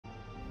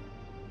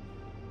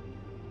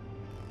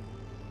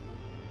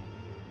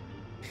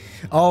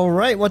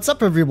Alright, what's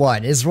up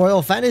everyone?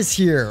 HisRoyalFatness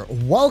here.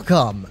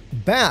 Welcome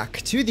back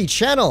to the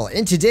channel.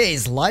 In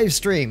today's live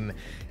stream,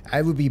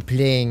 I will be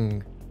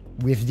playing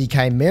with the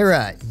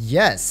Chimera.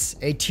 Yes,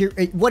 a tier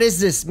 8. What is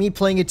this? Me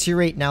playing a tier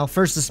 8 now.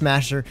 First the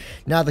Smasher,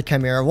 now the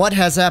Chimera. What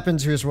has happened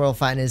to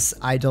HisRoyalFatness?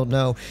 I don't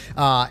know.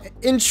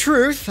 In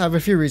truth, I have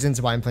a few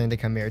reasons why I'm playing the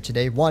Chimera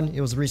today. One,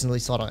 it was recently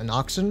sold at an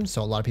auction,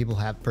 so a lot of people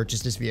have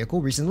purchased this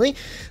vehicle recently.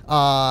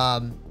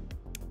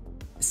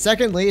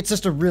 Secondly, it's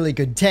just a really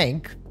good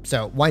tank,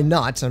 so why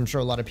not? I'm sure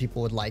a lot of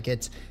people would like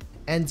it.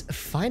 And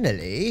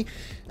finally,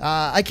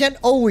 I can't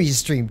always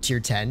stream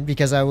tier 10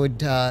 because I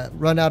would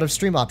run out of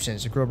stream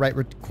options. It grow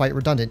quite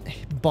redundant.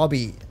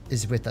 Bobby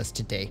is with us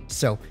today,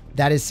 so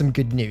that is some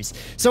good news.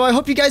 So I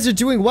hope you guys are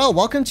doing well.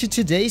 Welcome to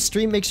today's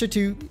stream. Make sure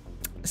to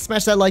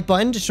smash that like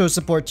button to show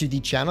support to the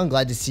channel. I'm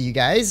glad to see you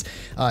guys.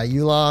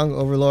 Yulong,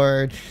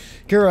 Overlord,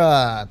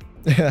 Kira.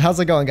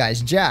 How's it going,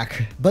 guys?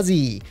 Jack,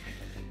 Buzzy,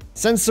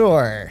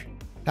 Sensor.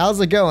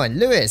 How's it going?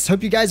 Lewis,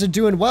 hope you guys are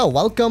doing well.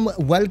 Welcome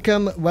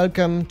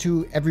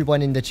to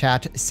everyone in the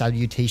chat.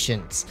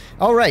 Salutations.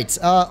 All right.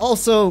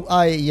 Also,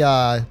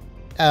 as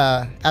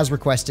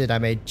requested, I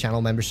made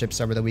channel memberships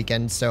over the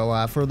weekend.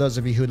 So for those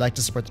of you who'd like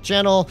to support the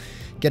channel,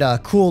 get a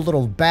cool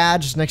little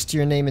badge next to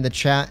your name in the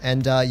chat,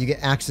 and you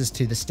get access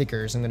to the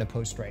stickers I'm going to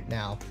post right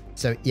now.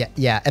 So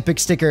yeah, epic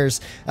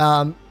stickers.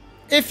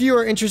 If you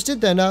are interested,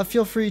 then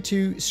feel free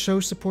to show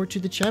support to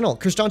the channel.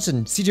 Chris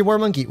Johnson, CJ War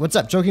Monkey, what's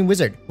up? Joking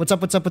Wizard, what's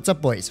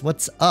up, boys?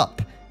 What's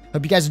up?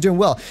 Hope you guys are doing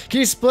well. Can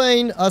you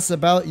explain us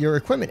about your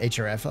equipment,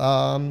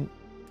 HRF?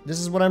 This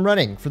is what I'm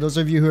running, for those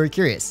of you who are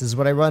curious. This is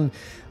what I run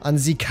on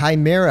the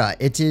Chimera.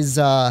 It is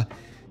a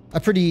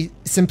pretty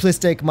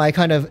simplistic, my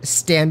kind of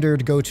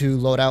standard go-to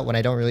loadout when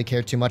I don't really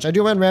care too much. I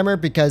do run Rammer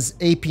because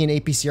AP and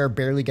APCR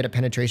barely get a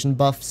penetration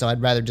buff, so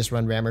I'd rather just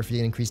run Rammer for the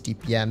increased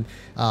DPM.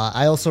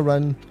 I also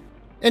run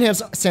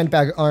enhanced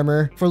sandbag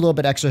armor for a little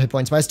bit extra hit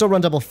points, but I still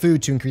run double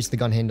food to increase the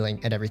gun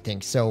handling and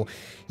everything. So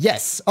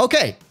yes,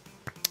 okay.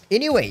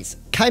 Anyways,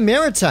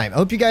 Chimera time. I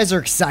hope you guys are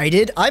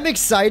excited. I'm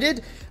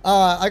excited.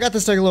 I got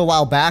this like a little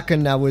while back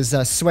and I was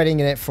sweating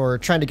in it for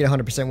trying to get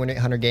 100% win rate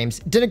 100 games.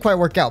 Didn't quite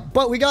work out,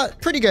 but we got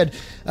pretty good.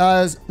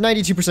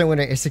 92% win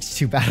rate,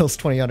 62 battles,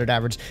 2000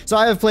 average. So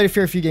I have played a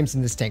fair few games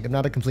in this tank. I'm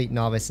not a complete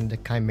novice into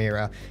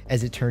Chimera,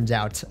 as it turns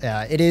out.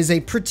 It is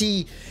a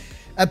pretty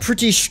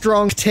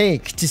strong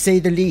tank, to say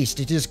the least.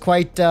 It is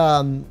quite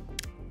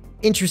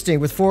interesting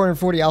with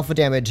 440 alpha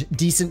damage,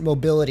 decent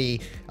mobility,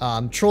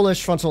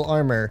 trollish frontal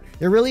armor.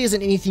 There really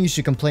isn't anything you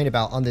should complain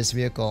about on this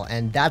vehicle,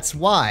 and that's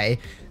why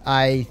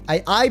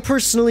I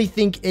personally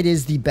think it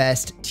is the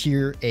best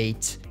tier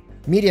 8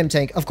 medium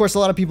tank. Of course, a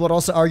lot of people would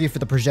also argue for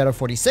the Progetto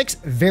 46.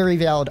 Very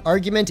valid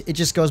argument. It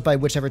just goes by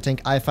whichever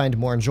tank I find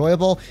more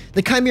enjoyable.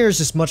 The Chimera is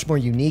just much more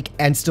unique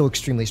and still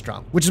extremely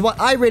strong, which is why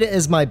I rate it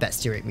as my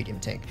best tier 8 medium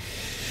tank.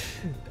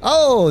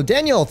 Oh,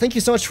 Daniel, thank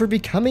you so much for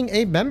becoming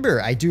a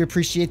member. I do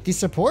appreciate the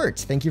support.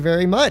 Thank you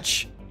very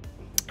much.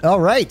 All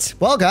right.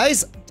 Well,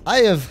 guys, I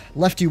have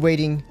left you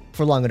waiting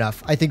for long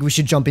enough. I think we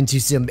should jump into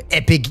some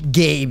epic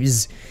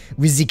games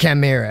with the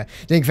Chimera.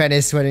 Think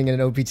Fatness sweating in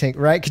an OP tank,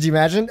 right? Could you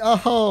imagine?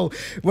 Oh,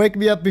 wake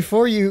me up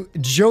before you,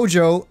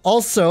 Jojo.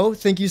 Also,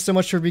 thank you so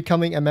much for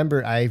becoming a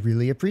member. I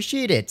really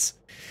appreciate it.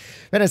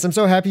 Venice, I'm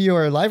so happy you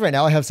are alive right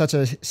now. I have such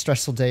a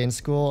stressful day in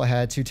school. I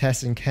had 2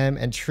 tests in chem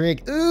and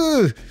trig.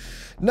 Ooh,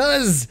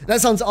 Nuz,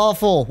 that sounds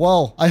awful.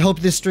 Well, I hope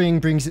this stream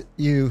brings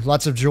you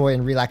lots of joy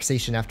and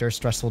relaxation after a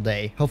stressful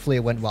day. Hopefully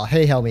it went well.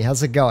 Hey, Helmy,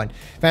 how's it going?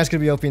 Fans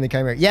gonna be opening the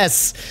Chimera.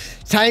 Yes,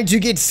 time to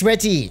get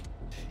sweaty.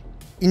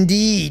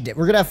 Indeed,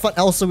 we're gonna have fun.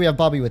 Also, we have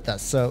Bobby with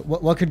us, so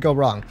what could go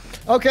wrong?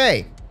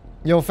 Okay.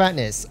 Yo,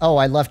 Fatness. Oh,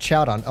 I left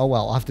chat on. Oh,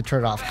 well, I'll have to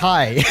turn it off.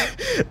 Hi.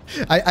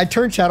 I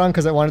turned chat on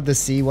because I wanted to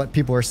see what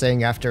people were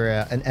saying after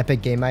an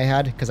epic game I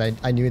had, because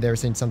I knew they were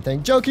saying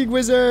something. Joking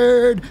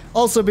Wizard,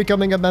 also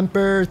becoming a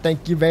member.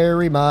 Thank you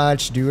very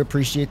much. Do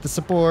appreciate the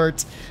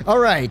support. All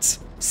right.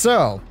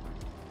 So,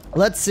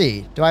 let's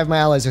see. Do I have my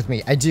allies with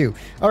me? I do.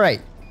 All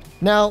right.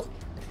 Now,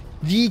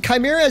 the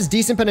Chimera has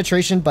decent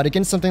penetration, but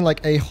against something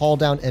like a haul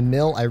down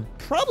Emil, I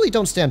probably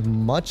don't stand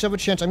much of a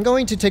chance. I'm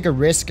going to take a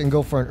risk and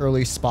go for an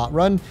early spot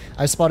run.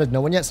 I've spotted no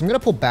one yet, so I'm going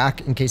to pull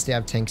back in case they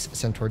have tanks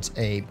sent towards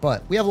A.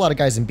 But we have a lot of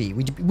guys in B.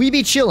 We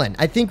be chillin'.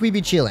 I think we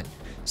be chillin'.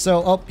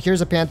 So, oh,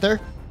 here's a Panther.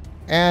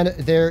 And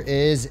there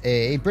is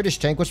a British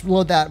tank, which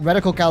below that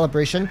reticle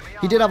calibration.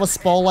 He did have a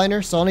spall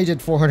liner, so only did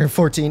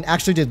 414.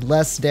 Actually did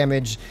less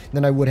damage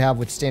than I would have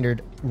with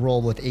standard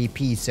roll with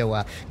AP.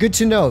 So good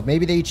to know.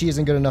 Maybe the HE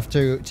isn't good enough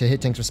to hit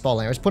tanks with spall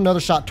liners. Put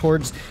another shot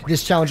towards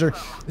this challenger.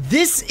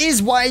 This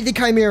is why the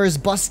Chimera is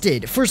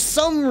busted. For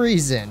some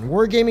reason,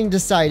 Wargaming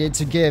decided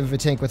to give a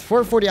tank with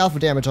 440 alpha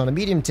damage on a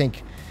medium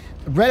tank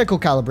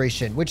reticle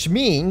calibration, which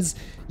means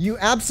you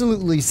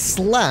absolutely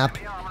slap.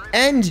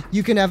 And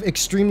you can have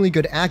extremely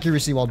good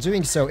accuracy while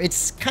doing so.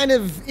 It's kind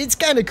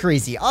of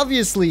crazy.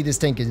 Obviously, this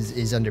tank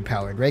is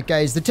underpowered, right,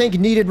 guys? The tank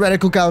needed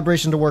reticle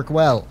calibration to work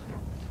well.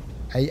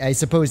 I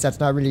suppose that's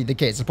not really the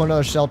case. Let's put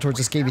another shell towards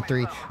this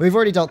KB3. We've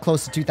already dealt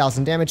close to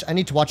 2,000 damage. I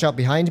need to watch out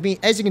behind me.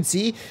 As you can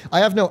see, I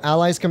have no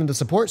allies coming to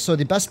support, so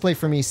the best play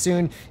for me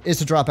soon is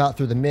to drop out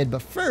through the mid.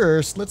 But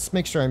first, let's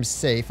make sure I'm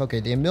safe. Okay,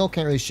 the Emil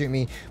can't really shoot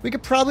me. We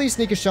could probably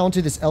sneak a shell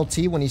into this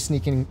LT when he's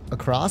sneaking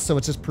across, so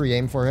it's just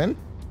pre-aim for him.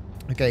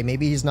 Okay,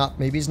 maybe he's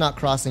not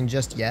crossing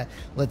just yet.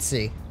 Let's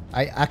see.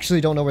 I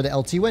actually don't know where the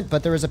LT went,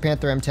 but there is a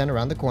Panther M10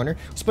 around the corner.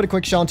 Let's put a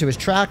quick shell into his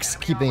tracks,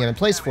 keeping him in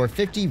place.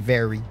 450,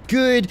 very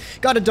good.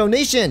 Got a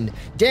donation.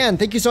 Dan,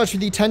 thank you so much for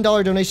the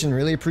 $10 donation.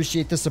 Really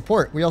appreciate the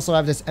support. We also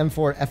have this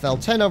M4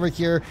 FL10 over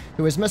here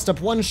who has messed up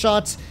one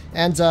shot,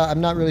 and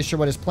I'm not really sure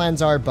what his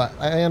plans are, but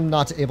I am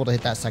not able to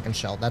hit that second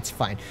shell. That's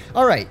fine.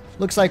 All right,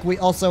 looks like we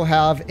also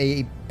have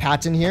a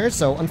Patton here,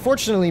 so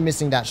unfortunately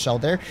missing that shell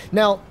there.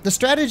 Now, the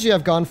strategy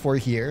I've gone for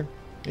here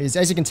is,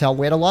 as you can tell,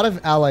 we had a lot of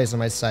allies on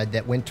my side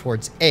that went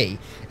towards A.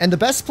 And the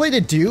best play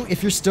to do,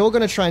 if you're still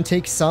going to try and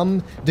take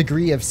some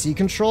degree of C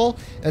control,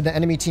 and the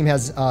enemy team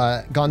has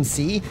gone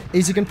C,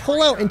 is you can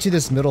pull out into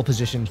this middle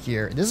position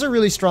here. This is a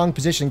really strong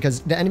position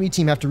because the enemy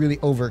team have to really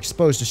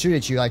overexpose to shoot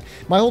at you. Like,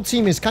 my whole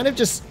team is kind of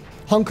just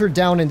hunkered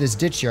down in this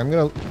ditch here. I'm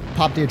going to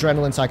pop the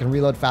adrenaline so I can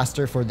reload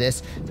faster for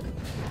this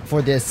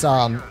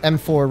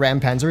M4 Ram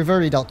Panzer. We've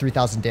already dealt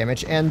 3,000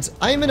 damage, and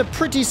I am in a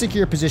pretty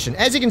secure position.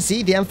 As you can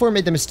see, the M4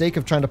 made the mistake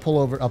of trying to pull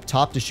over up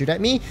top to shoot at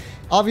me.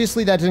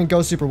 Obviously, that didn't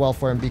go super well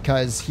for him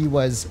because he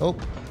was... Oh,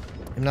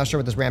 I'm not sure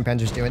what this Ram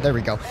Panzer's doing. There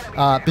we go.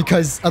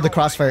 Because of the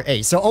crossfire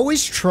A. So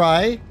always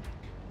try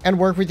and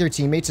work with your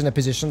teammates in a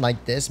position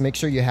like this. Make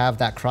sure you have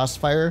that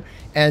crossfire,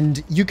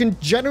 and you can,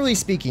 generally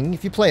speaking,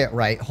 if you play it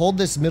right, hold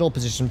this middle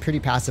position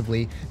pretty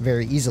passively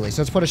very easily.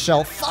 So let's put a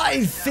shell.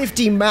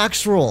 550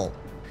 max roll.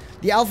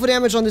 The alpha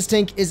damage on this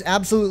tank is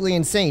absolutely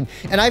insane,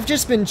 and I've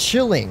just been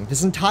chilling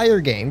this entire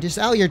game, just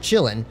out here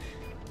chilling,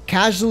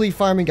 casually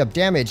farming up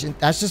damage, and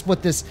that's just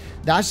what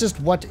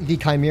the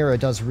Chimera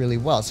does really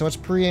well. So let's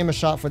pre-aim a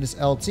shot for this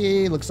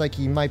LT. Looks like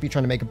he might be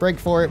trying to make a break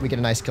for it. We get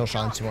a nice kill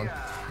shot into him.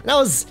 And that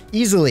was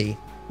easily,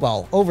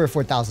 well, over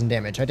 4,000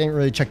 damage. I didn't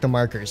really check the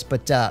markers,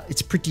 but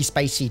it's pretty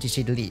spicy to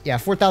say the least. Yeah,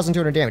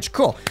 4,200 damage.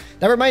 Cool.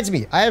 That reminds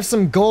me, I have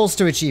some goals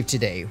to achieve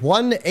today.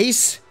 1,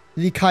 ace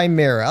the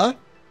Chimera.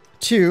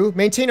 2,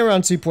 maintain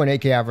around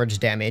 2.8k average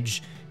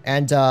damage.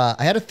 And I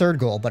had a third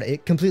goal, but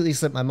it completely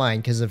slipped my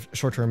mind because of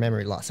short-term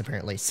memory loss,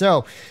 apparently.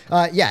 So,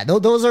 yeah,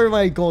 those are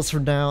my goals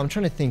for now. I'm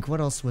trying to think what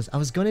else was... I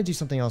was going to do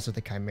something else with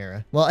the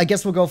Chimera. Well, I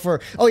guess we'll go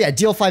for... Oh, yeah,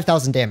 deal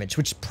 5,000 damage,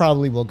 which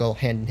probably will go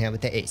hand in hand with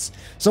the ace.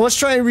 So let's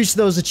try and reach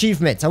those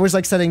achievements. I always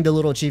like setting the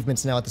little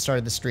achievements now at the start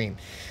of the stream.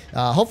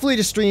 Hopefully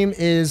the stream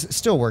is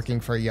still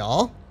working for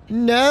y'all.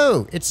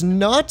 No, it's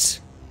not.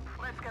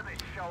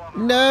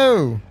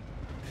 No.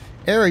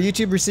 Error,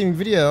 YouTube receiving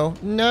video.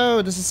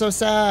 No, this is so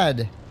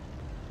sad.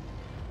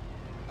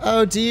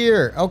 Oh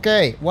dear.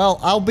 Okay, well,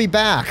 I'll be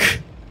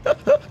back.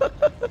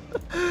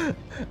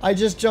 I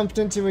just jumped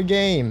into a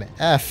game.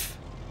 F.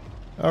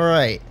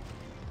 Alright.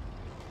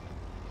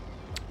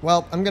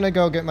 Well, I'm gonna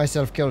go get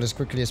myself killed as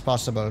quickly as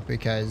possible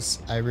because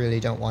I really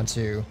don't want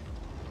to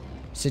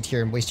sit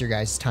here and waste your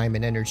guys' time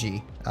and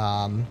energy.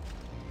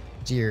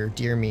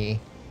 Dear me.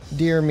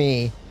 Dear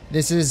me.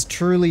 This is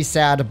truly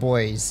sad,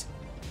 boys.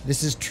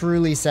 This is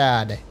truly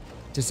sad,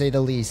 to say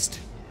the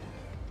least.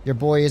 Your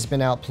boy has been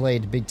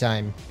outplayed big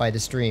time by the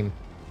stream.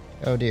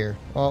 Oh dear.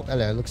 Oh,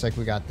 hello. Looks like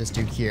we got this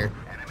dude here.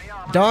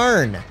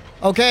 Darn!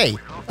 Okay.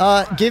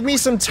 Give me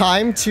some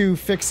time to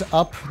fix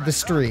up the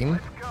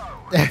stream.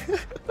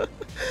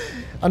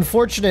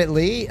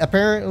 Unfortunately,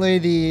 apparently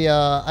the,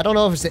 I don't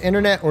know if it's the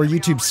internet or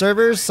YouTube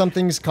servers,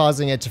 something's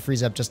causing it to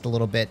freeze up just a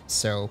little bit,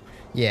 so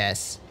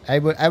yes. I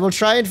will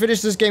try and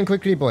finish this game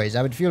quickly, boys.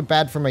 I would feel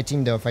bad for my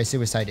team, though, if I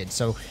suicided,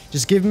 so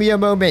just give me a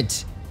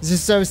moment. This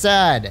is so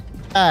sad.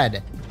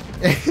 Sad.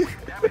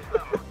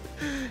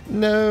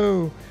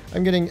 No.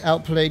 I'm getting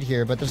outplayed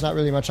here, but there's not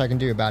really much I can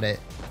do about it.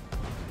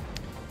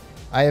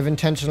 I have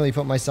intentionally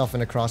put myself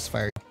in a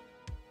crossfire.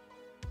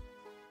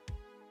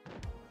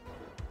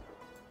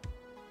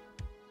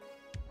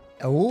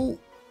 Oh.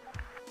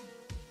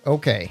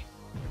 Okay.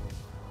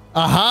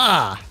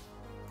 Aha!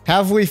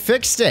 Have we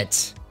fixed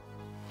it?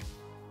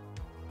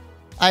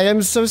 I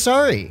am so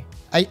sorry.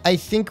 I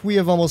think we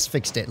have almost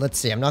fixed it. Let's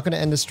see. I'm not going to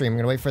end the stream. I'm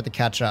going to wait for it to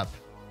catch up.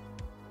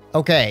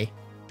 Okay.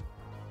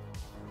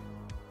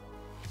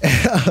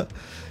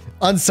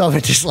 Unsub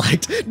and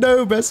disliked.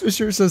 No, best wish,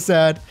 you're so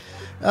sad.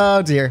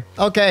 Oh dear.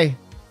 Okay.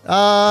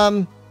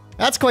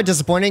 That's quite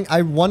disappointing.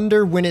 I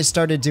wonder when it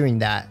started doing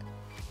that.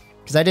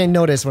 Because I didn't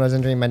notice when I was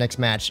entering my next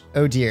match.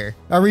 Oh dear.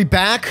 Are we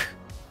back?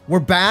 We're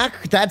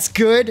back? That's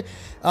good.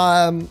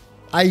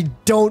 I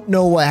don't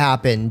know what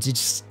happened.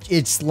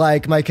 It's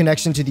like my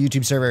connection to the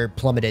YouTube server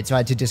plummeted, so I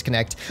had to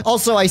disconnect.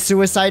 Also, I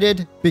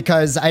suicided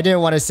because I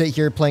didn't want to sit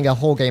here playing a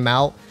whole game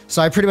out.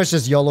 So I pretty much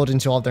just YOLO'd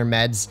into all their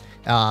meds.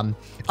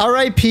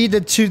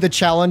 RIP to the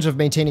challenge of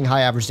maintaining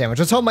high average damage.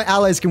 Let's hope my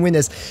allies can win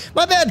this.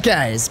 My bad,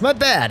 guys. My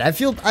bad. I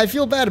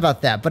feel bad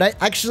about that, but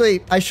I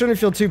shouldn't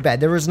feel too bad.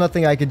 There was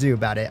nothing I could do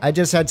about it. I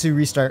just had to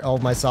restart all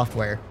of my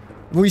software.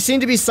 We seem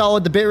to be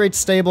solid. The bitrate's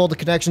stable. The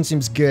connection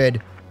seems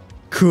good.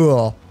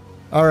 Cool.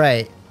 All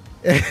right.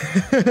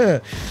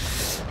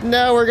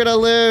 No, we're gonna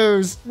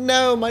lose.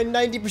 No, my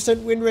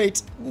 90% win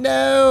rate.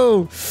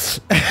 No.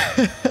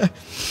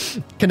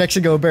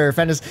 Connection go bear.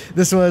 Fatness,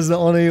 this was the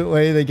only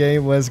way the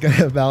game was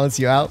gonna balance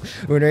you out.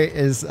 Win rate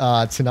is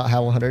to not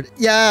have 100.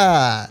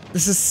 Yeah,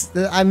 this is.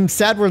 I'm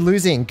sad we're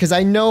losing because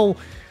I know.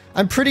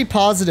 I'm pretty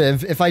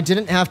positive if I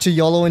didn't have to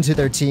YOLO into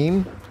their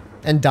team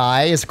and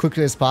die as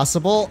quickly as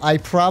possible, I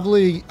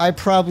probably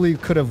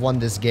could have won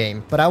this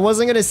game. But I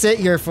wasn't gonna sit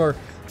here for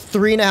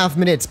 3.5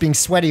 minutes being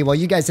sweaty while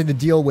you guys had to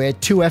deal with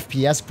 2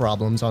 FPS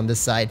problems on this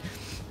side.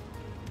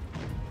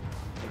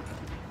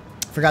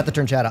 Forgot to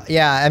turn chat off.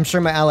 Yeah, I'm sure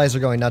my allies are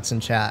going nuts in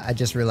chat. I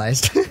just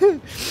realized.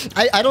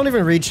 I don't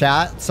even read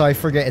chat, so I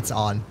forget it's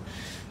on.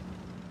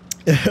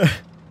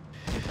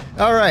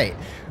 All right.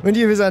 When do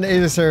you use on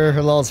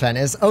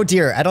HisRoyalFatness? Oh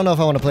dear, I don't know if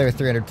I want to play with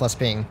 300 plus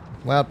ping.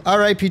 Well,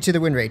 RIP to the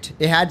win rate.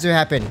 It had to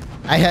happen.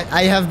 I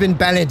have been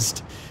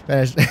balanced.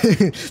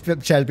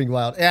 Chat being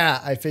wild.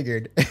 Yeah, I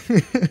figured.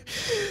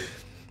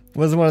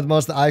 Was one of the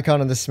most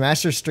icon on the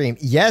Smasher stream.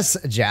 Yes,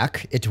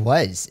 Jack, it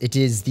was. It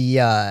is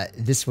the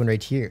this one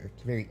right here.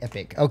 It's very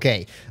epic.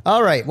 Okay.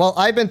 All right. Well,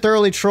 I've been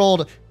thoroughly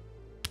trolled.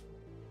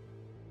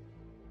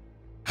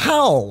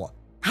 How?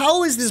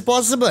 How is this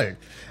possible?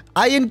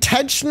 I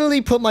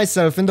intentionally put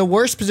myself in the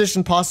worst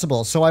position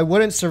possible so I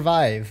wouldn't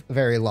survive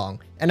very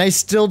long. And I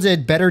still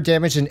did better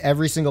damage than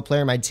every single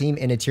player on my team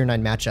in a tier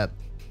 9 matchup.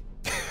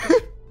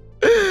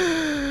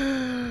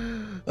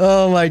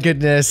 Oh my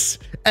goodness.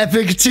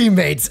 Epic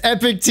teammates.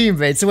 Epic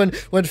teammates. So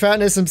when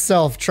Fatness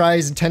himself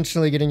tries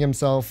intentionally getting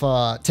himself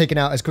taken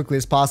out as quickly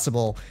as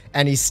possible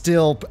and he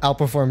still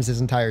outperforms his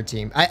entire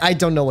team. I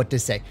don't know what to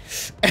say.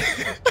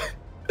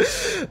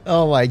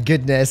 Oh my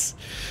goodness.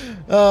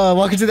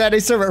 Welcome to that day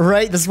server.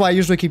 Right? This is why I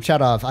usually keep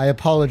chat off. I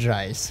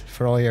apologize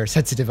for all your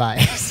sensitive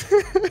eyes.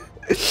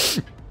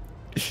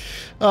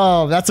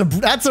 Oh, that's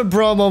a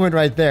bro moment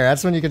right there.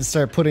 That's when you can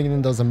start putting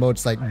in those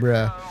emotes like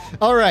bruh.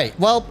 All right.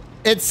 Well,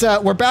 it's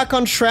we're back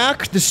on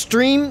track. The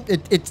stream,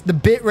 it's the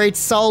bit rate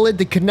solid.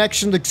 The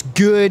connection looks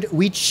good.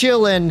 We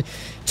chillin'.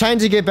 Time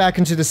to get back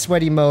into the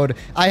sweaty mode.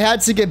 I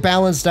had to get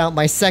balanced out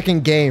my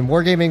second game.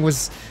 Wargaming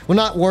was, well,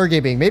 not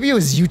wargaming. Maybe it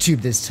was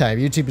YouTube this time.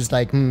 YouTube was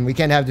like, we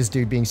can't have this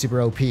dude being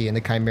super OP in the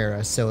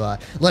Chimera. So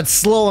let's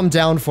slow him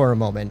down for a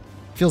moment.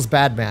 Feels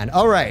bad, man.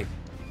 All right.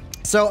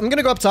 So I'm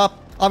gonna go up top.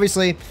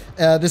 Obviously,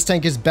 this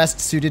tank is best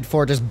suited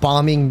for just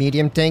bombing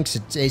medium tanks.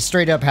 It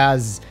straight up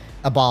has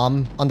a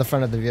bomb on the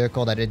front of the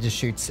vehicle that it just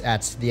shoots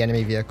at the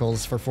enemy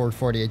vehicles for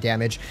 448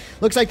 damage.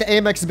 Looks like the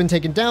AMX has been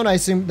taken down. I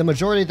assume the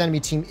majority of the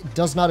enemy team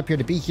does not appear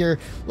to be here.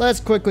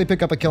 Let's quickly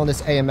pick up a kill on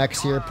this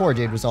AMX here. Poor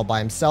dude was all by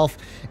himself.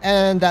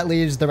 And that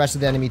leaves the rest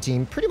of the enemy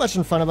team pretty much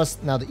in front of us.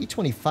 Now the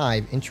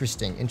E25,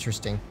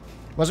 interesting.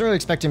 Wasn't really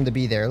expecting him to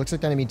be there. Looks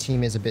like the enemy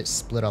team is a bit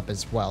split up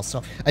as well.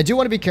 So I do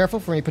want to be careful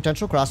for any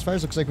potential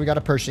crossfires. Looks like we got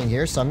a Pershing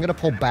here. So I'm going to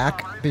pull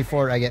back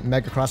before I get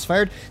mega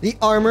crossfired. The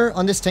armor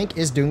on this tank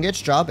is doing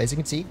its job. As you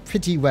can see,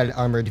 pretty well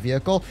armored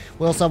vehicle.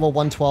 We also have a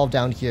 112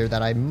 down here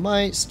that I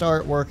might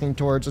start working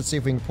towards. Let's see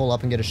if we can pull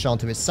up and get a shell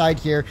to his side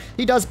here.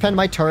 He does pen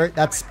my turret.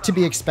 That's to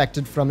be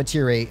expected from a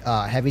tier 8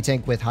 heavy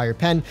tank with higher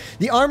pen.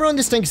 The armor on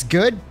this tank's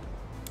good.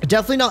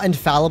 Definitely not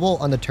infallible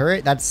on the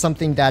turret. That's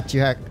something that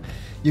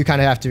you kind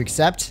of have to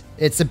accept.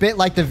 It's a bit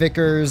like the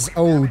Vickers,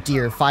 oh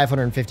dear,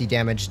 550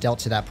 damage dealt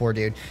to that poor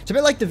dude. It's a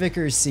bit like the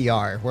Vickers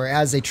CR, where it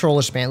has a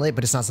trollish manlet,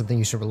 but it's not something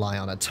you should rely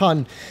on a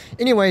ton.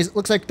 Anyways,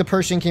 looks like the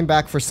Pershing came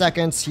back for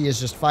seconds. He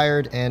is just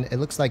fired, and it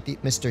looks like the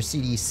Mr.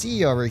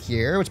 CDC over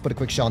here, let's put a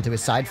quick shell into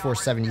his side,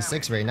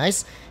 476, very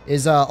nice,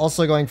 is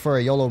also going for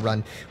a YOLO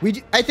run.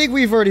 I think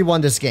we've already won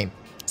this game.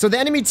 So the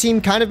enemy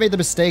team kind of made the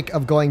mistake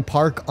of going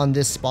park on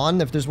this spawn.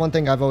 If there's one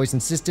thing I've always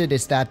insisted,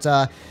 it's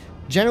that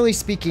generally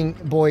speaking,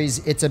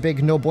 boys, it's a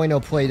big no bueno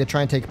play to try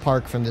and take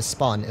park from this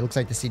spawn. It looks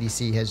like the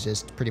CDC has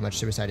just pretty much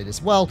suicided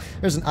as well.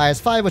 There's an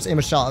IS-5. Let's aim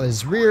a shot at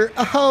his rear.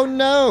 Oh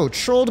no!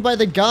 Trolled by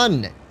the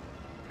gun.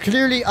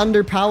 Clearly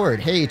underpowered.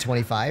 Hey,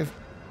 25.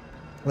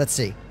 Let's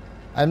see.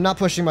 I'm not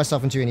pushing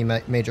myself into any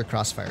major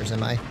crossfires,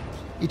 am I?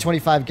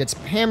 E25 gets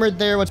hammered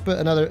there. Let's put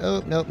another...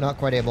 Oh, nope, not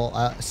quite able.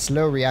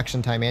 Slow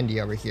reaction time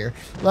Andy over here.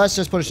 Let's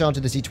just push on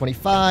to this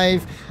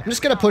E25. I'm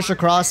just going to push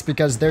across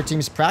because their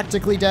team's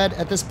practically dead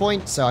at this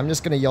point. So I'm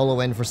just going to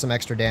YOLO in for some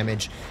extra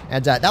damage.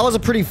 And that was a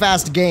pretty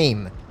fast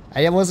game.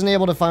 I wasn't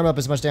able to farm up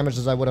as much damage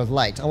as I would have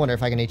liked. I wonder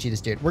if I can HE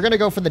this dude. We're going to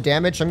go for the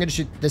damage. I'm going to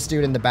shoot this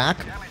dude in the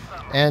back.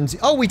 And,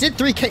 oh, we did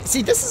 3K.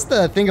 See, this is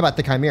the thing about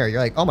the Chimera. You're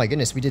like, oh my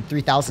goodness, we did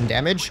 3,000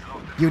 damage.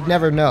 You'd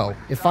never know.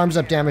 It farms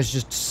up damage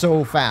just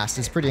so fast.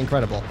 It's pretty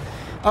incredible.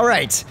 All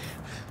right.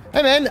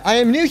 Hey, man, I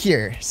am new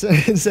here. So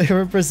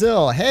we're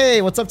Brazil.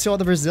 Hey, what's up to all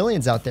the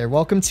Brazilians out there?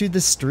 Welcome to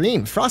the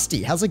stream.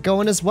 Frosty, how's it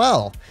going as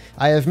well?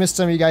 I have missed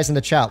some of you guys in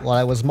the chat while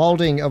I was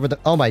molding over the...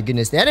 Oh my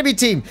goodness, the enemy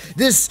team.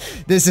 This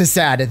is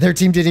sad. Their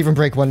team didn't even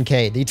break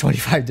 1K. The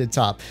 25 did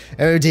top.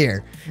 Oh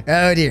dear.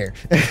 Oh dear.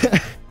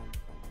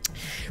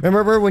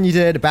 Remember when you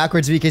did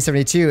backwards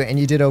VK72 and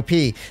you did OP?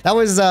 That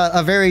was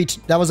a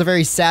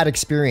very sad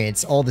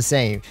experience all the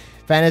same.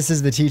 Fatness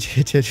is the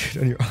TJ.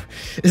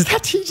 Is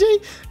that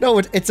TJ? No,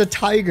 it's a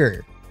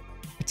tiger.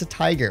 It's a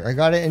tiger. I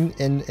got it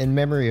in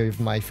memory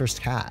of my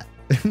first cat.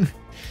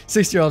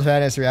 6-year-old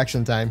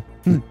reaction time.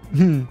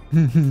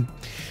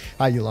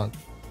 Hi, Yulong.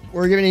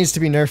 Wargaming needs to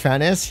be nerf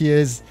Fatness. He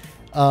is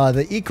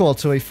the equal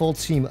to a full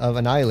team of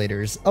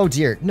annihilators. Oh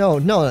dear. No,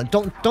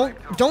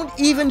 don't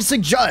even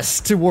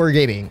suggest to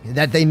Wargaming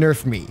that they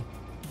nerf me.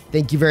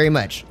 Thank you very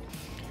much.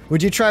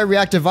 Would you try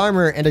reactive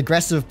armor and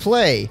aggressive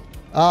play?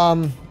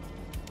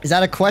 Is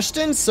that a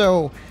question?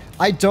 So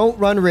I don't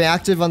run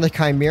reactive on the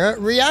Chimera.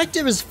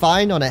 Reactive is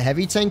fine on a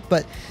heavy tank,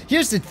 but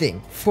here's the thing.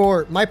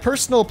 For my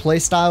personal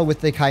playstyle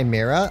with the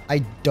Chimera, I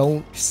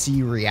don't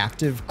see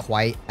reactive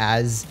quite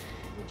as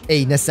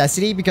a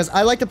necessity because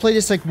I like to play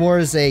this like more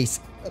as a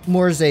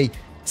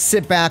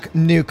sit back,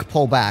 nuke,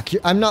 pull back.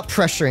 I'm not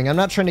pressuring. I'm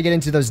not trying to get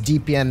into those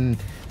DPM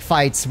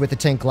fights with a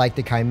tank like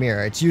the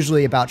Chimera. It's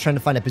usually about trying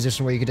to find a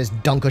position where you can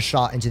just dunk a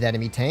shot into the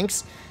enemy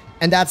tanks.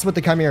 And that's what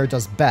the Chimera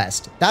does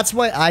best. That's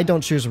why I don't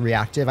choose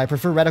reactive. I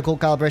prefer reticle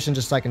calibration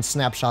just so I can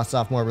snap shots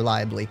off more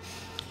reliably.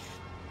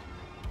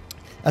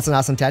 That's an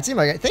awesome tattoo,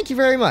 my guy. Thank you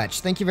very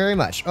much. Thank you very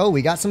much. Oh,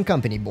 we got some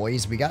company,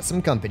 boys. We got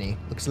some company.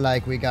 Looks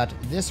like we got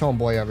this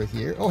homeboy over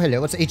here. Oh, hello.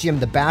 What's HE in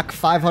the back?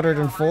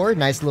 504.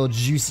 Nice little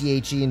juicy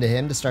HE into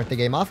him to start the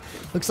game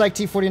off. Looks like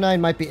T49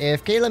 might be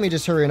AFK. Let me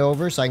just hurry it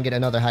over so I can get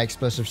another high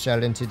explosive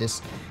shell into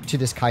this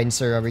kind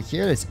sir over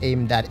here. Let's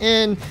aim that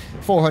in.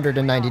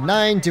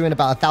 499. Doing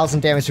about 1,000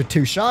 damage for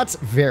 2 shots.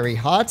 Very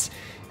hot.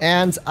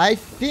 And I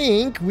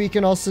think we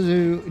can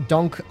also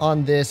dunk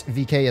on this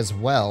VK as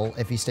well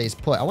if he stays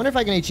put. I wonder if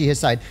I can HE his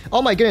side.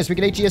 Oh my goodness, we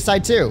can HE his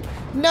side too.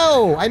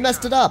 No, I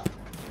messed it up.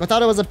 I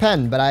thought it was a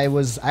pen, but I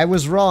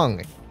was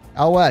wrong.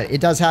 Oh well,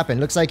 it does happen.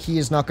 Looks like he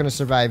is not going to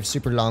survive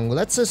super long.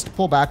 Let's just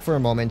pull back for a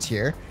moment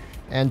here.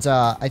 And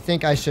I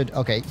think I should...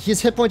 Okay,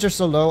 his hit points are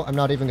so low, I'm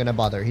not even going to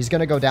bother. He's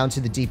going to go down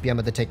to the DPM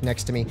of the tank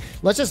next to me.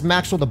 Let's just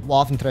maxwell the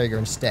Waffenträger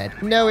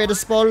instead. No, we had a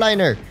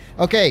Spoliner.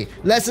 Okay,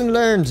 lesson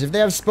learned. If they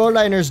have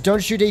Spoliners,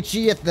 don't shoot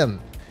HE at them.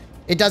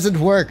 It doesn't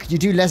work. You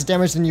do less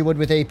damage than you would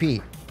with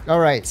AP.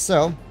 Alright,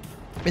 so...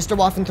 Mr.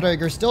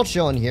 Waffenträger still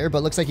chilling here,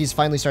 but looks like he's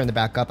finally starting to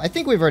back up. I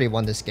think we've already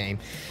won this game.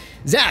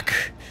 Zach!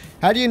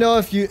 How do you know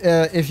if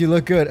you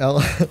look good?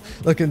 Oh,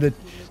 look in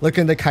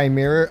the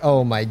Chimera.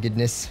 Oh my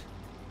goodness.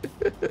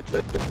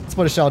 Let's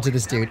put a shell to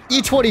this dude.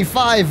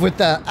 E25 with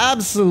the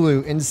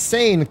absolute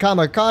insane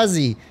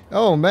kamikaze.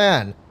 Oh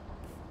man.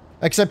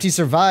 Except he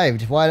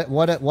survived.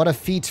 What a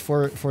feat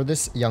for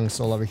this young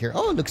soul over here.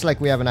 Oh, it looks like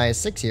we have an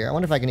IS-6 here. I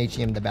wonder if I can HE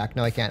him in the back.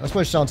 No, I can't. Let's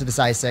put a shell into this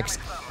IS-6.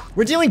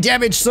 We're dealing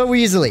damage so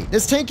easily.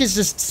 This tank is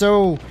just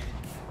so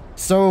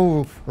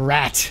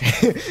rat.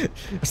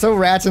 So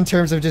rat in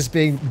terms of just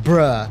being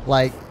bruh.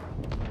 Like,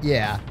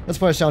 yeah. Let's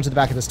put a shell into the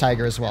back of this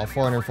tiger as well.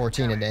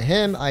 414 into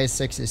him.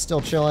 IS-6 is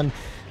still chilling.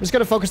 I'm just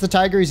going to focus the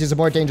tiger. He's a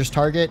more dangerous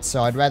target,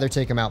 so I'd rather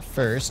take him out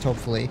first,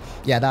 hopefully.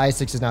 Yeah, the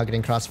IS-6 is now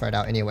getting crossfired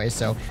out anyway,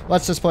 so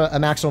let's just put a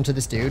max roll into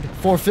this dude.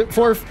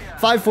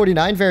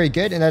 549, very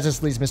good, and that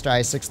just leaves Mr.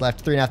 IS-6 left.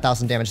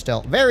 3,500 damage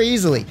still, very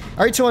easily.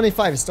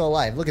 RE225 is still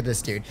alive. Look at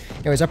this dude.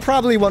 Anyways, I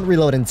probably won't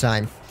reload in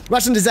time.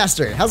 Russian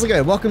Disaster, how's it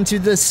going? Welcome to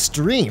the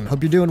stream.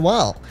 Hope you're doing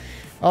well.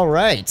 All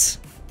right.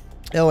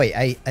 Oh wait,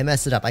 I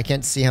messed it up. I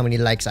can't see how many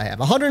likes I have.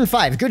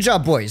 105. Good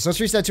job, boys.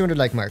 Let's reach that 200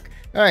 like mark.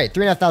 All right,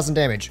 3,500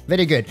 damage.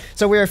 Very good.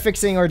 So we are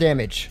fixing our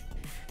damage.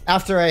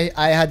 After I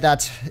had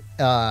that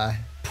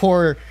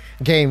poor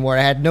game where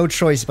I had no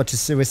choice but to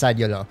suicide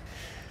YOLO.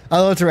 I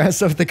love to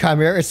rest of the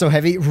Chimera. It's so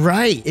heavy.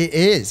 Right, it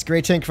is.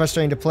 Great tank,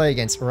 frustrating to play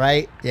against.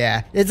 Right?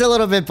 Yeah. It's a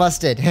little bit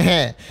busted.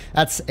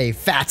 That's a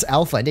fat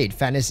alpha. Indeed.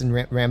 Fatness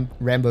and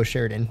Rambo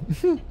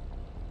Sheridan.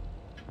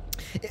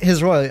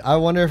 HisRoyal, I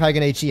wonder if I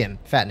can HE him.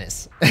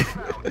 Fatness.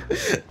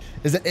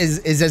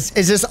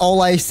 Is this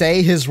all I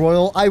say,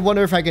 HisRoyal? I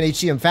wonder if I can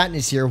HE him.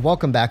 Fatness here.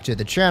 Welcome back to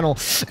the channel.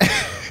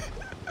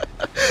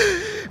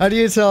 How do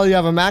you tell you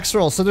have a max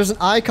roll? So there's an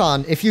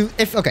icon.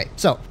 Okay,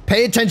 so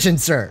pay attention,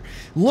 sir.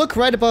 Look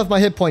right above my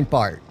hit point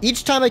bar.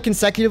 Each time I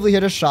consecutively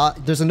hit a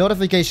shot, there's a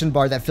notification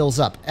bar that fills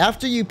up.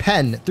 After you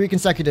pen 3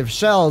 consecutive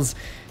shells,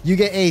 you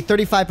get a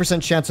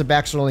 35% chance of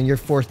max rolling your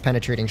 4th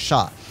penetrating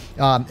shot.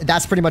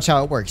 That's pretty much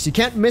how it works. You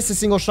can't miss a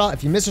single shot.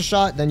 If you miss a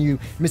shot, then you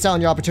miss out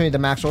on your opportunity to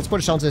max roll. Let's put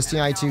a shell into this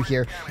TI2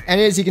 here. And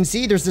as you can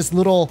see, there's this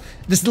little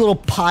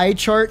pie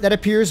chart that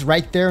appears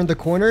right there in the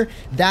corner.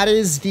 That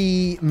is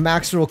the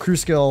max roll crew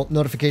skill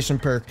notification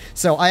perk.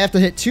 So I have to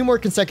hit 2 more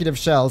consecutive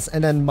shells,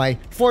 and then my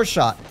 4th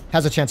shot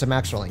has a chance of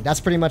max rolling.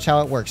 That's pretty much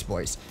how it works,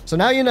 boys. So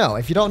now you know.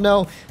 If you don't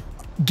know,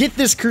 get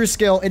this crew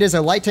skill. It is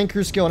a light tank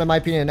crew skill, and in my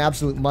opinion, an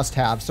absolute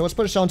must-have. So let's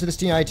put a shell into this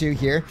TI2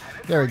 here.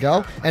 There we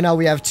go. And now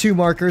we have 2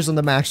 markers on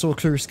the maximum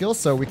crew skill,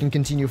 so we can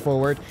continue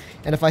forward.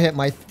 And if I hit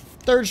my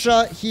 3rd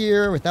shot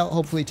here, without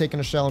hopefully taking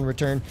a shell in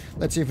return,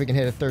 let's see if we can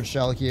hit a 3rd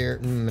shell here.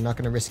 I'm not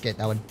going to risk it.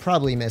 That would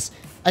probably miss.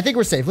 I think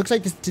we're safe. Looks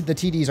like the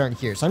TDs aren't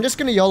here. So I'm just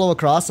going to YOLO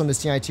across on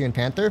this TI2 and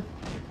Panther.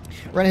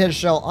 We're going to hit a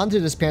shell onto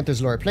this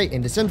Panther's lower plate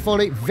in descent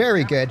foley.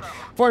 Very good.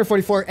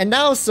 444. And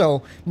now,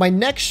 so my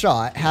next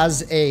shot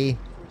has a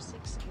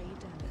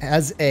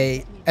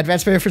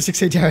advanced prayer for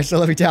 6-8 damage to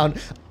let me down.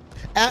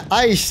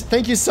 Aish,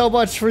 thank you so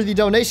much for the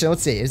donation.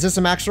 Let's see. Is this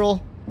a max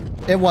roll?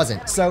 It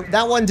wasn't. So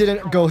that one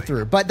didn't go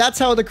through. But that's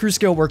how the crew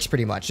skill works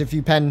pretty much. If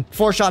you pen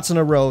 4 shots in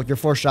a row, your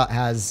 4th shot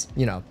has,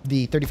 you know,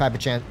 the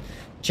 35%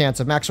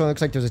 chance of maximum.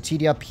 Looks like there's a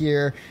TD up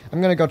here.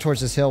 I'm going to go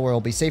towards this hill where it'll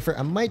be safer.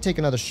 I might take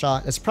another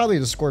shot. It's probably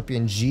the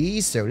Scorpion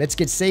G. So let's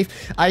get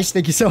safe. Ice,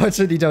 thank you so much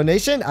for the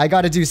donation. I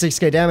got to do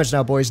 6k damage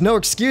now, boys. No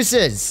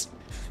excuses.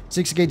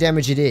 6k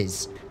damage it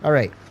is. All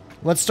right.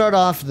 Let's start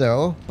off,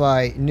 though,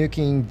 by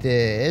nuking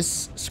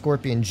this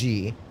Scorpion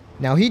G.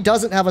 Now, he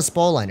doesn't have a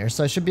spall liner,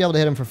 so I should be able to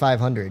hit him for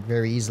 500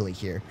 very easily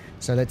here.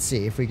 So let's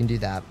see if we can do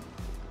that.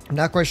 I'm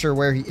not quite sure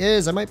where he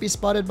is. I might be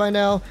spotted by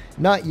now.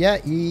 Not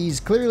yet. He's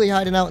clearly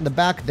hiding out in the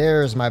back.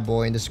 There's my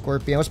boy in the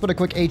Scorpion. Let's put a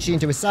quick HE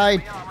into his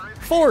side.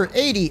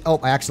 480. Oh,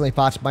 I accidentally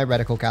popped my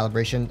reticle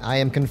calibration. I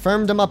am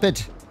confirmed a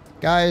Muppet.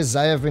 Guys,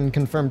 I have been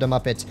confirmed a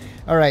Muppet.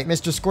 All right,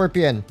 Mr.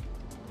 Scorpion.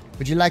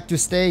 Would you like to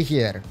stay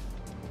here?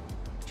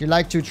 Would you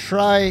like to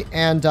try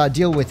and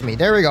deal with me?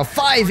 There we go.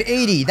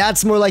 580.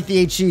 That's more like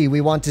the HE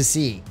we want to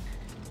see.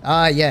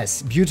 Ah,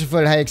 yes.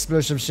 Beautiful high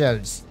explosive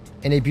shells.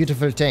 In a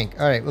beautiful tank.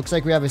 All right, looks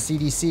like we have a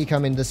CDC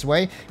coming this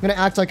way. I'm gonna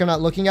act like I'm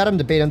not looking at him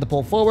to bait him to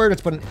pull forward.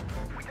 Let's put an...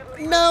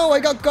 No, I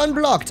got gun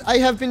blocked. I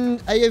have been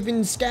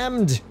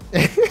scammed.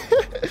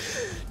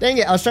 Dang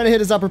it, I was trying to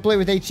hit his upper plate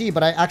with HE,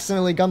 but I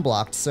accidentally gun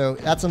blocked, so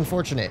that's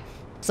unfortunate.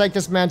 Looks like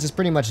this man's is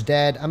pretty much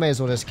dead. I may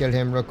as well just kill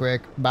him real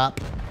quick. Bop.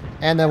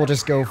 And then we'll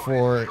just go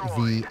for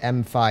the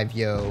M5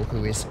 Yo,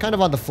 who is kind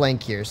of on the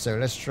flank here. So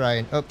let's try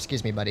and... Oh,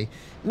 excuse me, buddy.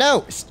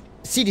 No!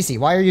 CDC,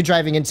 why are you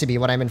driving into me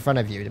when I'm in front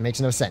of you? It makes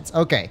no sense.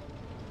 Okay.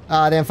 The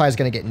M5 is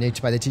going to get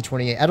nuked by the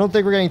T28. I don't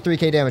think we're getting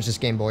 3k damage this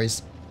game,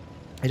 boys.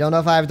 I don't know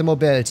if I have the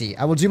mobility.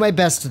 I will do my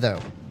best, though.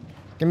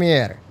 Come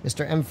here,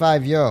 Mr.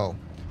 M5 Yo.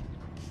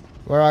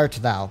 Where art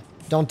thou?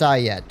 Don't die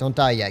yet. Don't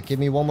die yet. Give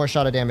me one more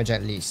shot of damage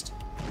at least.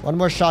 One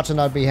more shot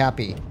and I'll be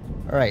happy.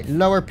 All right,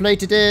 lower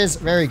plate it is.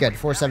 Very good.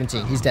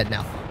 417. He's dead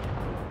now.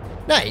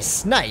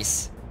 Nice,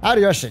 nice.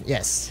 Howdy, Russian.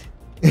 Yes.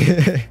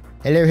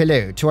 Hello,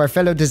 hello to our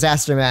fellow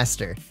disaster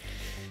master.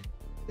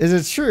 Is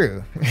it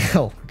true?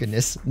 Oh,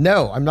 goodness.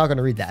 No, I'm not going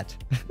to read that.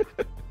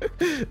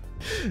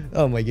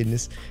 Oh, my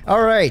goodness.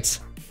 All right.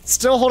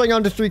 Still holding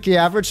on to 3k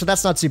average, so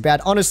that's not too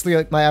bad.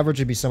 Honestly, my average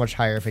would be so much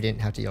higher if I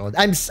didn't have to YOLO.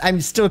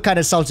 I'm still kind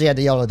of salty I had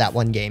to YOLO that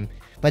one game.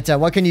 But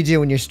what can you do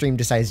when your stream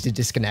decides to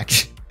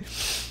disconnect?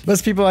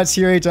 Most people at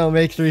tier 8 don't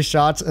make 3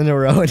 shots in a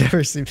row and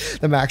never see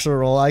the maximum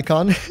roll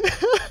icon.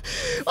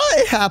 Well,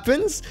 it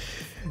happens.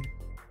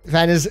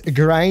 Fan is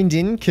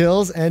grinding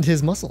kills and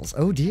his muscles.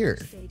 Oh dear.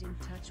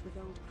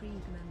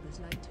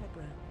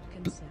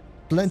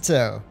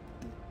 Blento.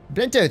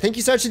 Blento, thank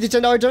you so much for the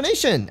 $10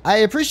 donation. I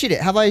appreciate it.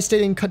 Have I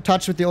stayed in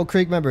touch with the old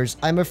Krieg members?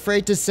 I'm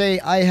afraid to say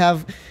I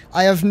have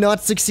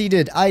not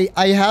succeeded. I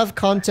have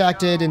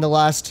contacted in the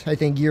last, I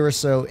think, year or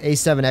so,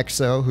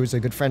 A7XO, who's a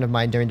good friend of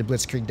mine during the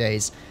Blitzkrieg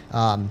days.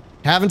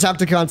 Haven't talked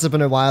to Concept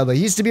in a while, but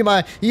he used to be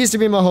my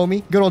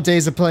homie. Good old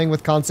days of playing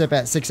with Concept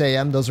at 6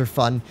 a.m. Those were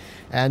fun.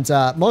 And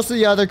most of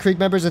the other Krieg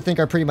members, I think,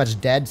 are pretty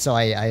much dead, so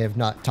I have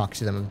not talked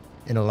to them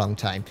in a long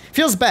time.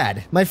 Feels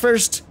bad. My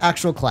first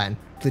actual clan,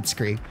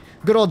 Blitzkrieg.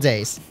 Good old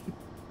days.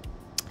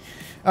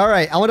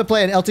 Alright, I want to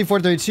play an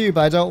LT432,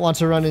 but I don't want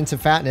to run into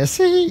fatness.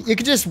 You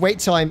can just wait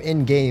till I'm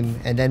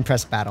in-game and then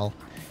press battle.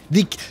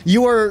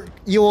 You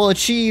will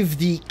achieve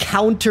the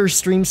counter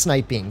stream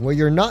sniping, where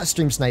you're not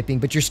stream sniping,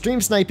 but you're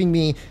stream sniping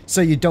me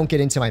so you don't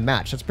get into my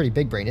match. That's pretty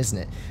big brain, isn't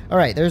it?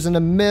 Alright, there's an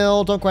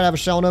Emil. Don't quite have a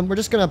shell on him. We're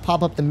just going to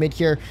pop up the mid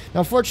here.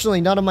 Now,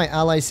 unfortunately, none of my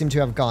allies seem to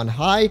have gone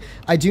high.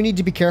 I do need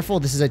to be careful.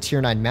 This is a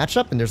tier 9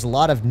 matchup, and there's a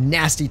lot of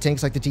nasty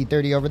tanks like the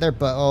T30 over there,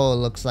 but oh, it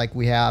looks like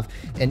we have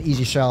an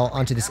easy shell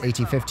onto this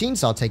AT-15,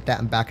 so I'll take that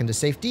and back into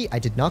safety. I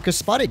did not get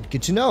spotted.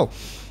 Good to know.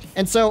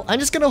 And so I'm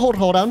just going to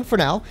hold on for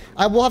now.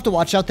 I will have to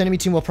watch out. The enemy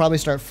team will probably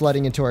start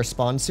flooding into our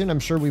spawn soon.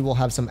 I'm sure we will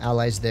have some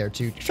allies there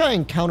to try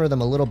and counter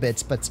them a little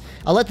bit, but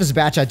I'll let this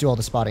batch out do all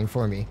the spotting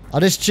for me. I'll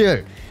just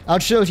chill. I'll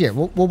chill here.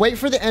 We'll wait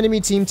for the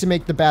enemy team to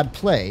make the bad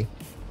play.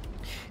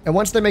 And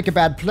once they make a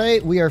bad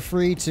play, we are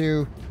free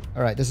to...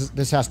 All right,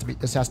 this has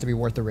to be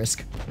worth the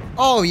risk.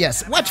 Oh,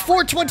 yes. What?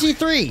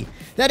 423!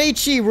 That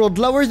HE rolled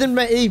lower than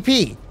my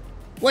AP.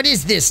 What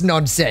is this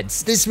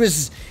nonsense? This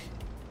was...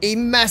 a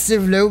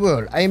massive low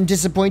roll. I am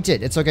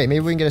disappointed. It's okay.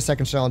 Maybe we can get a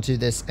second shell into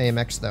this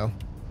AMX, though.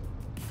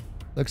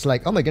 Looks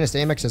like... Oh, my goodness.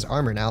 AMX has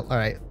armor now. All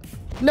right.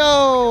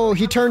 No!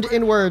 He turned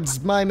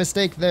inwards. My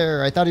mistake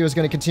there. I thought he was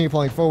going to continue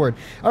pulling forward.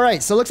 All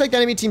right. So, it looks like the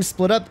enemy team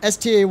split up.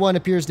 STA-1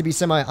 appears to be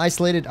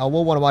semi-isolated. I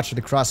will want to watch for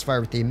the crossfire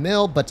with the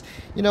Emil, but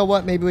you know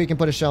what? Maybe we can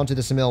put a shell into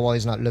this Emil while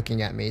he's not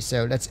looking at me.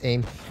 So, let's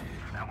aim.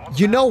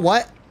 You know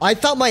what? I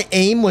thought my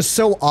aim was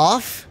so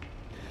off.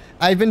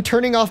 I've been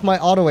turning off my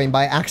auto-aim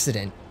by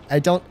accident.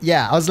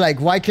 Yeah, I was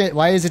like, why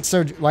is it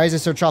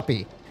so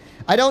choppy?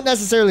 I don't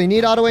necessarily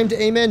need auto-aim to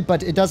aim in,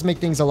 but it does make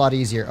things a lot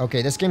easier.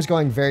 Okay, this game's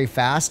going very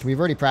fast. We've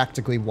already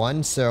practically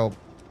won, so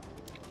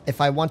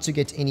if I want to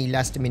get any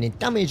last-minute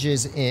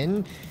damages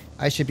in,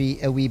 I should be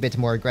a wee bit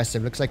more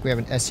aggressive. Looks like we have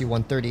an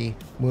SU-130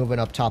 moving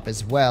up top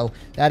as well.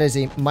 That is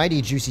a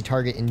mighty juicy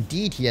target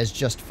indeed. He has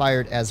just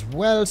fired as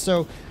well,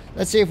 so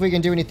Let's see if we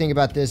can do anything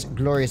about this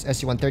glorious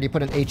SU-130.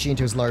 Put an HE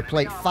into his lower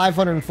plate.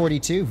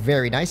 542.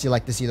 Very nice. You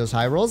like to see those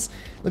high rolls.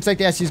 Looks like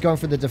the SU's going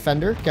for the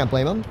defender. Can't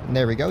blame him. And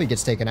there we go. He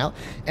gets taken out.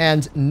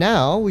 And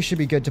now we should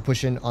be good to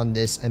push in on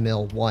this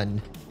Emil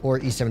 1 or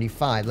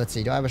E75. Let's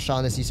see. Do I have a shot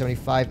on this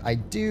E75? I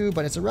do,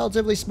 but it's a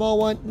relatively small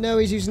one. No,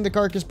 he's using the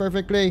carcass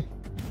perfectly.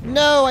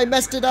 No, I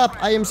messed it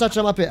up. I am such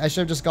a muppet. I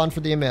should have just gone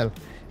for the Emil.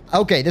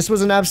 Okay, this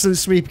was an absolute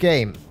sweep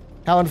game.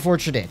 How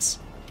unfortunate.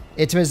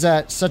 It was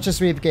such a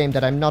sweep game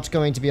that I'm not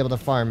going to be able to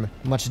farm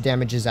much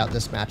damages out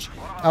this match.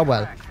 Oh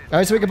well.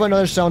 Alright, so we can put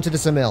another shell into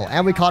this Emil.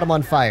 And we caught him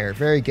on fire.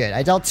 Very good.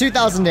 I dealt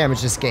 2,000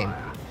 damage this game.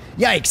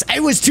 Yikes,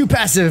 I was too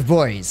passive,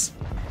 boys.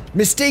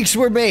 Mistakes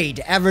were made.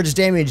 Average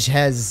damage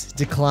has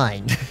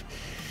declined.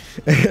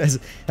 has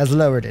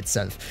lowered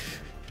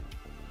itself.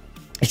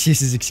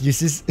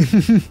 Excuses.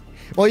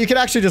 Well, you can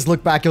actually just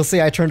look back. You'll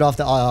see I turned off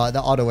the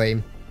auto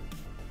aim.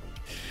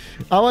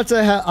 I want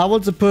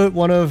to put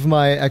one of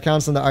my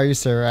accounts on the RU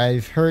server.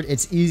 I've heard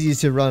it's easy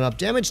to run up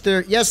damage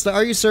there. Yes, the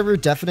RU server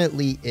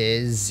definitely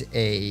is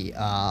a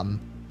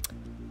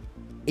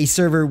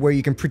server where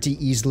you can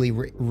pretty easily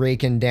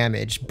rake in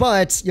damage,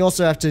 but you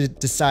also have to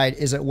decide,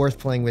 is it worth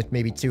playing with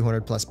maybe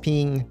 200 plus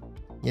ping?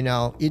 You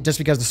know, just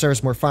because the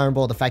server's more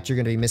farmable, the fact you're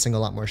going to be missing a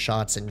lot more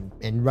shots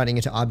and running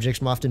into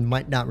objects more often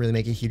might not really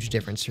make a huge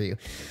difference for you.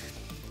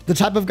 The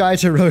type of guy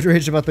to road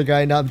rage about the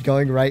guy not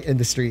going right in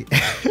the street.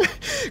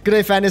 Good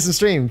day, Fatness and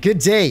stream. Good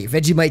day,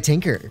 Vegemite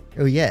Tinker.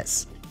 Oh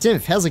yes.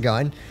 Tiff, how's it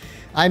going?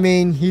 I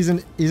mean, he's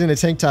in a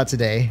tank top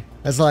today.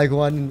 That's like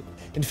 1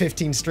 in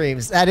 15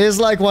 streams. That is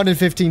like 1 in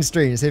 15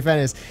 streams. Hey,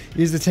 Fatness,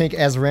 use the tank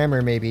as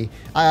rammer maybe.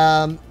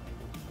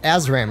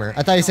 As rammer.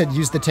 I thought you said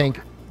use the tank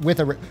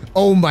with a.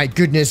 Oh my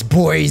goodness,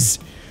 boys.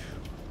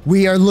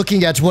 We are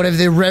looking at one of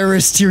the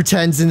rarest tier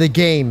 10s in the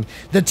game.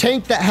 The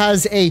tank that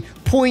has a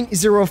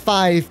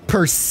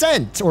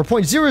 0.05% or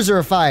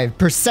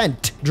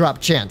 0.005%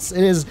 drop chance.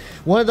 It is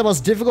one of the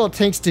most difficult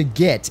tanks to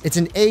get. It's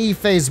an AE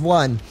phase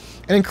 1.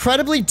 An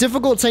incredibly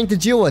difficult tank to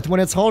deal with when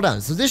it's hold down.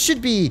 So this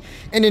should be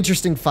an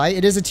interesting fight.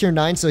 It is a tier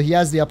 9, so he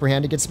has the upper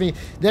hand against me.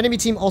 The enemy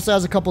team also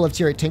has a couple of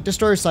tier 8 tank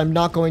destroyers, so I'm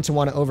not going to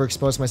want to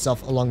overexpose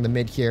myself along the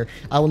mid here.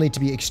 I will need to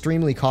be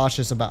extremely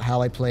cautious about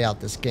how I play out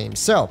this game.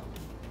 So,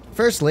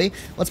 firstly,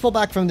 let's pull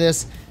back from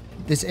this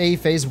A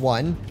phase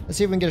 1. Let's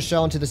see if we can get a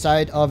shell into the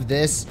side of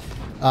this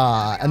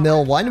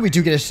Emil 1. We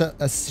do get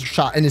a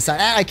shot in his side.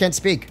 I can't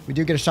speak. We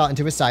do get a shot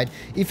into his side.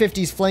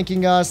 E50's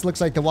flanking us. Looks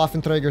like the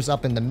Waffenträger's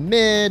up in the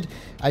mid.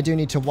 I do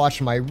need to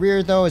watch my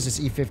rear, though, as this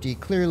E50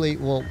 clearly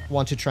will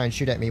want to try and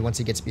shoot at me once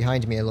he gets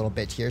behind me a little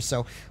bit here.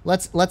 So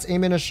let's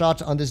aim in a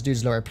shot on this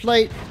dude's lower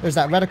plate. There's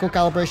that reticle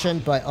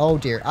calibration, but oh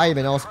dear, I am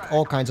in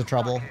all kinds of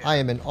trouble. I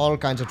am in all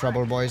kinds of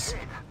trouble, boys.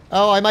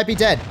 Oh, I might be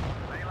dead.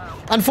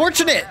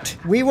 Unfortunate!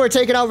 We were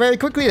taken out very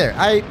quickly there.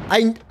 I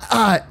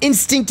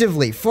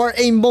instinctively, for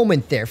a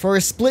moment there, for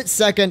a split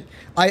second,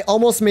 I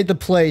almost made the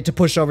play to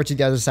push over to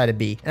the other side of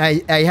B.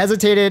 And I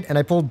hesitated and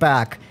I pulled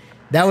back.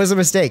 That was a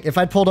mistake. If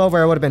I'd pulled over,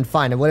 I would have been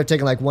fine. I would have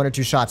taken like 1 or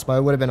 2 shots, but I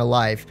would have been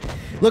alive.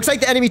 Looks like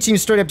the enemy team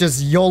straight up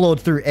just YOLO'd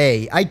through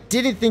A. I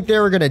didn't think they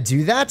were going to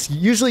do that.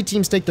 Usually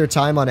teams take their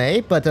time on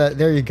A, but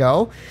there you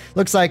go.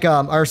 Looks like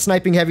our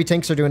sniping heavy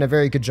tanks are doing a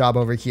very good job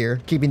over here,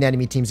 keeping the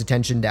enemy team's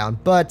attention down.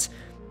 But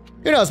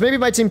who knows? Maybe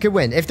my team could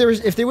win. If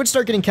they would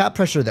start getting cap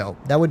pressure, though,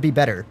 that would be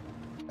better.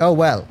 Oh,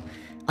 well.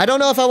 I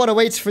don't know if I want to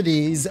wait for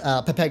these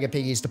Pepega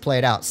Piggies to play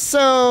it out.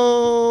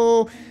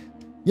 So,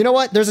 you know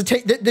what? There's a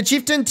tank. The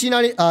Chieftain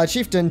T90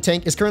 Chieftain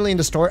tank is currently in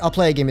the store. I'll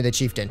play a game of the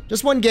Chieftain.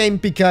 Just one game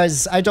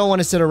because I don't want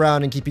to sit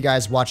around and keep you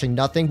guys watching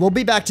nothing. We'll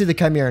be back to the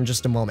Chimera in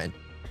just a moment.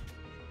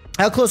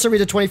 How close are we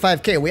to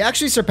 25K? We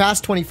actually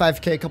surpassed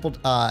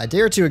 25K a day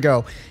or two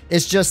ago.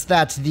 It's just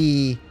that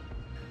the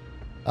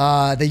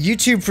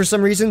YouTube, for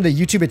some reason, the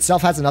YouTube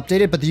itself hasn't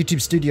updated, but the YouTube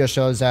studio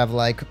shows have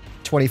like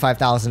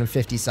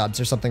 25,050 subs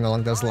or something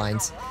along those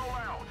lines.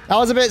 That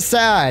was a bit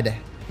sad.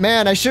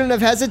 Man, I shouldn't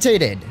have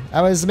hesitated.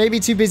 I was maybe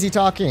too busy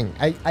talking.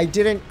 I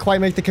didn't quite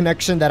make the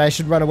connection that I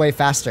should run away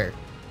faster.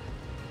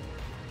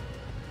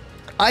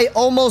 I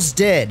almost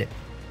did.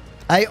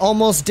 I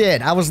almost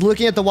did. I was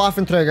looking at the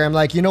Waffenträger. I'm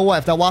like, you know what?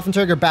 If that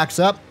Waffenträger backs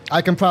up,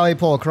 I can probably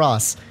pull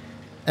across.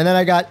 And then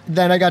I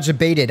got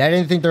debated. I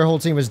didn't think their whole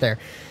team was there.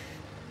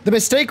 The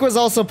mistake was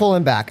also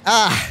pulling back.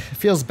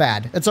 Feels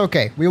bad. It's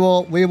okay. We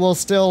will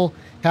still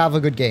have a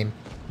good game.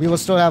 We will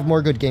still have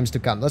more good games to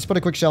come. Let's put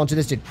a quick shell into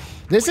this dude.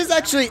 This is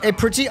actually a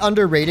pretty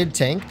underrated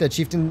tank, the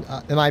Chieftain,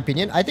 in my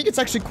opinion. I think it's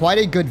actually quite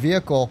a good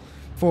vehicle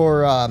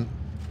for, oh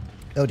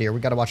dear, we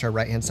gotta watch our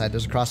right-hand side.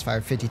 There's a crossfire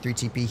 53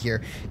 TP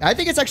here. I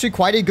think it's actually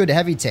quite a good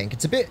heavy tank.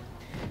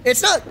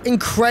 It's not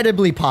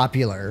incredibly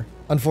popular,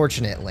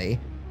 unfortunately.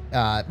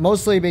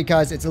 Mostly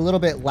because it's a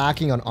little bit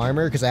lacking on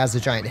armor because it has the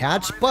giant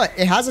hatch, but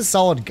it has a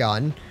solid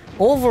gun.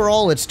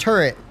 Overall, its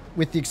turret,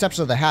 with the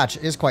exception of the hatch,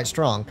 is quite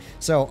strong.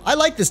 So I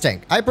like this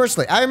tank. I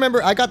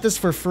remember I got this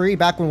for free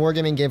back when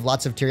Wargaming gave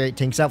lots of tier 8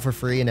 tanks out for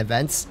free in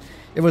events.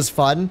 It was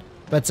fun,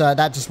 but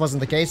that just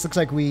wasn't the case. Looks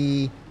like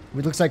we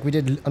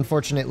did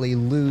unfortunately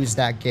lose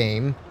that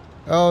game.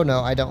 Oh no,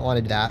 I don't want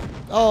to do that.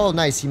 Oh,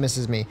 nice, he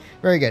misses me.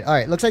 Very good. All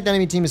right, looks like the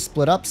enemy team is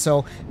split up,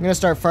 so I'm going to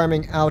start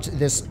farming out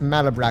this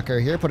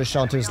Malabracker here. Put a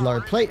shell into his lower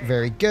plate.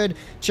 Very good.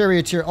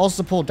 Charioteer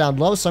also pulled down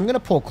low, so I'm going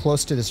to pull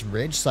close to this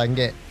ridge so I can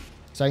get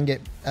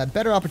a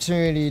better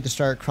opportunity to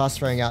start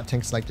crossfiring out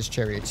tanks like this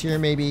Charioteer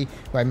maybe,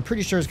 who I'm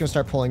pretty sure is going to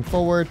start pulling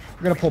forward.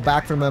 We're going to pull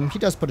back from him. He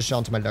does put a shell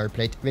into my lower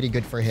plate. Very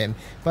good for him.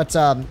 But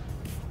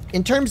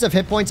in terms of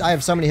hit points, I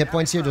have so many hit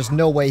points here. There's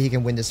no way he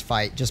can win this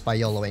fight just by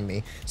YOLOing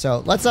me.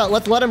 So let's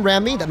let him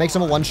ram me. That makes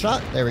him a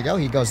one-shot. There we go.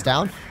 He goes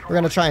down. We're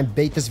gonna try and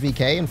bait this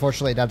VK.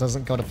 Unfortunately, that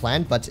doesn't go to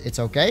plan, but it's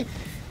okay.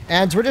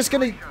 And we're just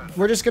gonna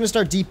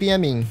start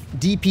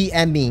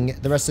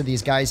DPMing the rest of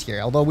these guys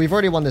here. Although we've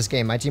already won this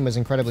game. My team was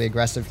incredibly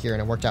aggressive here,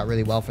 and it worked out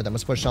really well for them.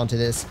 Let's push on to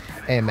this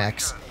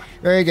AMX.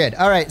 Very good.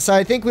 All right. So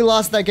I think we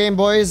lost that game,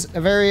 boys.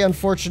 Very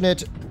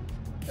unfortunately,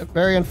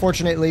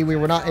 we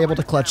were not able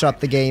to clutch up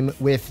the game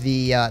with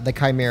the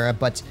Chimera,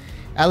 but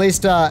at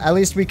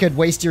least we could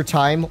waste your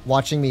time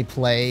watching me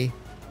play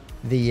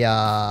the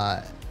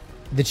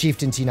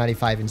Chieftain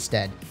T95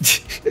 instead.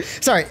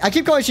 Sorry, I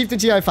keep calling Chieftain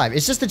T95.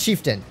 It's just a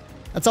Chieftain.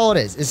 That's all it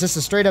is. It's just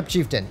a straight up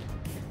Chieftain.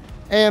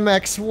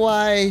 AMX,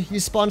 why? You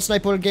spawn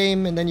sniper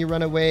game and then you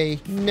run away.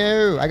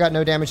 No, I got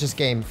no damage this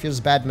game. Feels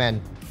bad,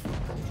 man.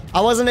 I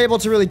wasn't able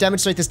to really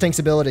demonstrate this tank's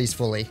abilities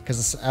fully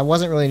because I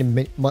wasn't really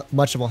in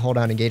much of a hold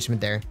on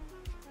engagement there.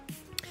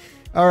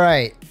 All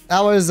right, that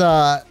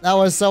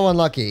was so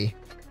unlucky.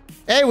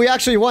 Hey, we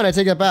actually won. I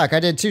take that back.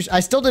 I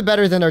still did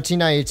better than our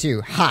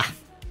T92. Ha,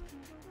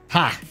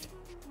 ha,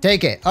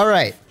 take it. All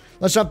right,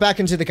 let's jump back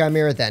into the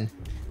Chimera then.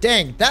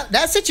 Dang,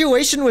 that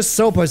situation was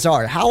so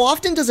bizarre. How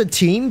often does a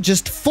team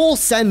just full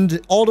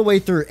send all the way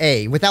through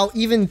A without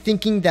even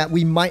thinking that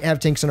we might have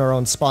tanks in our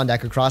own spawn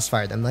that could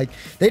crossfire them? Like,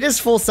 they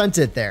just full sent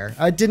it there.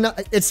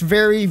 It's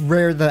very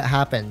rare that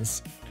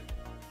happens.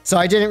 So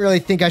I didn't really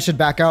think I should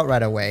back out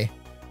right away.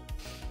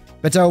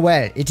 But oh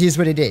well, it is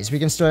what it is. We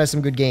can still have some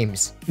good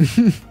games.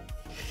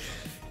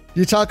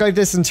 You talk like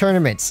this in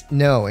tournaments?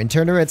 No, in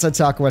tournaments I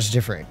talk much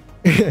different.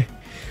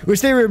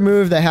 Wish they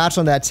remove the hatch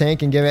on that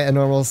tank and give it a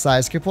normal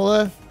size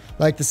cupola,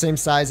 like the same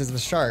size as the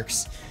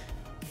sharks.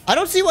 I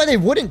don't see why they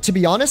wouldn't, to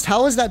be honest.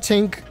 How is that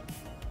tank,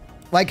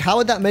 like, how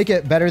would that make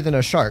it better than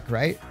a shark,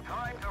 right?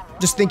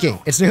 Just thinking,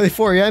 it's nearly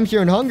 4 AM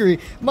here in Hungary.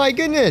 My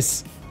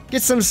goodness,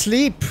 get some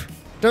sleep.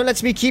 Don't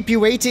let me keep you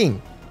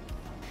waiting.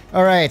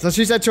 All right, let's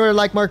reset to our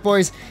like mark,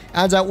 boys.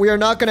 And we are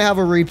not going to have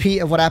a repeat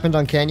of what happened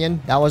on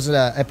Canyon. That was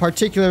a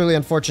particularly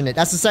unfortunate.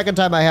 That's the second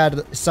time I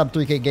had sub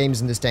 3K games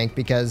in this tank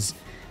because...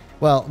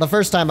 Well, the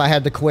first time I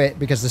had to quit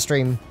because the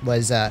stream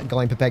was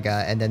going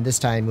Pepega, and then this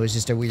time it was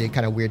just a really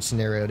kind of weird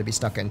scenario to be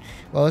stuck in.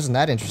 Well, isn't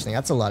that interesting?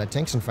 That's a lot of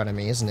tanks in front of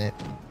me, isn't it?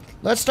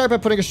 Let's start by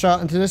putting a shot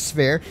into this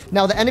sphere.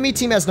 Now, the enemy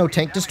team has no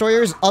tank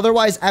destroyers.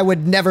 Otherwise, I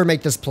would never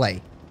make this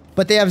play.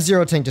 But they have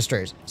 0 tank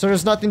destroyers, so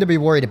there's nothing to be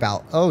worried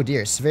about. Oh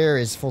dear, sphere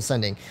is full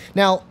sending.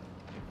 Now,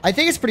 I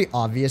think it's pretty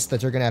obvious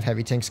that they're going to have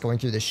heavy tanks going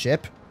through the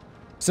ship.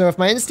 So if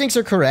my instincts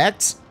are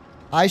correct...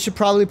 I should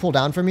probably pull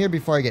down from here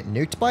before I get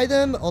nuked by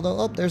them. Although,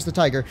 oh, there's the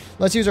Tiger.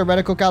 Let's use our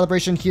reticle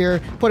calibration here.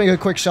 Putting a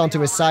quick shell into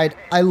his side.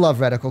 I love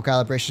reticle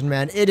calibration,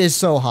 man. It is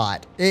so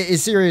hot. It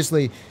is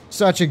seriously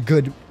such a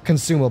good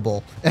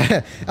consumable.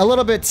 A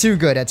little bit too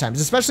good at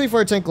times, especially for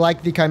a tank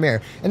like the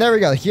Chimera. And there we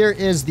go. Here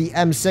is the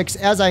M6.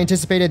 As I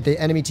anticipated, the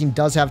enemy team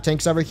does have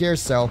tanks over here.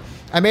 So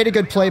I made a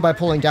good play by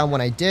pulling down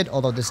when I did.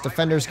 Although this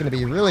defender is going to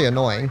be really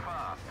annoying.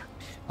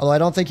 Although I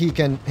don't think he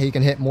can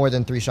hit more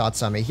than 3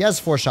 shots on me. He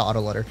has 4-shot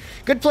autoloader.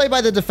 Good play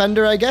by the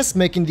defender, I guess,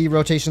 making the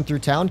rotation through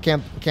town.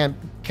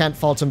 Can't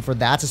fault him for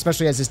that,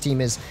 especially as his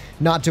team is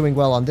not doing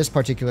well on this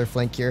particular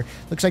flank here.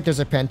 Looks like there's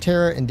a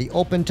Pantera in the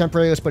open.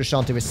 Temporarily, let's put a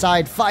shell into his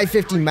side.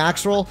 550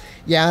 max roll.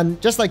 Yeah,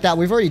 and just like that,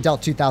 we've already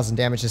dealt 2,000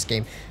 damage this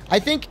game. I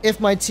think if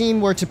my team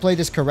were to play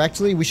this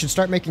correctly, we should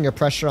start making a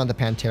pressure on the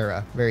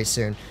Pantera very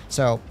soon.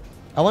 So,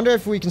 I wonder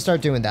if we can start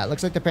doing that.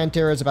 Looks like the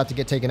Pantera is about to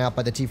get taken out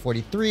by the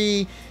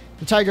T-43.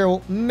 The Tiger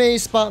may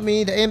spot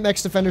me. The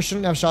AMX Defender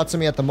shouldn't have shots on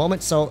me at the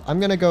moment, so I'm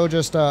going to go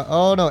just...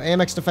 oh, no.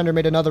 AMX Defender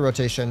made another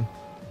rotation.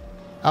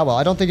 Oh, well.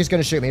 I don't think he's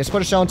going to shoot me. Let's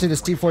put a shell into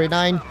this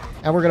T-49,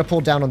 and we're going to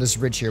pull down on this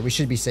ridge here. We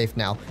should be safe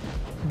now.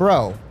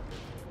 Bro.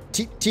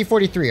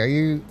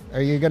 T-43,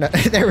 are you going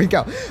to... There we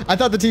go. I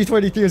thought the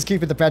T-23 was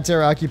keeping the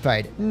Pantera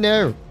occupied.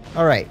 No.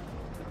 All right.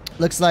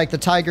 Looks like the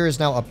Tiger is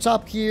now up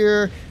top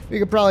here. We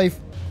could probably...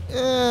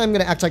 I'm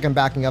going to act like I'm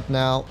backing up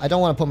now. I don't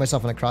want to put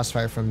myself in a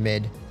crossfire from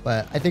mid,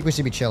 but I think we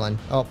should be chilling.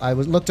 Oh, I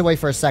looked away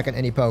for a second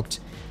and he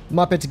poked.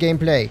 Muppets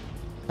gameplay.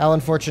 How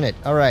unfortunate.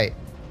 All right.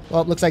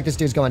 Well, looks like this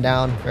dude's going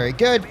down. Very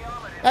good.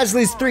 That's at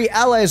least 3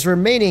 allies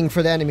remaining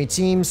for the enemy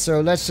team,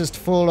 so let's just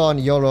full on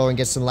YOLO and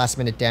get some last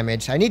minute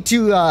damage. I need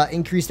to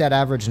increase that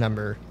average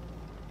number.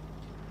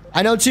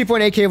 I know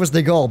 2.8k was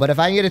the goal, but if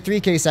I can get a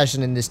 3k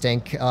session in this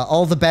tank,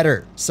 all the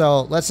better.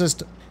 So let's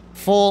just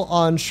full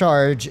on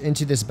charge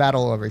into this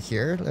battle over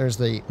here. There's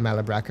the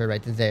Malabraca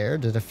right there.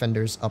 The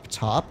defenders up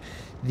top.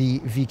 The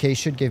VK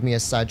should give me a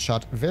side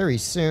shot very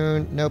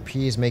soon. Nope,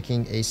 he's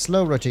making a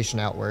slow rotation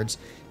outwards.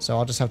 So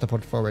I'll just have to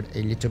put forward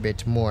a little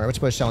bit more. Let's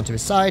put a shell into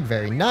his side.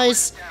 Very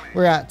nice.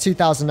 We're at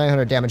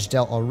 2,900 damage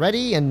dealt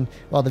already. And,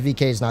 well, the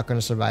VK is not going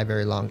to survive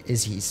very long,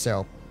 is he?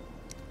 So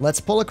let's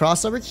pull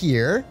across over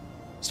here.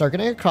 Start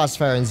getting a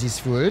crossfire in these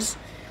fools.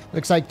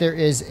 Looks like there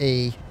is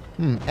a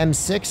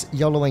M6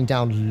 YOLOing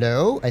down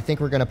low. I think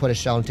we're going to put a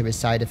shell into his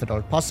side if at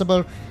all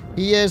possible.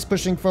 He is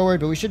pushing forward,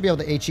 but we should be able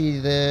to HE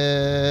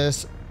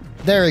this.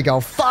 There we go.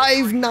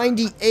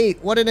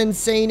 598. What an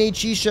insane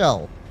HE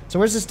shell. So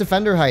where's this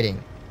defender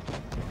hiding?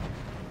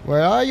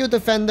 Where are you,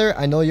 defender?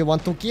 I know you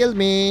want to kill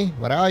me.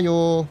 Where are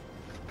you?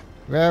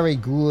 Very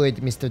good,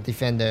 Mr.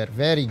 Defender.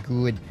 Very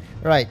good.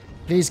 Right.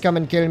 Please come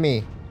and kill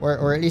me.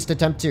 Or at least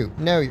attempt to.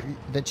 No,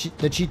 the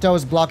Cheeto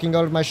is blocking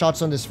all of my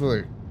shots on this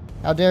fool.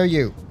 How dare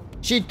you?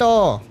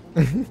 Cheeto!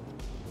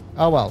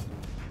 Oh, well.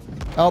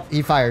 Oh,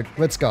 he fired.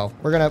 Let's go.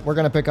 We're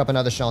gonna pick up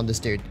another shell on this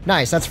dude.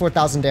 Nice. That's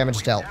 4,000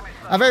 damage dealt.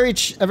 A very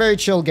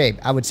chill game,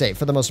 I would say,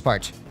 for the most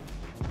part.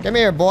 Come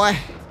here, boy.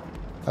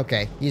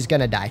 Okay, he's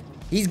gonna die.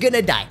 He's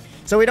gonna die.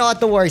 So we don't have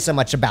to worry so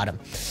much about him.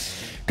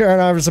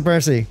 Current Armor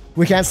Supremacy.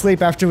 We can't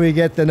sleep after we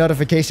get the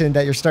notification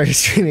that you're starting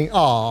streaming.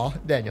 Aw,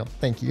 Daniel,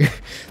 thank you.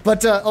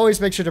 But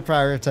always make sure to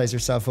prioritize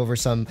yourself over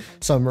some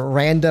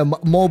random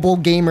mobile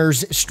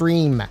gamer's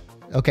stream.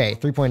 Okay,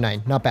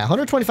 3.9. Not bad.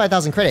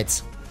 125,000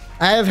 credits.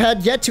 I have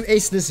had yet to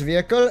ace this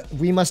vehicle.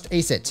 We must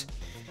ace it.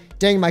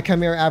 Dang, my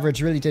Chimera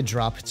average really did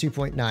drop.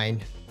 2.9.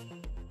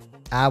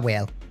 Ah,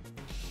 well.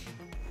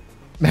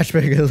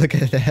 Matchmaker, look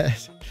at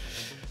that.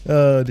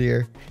 Oh,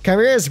 dear.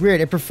 Chimera is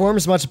weird. It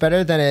performs much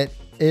better than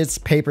its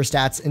paper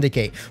stats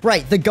indicate.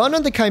 Right, the gun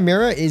on the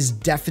Chimera is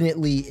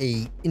definitely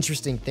a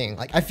interesting thing.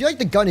 Like, I feel like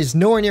the gun is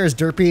nowhere near as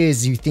derpy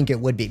as you think it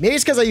would be. Maybe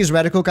it's because I use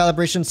reticle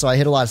calibration, so I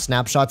hit a lot of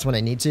snapshots when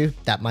I need to.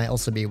 That might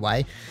also be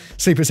why.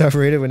 Sleep is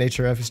overrated when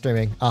HRF is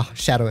streaming. Ah,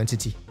 Shadow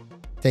Entity.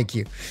 Thank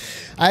you.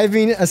 I've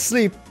been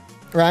asleep.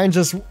 Ryan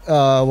just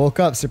woke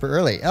up super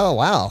early. Oh,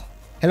 wow.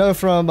 Hello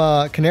from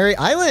Canary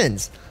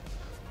Islands.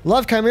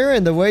 Love Chimera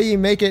and the way you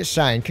make it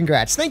shine.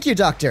 Congrats. Thank you,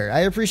 Doctor. I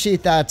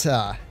appreciate that.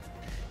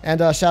 And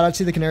shout out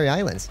to the Canary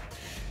Islands.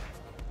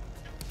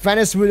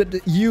 Fatness,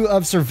 would you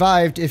have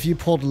survived if you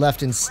pulled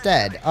left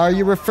instead? Are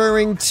you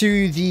referring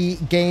to the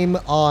game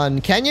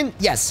on Canyon?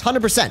 Yes,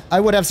 100%. I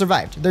would have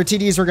survived. Their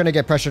TDs were going to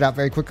get pressured out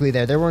very quickly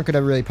there. They weren't going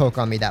to really poke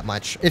on me that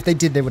much. If they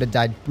did, they would have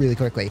died really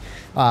quickly.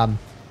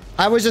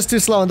 I was just too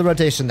slow in the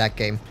rotation that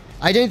game.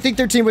 I didn't think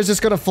their team was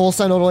just going to full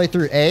send all the way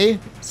through A,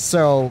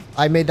 so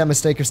I made that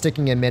mistake of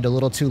sticking in mid a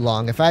little too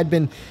long. If I had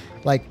been,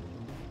 like,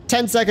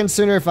 10 seconds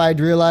sooner, if I'd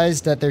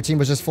realized that their team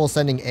was just full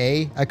sending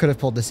A, I could have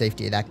pulled the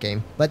safety of that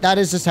game. But that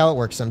is just how it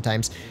works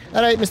sometimes.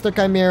 Alright, Mr.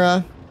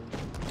 Chimera.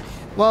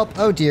 Well,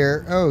 oh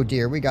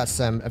dear, we got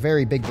a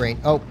very big brain.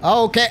 Oh,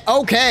 okay,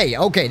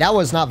 that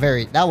was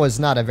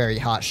not a very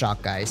hot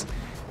shot, guys.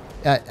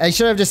 I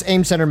should have just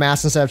aimed center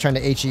mass instead of trying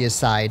to HE his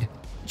side.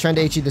 Trying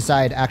to HE the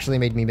side actually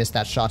made me miss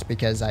that shot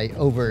because I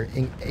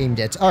over-aimed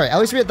it. Alright, at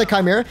least we hit the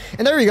Chimera.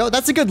 And there we go.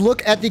 That's a good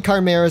look at the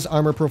Chimera's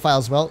armor profile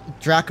as well.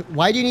 Drac,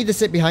 why do you need to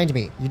sit behind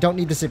me? You don't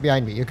need to sit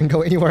behind me. You can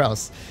go anywhere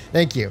else.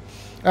 Thank you.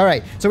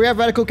 Alright, so we have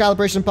reticle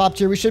calibration popped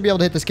here. We should be able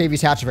to hit this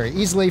KV's hatch very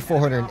easily.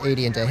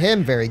 480 into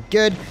him. Very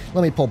good.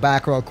 Let me pull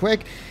back real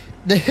quick.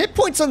 The hit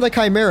points on the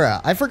Chimera,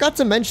 I forgot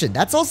to mention.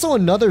 That's also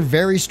another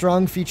very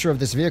strong feature of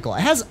this vehicle.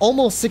 It has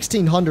almost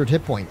 1,600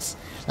 hit points.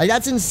 Like,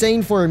 that's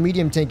insane for a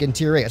medium tank in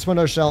tier 8. Let's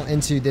window shell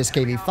into this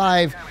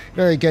KV5.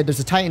 Very good. There's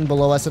a Titan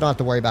below us. I don't have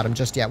to worry about him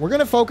just yet. We're going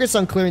to focus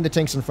on clearing the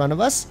tanks in front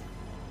of us.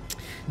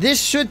 This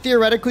should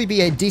theoretically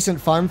be a decent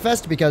farm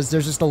fest because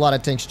there's just a lot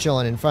of tanks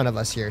chilling in front of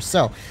us here.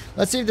 So,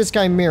 let's see if this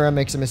Chimera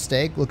makes a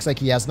mistake. Looks like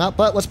he has not,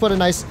 but let's put a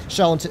nice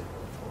shell into...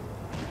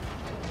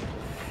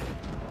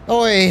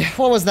 Oi,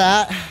 what was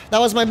that? That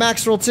was my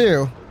max roll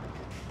too.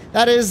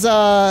 That is,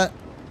 I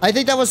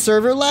think that was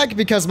server lag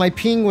because my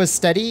ping was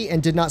steady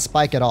and did not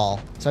spike at all.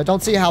 So I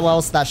don't see how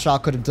else that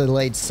shot could have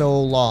delayed so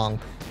long.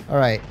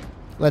 Alright,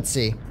 let's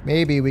see.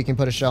 Maybe we can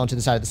put a shell into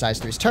the side of the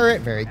size 3's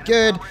turret. Very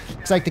good.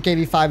 Looks like the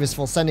KV5 is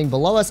full sending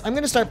below us. I'm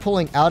going to start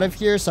pulling out of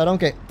here so I don't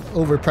get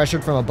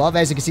over-pressured from above.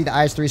 As you can see,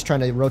 the IS-3 is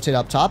trying to rotate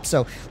up top.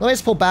 So let me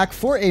just pull back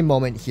for a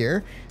moment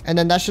here. And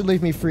then that should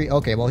leave me free.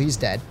 Okay, well, he's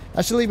dead.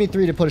 That should leave me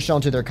 3 to put a shell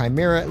into their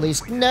Chimera at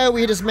least. No,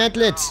 we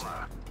dismantle it.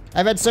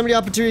 I've had so many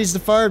opportunities to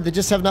farm, they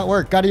just have not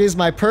worked. Gotta use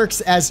my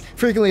perks as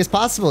frequently as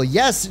possible.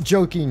 Yes,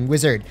 joking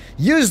wizard.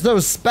 Use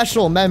those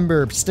special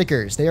member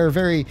stickers. They are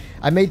very...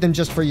 I made them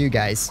just for you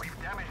guys.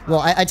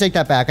 Well, I take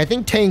that back. I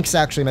think Tanks,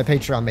 actually, my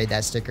Patreon made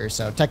that sticker.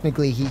 So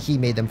technically, he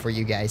made them for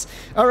you guys.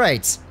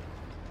 Alright.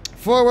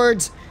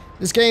 Forwards.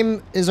 This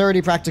game is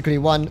already practically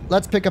won.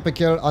 Let's pick up a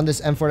kill on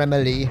this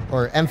M4MLE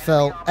or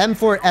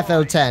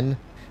M4FL10.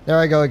 There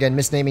I go again,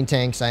 misnaming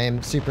tanks. I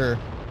am super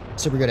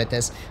good at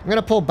this. I'm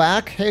gonna pull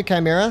back. Hey,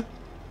 Chimera.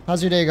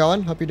 How's your day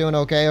going? Hope you're doing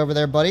okay over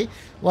there, buddy.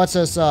 Let's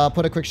just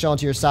put a quick shell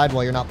into your side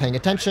while you're not paying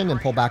attention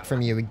and pull back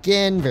from you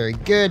again. Very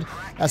good.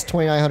 That's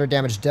 2,900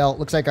 damage dealt.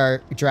 Looks like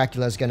our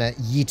Dracula's gonna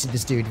yeet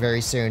this dude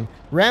very soon.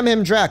 Ram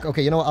him, Drac.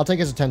 Okay, you know what? I'll take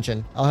his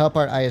attention. I'll help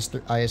our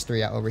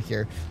IS-3 out over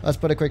here. Let's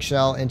put a quick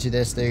shell into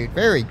this dude.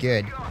 Very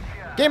good.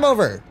 Game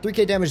over.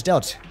 3k damage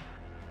dealt.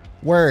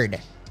 Word.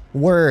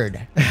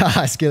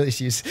 Skill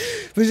issues.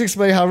 Please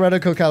explain how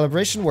reticle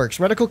calibration works.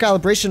 Reticle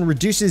calibration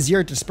reduces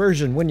your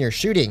dispersion when you're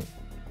shooting.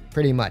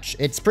 Pretty much.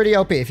 It's pretty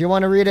OP. If you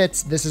want to read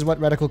it, this is what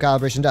reticle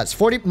calibration does.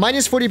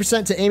 Minus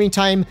 40% to aiming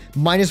time,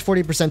 minus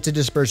 40% to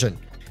dispersion.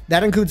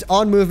 That includes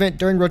on movement,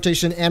 during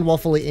rotation, and while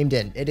fully aimed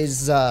in. It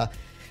is,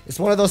 it's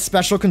one of those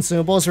special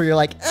consumables where you're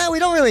like, we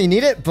don't really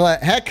need it,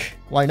 but heck,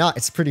 why not?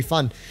 It's pretty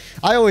fun.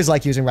 I always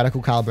like using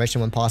reticle calibration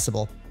when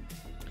possible.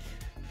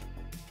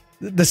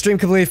 The stream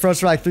completely froze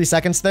for like 3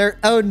 seconds there.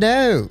 Oh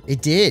no,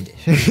 it did.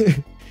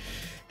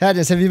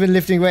 Fatness, have you been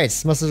lifting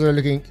weights? Muscles are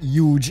looking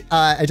huge.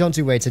 I don't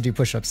do weights, I do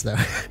push-ups though.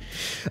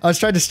 I was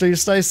trying to stream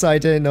stuff, so I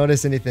didn't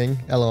notice anything.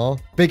 LOL.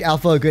 Big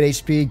alpha, good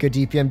HP, good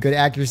DPM, good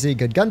accuracy,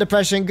 good gun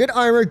depression, good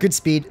armor, good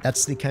speed.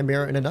 That's the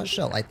Chimera in a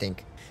nutshell, I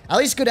think. At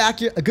least good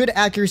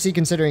accuracy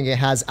considering it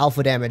has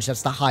alpha damage.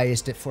 That's the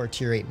highest for a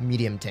tier 8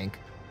 medium tank.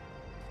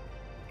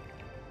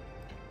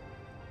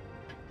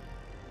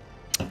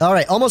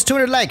 Alright, almost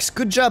 200 likes.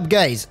 Good job,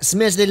 guys.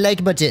 Smash the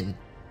like button.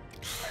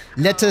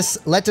 Let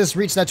us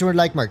reach that 200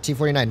 like mark.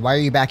 T49, why are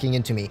you backing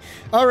into me?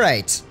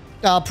 Alright.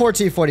 Poor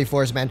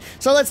T44s, man.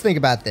 So let's think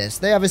about this.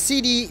 They have a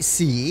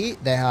CDC.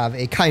 They have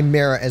a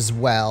Chimera as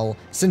well.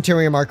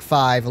 Centurion Mark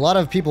 5. A lot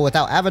of people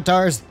without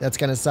avatars. That's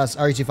gonna sus.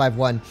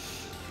 RE251.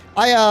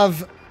 I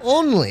have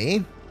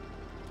only...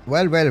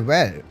 Well.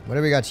 What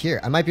do we got here?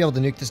 I might be able to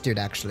nuke this dude,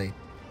 actually.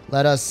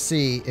 Let us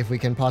see if we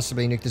can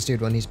possibly nuke this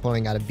dude when he's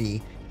pulling out a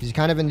B. He's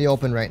kind of in the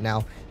open right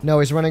now. No,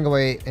 he's running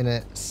away in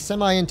a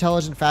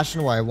semi-intelligent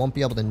fashion where I won't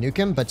be able to nuke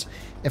him, but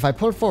if I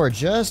put forward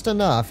just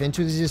enough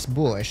into this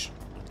bush,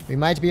 we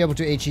might be able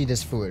to HE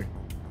this fool.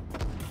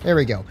 There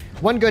we go.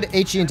 One good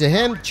HE into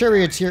him.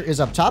 Charioteer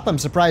is up top. I'm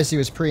surprised he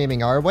was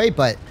pre-aiming our way,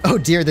 but oh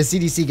dear, the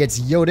CDC gets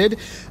yoted.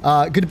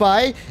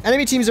 Goodbye.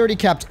 Enemy team's already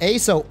capped A,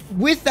 so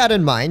with that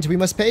in mind, we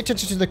must pay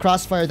attention to the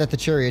crossfire that the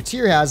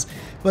Charioteer has,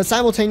 but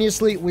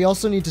simultaneously, we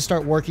also need to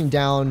start working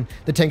down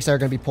the tanks that are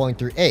going to be pulling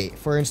through A.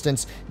 For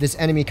instance, this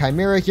enemy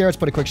Chimera here, let's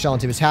put a quick shell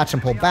into his hatch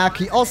and pull back.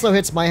 He also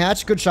hits my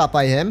hatch. Good shot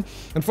by him.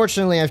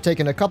 Unfortunately, I've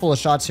taken a couple of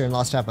shots here and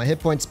lost half my hit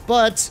points,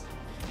 but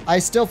I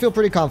still feel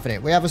pretty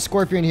confident. We have a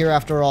Scorpion here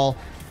after all.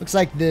 Looks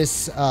like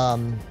this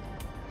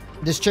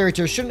this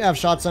Charioteer shouldn't have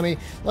shots on me.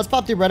 Let's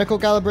pop the reticle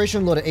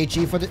calibration, load a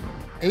HE for the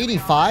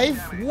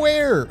 85?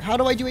 Where? How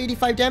do I do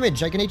 85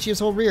 damage? I can HE his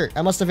whole rear.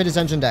 I must have hit his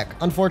engine deck.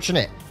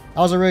 Unfortunate.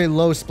 That was a really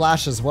low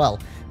splash as well.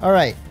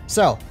 Alright,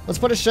 so let's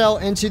put a shell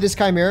into this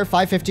Chimera.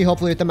 550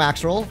 hopefully with the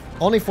max roll.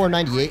 Only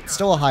 498,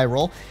 still a high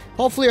roll.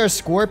 Hopefully our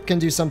Scorp can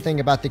do something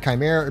about the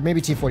Chimera, or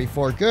maybe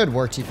T44. Good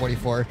work,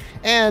 T44.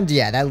 And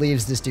yeah, that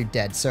leaves this dude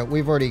dead. So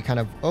we've already kind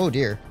of... Oh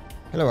dear.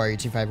 Hello,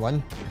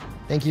 RE251.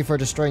 Thank you for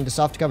destroying the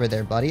soft cover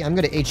there, buddy. I'm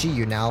gonna HE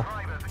you now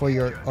for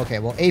your... Okay,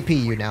 well, AP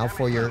you now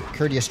for your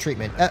courteous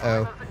treatment.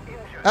 Uh-oh.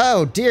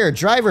 Oh, dear.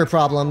 Driver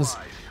problems.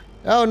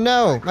 Oh,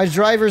 no. My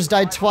drivers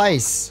died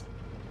twice.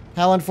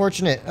 How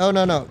unfortunate. Oh,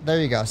 no.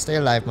 There you go. Stay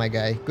alive, my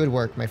guy. Good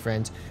work, my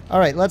friend. All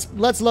right,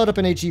 let's load up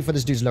an HE for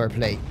this dude's lower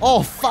plate.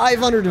 Oh,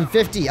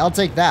 550. I'll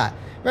take that.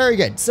 Very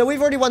good. So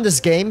we've already won this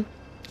game.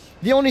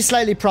 The only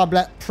slightly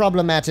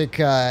problematic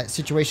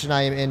situation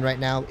I am in right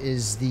now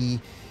is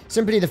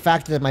simply the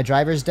fact that my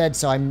driver's dead,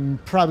 so I'm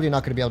probably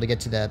not going to be able to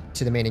get to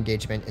the main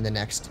engagement in the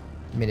next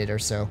minute or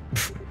so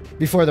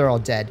before they're all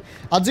dead.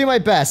 I'll do my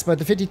best, but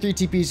the 53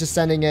 TP is just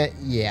sending it.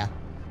 Yeah,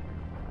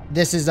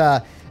 this is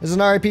an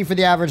RIP for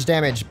the average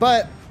damage,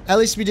 but at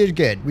least we did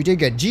good. We did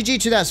good. GG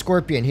to that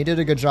Scorpion. He did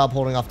a good job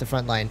holding off the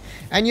front line.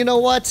 And you know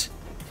what?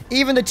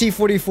 Even the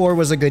T44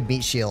 was a good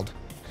meat shield.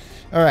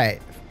 All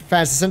right.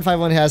 Fast, the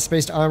 751 has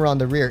spaced armor on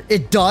the rear.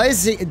 It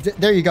does?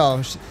 There you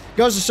go.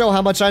 Goes to show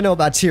how much I know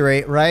about tier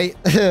 8, right?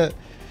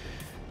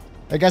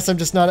 I guess I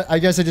just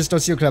don't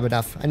seal club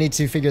enough. I need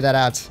to figure that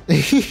out.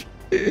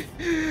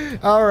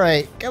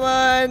 Alright, come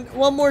on.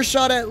 One more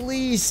shot at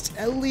least.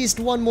 At least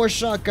one more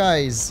shot,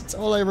 guys. It's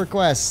all I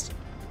request.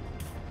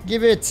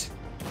 Give it.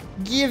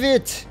 Give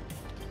it.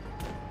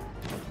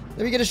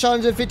 Let me get a shot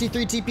into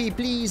 53 TP.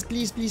 Please,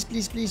 please, please,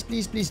 please, please,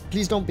 please, please.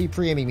 Please don't be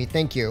pre-aiming me.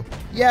 Thank you.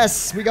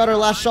 Yes, we got our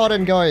last shot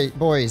in,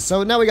 boys.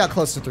 So now we got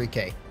close to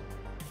 3k.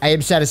 I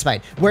am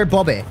satisfied. Where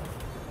Bobby?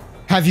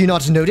 Have you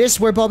not noticed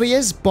where Bobby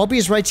is? Bobby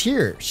is right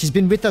here. She's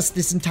been with us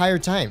this entire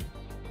time.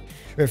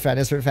 We're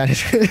Fatness.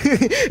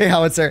 Hey,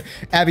 Howitzer.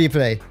 Abby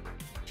play.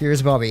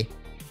 Here's Bobby.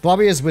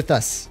 Bobby is with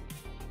us.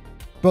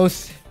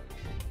 Both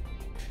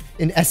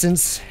in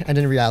essence and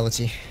in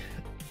reality.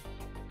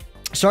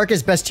 Shark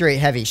is best tier 8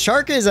 heavy.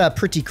 Shark is a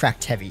pretty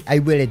cracked heavy, I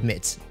will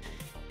admit.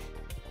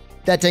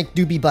 That tank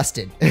do be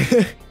busted.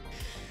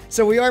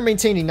 So we are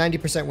maintaining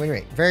 90% win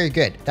rate. Very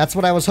good. That's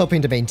what I was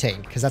hoping to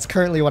maintain, because that's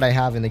currently what I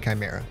have in the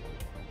Chimera.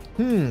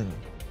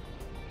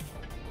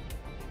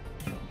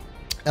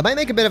 I might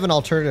make a bit of an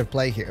alternative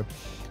play here.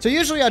 So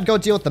usually I'd go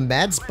deal with the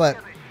meds, but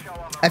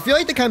I feel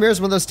like the Chimera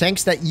is one of those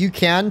tanks that you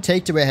can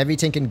take to a heavy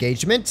tank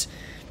engagement.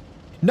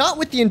 Not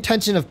with the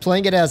intention of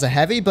playing it as a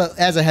heavy, but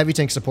as a heavy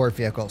tank support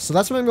vehicle. So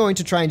that's what I'm going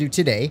to try and do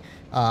today.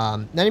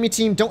 The enemy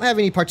team don't have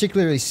any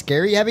particularly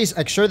scary heavies.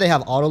 I'm sure they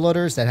have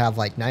autoloaders that have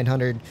like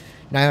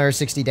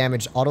 960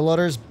 damage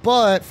autoloaders.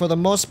 But for the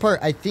most part,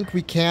 I think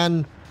we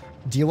can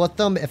deal with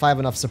them if I have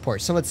enough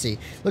support. So let's see.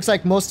 Looks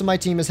like most of my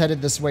team is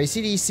headed this way.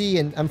 CDC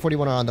and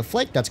M41 are on the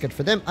flank. That's good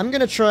for them. I'm going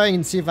to try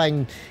and see if I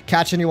can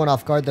catch anyone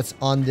off guard that's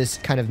on this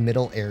kind of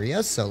middle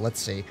area. So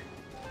let's see.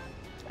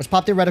 Let's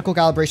pop the reticle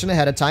calibration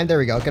ahead of time. There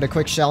we go. Get a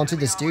quick shell into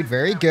this dude.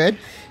 Very good.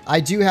 I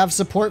do have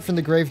support from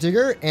the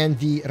Gravedigger and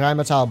the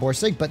Rheinmetall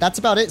Borsig, but that's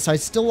about it. So I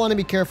still want to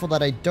be careful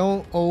that I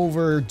don't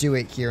overdo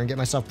it here and get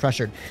myself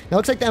pressured. Now, it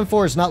looks like the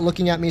M4 is not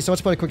looking at me, so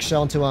let's put a quick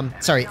shell into him.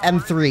 Sorry,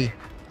 M3.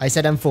 I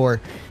said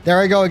M4. There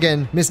I go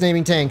again.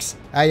 Misnaming tanks.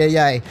 Ay, ay,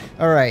 ay.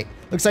 All right.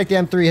 Looks like the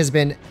M3 has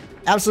been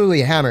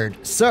absolutely hammered.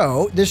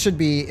 So this should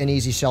be an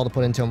easy shell to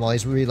put into him while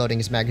he's reloading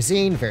his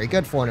magazine. Very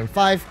good.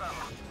 405.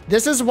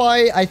 This is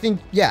why I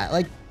think, yeah,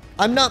 like,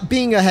 I'm not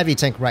being a heavy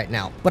tank right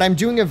now, but I'm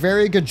doing a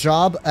very good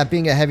job at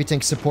being a heavy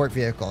tank support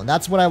vehicle, and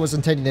that's what I was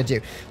intending to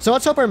do. So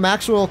let's hope our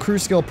Maxwell Crew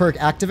Skill perk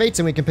activates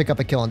and we can pick up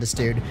a kill on this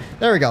dude.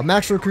 There we go.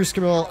 Maxwell Crew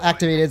Skill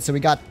activated, so we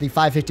got the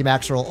 550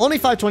 max roll. Only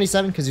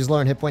 527 because he's lower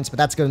in hit points, but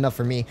that's good enough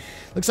for me.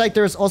 Looks like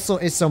there's also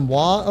a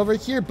Samoa over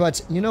here,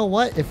 but you know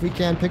what? If we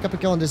can pick up a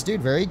kill on this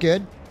dude, very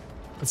good.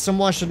 But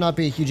Samoa should not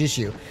be a huge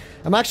issue.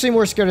 I'm actually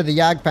more scared of the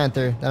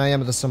Jagdpanther than I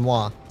am of the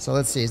Samoa. So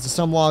let's see. Is the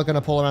Samoa going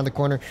to pull around the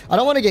corner? I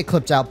don't want to get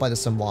clipped out by the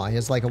Samoa. He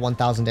has like a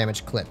 1,000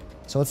 damage clip.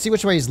 So let's see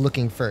which way he's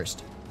looking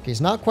first. Okay,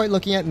 he's not quite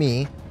looking at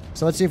me.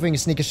 So let's see if we can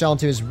sneak a shell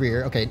into his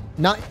rear. Okay,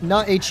 not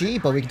HE,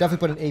 but we can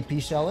definitely put an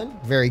AP shell in.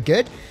 Very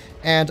good.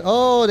 And,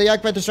 oh, the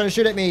Jagdpanther's trying to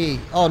shoot at me.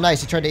 Oh,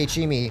 nice. He tried to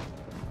HE me.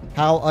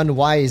 How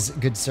unwise,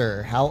 good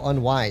sir. How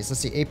unwise.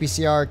 Let's see.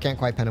 APCR. Can't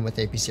quite pen him with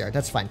APCR.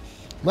 That's fine.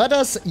 Let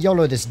us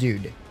YOLO this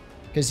dude,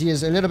 because he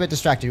is a little bit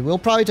distracted. We'll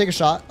probably take a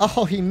shot.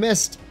 Oh, he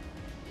missed.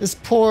 This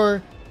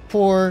poor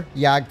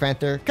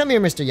Jagdpanther. Come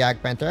here, Mr.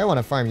 Jagdpanther. I want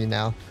to farm you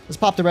now. Let's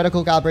pop the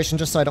reticle calibration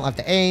just so I don't have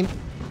to aim.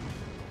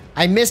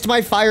 I missed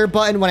my fire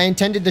button when I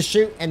intended to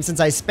shoot, and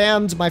since I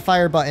spammed my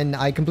fire button,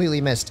 I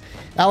completely missed.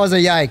 That was a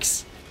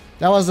yikes.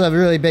 That was a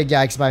really big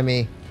yikes by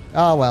me.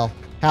 Oh, well.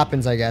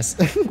 Happens, I guess.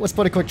 Let's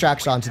put a quick track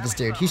shot onto this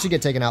dude. He should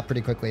get taken out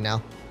pretty quickly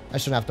now. I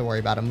shouldn't have to worry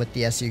about him with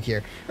the SU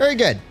here. Very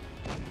good.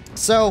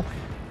 So,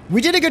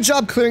 we did a good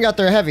job clearing out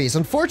their heavies.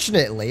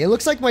 Unfortunately, it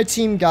looks like my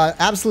team got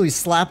absolutely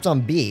slapped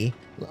on B.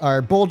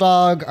 Our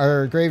Bulldog,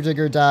 our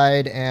Gravedigger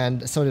died,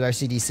 and so did our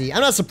CDC. I'm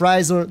not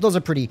surprised. Those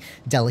are pretty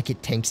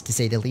delicate tanks, to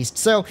say the least.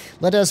 So,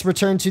 let us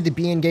return to the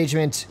B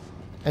engagement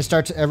and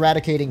start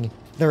eradicating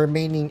the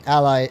remaining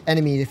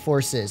enemy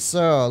forces.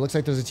 So, it looks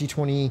like there's a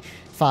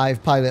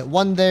T-25 Pilot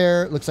 1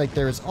 there. Looks like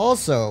there's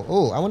also...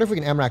 Oh, I wonder if we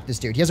can AMRAC this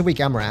dude. He has a weak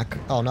AMRAC.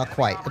 Oh, not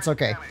quite. It's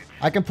okay.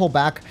 I can pull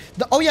back.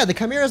 Oh yeah, the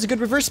Chimera has a good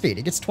reverse speed.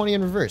 It gets 20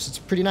 in reverse. It's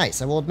pretty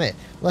nice, I will admit.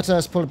 Let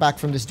us pull it back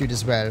from this dude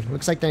as well.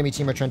 Looks like the enemy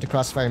team are trying to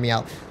crossfire me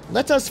out.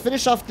 Let us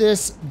finish off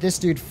this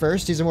dude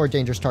first. He's a more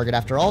dangerous target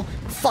after all.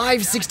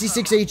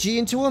 566 HE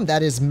into him.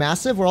 That is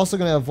massive. We're also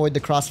going to avoid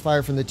the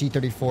crossfire from the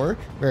T-34.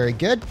 Very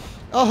good.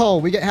 Oh,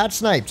 we get hatch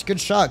sniped.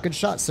 Good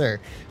shot, sir.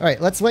 All right,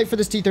 let's wait for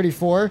this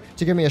T-34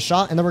 to give me a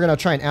shot, and then we're going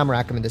to try and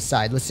AMRAC him in this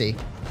side. Let's see.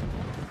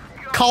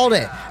 Called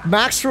it.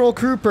 Max roll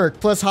crew perk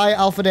plus high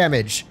alpha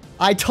damage.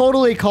 I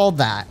totally called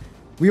that.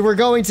 We were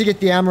going to get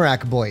the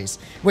AMRAC, boys.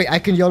 Wait, I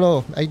can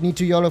YOLO. I need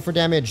to YOLO for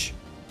damage.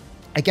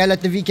 I can't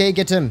let the VK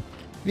get him.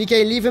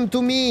 VK, leave him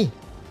to me.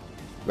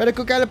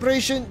 Reticle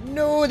calibration.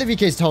 No, the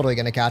VK is totally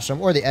going to catch them.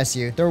 Or the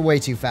SU. They're way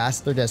too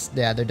fast. They're just,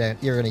 yeah, they're dead.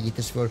 You're going to eat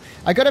this food.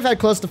 I could have had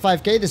close to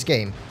 5k this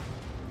game.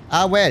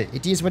 Ah, well,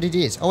 it is what it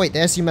is. Oh, wait, the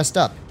SU messed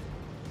up.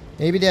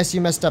 Maybe the SU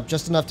messed up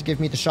just enough to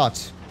give me the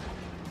shot.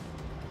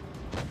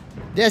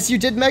 The SU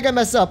did mega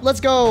mess up.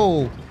 Let's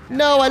go.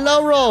 No, I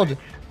low-rolled.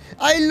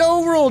 I'm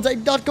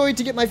not going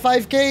to get my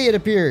 5k, it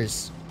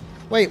appears.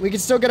 Wait, we can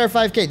still get our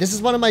 5k. This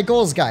is one of my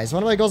goals, guys.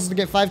 One of my goals is to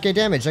get 5k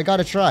damage. I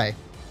gotta try.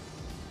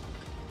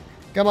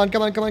 Come on.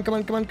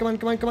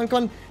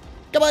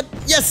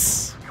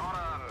 Yes!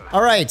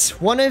 Alright,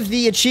 one of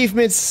the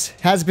achievements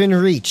has been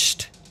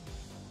reached.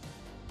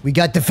 We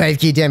got the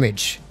 5k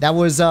damage. That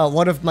was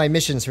one of my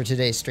missions for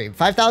today's stream.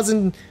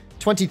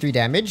 5,023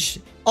 damage.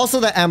 Also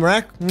the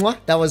AMRAC. Mwah,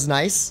 that was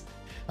nice.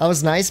 That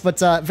was nice, but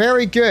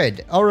very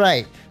good. All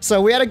right,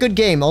 so we had a good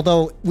game,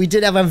 although we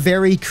did have a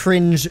very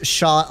cringe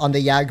shot on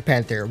the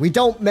Jagdpanther. We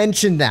don't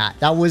mention that.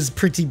 That was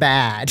pretty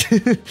bad.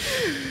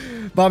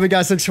 Bobby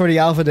got 640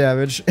 alpha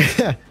damage.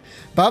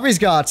 Bobby's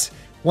got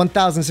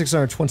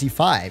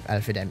 1,625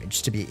 alpha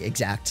damage, to be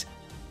exact.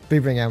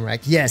 Big Bring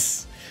AMRAC,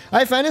 yes.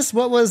 Hi, Fatness,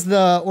 what was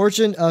the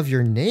origin of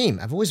your name?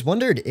 I've always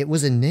wondered. It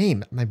was a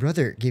name my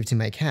brother gave to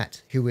my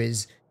cat, who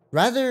is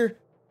rather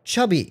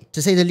chubby,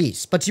 to say the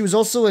least, but he was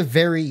also a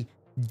very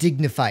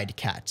dignified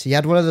cat. He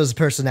had one of those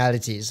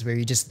personalities where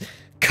he just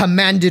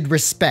commanded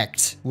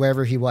respect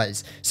wherever he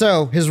was.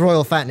 So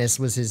HisRoyalFatness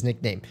was his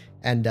nickname.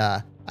 And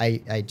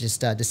I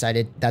just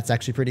decided that's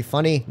actually pretty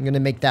funny. I'm gonna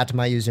make that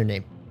my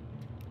username.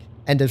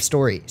 End of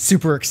story.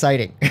 Super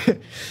exciting.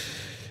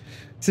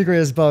 Secret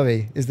is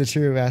Bobby is the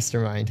true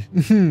mastermind.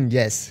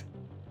 Yes.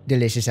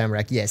 Delicious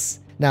Amrak, yes.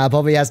 Now,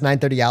 Bobby has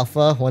 930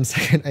 alpha, 1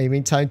 second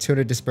aiming time,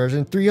 200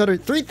 dispersion,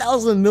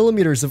 3,000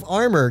 millimeters of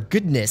armor.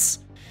 Goodness.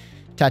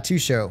 Tattoo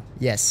show,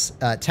 yes.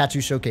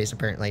 Tattoo showcase,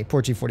 apparently.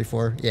 Porty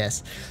 44,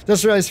 yes.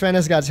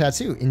 HisRoyalFatness got a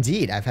tattoo.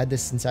 Indeed, I've had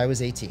this since I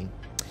was 18.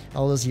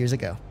 All those years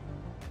ago.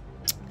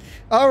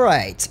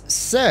 Alright,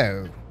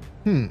 so...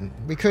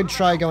 we could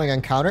try going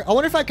on counter. I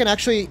wonder if I can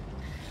actually...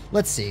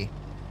 Let's see.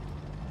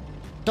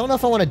 Don't know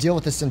if I want to deal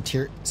with this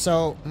interior.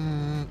 So,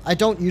 I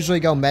don't usually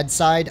go med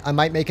side. I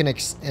might make an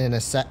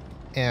exception.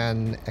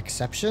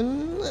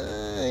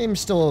 I'm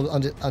still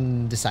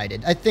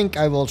undecided. I think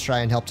I will try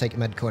and help take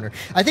med corner.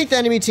 I think the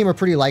enemy team are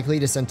pretty likely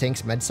to send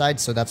tanks med side,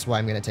 so that's why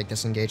I'm going to take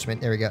this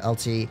engagement. There we go,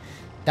 LT.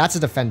 That's a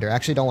defender. I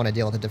actually don't want to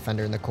deal with a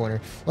defender in the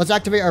corner. Let's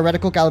activate our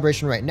reticle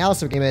calibration right now,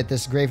 so we can hit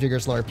this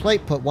Gravedigger's lower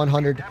plate, put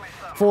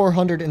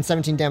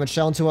 417 damage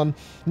shell into him.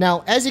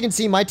 Now, as you can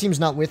see, my team's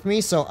not with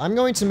me, so I'm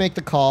going to make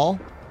the call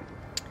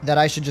that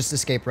I should just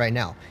escape right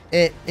now.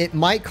 It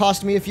might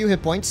cost me a few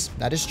hit points.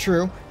 That is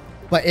true.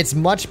 But it's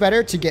much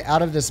better to get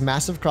out of this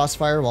massive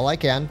crossfire while I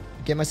can.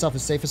 Get myself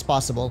as safe as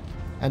possible.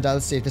 And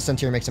let's see if the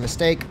Centurion makes a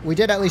mistake. We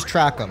did at least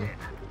track him.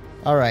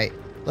 Alright.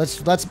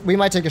 We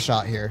might take a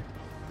shot here.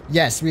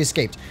 Yes, we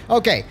escaped.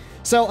 Okay.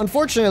 So,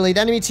 unfortunately,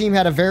 the enemy team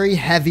had a very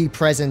heavy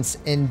presence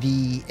in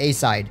the A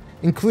side,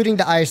 including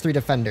the IS-3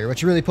 defender,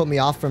 which really put me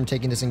off from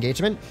taking this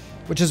engagement,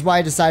 which is why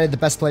I decided the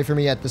best play for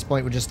me at this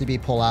point would just be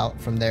pull out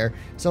from there.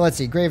 So let's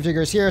see,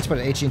 Gravedigger's here. Let's put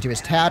an HE into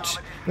his tatch.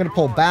 I'm going to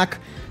pull back.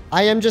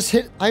 I'm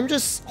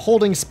just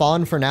holding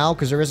spawn for now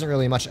because there isn't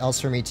really much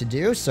else for me to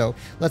do. So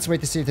let's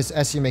wait to see if this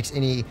SU makes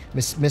any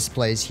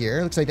misplays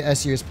here. Looks like the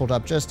SU is pulled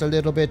up just a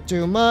little bit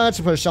too much.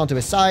 We'll put a shell into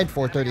his side,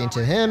 430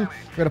 into him.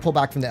 We're going to pull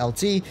back from the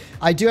LT.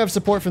 I do have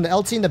support from the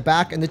LT in the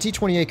back, and the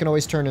T-28 can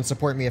always turn and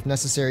support me if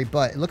necessary,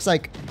 but it looks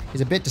like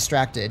he's a bit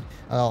distracted.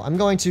 I'm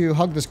going to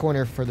hug this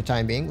corner for the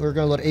time being. We're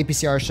going to load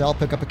APCR shell,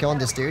 pick up a kill on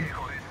this dude.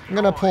 I'm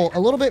going to pull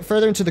a little bit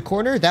further into the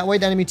corner. That way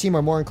the enemy team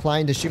are more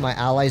inclined to shoot my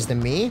allies than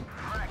me.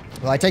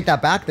 Well, I take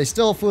that back. They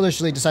still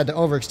foolishly decide to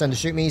overextend to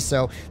shoot me,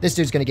 so this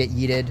dude's going to get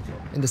yeeted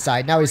in the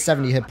side. Now he's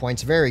 70 hit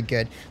points. Very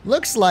good.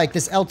 Looks like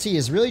this LT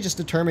is really just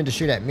determined to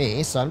shoot at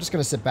me, so I'm just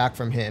going to sit back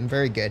from him.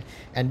 Very good.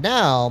 And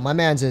now my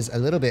man's is a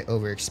little bit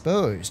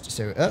overexposed,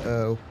 so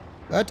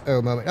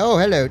uh-oh moment. Oh,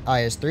 hello,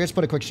 IS-3. Let's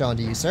put a quick shell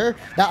into you, sir.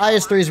 That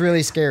IS-3 is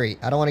really scary.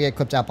 I don't want to get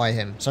clipped out by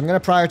him, so I'm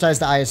going to prioritize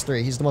the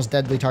IS-3. He's the most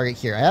deadly target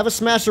here. I have a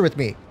smasher with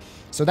me.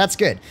 So that's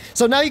good.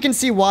 So now you can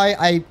see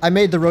why I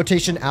made the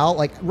rotation out.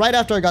 Like, right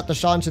after I got the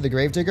shot into the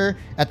Gravedigger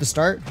at the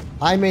start,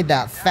 I made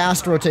that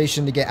fast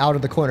rotation to get out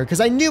of the corner because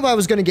I knew I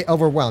was going to get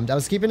overwhelmed. I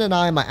was keeping an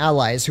eye on my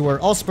allies who were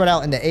all spread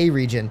out in the A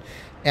region.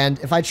 And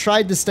if I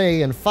tried to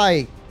stay and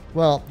fight,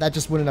 well, that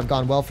just wouldn't have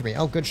gone well for me.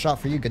 Oh, good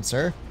shot for you, good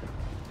sir.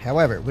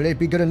 However, would it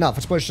be good enough?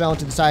 Let's push down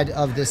to the side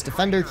of this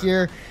defender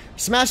here.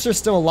 Smasher's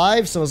still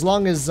alive, so as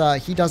long as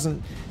he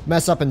doesn't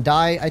mess up and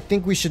die, I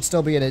think we should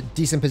still be in a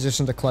decent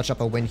position to clutch up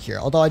a win here.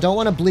 Although I don't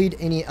want to bleed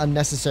any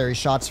unnecessary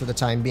shots for the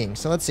time being.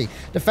 So let's see.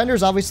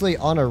 Defender's obviously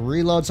on a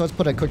reload, so let's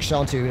put a quick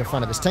shell into the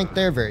front of his tank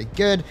there. Very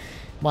good.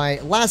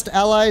 My last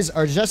allies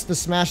are just the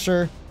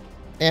Smasher,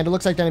 and it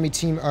looks like the enemy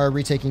team are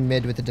retaking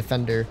mid with the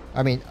defender.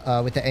 I mean,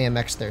 with the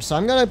AMX there. So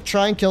I'm going to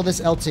try and kill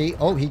this LT.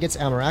 Oh, he gets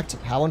ammo-racked.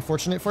 How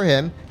unfortunate for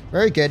him.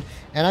 Very good.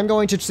 And I'm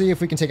going to see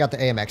if we can take out the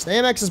AMX. The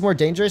AMX is more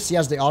dangerous. He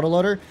has the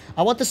autoloader.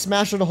 I want the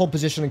Smasher to hold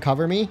position and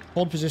cover me.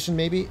 Hold position,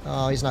 maybe.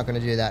 Oh, he's not going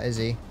to do that, is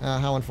he?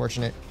 How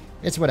unfortunate.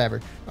 It's whatever.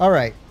 All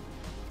right.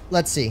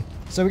 Let's see.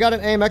 So we got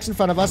an AMX in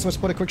front of us. Let's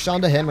put a quick shot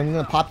into him. I'm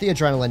going to pop the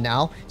adrenaline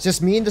now. It's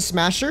just me and the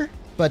Smasher.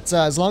 But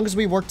as long as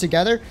we work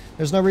together,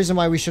 there's no reason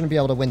why we shouldn't be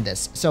able to win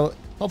this. So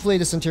hopefully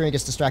the Centurion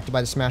gets distracted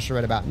by the Smasher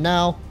right about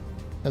now.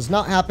 Has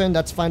not happened.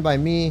 That's fine by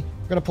me.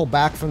 We're going to pull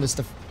back from this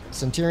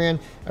Centurion.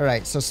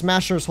 Alright, so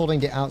Smasher is holding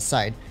the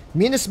outside.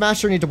 Me and the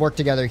Smasher need to work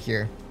together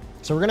here.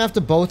 So we're going to have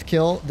to both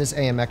kill this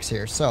AMX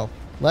here. So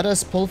let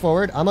us pull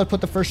forward. I'm going to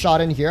put the first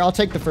shot in here. I'll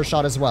take the first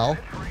shot as well.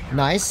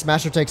 Nice.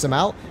 Smasher takes him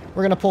out.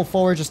 We're going to pull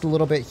forward just a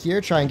little bit here.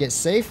 Try and get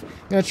safe.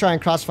 I'm going to try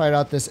and crossfire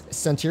out this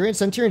Centurion.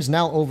 Centurion's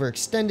now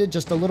overextended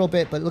just a little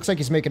bit, but it looks like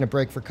he's making a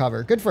break for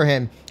cover. Good for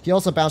him. He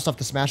also bounced off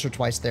the Smasher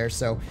twice there,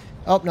 so...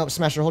 Oh, no,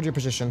 Smasher, hold your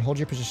position. Hold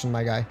your position,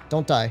 my guy.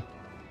 Don't die.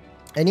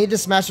 I need the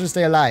Smasher to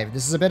stay alive.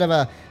 This is a bit of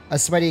a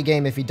sweaty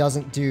game if he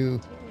doesn't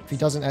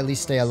at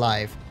least stay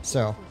alive.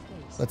 So,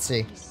 let's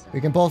see. We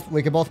can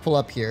both pull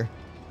up here.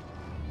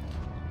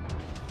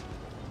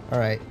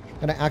 Alright.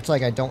 I'm gonna act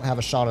like I don't have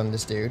a shot on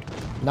this dude.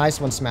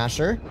 Nice one,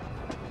 Smasher.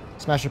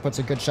 Smasher puts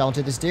a good shell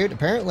into this dude.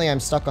 Apparently, I'm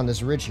stuck on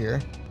this ridge here.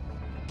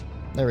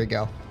 There we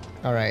go.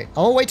 Alright.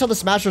 I'll wait till the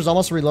Smasher's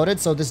almost reloaded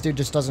so this dude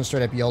just doesn't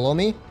straight up YOLO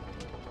me.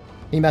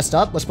 He messed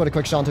up. Let's put a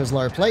quick shell into his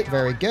lower plate.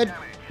 Very good.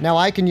 Now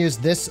I can use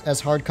this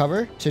as hard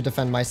cover to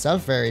defend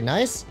myself. Very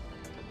nice.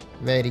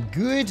 Very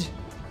good.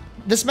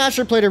 the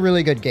Smasher played a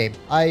really good game.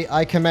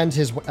 I commend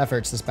his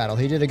efforts this battle.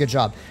 He did a good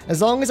job.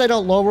 As long as I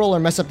don't low roll or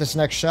mess up this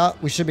next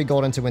shot, we should be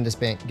golden to win this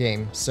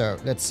game. So,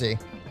 let's see.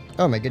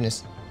 Oh my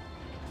goodness.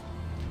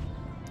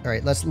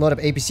 Alright, let's load up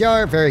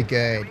APCR. Very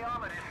good.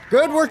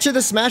 Good work to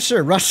the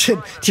Smasher.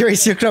 Russian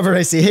T-Racy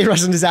Racy. Hey,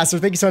 Russian Disaster.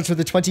 Thank you so much for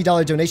the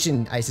 $20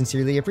 donation. I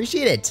sincerely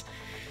appreciate it.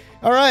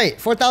 Alright,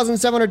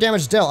 4,700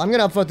 damage dealt. I'm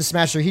gonna upvote the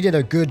Smasher. He did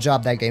a good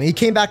job that game. He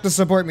came back to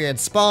support me at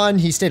spawn.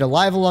 He stayed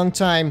alive a long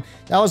time.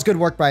 That was good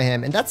work by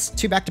him. And that's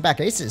 2 back-to-back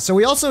aces. So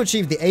we also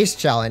achieved the ace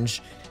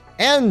challenge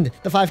and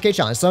the 5k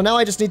challenge. So now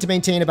I just need to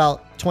maintain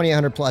about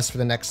 2,800 plus for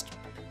the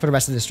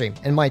rest of the stream.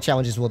 And my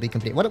challenges will be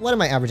complete. What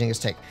am I averaging this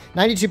take?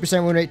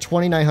 92% win rate,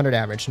 2,900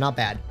 average. Not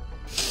bad.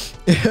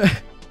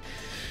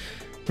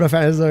 Bro,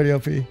 Fatness is already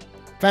OP.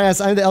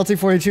 Fatness, I'm the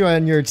LT42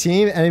 on your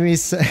team.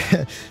 Enemies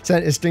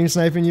sent a stream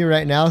sniping you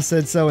right now.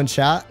 Said so in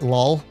chat.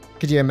 Lol.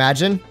 Could you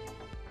imagine?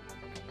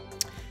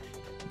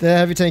 The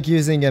heavy tank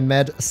using a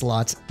med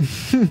slot.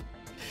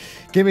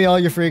 Give me all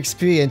your free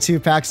XP and 2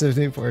 packs of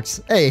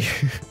Newports. Hey,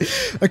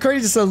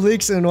 according to some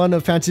leaks in one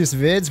of Pantouf's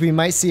vids, we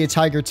might see a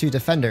Tiger 2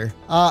 Defender.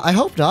 I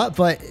hope not,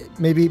 but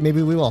maybe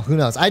we will. Who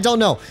knows? I don't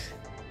know.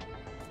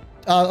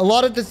 A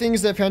lot of the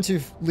things that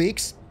Pantouf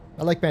leaks,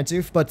 I like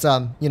Pantouf, but,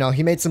 you know,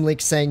 he made some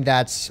leaks saying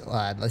that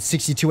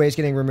 62A is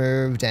getting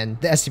removed and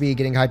the STB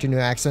getting hydrogen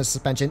access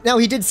suspension. Now,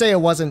 he did say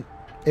it wasn't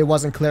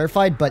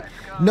clarified, but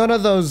none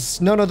of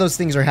those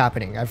things are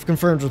happening. I've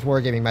confirmed with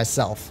Wargaming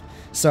myself.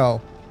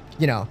 So,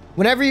 you know,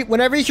 whenever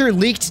you hear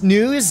leaked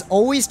news,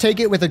 always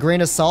take it with a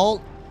grain of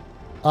salt,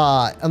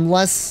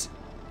 unless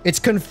it's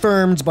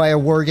confirmed by a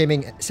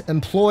Wargaming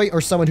employee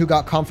or someone who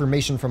got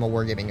confirmation from a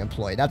Wargaming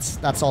employee.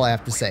 That's all I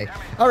have to say.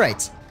 All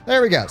right,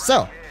 there we go.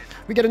 So,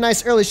 we get a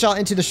nice early shot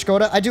into the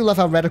Skoda. I do love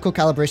how reticle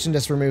calibration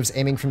just removes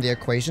aiming from the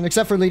equation.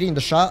 Except for leading the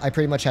shot, I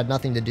pretty much had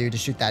nothing to do to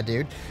shoot that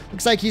dude.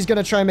 Looks like he's going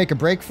to try and make a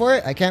break for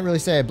it. I can't really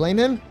say I blame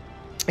him.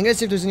 I'm going to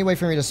see if there's any way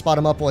for me to spot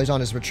him up while he's on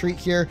his retreat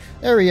here.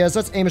 There he is.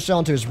 Let's aim a shell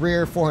into his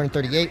rear.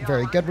 438.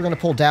 Very good. We're going to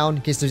pull down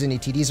in case there's any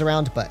TDs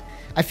around. But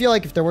I feel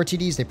like if there were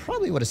TDs, they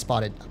probably would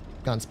have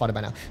gotten spotted by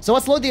now. So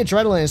let's load the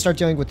adrenaline and start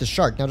dealing with the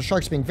shark. Now the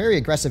shark's being very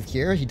aggressive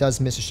here. He does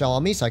miss a shell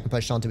on me, so I can put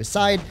a shell onto his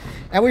side.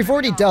 And we've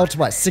already dealt,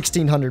 what,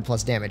 1,600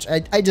 plus damage.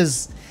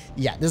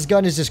 Yeah, this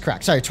gun is just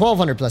cracked. Sorry,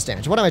 1,200 plus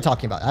damage. What am I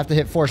talking about? I have to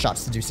hit 4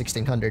 shots to do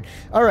 1,600.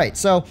 All right,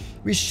 so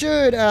we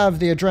should have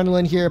the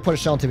adrenaline here. Put a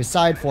shell into his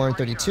side,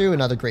 432.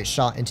 Another great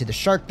shot into the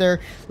shark there.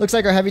 Looks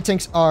like our heavy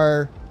tanks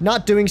are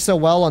not doing so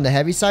well on the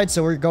heavy side,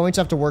 so we're going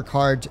to have to work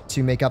hard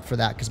to make up for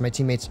that because my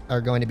teammates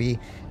are going to be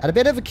at a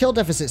bit of a kill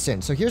deficit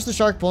soon. So here's the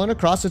shark pulling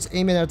across. Let's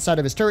aim it outside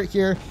of his turret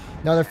here.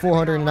 Another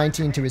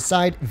 419 to his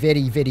side.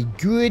 Very, very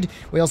good.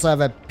 We also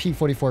have a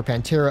P-44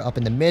 Pantera up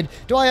in the mid.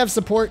 Do I have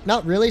support?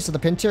 Not really. So the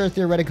Pantera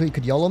theoretically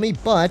could YOLO me,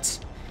 but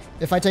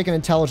if I take an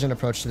intelligent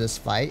approach to this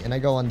fight and I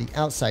go on the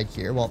outside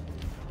here, well,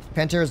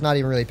 Pantera's not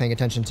even really paying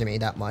attention to me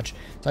that much.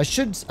 So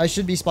I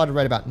should be spotted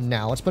right about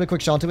now. Let's put a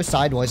quick shell into his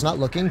side while he's not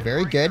looking.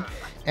 Very good.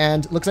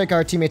 And looks like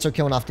our teammates are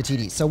killing off the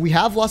TD. So we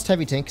have lost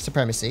heavy tank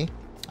supremacy.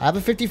 I have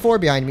a 54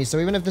 behind me, so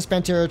even if this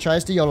Pantera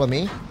tries to YOLO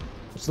me,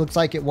 which looks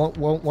like it won't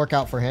work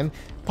out for him.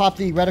 Pop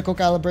the reticle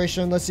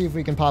calibration. Let's see if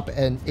we can pop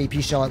an AP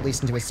shell at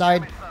least into his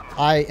side.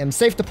 I am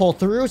safe to pull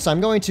through, so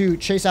I'm going to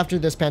chase after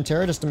this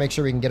Pantera just to make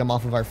sure we can get him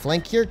off of our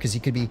flank here, because he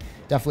could be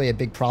definitely a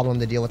big problem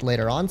to deal with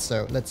later on.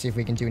 So let's see if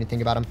we can do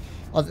anything about him.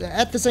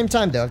 At the same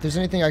time, though, if there's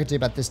anything I can do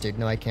about this dude.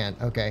 No, I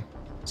can't. Okay.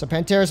 So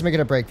Pantera's making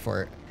a break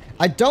for it.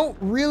 I don't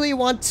really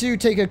want to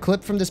take a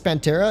clip from this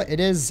Pantera. It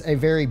is a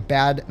very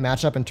bad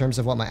matchup in terms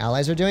of what my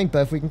allies are doing, but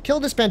if we can kill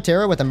this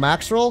Pantera with a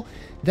max roll,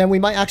 then we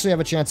might actually have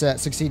a chance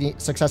at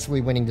successfully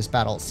winning this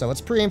battle. So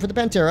let's pre-aim for the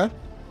Pantera.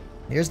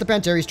 Here's the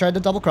Pantera. He's tried to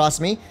double cross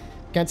me.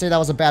 Can't say that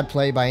was a bad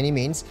play by any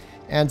means.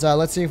 And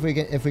let's see if we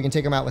can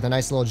take him out with a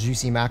nice little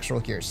juicy max roll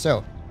here.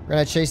 So we're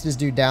gonna chase this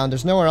dude down.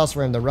 There's nowhere else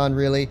for him to run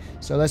really.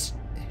 So let's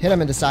hit him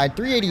in the side.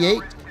 388,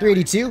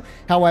 382.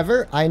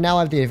 However, I now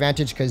have the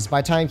advantage because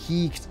by the time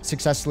he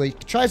successfully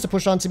tries to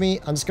push onto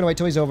me, I'm just going to wait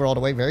till he's over all the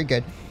way. Very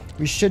good.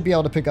 We should be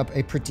able to pick up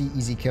a pretty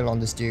easy kill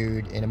on this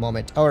dude in a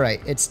moment. All right,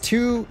 it's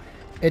two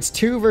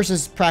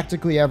versus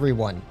practically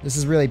everyone. This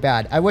is really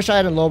bad. I wish I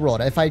hadn't low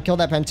rolled. If I had killed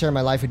that Pantera,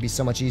 my life would be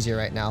so much easier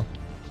right now.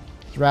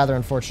 It's rather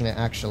unfortunate,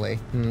 actually.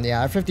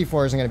 Yeah, our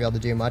 54 isn't going to be able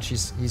to do much.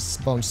 He's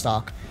bone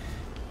stock.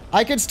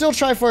 I could still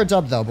try for a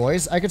dub, though,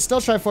 boys. I could still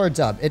try for a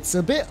dub. It's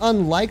a bit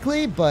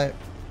unlikely, but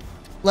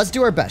let's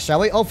do our best, shall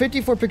we? Oh,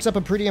 54 picks up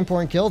a pretty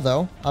important kill,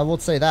 though. I will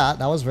say that.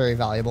 That was very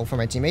valuable for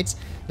my teammates.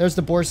 There's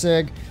the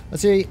Borsig.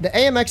 Let's see. The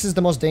AMX is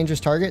the most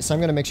dangerous target, so I'm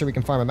going to make sure we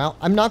can farm him out.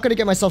 I'm not going to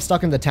get myself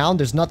stuck in the town.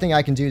 There's nothing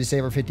I can do to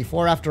save our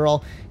 54. After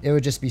all, it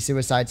would just be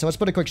suicide. So let's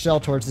put a quick shell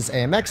towards this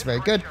AMX.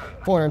 Very good.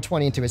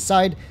 420 into his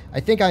side.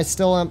 I think I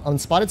still am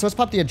unspotted, so let's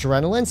pop the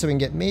adrenaline so we can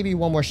get maybe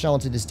one more shell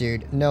into this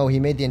dude. No, he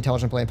made the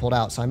intelligent play and pulled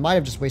out, so I might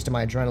have just wasted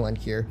my adrenaline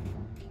here.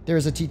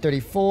 There's a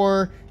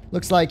T-34.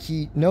 Looks like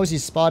he knows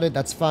he's spotted.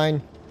 That's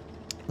fine.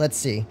 Let's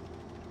see.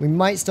 We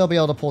might still be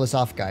able to pull this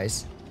off,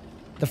 guys.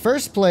 The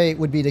first play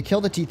would be to kill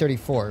the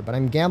T-34, but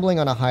I'm gambling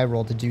on a high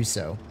roll to do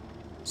so.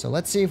 So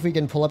let's see if we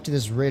can pull up to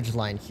this ridge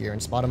line here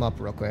and spot him up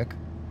real quick.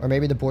 Or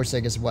maybe the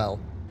Borsig as well.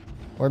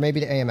 Or maybe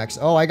the AMX.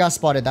 Oh, I got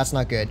spotted. That's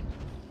not good.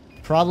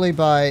 Probably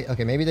by...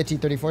 Okay, maybe the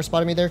T-34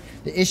 spotted me there.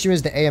 The issue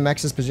is the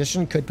AMX's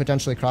position could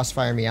potentially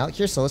crossfire me out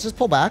here. So let's just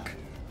pull back.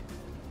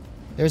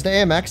 There's the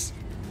AMX.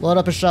 Load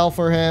up a shell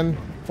for him.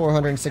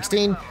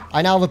 416.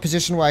 I now have a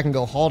position where I can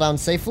go haul down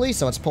safely.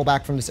 So let's pull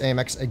back from this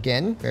AMX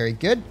again. Very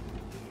good.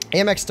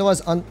 AMX still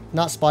has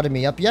not spotted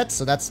me up yet,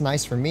 so that's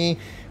nice for me.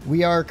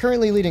 We are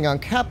currently leading on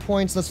cap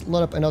points. Let's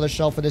load up another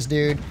shell for this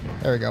dude.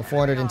 There we go.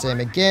 400 into him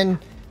again.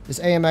 This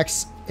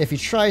AMX, if he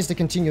tries to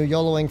continue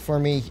YOLOing for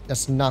me,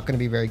 that's not going to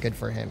be very good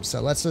for him.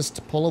 So let's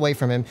just pull away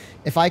from him.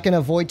 If I can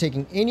avoid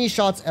taking any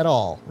shots at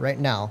all right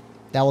now,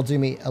 that will do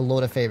me a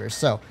load of favors.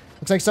 So,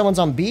 looks like someone's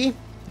on B.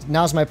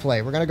 Now's my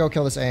play. We're going to go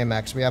kill this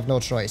AMX. We have no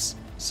choice.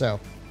 So,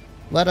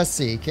 let us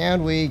see.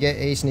 Can we get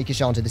a sneaky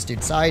shell into this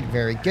dude's side?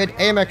 Very good.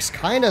 AMX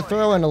kind of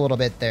throwing a little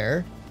bit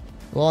there.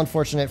 A little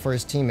unfortunate for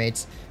his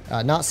teammates.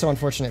 Not so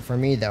unfortunate for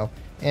me, though.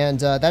 And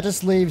that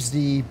just leaves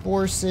the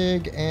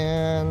Borsig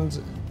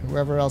and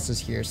whoever else is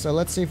here. So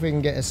let's see if we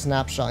can get a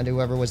snapshot into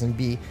whoever was in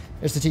B.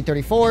 There's the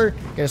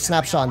T-34. Get a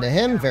snapshot into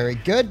him. Very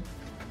good.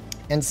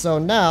 And so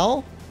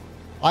now,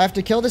 I have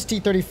to kill this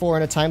T-34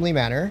 in a timely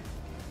manner.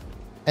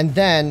 And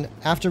then,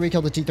 after we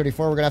kill the T-34,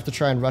 we're going to have to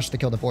try and rush to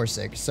kill the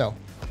Borsig. So,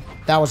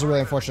 that was a really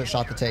unfortunate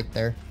shot to take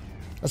there.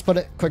 Let's put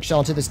a quick shell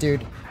into this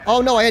dude.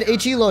 Oh no, I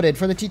had HE loaded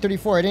for the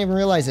T-34. I didn't even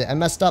realize it. I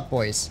messed up,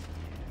 boys.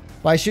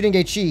 By shooting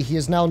HE, he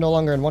is now no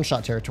longer in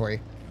one-shot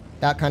territory.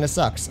 That kind of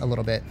sucks a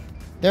little bit.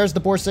 There's the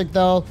Borsig,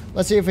 though.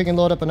 Let's see if we can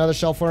load up another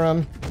shell for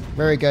him.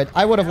 Very good.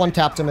 I would have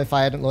one-tapped him if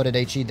I hadn't loaded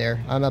HE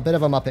there. I'm a bit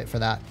of a muppet for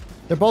that.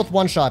 They're both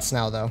one-shots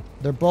now, though.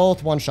 They're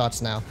both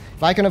one-shots now.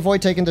 If I can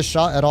avoid taking the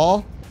shot at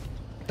all,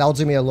 that'll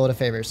do me a load of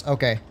favors.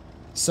 Okay,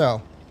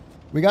 so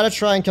we got to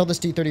try and kill this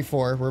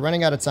T-34. We're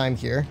running out of time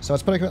here. So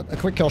let's put a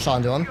quick kill shot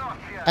into him.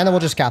 And then we'll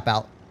just cap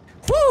out.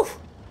 Whew!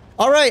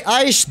 Alright,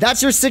 Aish,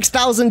 that's your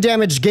 6,000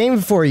 damage game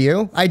for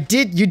you.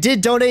 You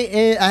did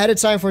donate ahead of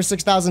time for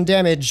 6,000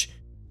 damage.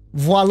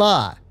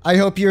 Voila. I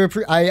hope you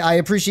I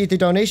appreciate the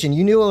donation.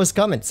 You knew it was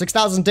coming.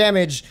 6,000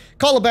 damage.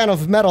 Caliban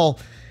of metal.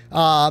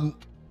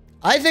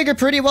 I think a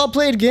pretty well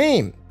played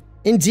game.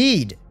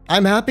 Indeed.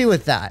 I'm happy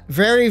with that.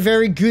 Very,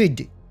 very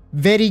good.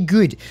 Very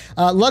good.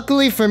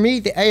 Luckily for me,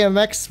 the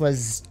AMX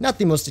was not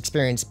the most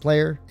experienced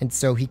player, and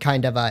so he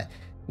kind of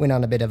went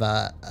on a bit of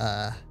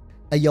a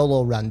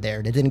YOLO run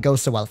there. That didn't go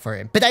so well for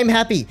him. But I'm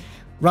happy.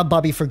 Rub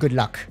Bobby for good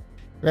luck.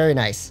 Very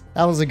nice.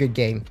 That was a good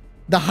game.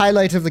 The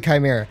highlight of the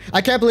Chimera.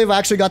 I can't believe I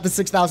actually got the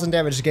 6,000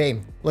 damage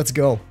game. Let's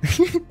go.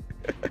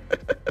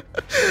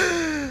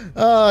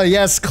 Oh,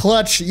 yes,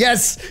 clutch.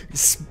 Yes.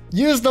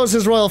 Use those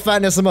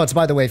HisRoyalFatness emotes.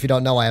 By the way, if you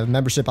don't know, I have a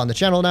membership on the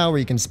channel now where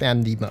you can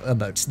spam the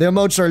emotes. The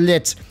emotes are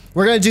lit.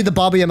 We're going to do the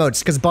Bobby emotes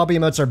because Bobby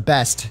emotes are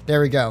best.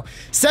 There we go.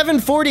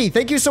 740.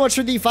 Thank you so much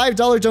for the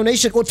 $5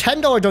 donation. Well,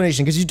 $10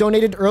 donation because you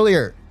donated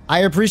earlier.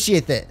 I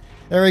appreciate that.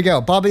 There we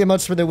go. Bobby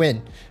emotes for the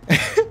win.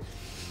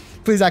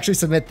 Please actually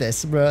submit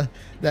this, bruh.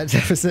 That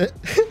deficit.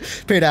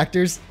 Paid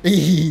actors.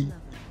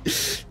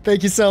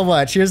 Thank you so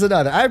much. Here's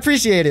another. I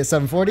appreciate it,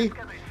 740.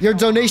 Your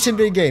donation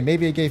big game.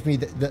 Maybe it gave me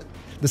the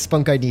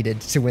spunk I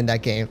needed to win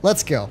that game.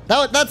 Let's go.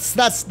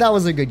 That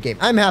was a good game.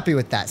 I'm happy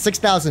with that.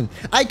 6,000.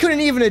 I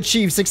couldn't even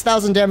achieve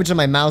 6,000 damage on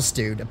my mouse,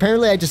 dude.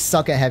 Apparently, I just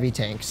suck at heavy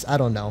tanks. I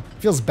don't know.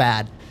 Feels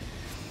bad.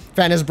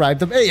 Fan has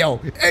bribed them. Hey, yo,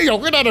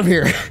 get out of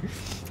here.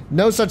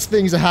 No such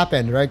things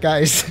happen, right,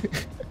 guys?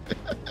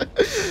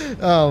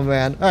 Oh,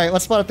 man. All right,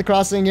 let's spot at the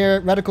crossing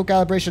here. Reticle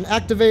calibration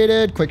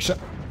activated. Quick shot.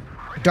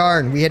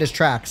 Darn, we hit his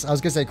tracks. I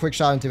was going to say quick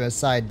shot into his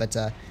side, but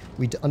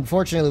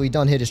unfortunately, we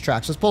don't hit his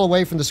tracks. Let's pull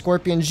away from the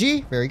Scorpion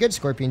G. Very good.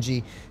 Scorpion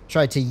G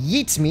tried to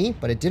yeet me,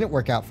 but it didn't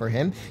work out for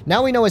him.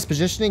 Now we know his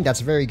positioning. That's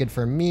very good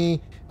for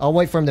me. I'll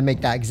wait for him to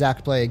make that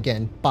exact play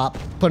again. Bop.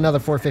 Put another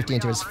 450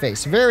 into his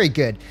face. Very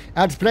good.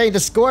 Outplaying the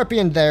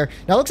Scorpion there.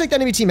 Now, it looks like the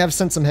enemy team have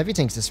sent some heavy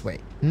tanks this way.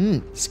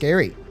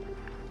 Scary.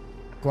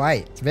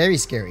 Quiet. It's very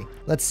scary.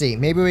 Let's see.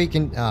 Maybe we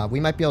can... we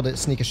might be able to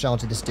sneak a shell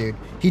into this dude.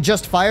 He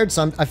just fired,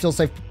 so I feel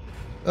safe.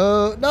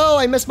 No,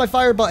 I missed my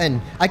fire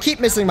button. I keep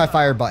missing my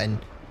fire button.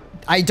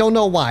 I don't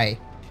know why.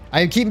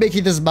 I keep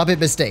making this muppet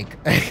mistake.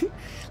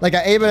 Like,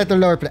 I aim it at the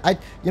lower...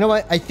 you know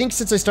what? I think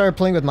since I started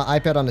playing with my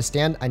iPad on the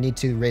stand, I need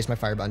to raise my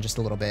fire button just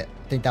a little bit.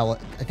 I think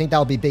that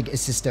will be big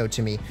assisto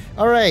to me.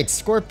 All right,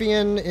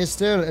 Scorpion is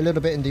still a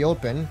little bit in the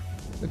open.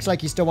 Looks like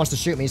he still wants to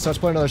shoot me, so let's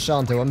put another shell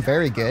into him.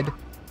 Very good.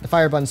 The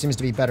fire button seems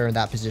to be better in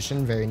that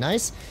position. Very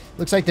nice.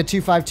 Looks like the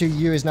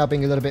 252U is now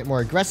being a little bit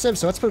more aggressive,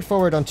 so let's put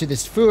forward onto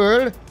this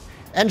fool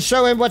and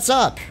show him what's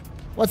up.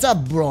 What's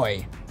up, bro?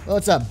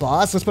 What's up,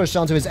 boss? Let's put a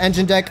shell into his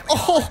engine deck.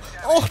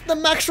 Oh, the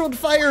max road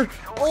fire.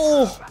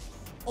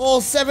 Oh,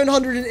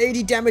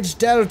 780 damage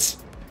dealt.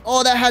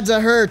 Oh, that had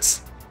to hurt.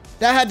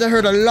 That had to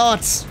hurt a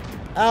lot.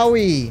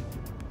 Owie.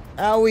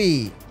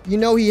 Owie. You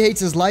know he hates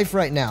his life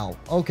right now.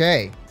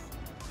 Okay.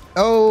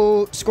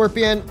 Oh,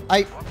 Scorpion.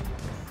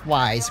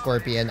 Why,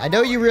 Scorpion? I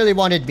know you really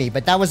wanted me,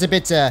 but that was a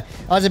bit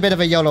of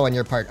a YOLO on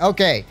your part.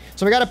 Okay,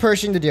 so we got a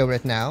Pershing to deal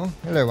with now.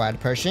 Hello, Wild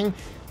Pershing.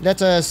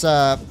 Let us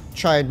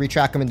try and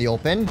retrack him in the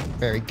open.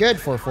 Very good.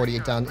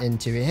 448 down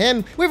into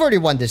him. We've already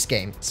won this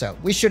game, so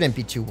we shouldn't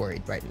be too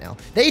worried right now.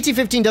 The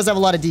AT-15 does have a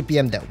lot of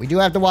DPM, though. We do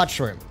have to watch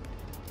for him.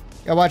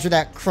 Gotta watch for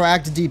that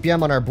cracked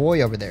DPM on our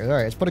boy over there. All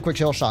right, let's put a quick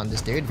kill shot on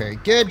this dude. Very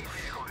good.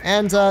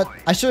 And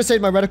I should have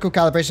saved my reticle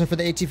calibration for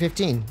the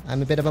AT-15.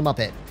 I'm a bit of a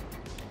muppet.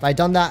 If I'd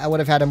done that, I would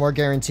have had a more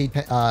guaranteed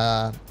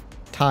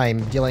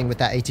time dealing with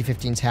that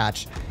AT-15's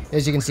hatch.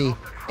 As you can see,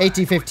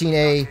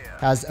 AT-15A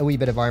has a wee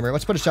bit of armor.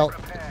 Let's put a shell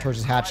towards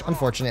his hatch.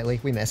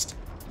 Unfortunately, we missed.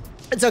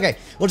 It's okay.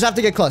 We'll just have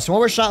to get close. One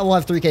more shot and we'll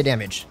have 3k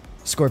damage.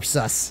 Scorp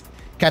sus.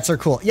 Cats are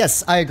cool.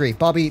 Yes, I agree.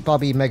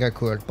 Bobby mega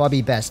cool.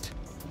 Bobby best.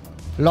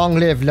 Long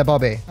live Le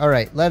Bobby.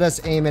 Alright, let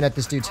us aim in at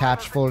this dude's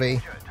hatch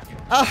fully.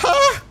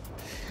 Uh-huh!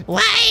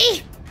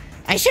 Why?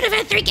 I should have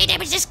had 3k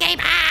damage this game.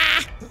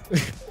 Ah!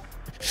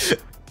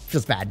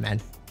 Feels bad, man.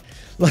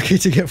 Lucky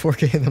to get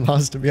 4k in the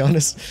mouse, to be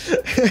honest.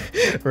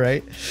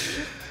 Right?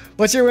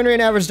 What's your win rate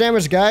and average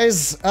damage,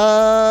 guys?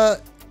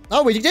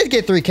 Oh, we did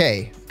get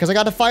 3k. Because I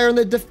got a fire on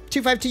the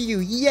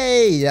 25TU.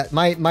 Yay!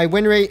 My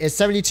win rate is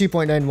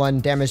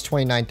 72.91, damage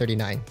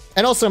 2939.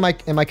 And also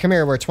in my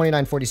Chimera, we're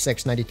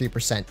 2946,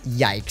 93%.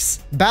 Yikes.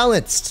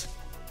 Balanced.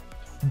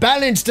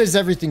 Balanced as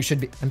everything should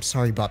be. I'm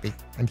sorry, Bobby.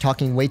 I'm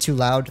talking way too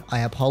loud.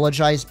 I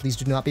apologize. Please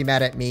do not be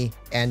mad at me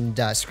and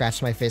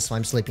scratch my face while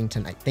I'm sleeping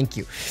tonight. Thank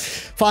you.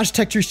 Fosh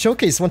Tech Tree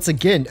Showcase once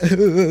again.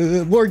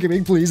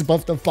 Wargaming, please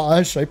buff the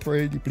Fosh. I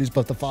pray you please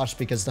buff the Fosh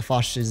because the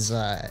Fosh is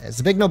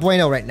a big no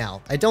bueno right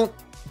now. I don't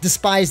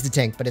despise the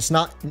tank, but it's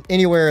not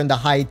anywhere in the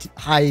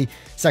high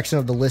section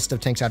of the list of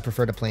tanks I'd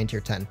prefer to play in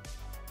tier 10.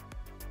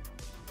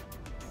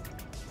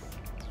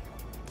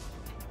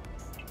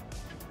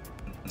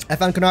 I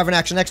found Carnarvon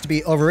Action X to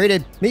be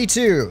overrated. Me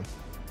too.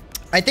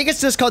 I think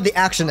it's just called the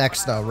Action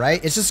X though,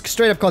 right? It's just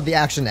straight up called the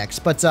Action X.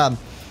 But I'm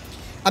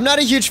not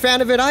a huge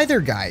fan of it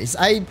either, guys.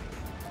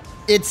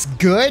 It's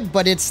good,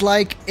 but it's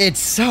like, it's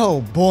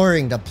so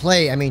boring to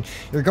play. I mean,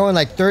 you're going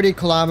like 30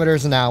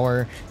 kilometers an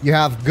hour. You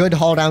have good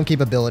hull down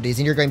capabilities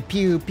and you're going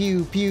pew,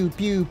 pew, pew,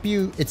 pew,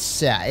 pew.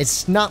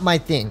 It's not my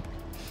thing.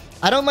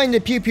 I don't mind the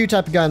pew, pew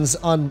type of guns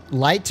on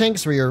light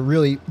tanks where you're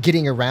really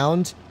getting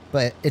around.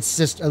 But it's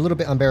just a little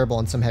bit unbearable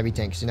on some heavy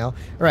tanks, you know? All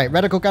right,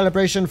 reticle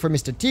calibration for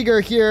Mr. Tiger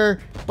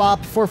here. Bop,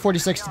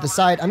 446 to the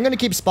side. I'm going to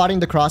keep spotting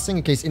the crossing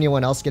in case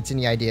anyone else gets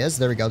any ideas.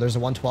 There we go. There's a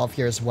 112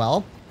 here as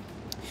well.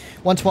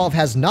 112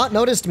 has not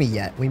noticed me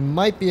yet. We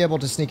might be able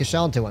to sneak a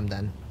shell into him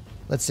then.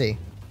 Let's see.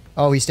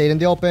 Oh, he stayed in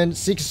the open.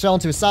 Sneak a shell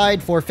into his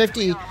side.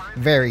 450.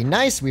 Very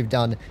nice. We've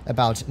done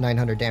about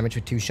 900 damage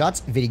with 2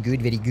 shots. Very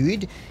good, very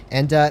good.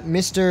 And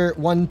Mr.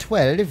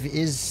 112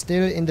 is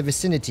still in the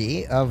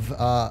vicinity of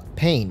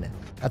pain.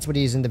 That's what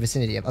he's in the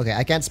vicinity of. Okay,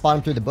 I can't spot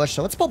him through the bush,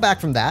 so let's pull back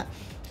from that.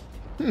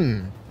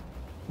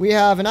 We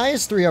have an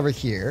IS-3 over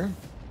here.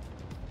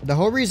 The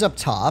Hori's up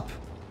top.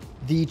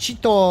 The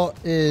Chito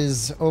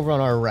is over on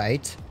our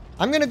right.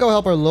 I'm going to go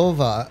help our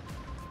Lova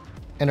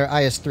and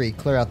our IS-3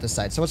 clear out this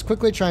side. So let's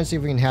quickly try and see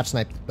if we can hatch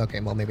snipe. Okay,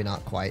 well, maybe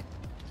not quite.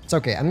 It's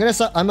okay. I'm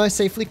gonna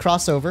safely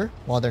cross over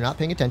while they're not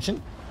paying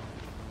attention.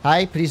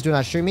 Hi, please do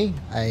not shoot me.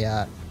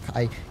 I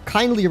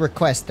kindly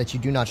request that you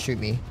do not shoot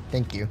me.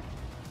 Thank you.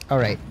 All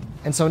right.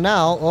 And so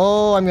now,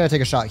 oh, I'm going to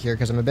take a shot here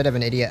because I'm a bit of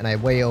an idiot and I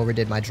way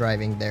overdid my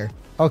driving there.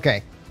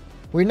 Okay.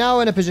 We're now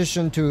in a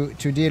position to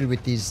deal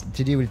with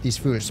these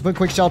fools. So put a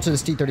quick shell to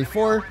this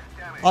T-34.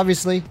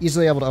 Obviously,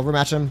 easily able to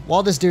overmatch him.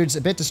 While this dude's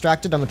a bit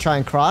distracted, I'm going to try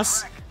and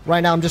cross.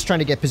 Right now, I'm just trying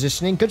to get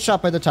positioning. Good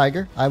shot by the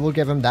Tiger. I will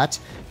give him that.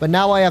 But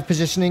now I have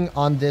positioning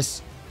on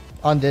this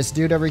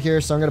dude over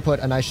here. So I'm going to put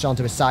a nice shell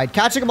into his side.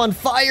 Catching him on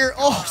fire.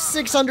 Oh,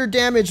 600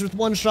 damage with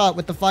 1 shot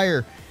with the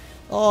fire.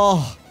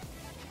 Oh,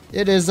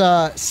 it is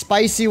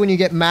spicy when you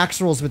get max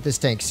rolls with this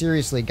tank.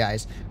 Seriously,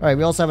 guys. All right,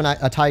 we also have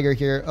a Tiger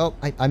here. Oh,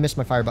 I missed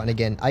my fire button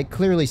again. I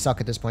clearly suck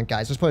at this point,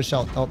 guys. Let's put a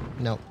shell. Oh,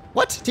 no.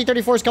 What?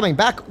 T-34 is coming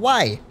back?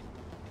 Why?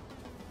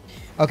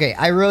 Okay,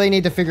 I really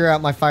need to figure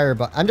out my fire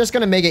button. I'm just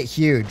going to make it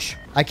huge.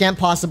 I can't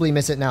possibly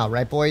miss it now,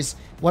 right, boys?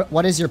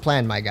 What is your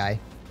plan, my guy?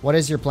 What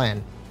is your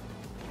plan?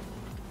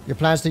 Your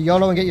plan is to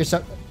YOLO and get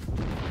yourself...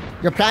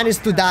 Your plan is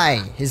to die.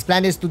 His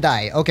plan is to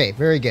die. Okay,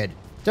 very good.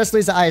 Just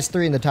leaves the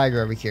IS-3 and the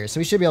Tiger over here, so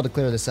we should be able to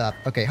clear this up.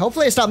 Okay,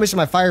 hopefully I stop missing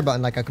my fire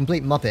button like a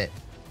complete muppet.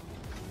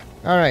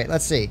 Alright,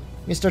 let's see.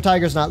 Mr.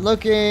 Tiger's not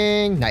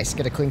looking. Nice,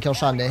 get a clean kill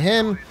shot into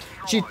him.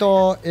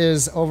 Chito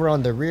is over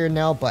on the rear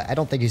now, but I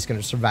don't think he's going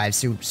to survive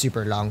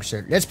super long,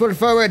 so let's put it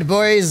forward,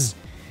 boys!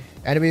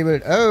 And we will...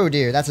 Oh,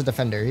 dear, that's a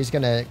defender. He's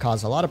going to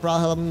cause a lot of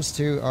problems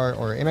to our...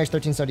 Or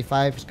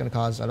MX-1375 is going to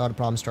cause a lot of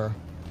problems to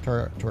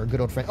our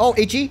good old friend. Oh,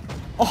 HE!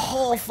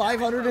 Oh,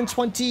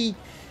 528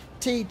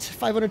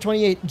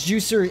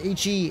 juicer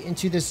HE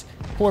into this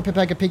poor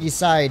Pepega Piggy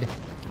side.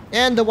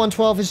 And the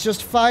 112 is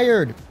just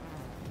fired,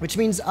 which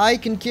means I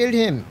can kill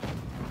him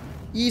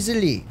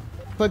easily.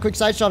 Put a quick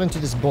side shot into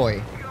this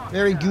boy.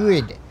 Very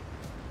good.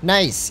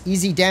 Nice.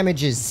 Easy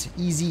damages.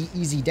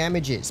 Easy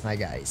damages, my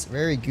guys.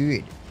 Very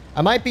good.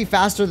 I might be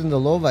faster than the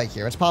Lova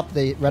here. Let's pop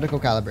the reticle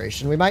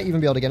calibration. We might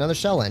even be able to get another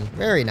shell in.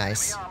 Very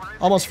nice.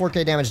 Almost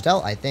 4k damage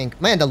dealt, I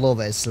think. Man, the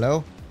Lova is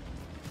slow.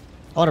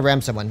 I want to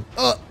ram someone.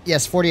 Oh,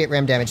 yes, 48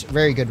 ram damage.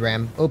 Very good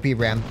ram. OP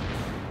ram.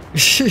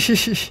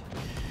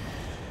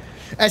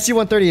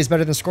 SC-130 is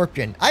better than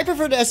Scorpion. I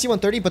prefer the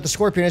SC-130, but the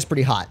Scorpion is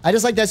pretty hot. I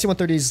just like the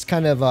SC-130's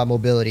kind of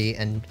mobility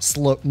and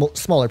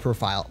smaller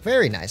profile.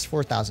 Very nice.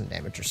 4,000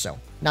 damage or so.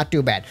 Not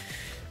too bad.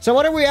 So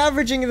what are we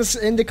averaging in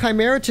the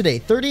Chimera today?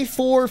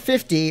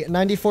 3450,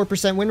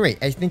 94% win rate.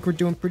 I think we're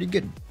doing pretty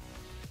good.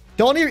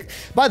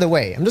 By the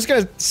way, I'm just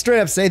going to straight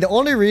up say the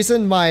only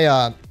reason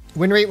my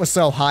win rate was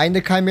so high in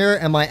the Chimera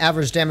and my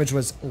average damage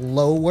was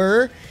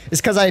lower is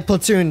because I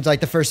platooned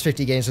like the first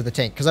 50 games with the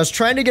tank. Because I was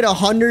trying to get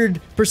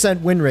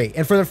 100% win rate.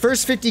 And for the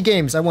first 50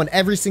 games, I won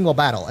every single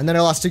battle. And then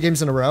I lost 2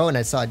 games in a row and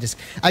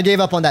I gave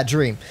up on that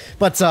dream.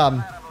 But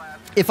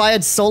if I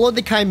had soloed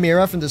the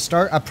Chimera from the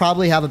start, I'd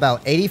probably have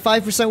about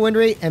 85% win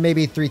rate and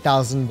maybe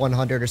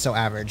 3,100 or so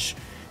average.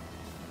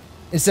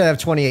 Instead of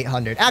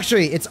 2,800.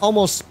 Actually, it's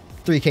almost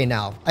 3K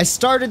now. I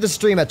started the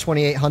stream at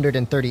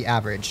 2,830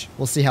 average.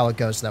 We'll see how it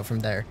goes though from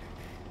there.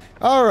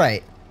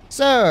 Alright,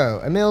 so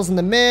Emil's in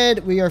the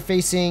mid. We are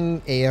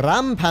facing a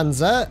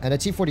Rampanzer and a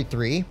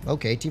T-43.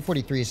 Okay,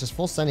 T-43 is just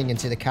full sending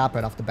into the cap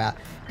right off the bat.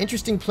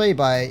 Interesting play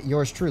by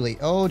yours truly.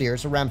 Oh dear,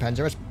 it's a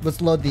Rampanzer.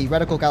 Let's load the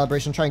reticle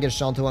calibration, try and get a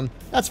shell into him.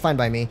 That's fine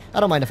by me. I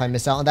don't mind if I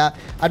miss out on that.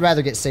 I'd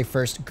rather get safe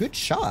first. Good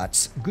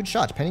shots. Good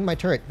shots. Penning my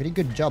turret. Very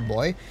good job,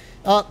 boy.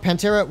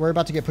 Pantera, we're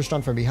about to get pushed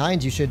on from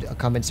behind. You should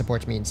come and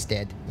support me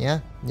instead. Yeah?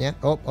 Yeah?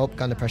 Oh,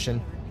 gun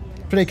depression.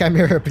 Play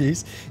Chimera,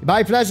 please.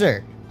 My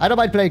pleasure. I don't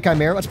mind playing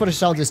Chimera. Let's put a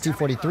shell to this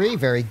T-43.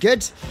 Very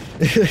good.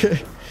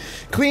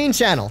 Queen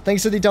Channel,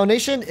 thanks for the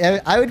donation.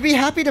 I would be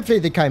happy to play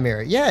the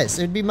Chimera. Yes,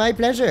 it would be my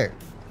pleasure.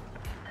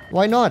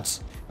 Why not?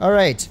 All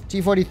right,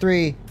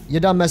 T-43, you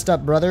done messed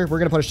up, brother. We're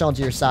going to put a shell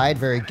to your side.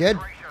 Very good.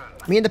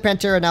 Me and the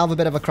Pantera now have a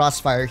bit of a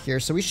crossfire here,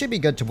 so we should be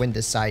good to win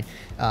this side.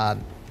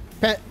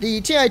 The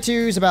TI-2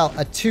 is about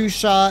a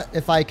 2-shot.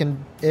 If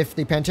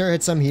the Pantera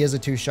hits him, he is a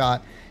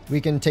 2-shot.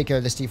 We can take care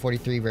of this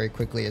T-43 very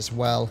quickly as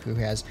well, who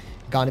has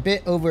gone a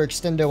bit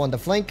overextendo on the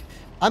flank.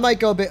 I might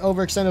go a bit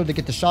overextendo to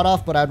get the shot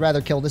off, but I'd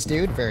rather kill this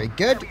dude. Very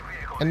good.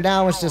 And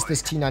now it's just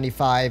this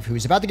T-95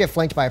 who's about to get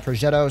flanked by a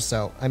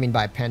Progetto,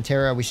 by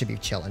Pantera. We should be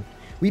chilling.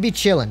 We be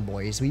chilling,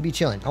 boys. We be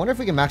chilling. I wonder if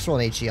we can max roll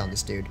an HE on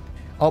this dude.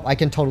 Oh, I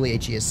can totally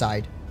HE his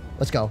side.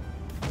 Let's go.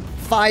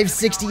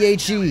 560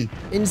 HE.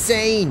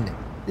 Insane.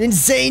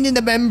 Insane in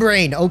the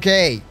membrane.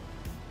 Okay.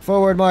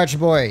 Forward march,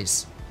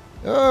 boys.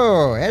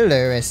 Oh,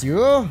 hello,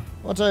 SU.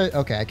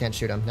 Okay, I can't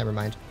shoot him. Never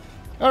mind.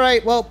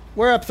 Alright, well,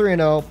 we're up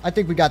 3-0. I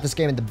think we got this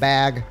game in the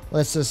bag.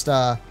 Let's just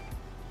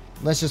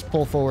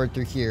pull forward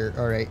through here.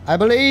 Alright. I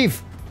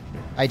believe.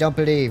 I don't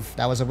believe.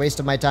 That was a waste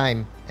of my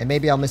time. And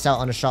maybe I'll miss out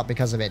on a shot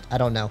because of it. I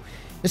don't know.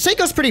 This tank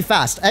goes pretty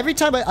fast. Every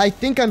time I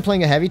think I'm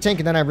playing a heavy tank,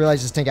 and then I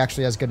realize this tank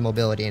actually has good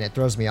mobility, and it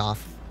throws me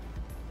off.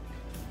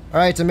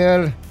 Alright,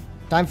 Emil.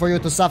 Time for you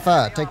to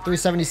suffer. Take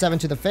 377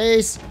 to the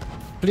face.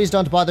 Please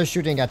don't bother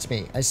shooting at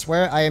me. I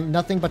swear I am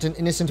nothing but an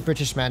innocent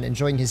British man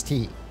enjoying his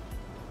tea.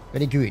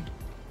 Very good.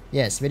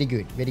 Yes, very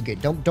good. Very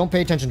good. Don't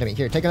pay attention to me.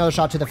 Here, take another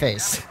shot to the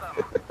face.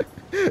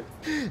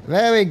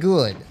 Very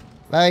good.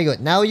 Very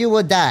good. Now you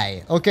will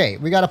die. Okay,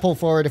 we gotta pull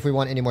forward if we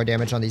want any more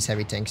damage on these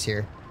heavy tanks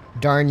here.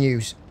 Darn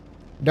you.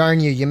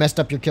 Darn you. You messed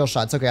up your kill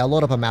shots. Okay, I'll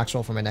load up a max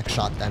roll for my next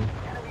shot then.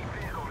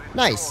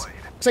 Nice.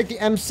 Looks like the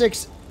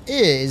M6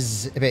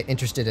 is a bit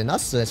interested in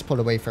us, so let's pull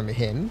away from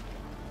him.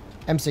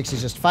 M6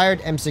 is just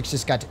fired. M6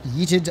 just got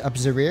yeeted up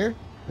the rear.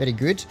 Very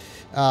good.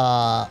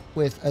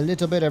 With a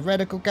little bit of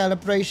reticle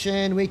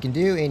calibration, we can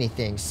do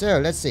anything. So,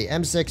 let's see.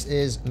 M6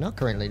 is not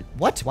currently...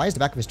 What? Why is the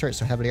back of his turret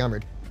so heavily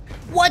armored?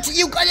 What?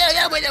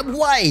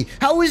 Why?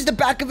 How is the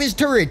back of his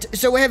turret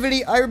so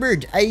heavily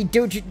armored? I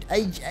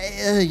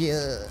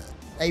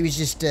was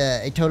just...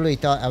 I totally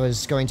thought I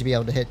was going to be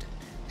able to hit.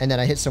 And then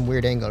I hit some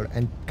weird angle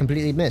and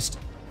completely missed.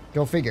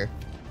 Go figure.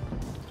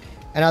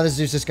 And now this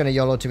dude's just gonna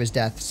YOLO to his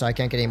death, so I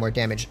can't get any more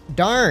damage.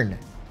 Darn!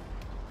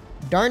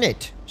 Darn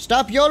it!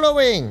 Stop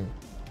YOLOing!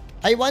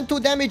 I want to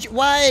damage.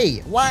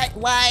 Why? Why?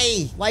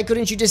 Why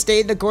couldn't you just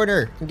stay in the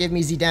corner and give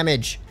me Z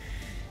damage?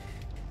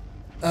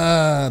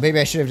 Maybe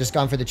I should have just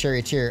gone for the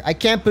charioteer. I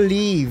can't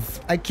believe,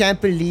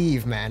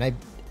 man.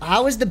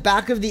 How is the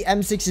back of the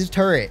M6's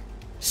turret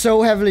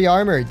so heavily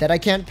armored that I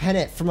can't pen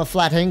it from a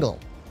flat angle?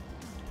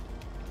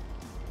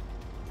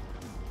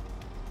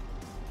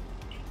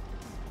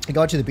 I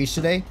go to the beach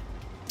today.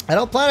 I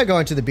don't plan on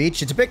going to the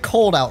beach. It's a bit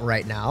cold out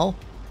right now.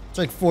 It's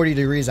like 40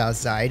 degrees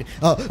outside.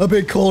 A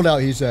bit cold out,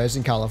 he says,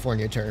 in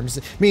California terms.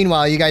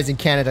 Meanwhile, you guys in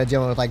Canada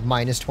dealing with like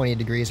minus 20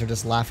 degrees are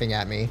just laughing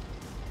at me.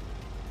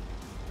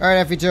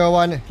 Alright,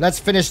 FE201. Let's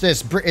finish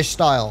this British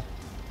style.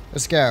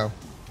 Let's go.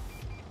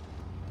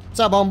 What's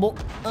up, humble?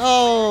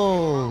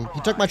 Oh, he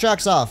took my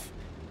tracks off.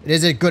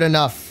 Is it good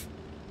enough?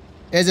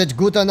 Is it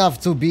good enough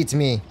to beat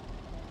me?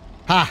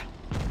 Ha!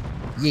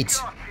 Yeet.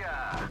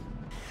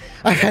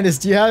 Alright,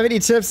 do you have any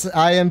tips?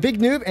 I am big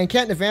noob and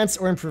can't advance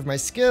or improve my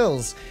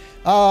skills.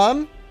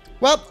 Well,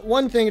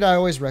 one thing that I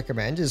always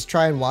recommend is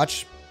try and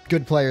watch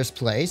good players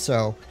play.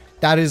 So,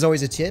 That is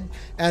always a tip.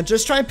 And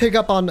just try and pick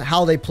up on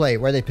how they play,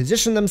 where they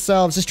position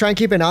themselves. Just try and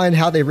keep an eye on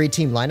how they read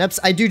team lineups.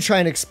 I do try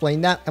and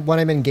explain that when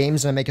I'm in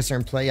games and I make a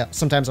certain play.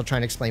 Sometimes I'll try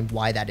and explain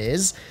why that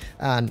is.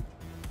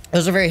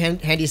 Those are very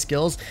handy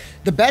skills.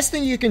 The best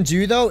thing you can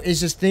do, though, is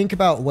just think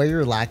about where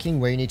you're lacking,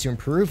 where you need to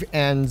improve.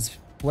 And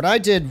what I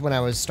did when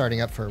I was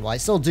starting up for a while, I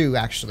still do,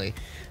 actually.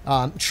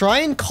 Try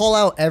and call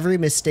out every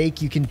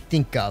mistake you can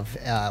think of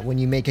when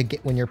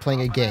you're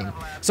playing a game.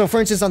 So,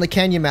 for instance, on the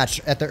Canyon match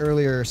at the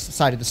earlier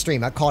side of the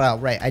stream, I called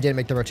out, right, I didn't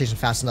make the rotation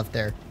fast enough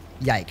there.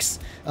 Yikes.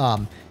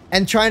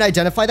 And try and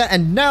identify that.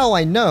 And now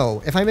I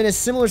know, if I'm in a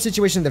similar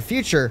situation in the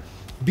future,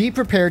 be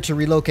prepared to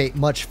relocate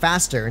much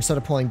faster instead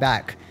of pulling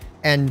back.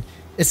 And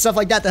it's stuff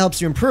like that that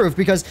helps you improve,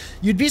 because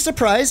you'd be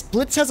surprised,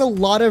 Blitz has a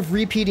lot of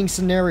repeating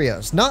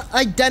scenarios. Not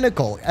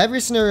identical.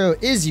 Every scenario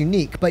is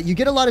unique, but you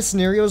get a lot of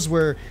scenarios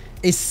where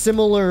a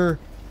similar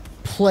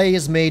play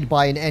is made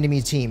by an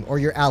enemy team or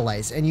your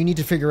allies, and you need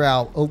to figure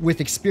out, with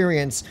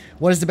experience,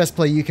 what is the best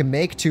play you can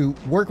make to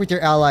work with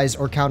your allies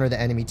or counter the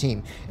enemy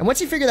team. And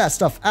once you figure that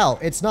stuff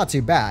out, it's not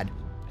too bad.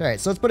 Alright,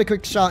 so let's put a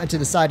quick shot into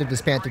the side of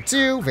this Panther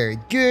 2. Very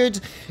good.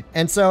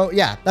 And so,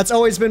 yeah, that's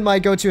always been my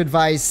go-to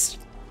advice.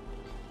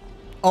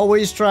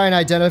 Always try and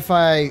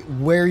identify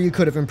where you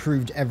could have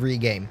improved every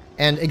game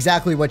and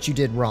exactly what you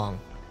did wrong.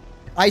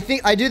 I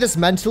think I do this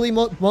mentally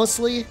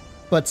mostly,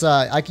 but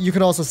you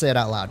could also say it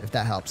out loud if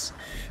that helps.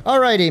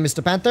 Alrighty,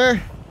 Mr.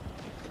 Panther.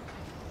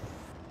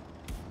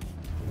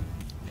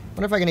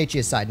 Wonder if I can HE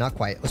aside. Not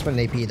quite. Let's put an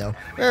AP though.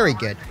 Very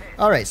good.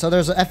 Alright, so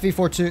there's a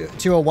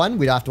FV4201.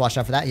 We don't have to watch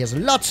out for that. He has a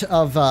lot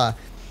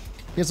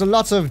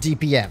of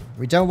DPM.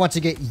 We don't want to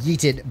get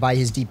yeeted by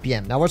his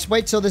DPM. Now let's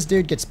wait till this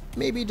dude gets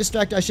maybe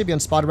distracted. I should be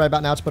unspotted right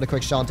about now to put a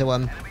quick shot into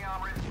him.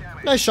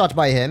 Nice shot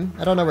by him.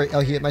 I don't know where... Oh,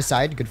 he hit my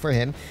side. Good for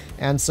him.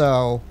 And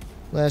so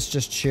let's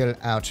just chill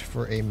out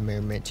for a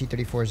moment.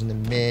 T-34 is in the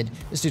mid.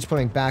 This dude's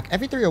pulling back.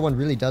 FV301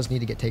 really does need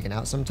to get taken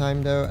out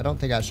sometime, though. I don't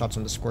think I have shots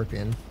on the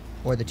Scorpion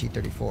or the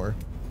T-34.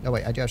 Oh,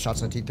 wait. I do have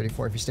shots on the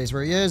T-34 if he stays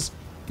where he is.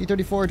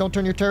 T-34, don't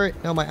turn your turret.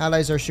 No, my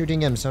allies are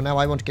shooting him, so now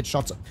I won't get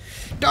shots.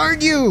 Darn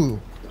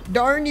you!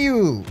 Darn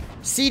you!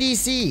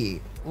 CDC!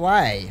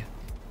 Why?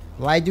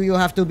 Why do you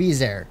have to be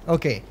there?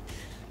 Okay.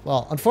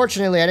 Well,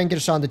 unfortunately, I didn't get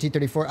a shot on the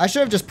T-34. I should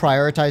have just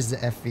prioritized the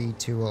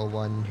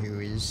FV201,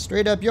 who is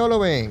straight up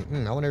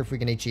YOLOing. I wonder if we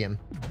can HE him.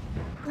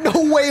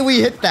 No way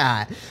we hit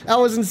that! That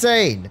was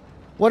insane!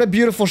 What a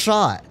beautiful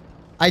shot.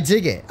 I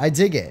dig it. I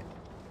dig it.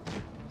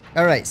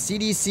 Alright,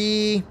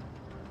 CDC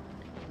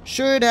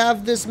should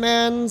have this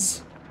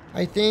man's,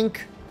 I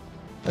think.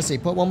 Let's see,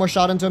 put one more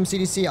shot into him,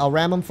 CDC. I'll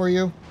ram him for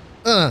you.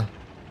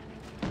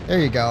 There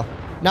you go.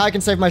 Now I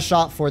can save my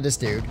shot for this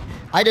dude.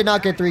 I did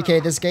not get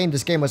 3K this game.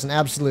 This game was an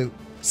absolute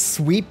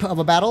sweep of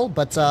a battle,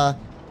 but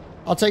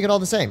I'll take it all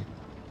the same.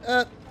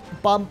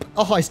 Bump.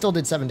 Oh, I still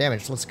did 7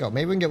 damage. Let's go.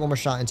 Maybe we can get one more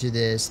shot into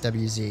this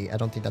WZ. I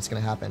don't think that's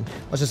going to happen.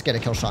 Let's just get a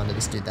kill shot into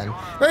this dude then.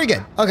 Very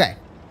good. Okay.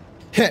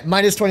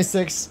 Minus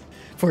 26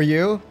 for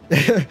you.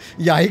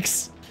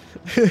 Yikes.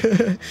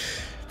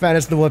 Man,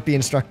 it's the Whoopi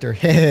instructor.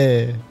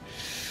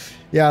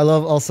 Yeah, I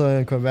love also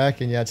in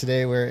Quebec, and yeah,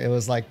 today where it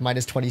was like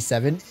minus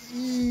 27.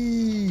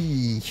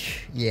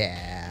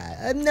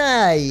 Yeah,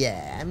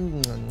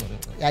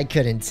 I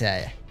couldn't.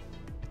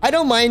 I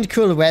don't mind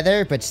cool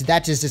weather, but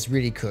that is just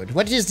really cold.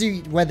 What is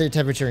the weather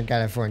temperature in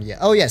California?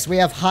 Oh yes, we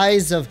have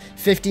highs of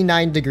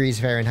 59 degrees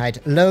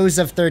Fahrenheit, lows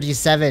of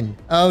 37.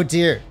 Oh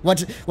dear,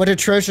 what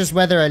atrocious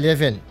weather I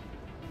live in,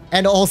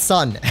 and all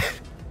sun.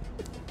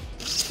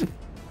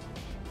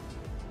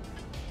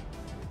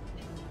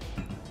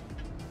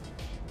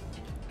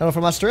 Hello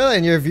from Australia.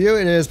 In your view,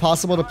 it is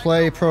possible to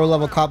play pro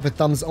level cop with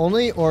thumbs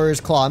only, or is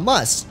claw a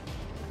must?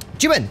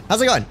 Jubin, how's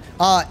it going?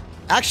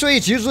 Actually,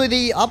 it's usually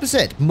the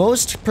opposite.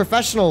 Most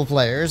professional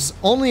players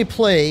only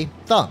play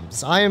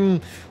thumbs.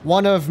 I'm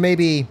one of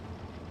maybe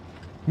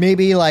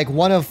like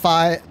one of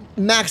 5,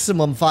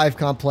 maximum 5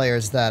 comp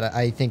players that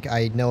I think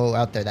I know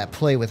out there that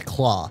play with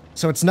claw.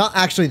 So it's not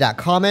actually that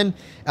common.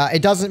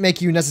 It doesn't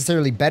make you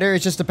necessarily better. It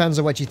just depends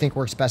on what you think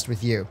works best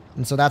with you.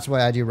 And so that's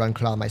why I do run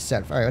claw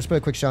myself. All right, let's put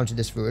a quick shot into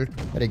this fool.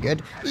 Very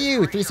good.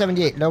 Ew,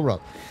 378, low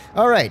roll.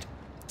 All right.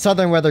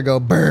 Southern weather go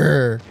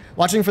brrr.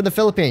 Watching from the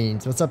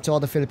Philippines. What's up to all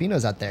the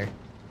Filipinos out there?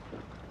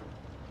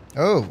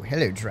 Oh,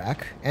 hello,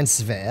 Drac. And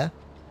Svea.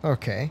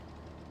 Okay.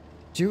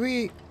 Do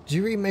we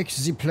make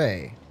the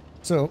play?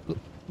 So,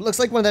 looks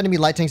like one of the enemy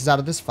light tanks is out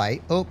of this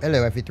fight. Oh,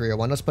 hello,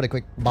 FV301. Let's put a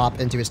quick bop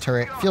into his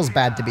turret. Feels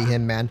bad to be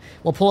him, man.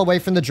 We'll pull away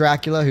from the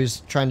Dracula who's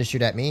trying to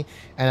shoot at me.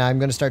 And I'm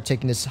going to start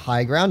taking this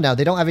high ground. Now,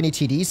 they don't have any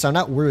TDs, so I'm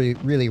not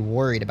really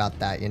worried about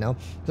that, you know?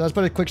 So let's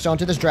put a quick shot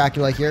into this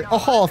Dracula here.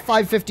 Oh,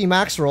 550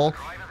 max roll.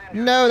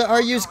 No, the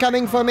RU's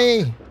coming for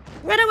me.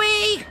 Run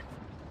away!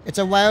 It's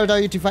a wild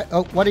RU-25.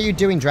 Oh, what are you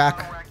doing,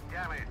 Drac?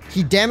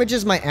 He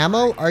damages my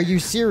ammo? Are you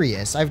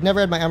serious? I've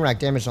never had my ammo rack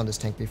damaged on this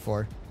tank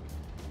before.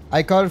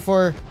 I called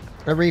for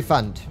a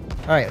refund.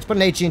 Alright, let's put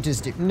an HE into this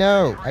dude.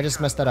 No, I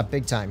just messed that up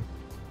big time.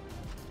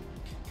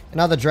 And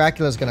now the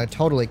Dracula's gonna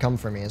totally come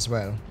for me as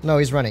well. No,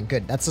 he's running.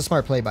 Good. That's a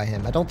smart play by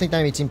him. I don't think the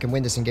enemy team can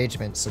win this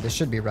engagement, so they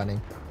should be running.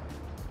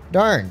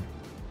 Darn.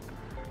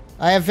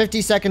 I have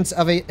 50 seconds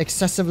of a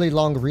excessively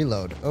long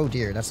reload. Oh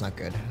dear, that's not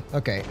good.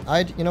 Okay,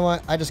 you know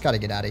what? I just gotta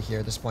get out of here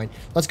at this point.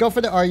 Let's go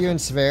for the RU and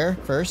Sphere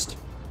first.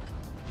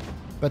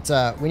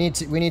 But we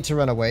need to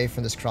run away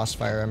from this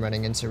crossfire I'm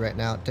running into right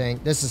now.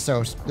 Dang, this is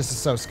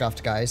so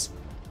scuffed, guys.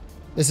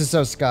 This is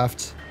so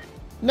scuffed.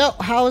 No,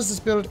 how is this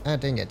build? Ah,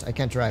 dang it, I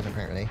can't drive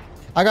apparently.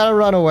 I gotta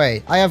run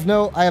away. I have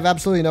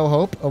absolutely no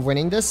hope of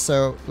winning this,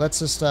 so let's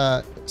just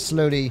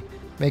slowly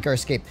make our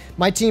escape.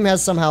 My team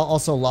has somehow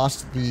also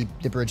lost the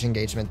bridge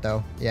engagement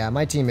though. Yeah,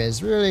 my team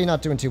is really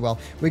not doing too well.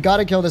 We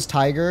gotta kill this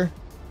tiger.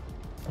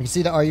 You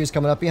see the RU's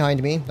coming up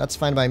behind me. That's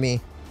fine by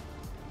me.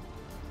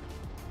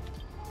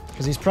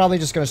 Because he's probably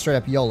just gonna straight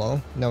up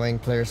YOLO, knowing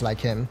players like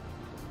him.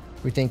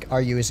 We think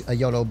RU is a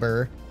YOLO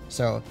burr.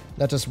 So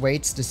let us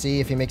wait to see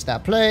if he makes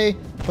that play.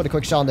 Put a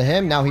quick shot into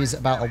him. Now he's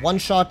about a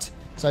one-shot.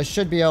 So I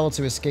should be able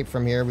to escape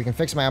from here. We can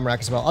fix my ammo rack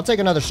as well. I'll take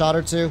another shot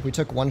or two. We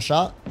took one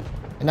shot.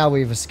 And now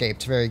we've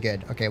escaped. Very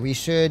good. Okay, we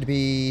should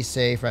be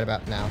safe right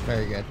about now.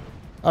 Very good.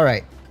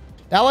 Alright.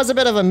 That was a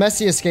bit of a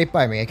messy escape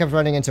by me. I kept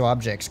running into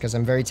objects because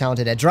I'm very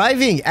talented at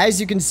driving. As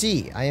you can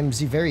see, I am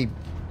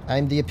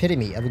the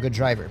epitome of a good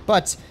driver.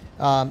 But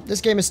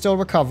this game is still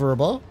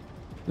recoverable.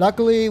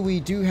 Luckily, we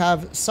do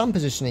have some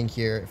positioning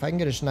here. If I can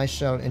get a nice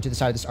shot into the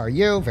side of this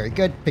RU, very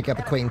good. Pick up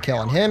a quick kill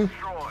on him.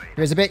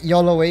 He was a bit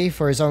YOLO-y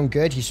for his own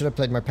good. He should have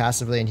played more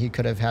passively, and he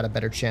could have had a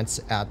better chance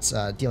at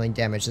dealing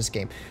damage this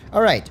game.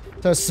 Alright,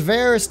 so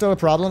Sphere is still a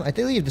problem. I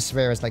believe the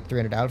Sphere is like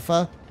 300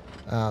 alpha.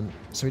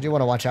 So we do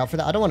want to watch out for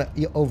that. I don't want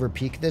to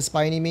over-peak this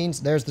by any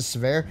means. There's the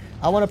Sphere.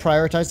 I want to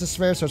prioritize the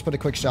Sphere, so let's put a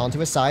quick shell into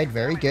his side.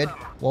 Very good.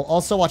 We'll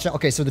also watch out.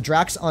 Okay, so the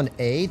Drax on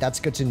A. That's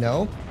good to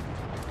know.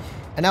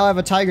 And now I have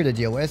a Tiger to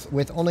deal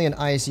with only an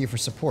ISU for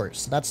support.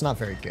 So that's not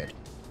very good.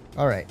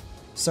 Alright.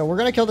 So we're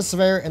going to kill the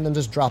Sphere and then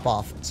just drop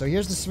off. So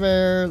here's the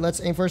Sphere.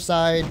 Let's aim for his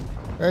side.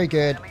 Very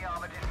good.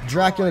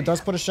 Dracula does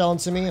put a shell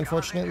into me,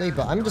 unfortunately.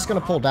 But I'm just going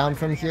to pull down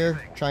from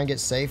here. Try and get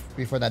safe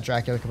before that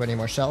Dracula can put any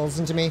more shells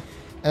into me.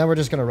 And then we're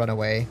just going to run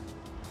away.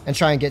 And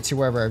try and get to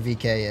wherever our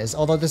VK is.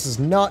 Although this is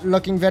not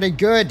looking very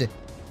good.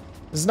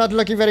 This is not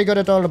looking very good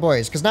at all, the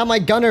boys. Because now my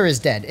gunner is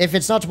dead. If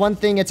it's not one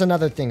thing, it's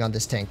another thing on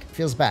this tank.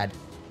 Feels bad.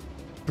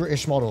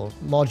 British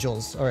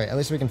modules. Alright, at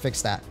least we can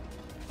fix that.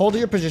 Hold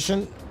your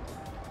position.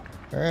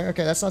 Alright,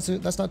 okay, that's not too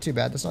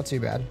bad. That's not too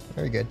bad.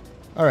 Very good.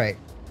 Alright.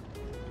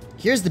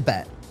 Here's the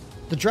bet.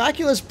 The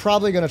Dracula's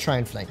probably going to try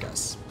and flank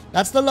us.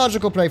 That's the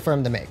logical play for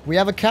him to make. We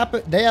have a cap,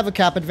 they have a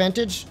cap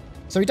advantage,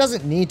 so he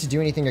doesn't need to do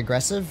anything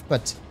aggressive,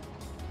 but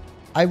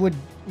I would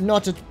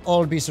not at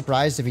all be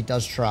surprised if he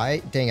does try.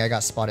 Dang, I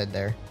got spotted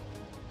there.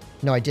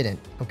 No, I didn't.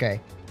 Okay.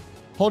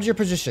 Hold your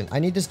position. I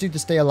need this dude to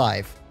stay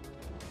alive.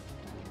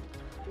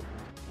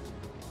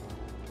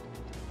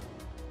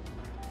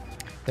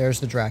 There's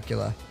the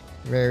Dracula.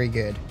 Very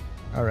good.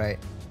 Alright.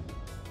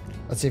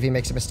 Let's see if he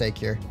makes a mistake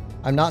here.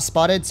 I'm not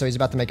spotted, so he's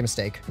about to make a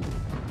mistake.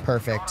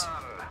 Perfect.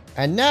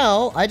 And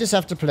now, I just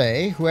have to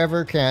play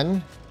whoever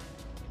can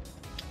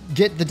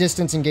get the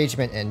distance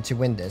engagement in to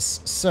win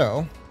this.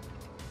 So,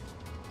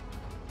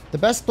 the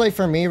best play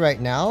for me right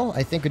now,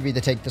 I think, would be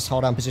to take this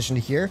hold-down position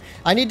here.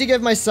 I need to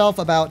give myself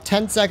about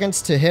 10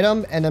 seconds to hit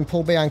him and then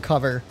pull behind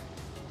cover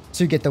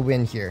to get the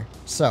win here.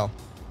 So,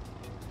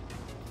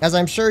 as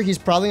I'm sure he's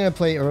probably going to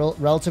play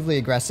relatively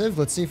aggressive.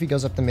 Let's see if he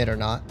goes up the mid or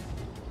not.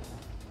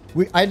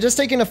 I'm just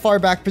taking a far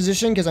back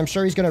position because I'm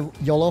sure he's going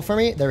to YOLO for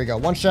me. There we go.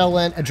 One shell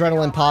in,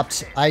 adrenaline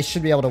popped. I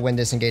should be able to win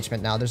this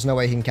engagement now. There's no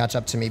way he can catch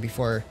up to me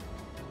before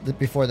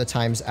the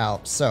time's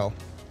out. So,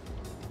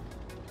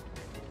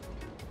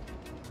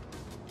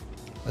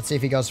 let's see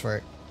if he goes for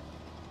it.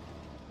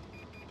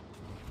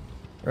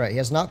 Alright, he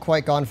has not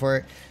quite gone for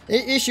it.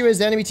 The issue is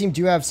the enemy team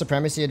do have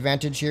supremacy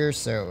advantage here,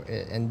 so,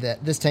 and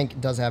this tank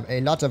does have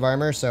a lot of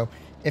armor, so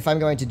if I'm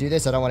going to do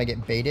this, I don't want to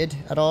get baited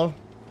at all.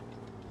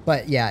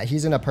 But yeah,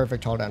 he's in a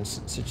perfect hold-down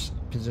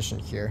position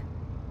here.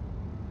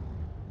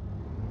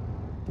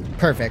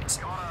 Perfect.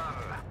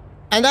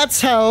 And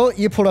that's how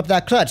you pull up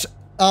that clutch.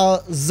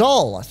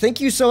 Zol, thank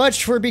you so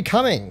much for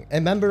becoming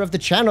a member of the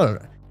channel.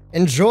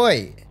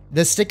 Enjoy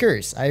the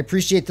stickers. I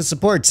appreciate the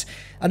support.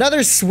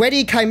 Another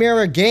sweaty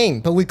Chimera game,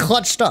 but we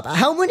clutched up.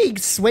 How many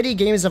sweaty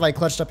games have I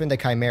clutched up in the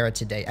Chimera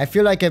today? I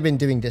feel like I've been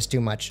doing this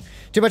too much.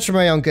 Too much for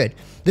my own good.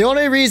 The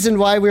only reason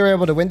why we were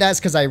able to win that is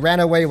because I ran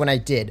away when I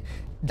did.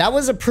 That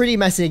was a pretty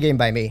messy game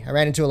by me. I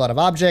ran into a lot of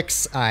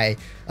objects. I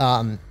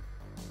got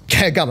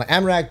my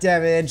AMRAC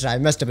damage. I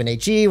messed up an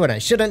HE when I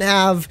shouldn't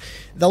have.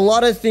 A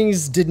lot of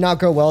things did not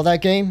go well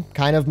that game.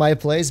 Kind of my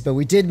plays, but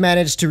we did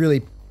manage to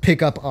really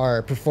pick up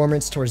our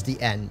performance towards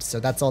the end. So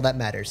that's all that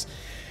matters.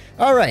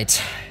 All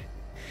right.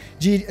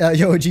 Yo,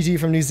 GG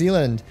from New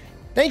Zealand.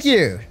 Thank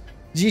you.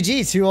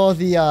 GG to all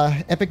the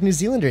epic New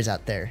Zealanders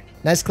out there.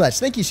 Nice clutch.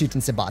 Thank you, Shootin'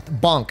 Sabat.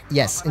 Bonk.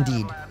 Yes,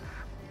 indeed.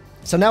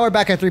 So now we're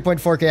back at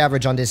 3.4k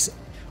average on this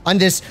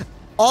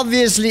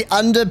obviously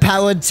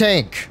underpowered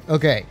tank.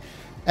 Okay.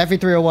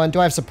 FE301. Do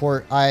I have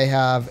support? I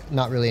have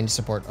not really any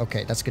support.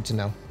 Okay, that's good to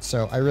know.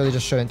 So I really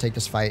just shouldn't take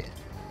this fight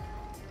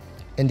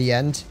in the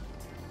end.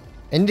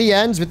 in the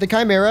end, with the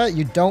Chimera,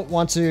 you don't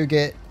want to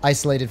get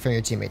isolated from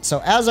your teammates.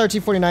 So as our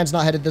T-49's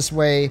not headed this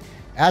way,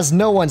 as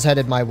no one's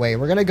headed my way,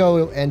 we're going to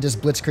go and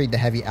just blitzkrieg the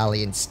heavy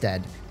alley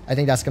instead. I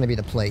think that's going to be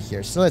the play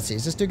here. So let's see.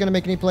 Is this dude going to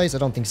make any plays? I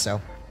don't think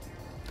so.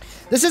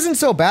 This isn't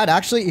so bad,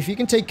 actually. If you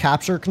can take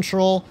capture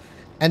control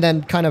and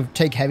then kind of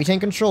take heavy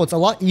tank control, it's a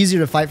lot easier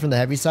to fight from the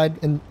heavy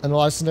side in a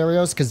lot of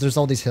scenarios because there's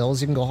all these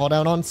hills you can go haul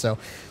down on. So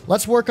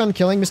let's work on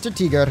killing Mr.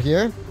 Tiger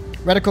here.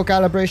 Reticle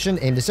calibration,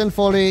 aim this in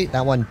fully.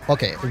 That one,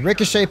 okay.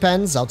 Ricochet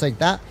pens, I'll take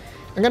that.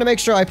 I'm going to make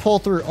sure I pull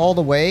through all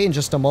the way in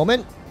just a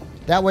moment.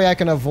 That way I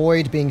can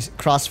avoid being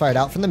crossfired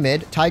out from the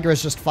mid. Tiger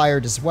is just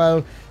fired as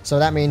well. So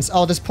that means,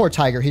 oh, this poor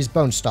Tiger, he's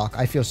bone stock.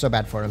 I feel so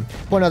bad for him.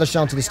 Put another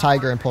shell into this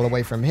Tiger and pull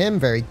away from him.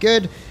 Very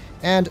good.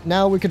 And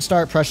now we could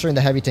start pressuring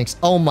the heavy tanks.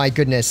 Oh my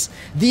goodness.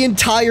 The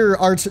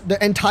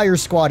entire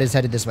squad is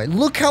headed this way.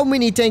 Look how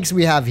many tanks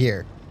we have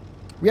here.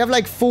 We have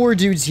like 4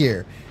 dudes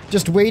here,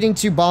 just waiting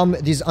to bomb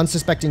these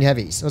unsuspecting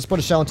heavies. Let's put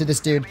a shell into this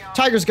dude.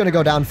 Tiger's gonna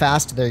go down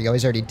fast. There you go,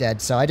 he's already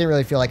dead. So I didn't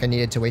really feel like I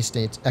needed to waste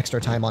any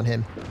extra time on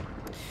him.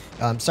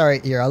 Sorry,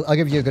 here, I'll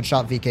give you a good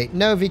shot, VK.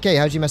 No, VK,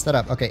 how'd you mess that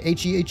up? Okay,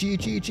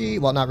 H-E.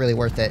 Well, not really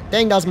worth it.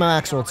 Dang, that was my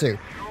max roll too.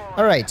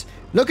 All right,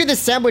 look at this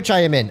sandwich I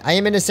am in. I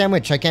am in a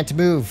sandwich. I can't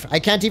move. I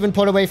can't even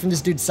pull away from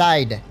this dude's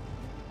side.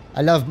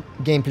 I love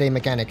gameplay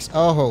mechanics.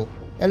 Oh,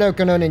 hello,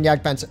 Kanon and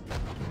Yagpants.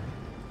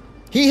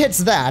 He hits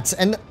that,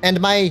 and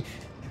my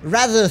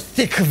rather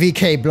thick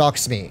VK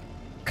blocks me.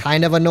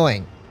 Kind of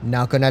annoying.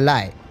 Not gonna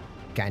lie.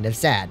 Kind of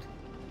sad.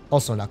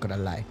 Also not gonna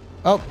lie.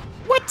 Oh,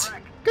 what?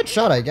 Good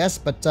shot, I guess,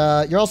 but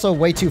you're also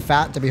way too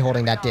fat to be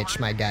holding that ditch,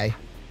 my guy.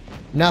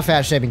 Not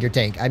fat shaming your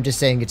tank. I'm just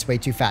saying it's way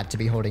too fat to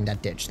be holding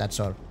that ditch, that's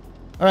all.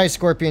 Alright,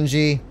 Scorpion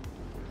G.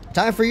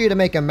 Time for you to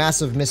make a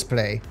massive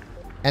misplay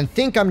and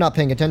think I'm not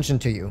paying attention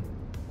to you.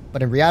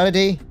 But in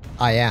reality,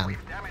 I am.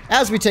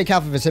 As we take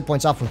half of his hit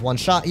points off with one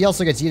shot, he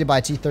also gets yeeted by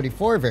a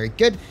T-34. Very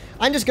good.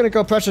 I'm just going to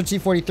go pressure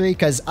T-43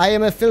 because I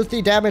am a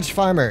filthy damage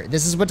farmer.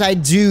 This is what I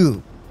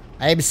do.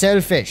 I am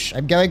selfish.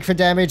 I'm going for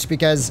damage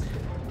because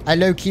I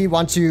low-key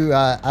want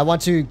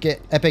to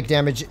get epic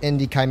damage in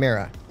the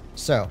Chimera.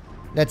 So,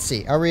 let's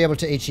see. Are we able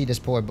to HE this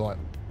poor boy?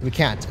 We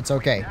can't. It's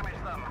okay.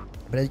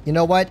 But you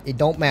know what? It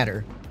don't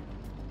matter.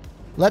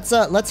 Let's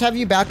have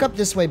you back up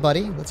this way,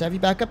 buddy. Let's have you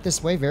back up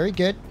this way. Very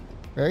good.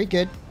 Very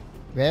good.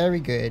 Very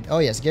good. Oh,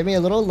 yes. Give me a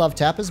little love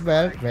tap as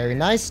well. Very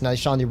nice. Nice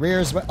shot on the rear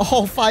as well.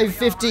 Oh,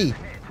 550.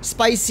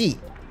 Spicy.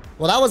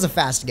 Well, that was a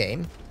fast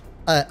game.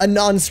 A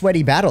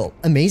non-sweaty battle.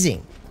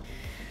 Amazing.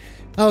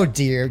 Oh,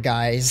 dear,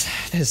 guys.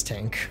 This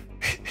tank.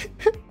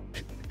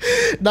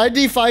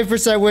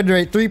 95% win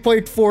rate,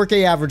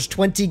 3.4k average,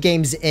 20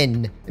 games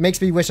in. It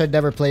makes me wish I'd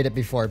never played it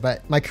before,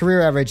 but my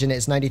career average in it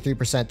is 93%,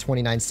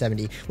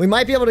 2970. We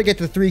might be able to get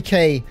to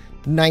 3k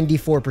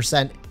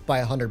 94% by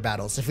 100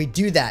 battles. If we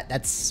do that,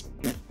 that's...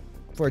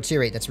 for a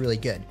tier 8, that's really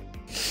good.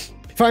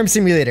 Farm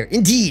Simulator.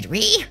 Indeed,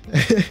 we.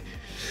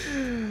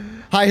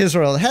 Hi,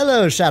 HisRoyal.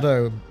 Hello,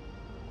 Shadow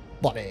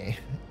Body.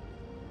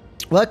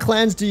 What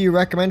clans do you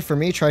recommend for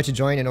me try to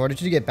join in order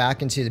to get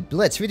back into the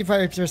Blitz?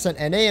 55%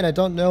 NA, and I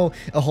don't know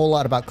a whole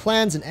lot about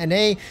clans and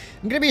NA.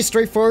 I'm going to be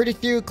straightforward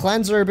with you.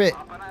 Clans are a bit...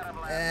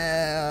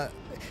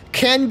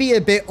 can be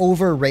a bit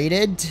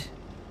overrated.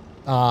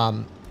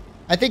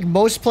 I think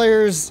most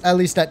players, at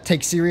least that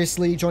take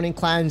seriously joining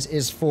clans,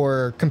 is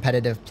for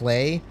competitive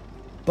play.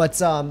 But,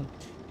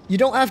 you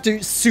don't have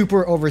to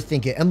super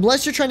overthink it.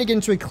 Unless you're trying to get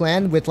into a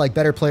clan with, like,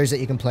 better players that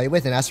you can play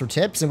with and ask for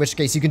tips, in which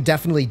case you can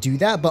definitely do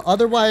that. But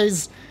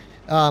otherwise...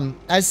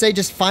 I'd say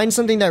just find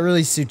something that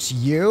really suits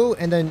you,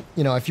 and then,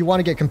 you know, if you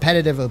want to get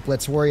competitive with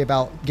Blitz, worry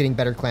about getting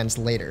better clans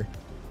later.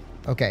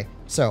 Okay,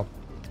 so,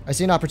 I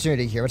see an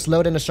opportunity here. Let's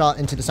load in a shot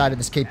into the side of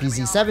this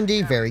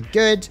KPZ-70. Very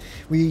good.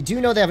 We do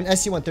know they have an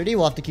SC-130.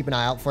 We'll have to keep an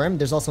eye out for him.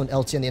 There's also an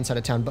LT on the inside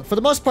of town, but for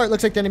the most part, it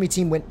looks like the enemy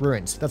team went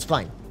ruins. That's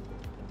fine.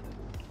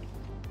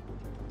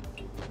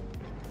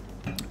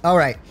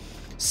 Alright,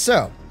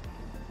 so,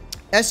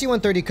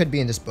 SC-130 could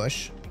be in this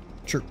bush.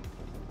 True.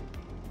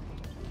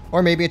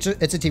 Or maybe it's a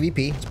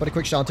TVP. Let's put a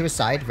quick shot onto his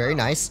side. Very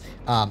nice.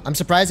 I'm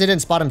surprised they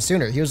didn't spot him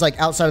sooner. He was like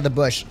outside of the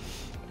bush.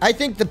 I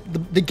think the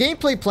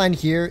gameplay plan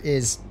here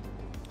is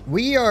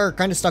we are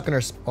kind of stuck in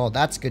our... Oh,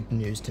 that's good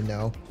news to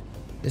know.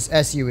 This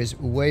SU is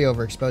way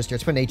overexposed here.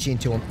 Let's put an HE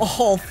into him.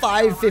 Oh,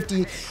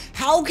 550.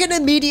 How can a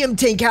medium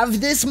tank have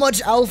this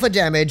much alpha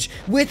damage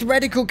with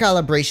reticle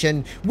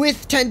calibration,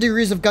 with 10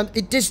 degrees of gun?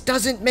 It just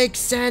doesn't make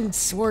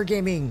sense,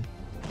 Wargaming.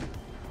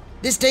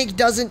 This tank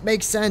doesn't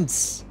make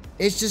sense.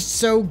 It's just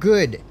so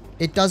good.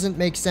 It doesn't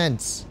make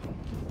sense.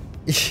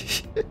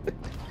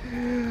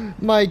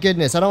 My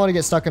goodness, I don't want to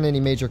get stuck on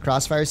any major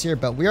crossfires here,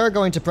 but we are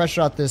going to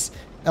pressure out this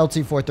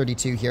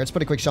LT-432 here. Let's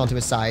put a quick shot onto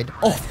his side.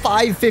 Oh,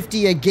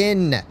 550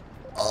 again.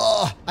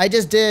 Oh, I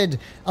just did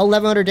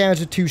 1100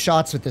 damage with 2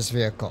 shots with this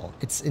vehicle.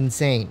 It's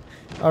insane.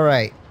 All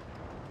right.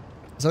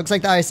 So it looks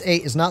like the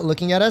IS-8 is not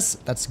looking at us.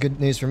 That's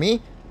good news for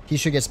me. He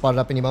should get spotted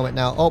up any moment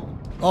now.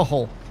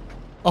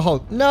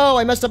 Oh, no,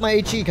 I messed up my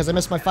HE because I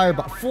missed my fire,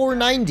 but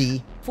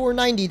 490?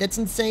 490, that's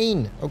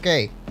insane.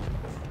 Okay.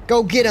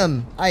 Go get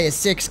him,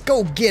 IS-6.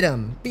 Go get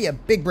him. Be a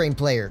big brain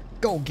player.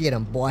 Go get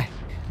him, boy.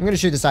 I'm gonna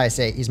shoot this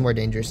ISA. He's more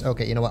dangerous.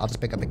 Okay, you know what? I'll just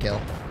pick up a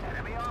kill.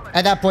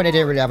 At that point, I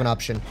didn't really have an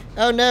option.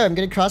 Oh no, I'm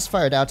getting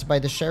crossfired out by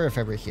the sheriff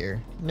over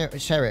here. No,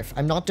 sheriff,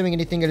 I'm not doing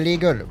anything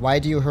illegal. Why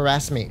do you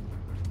harass me?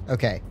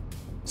 Okay.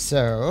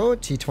 So,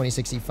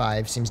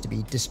 T-2065 seems to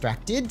be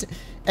distracted.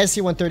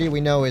 SC-130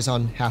 we know is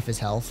on half his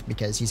health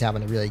because he's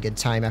having a really good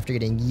time after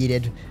getting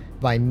yeeted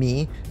by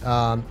me.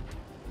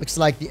 Looks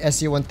like the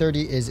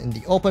SC-130 is in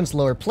the opens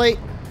lower plate.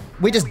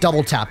 We just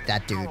double tapped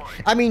that dude.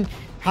 I mean,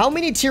 how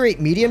many tier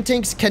 8 medium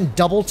tanks can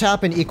double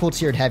tap an equal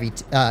tiered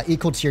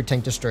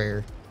tank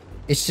destroyer?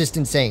 It's just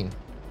insane.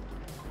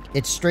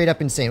 It's straight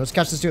up insane. Let's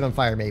catch this dude on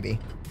fire, maybe.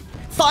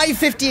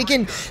 550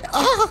 again.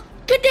 Oh,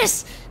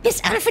 goodness.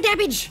 This alpha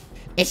damage.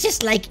 It's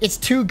just like, it's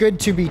too good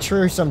to be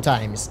true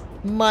sometimes.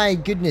 My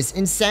goodness,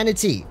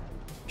 insanity.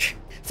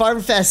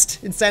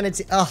 Farmfest,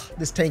 insanity. Ugh,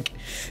 this tank.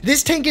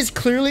 This tank is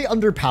clearly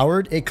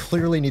underpowered. It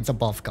clearly needs a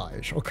buff,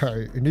 guys.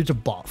 Okay, it needs a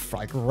buff,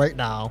 like right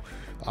now.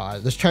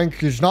 This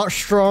tank is not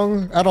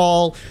strong at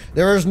all.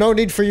 There is no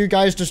need for you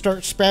guys to start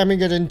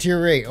spamming it in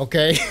tier 8,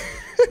 okay?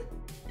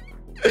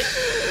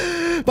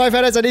 Bye,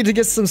 Fatness. I need to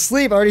get some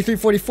sleep. Already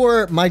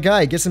 3:44. My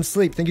guy, get some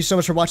sleep. Thank you so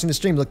much for watching the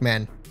stream. Look,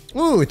 man.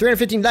 Ooh,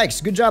 315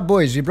 likes. Good job,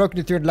 boys. We broke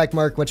the 300 like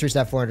mark. Let's reach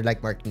that 400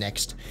 like mark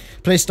next.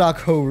 Play stock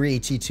Ho-Ri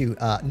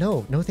T2.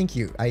 No, thank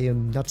you. I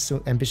am not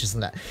so ambitious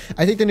on that.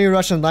 I think the new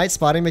Russian light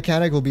spotting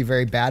mechanic will be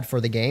very bad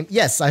for the game.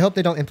 Yes, I hope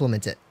they don't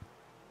implement it.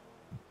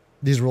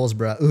 These rules,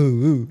 bruh.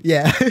 Ooh,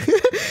 yeah.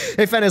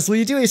 Hey, Fatness, will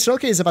you do a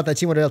showcase about that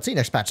T1LT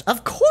next patch?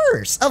 Of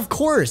course, of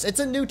course. It's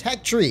a new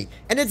tech tree,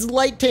 and it's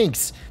light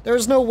tanks.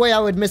 There's no way I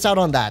would miss out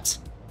on that.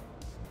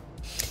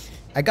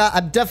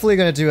 I'm definitely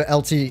gonna do a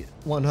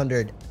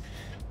LT100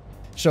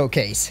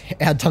 showcase.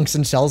 Add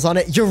tungsten shells on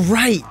it. You're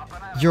right.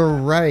 You're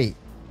right.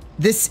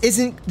 This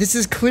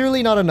is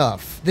clearly not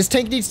enough. This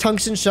tank needs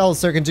tungsten shells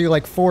so it can do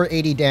like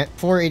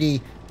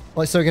 480,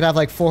 so it could have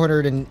like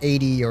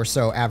 480 or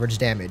so average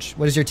damage.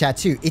 What is your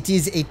tattoo? It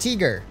is a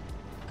tiger.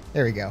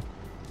 There we go.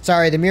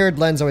 Sorry, the mirrored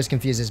lens always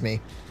confuses me.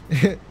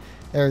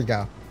 There we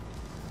go.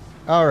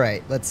 All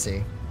right, let's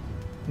see.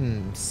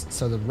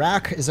 So the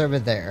rack is over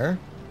there.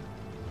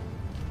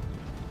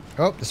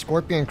 Oh, the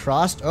Scorpion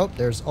crossed. Oh,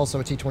 there's also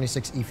a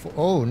T-26E4.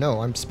 Oh,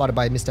 no, I'm spotted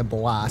by Mr.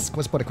 Blask.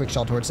 Let's put a quick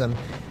shot towards him.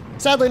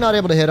 Sadly, not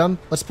able to hit him.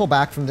 Let's pull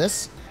back from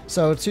this.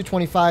 So,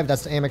 225,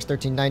 that's the AMX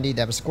 1390.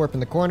 They have a Scorp in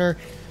the corner.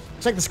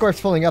 Looks like the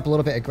Scorp's pulling up a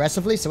little bit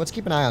aggressively, so let's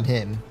keep an eye on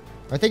him.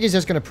 I think he's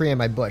just going to pre in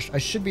my bush. I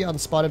should be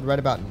unspotted right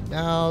about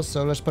now,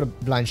 so let's put a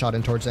blind shot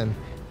in towards him.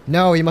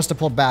 No, he must have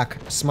pulled back.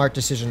 Smart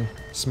decision.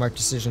 Smart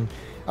decision.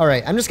 All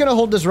right, I'm just going to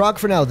hold this rock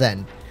for now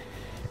then.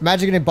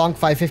 Imagine getting bonk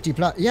 550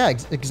 plus. Yeah,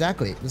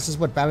 exactly. This is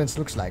what balance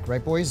looks like,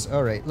 right, boys?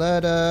 All right,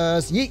 let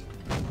us yeet.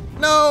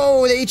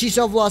 No, the HE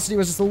shell velocity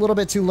was just a little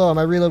bit too low.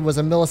 My reload was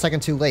a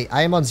millisecond too late.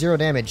 I am on 0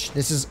 damage.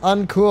 This is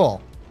uncool.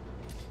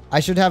 I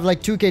should have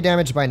like 2k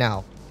damage by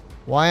now.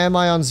 Why am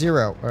I on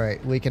 0? All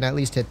right, we can at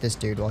least hit this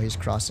dude while he's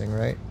crossing,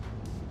 right?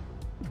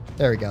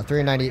 There we go.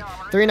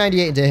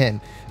 398 into him.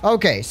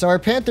 Okay, so our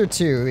Panther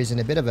 2 is in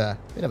a bit of a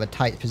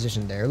tight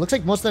position there. It looks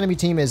like most of the enemy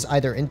team is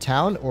either in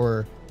town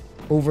or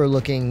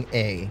overlooking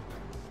A.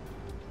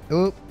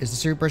 Oop, is the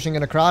Super Pershing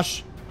gonna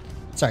cross?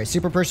 Sorry,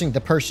 Super Pershing,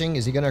 the Pershing,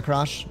 is he gonna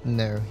cross?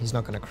 No, he's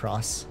not gonna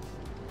cross.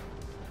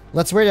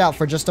 Let's wait out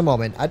for just a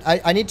moment.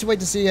 I need to wait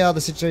to see how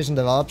the situation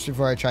develops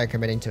before I try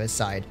committing to his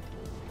side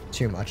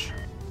too much.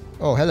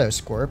 Oh, hello,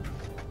 Scorp.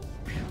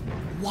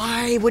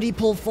 Why would he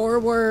pull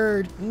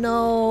forward?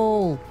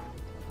 No!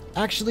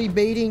 Actually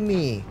baiting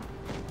me.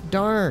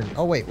 Darn.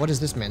 Oh, wait, what is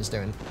this man's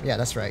doing? Yeah,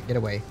 that's right, get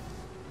away.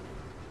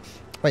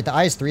 Wait, the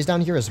IS-3's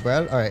down here as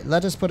well? Alright,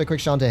 let us put a quick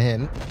shot to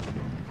him.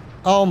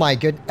 Oh my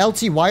good.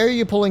 LT, why are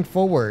you pulling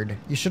forward?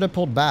 You should have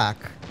pulled back.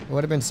 It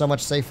would have been so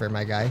much safer,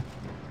 my guy.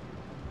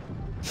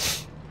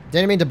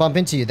 Didn't mean to bump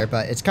into you there,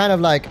 but it's kind of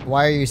like,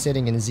 why are you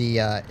sitting in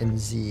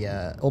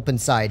the open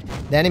side?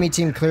 The enemy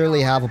team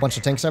clearly have a bunch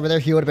of tanks over there.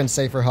 He would have been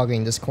safer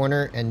hugging this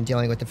corner and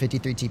dealing with the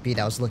 53 TP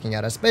that was looking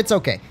at us. But it's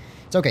okay.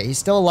 It's okay. He's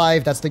still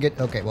alive. That's the good...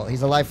 Okay, well,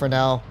 he's alive for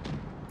now.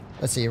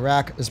 Let's see.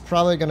 Rack is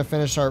probably going to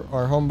finish our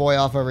homeboy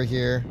off over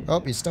here. Oh,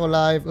 he's still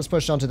alive. Let's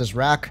push onto this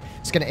rack.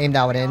 Just going to aim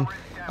that one in.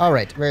 All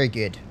right. Very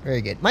good.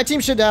 Very good. My team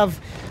should have...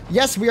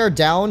 Yes, we are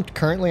down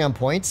currently on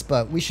points,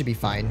 but we should be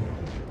fine.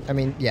 I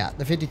mean, yeah,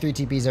 the 53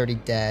 TP is already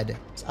dead.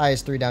 This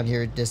IS-3 down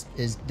here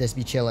this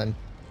be chilling.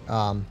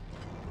 I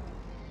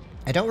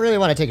don't really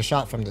want to take a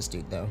shot from this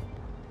dude, though.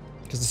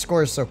 Because the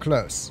score is so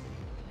close.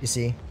 You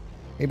see?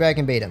 Maybe I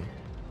can bait him.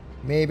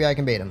 Maybe I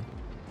can bait him.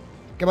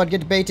 Come on,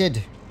 get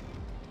baited.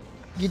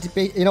 Get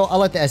bait. You know, I'll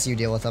let the SU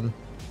deal with him.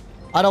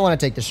 I don't want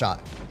to take the shot.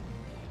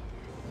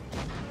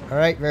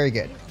 Alright, very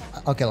good.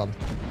 I'll kill him.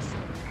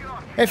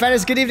 Hey,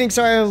 Fatness, good evening.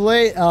 Sorry I'm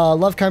late.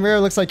 Love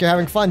Chimera. Looks like you're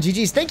having fun.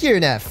 GG's. Thank you,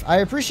 Neff. I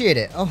appreciate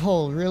it.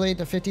 Oh, really?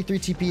 The 53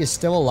 TP is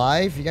still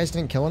alive? You guys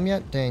didn't kill him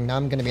yet? Dang, now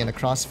I'm going to be in a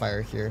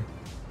crossfire here.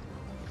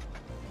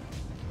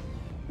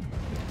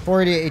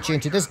 488 HE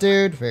into this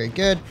dude. Very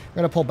good. We're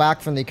going to pull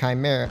back from the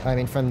Chimera. I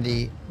mean, from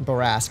the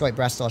Barask. Oh, wait,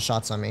 Barask still has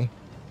shots on me.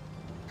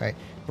 Alright.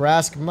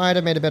 Barask might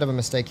have made a bit of a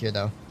mistake here,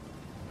 though.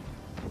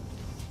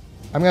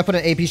 I'm going to put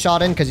an AP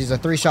shot in because he's a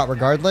 3-shot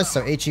regardless,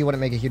 so HE wouldn't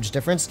make a huge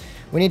difference.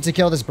 We need to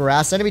kill this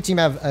Barras. Enemy team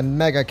have a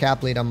mega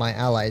cap lead on my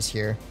allies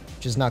here,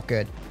 which is not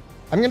good.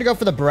 I'm going to go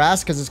for the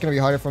Barras because it's going to be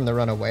harder for him to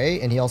run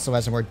away, and he also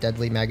has a more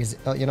deadly magazine.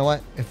 Oh, you know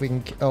what? If we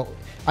can... Oh,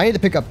 I need to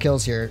pick up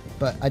kills here,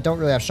 but I don't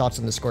really have shots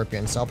on the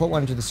Scorpion, so I'll put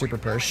one into the Super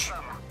Persh.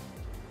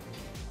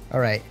 All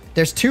right.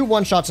 There's 2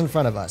 one-shots in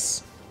front of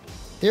us.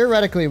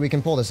 Theoretically, we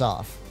can pull this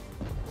off.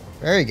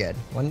 Very good.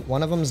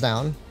 One of them's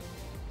down.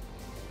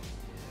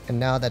 And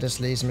now that just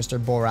leaves Mr.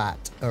 Borat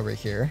over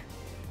here.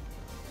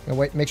 Gonna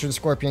wait, make sure the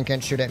Scorpion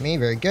can't shoot at me.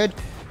 Very good.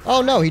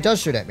 Oh no, he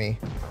does shoot at me.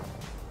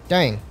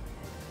 Dang.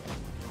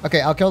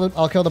 Okay, I'll kill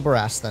the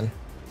Barras then.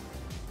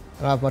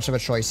 I don't have much of a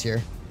choice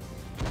here.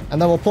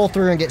 And then we'll pull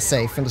through and get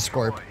safe into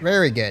Scorp.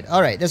 Very good.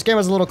 Alright, this game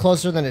was a little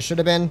closer than it should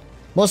have been.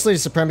 Mostly the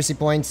supremacy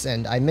points,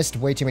 and I missed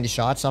way too many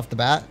shots off the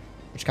bat,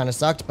 which kind of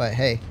sucked, but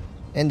hey,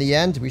 in the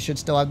end, we should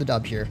still have the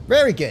dub here.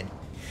 Very good.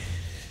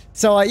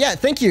 So, yeah,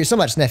 thank you so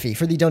much, Neffy,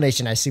 for the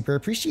donation. I super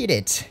appreciate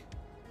it.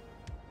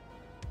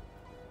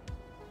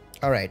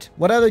 Alright,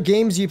 what other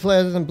games do you play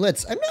other than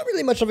Blitz? I'm not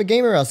really much of a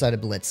gamer outside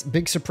of Blitz.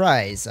 Big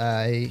surprise.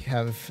 I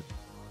have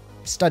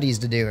studies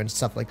to do and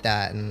stuff like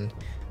that, and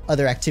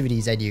other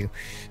activities I do.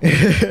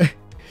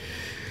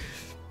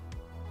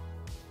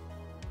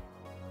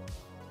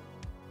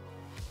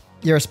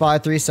 You're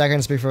spotted 3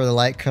 seconds before the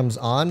light comes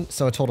on,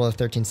 so a total of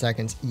 13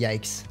 seconds.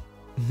 Yikes.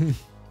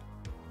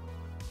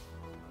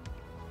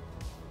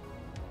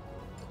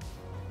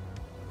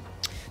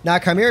 Now,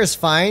 Chimera is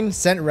fine.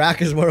 Scent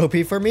Rack is more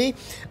OP for me.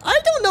 I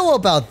don't know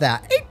about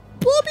that. Hey,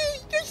 Bobby,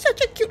 you're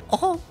such a cute...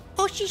 Oh,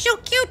 she's so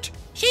cute.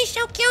 She's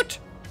so cute.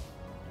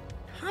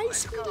 Hi,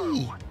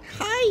 sweetie.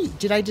 Hi.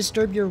 Did I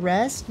disturb your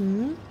rest?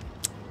 Hmm?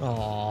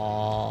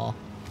 Aww.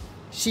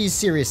 She's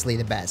seriously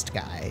the best,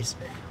 guys.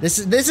 This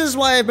is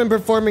why I've been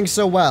performing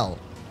so well.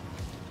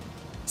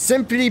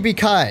 Simply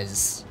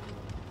because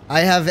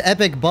I have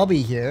Epic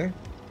Bobby here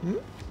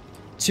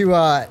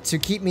to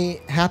keep me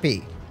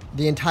happy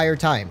the entire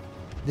time.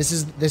 This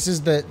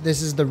is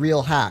the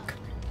real hack.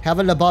 Have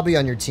a Bobby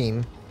on your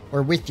team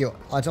or with you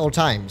at all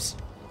times,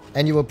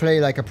 and you will play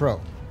like a pro.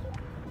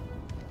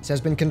 This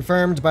has been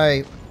confirmed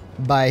by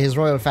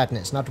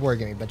HisRoyalFatness. Not to worry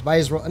me, but by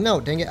his no,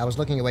 dang it, I was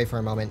looking away for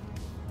a moment.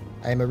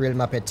 I am a real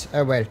muppet.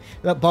 Oh well.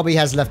 Bobby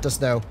has left us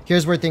though.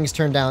 Here's where things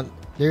turn down.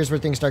 Here's where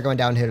things start going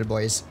downhill,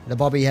 boys.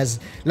 Bobby's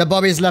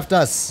left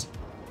us.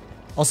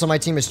 Also, my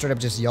team is straight up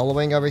just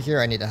YOLOing over here.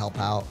 I need to help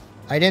out.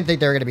 I didn't think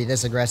they were gonna be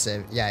this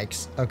aggressive.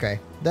 Yikes. Okay.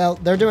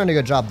 They're doing a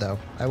good job though.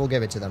 I will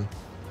give it to them.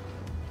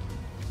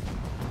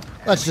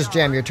 Let's just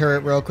jam your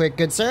turret real quick,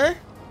 good sir.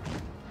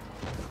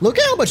 Look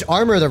at how much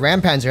armor the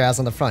Rampanzer has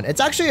on the front.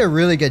 It's actually a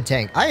really good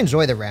tank. I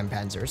enjoy the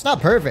Rampanzer. It's not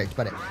perfect,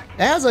 but it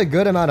has a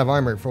good amount of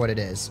armor for what it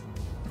is.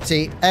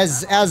 See,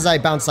 as I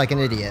bounce like an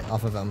idiot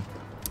off of him.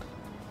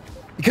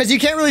 Because you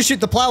can't really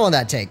shoot the plow on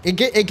that tank.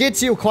 It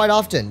gets you quite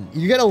often.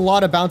 You get a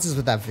lot of bounces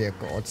with that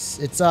vehicle.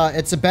 It's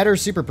a better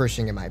super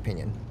pushing in my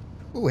opinion.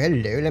 Ooh,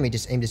 hello. Let me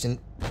just aim this in.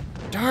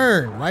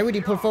 Darn, why would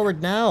he pull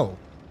forward now?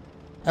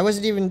 I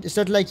wasn't even, it's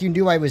not like you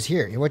knew I was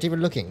here. You weren't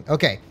even looking.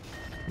 Okay.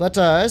 Let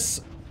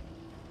us...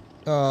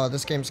 Oh,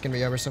 this game's gonna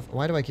be over so...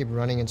 Why do I keep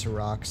running into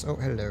rocks? Oh,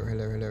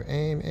 hello.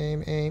 Aim,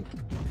 aim, aim.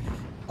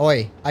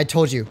 Oi, I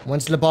told you,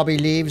 once Bobby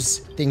leaves,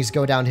 things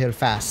go downhill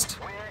fast.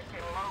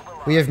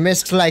 We have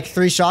missed like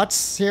 3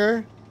 shots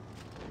here.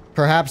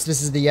 Perhaps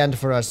this is the end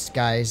for us,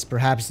 guys.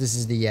 Perhaps this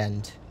is the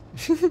end.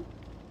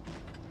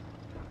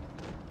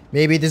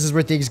 Maybe this is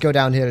where things go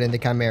downhill in the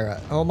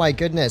Chimera. Oh my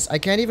goodness, I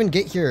can't even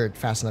get here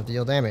fast enough to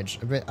deal damage.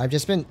 I've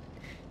just been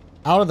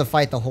out of the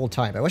fight the whole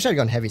time. I wish I'd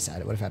gone heavy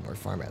side. I would have had more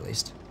farm at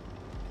least.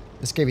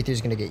 This KV3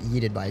 is going to get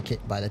yeeted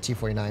by the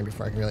T-49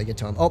 before I can really get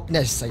to him. Oh,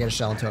 nice. I got a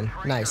shell into him.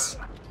 Nice.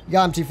 You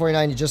got him,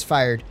 T-49. You just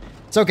fired.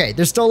 It's okay.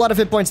 There's still a lot of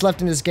hit points left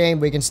in this game.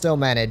 We can still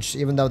manage,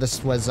 even though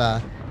this was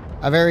a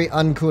very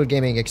uncool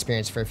gaming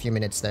experience for a few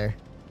minutes there.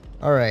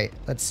 All right.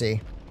 Let's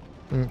see.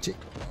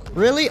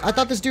 Really? I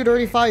thought this dude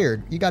already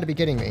fired. You got to be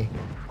kidding me.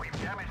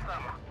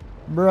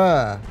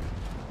 Bruh.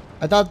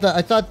 I thought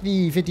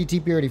the 50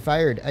 TP already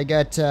fired. I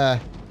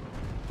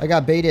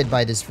got baited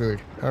by this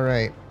food. All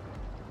right.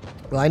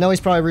 Well, I know he's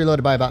probably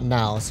reloaded by about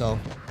now, so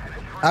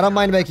I don't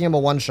mind making him a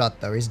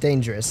one-shot, though. He's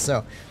dangerous,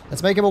 so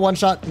let's make him a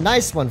one-shot.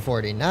 Nice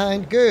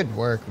 149. Good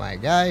work, my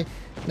guy.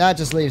 That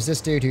just leaves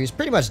this dude who's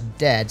pretty much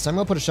dead, so I'm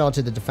going to put a shell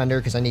into the defender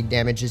because I need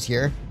damages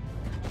here.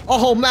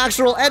 Oh, max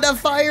roll and a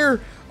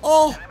fire!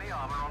 Oh,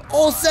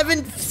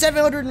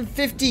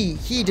 750.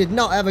 He did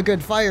not have a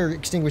good fire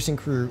extinguishing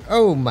crew.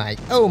 Oh my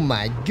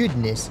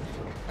goodness.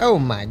 Oh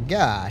my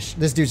gosh.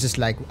 This dude's just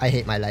like, I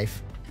hate my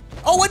life.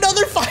 Oh,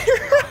 another fire!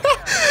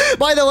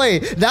 By the way,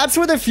 that's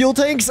where the fuel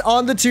tanks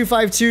on the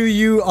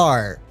 252U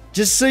are.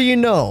 Just so you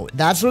know,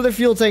 that's where the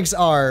fuel tanks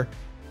are.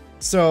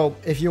 So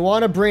if you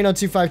want to brain on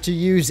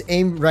 252Us,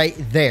 aim right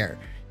there.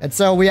 And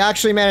so we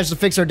actually managed to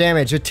fix our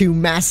damage with 2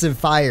 massive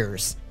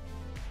fires.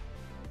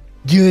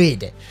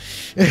 Good.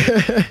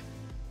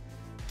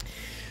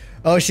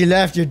 Oh, she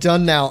left. You're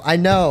done now. I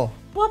know.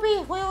 Bobby,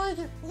 where are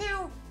you?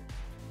 No.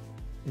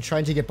 I'm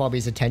trying to get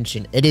Bobby's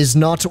attention. It is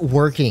not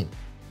working.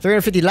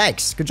 350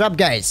 likes. Good job,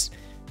 guys.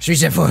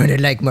 She's at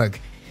 400 like mark.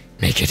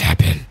 Make it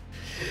happen.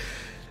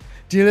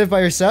 Do you live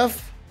by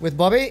yourself with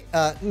Bobby?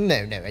 No,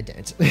 I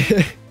don't.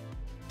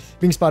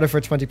 Being spotted for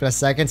 20 plus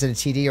seconds in a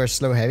TD or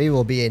slow heavy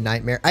will be a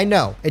nightmare. I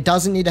know, it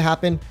doesn't need to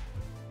happen,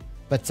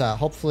 but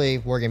hopefully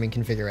Wargaming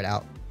can figure it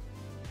out.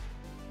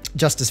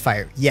 Justice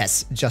Fire.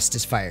 Yes,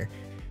 Justice Fire.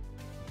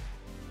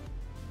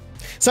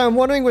 So I'm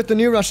wondering with the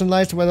new Russian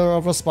lights whether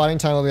overall spotting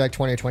time will be like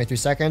 20 or 23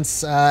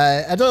 seconds.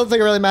 I don't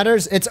think it really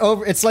matters.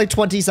 It's like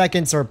 20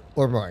 seconds or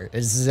more.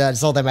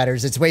 It's all that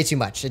matters. It's way too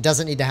much. It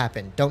doesn't need to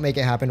happen. Don't make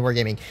it happen,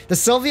 Wargaming. The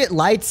Soviet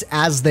lights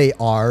as they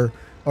are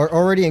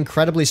already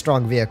incredibly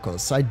strong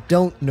vehicles. So I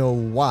don't know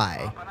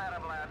why.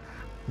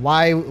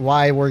 Why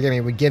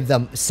Wargaming would give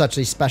them such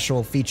a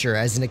special feature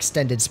as an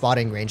extended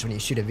spotting range when you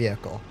shoot a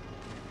vehicle.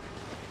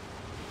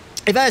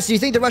 If asked, do you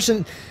think the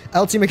Russian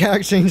LT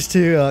mechanic change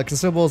to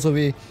consumables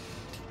will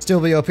still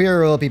be OP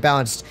or will it be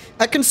balanced?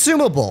 A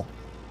consumable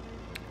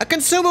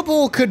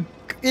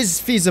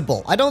is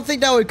feasible. I don't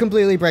think that would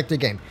completely break the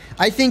game.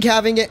 I think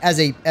having it as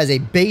a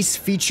base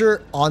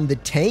feature on the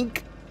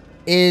tank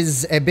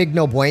is a big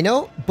no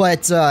bueno,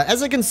 but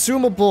as a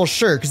consumable,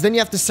 sure, because then you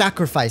have to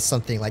sacrifice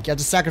something. Like you have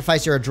to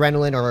sacrifice your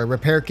adrenaline or a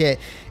repair kit,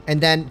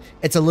 and then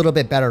it's a little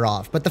bit better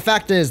off. But the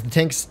fact is, the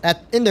tanks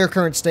in their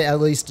current state, at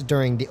least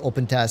during the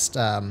open test,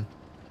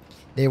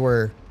 they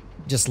were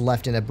just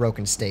left in a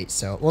broken state.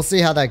 So we'll see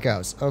how that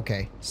goes.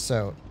 Okay,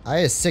 so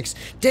IS-6.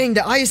 Dang,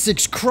 the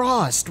IS-6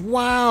 crossed.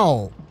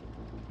 Wow.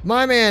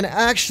 My man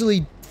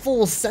actually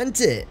full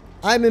sent it.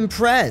 I'm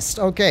impressed.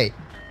 Okay,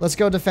 let's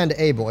go defend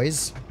A,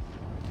 boys.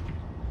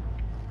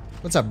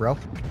 What's up, bro?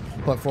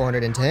 Put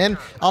 400 into him.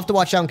 I'll have to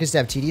watch out in case they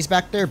have TDs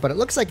back there, but it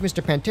looks like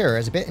Mr. Pantera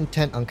is a bit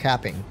intent on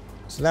capping.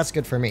 So that's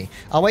good for me.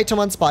 I'll wait till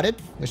unspotted,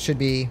 which should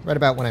be right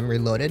about when I'm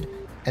reloaded.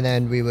 And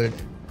then we would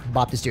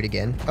bop this dude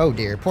again. Oh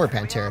dear, poor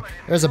Pantera.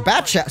 There's a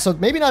bat chat, so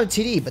maybe not a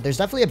TD, but there's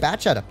definitely a bat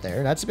chat up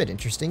there. That's a bit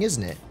interesting,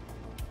 isn't it?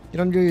 You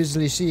don't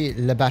usually see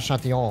le bat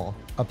chatillon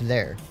up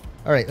there.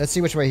 All right, let's see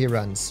which way he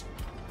runs.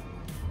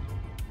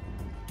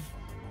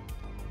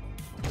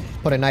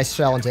 Put a nice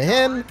shell into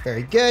him.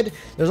 Very good.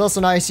 There's also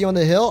an ISU on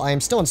the hill. I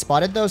am still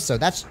unspotted though, so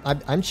that's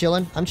I'm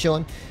chilling. I'm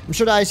chilling. I'm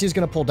sure the ISU is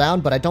gonna pull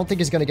down, but I don't think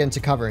he's gonna get into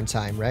cover in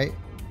time, right?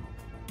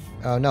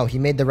 Oh no, he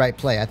made the right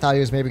play. I thought he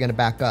was maybe gonna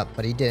back up,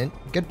 but he didn't.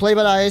 Good play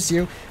by the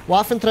ISU.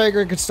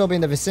 Waffenträger could still be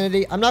in the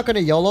vicinity. I'm not gonna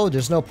YOLO.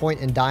 There's no point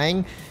in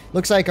dying.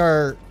 Looks like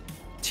our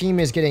team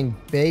is getting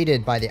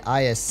baited by the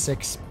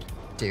IS-6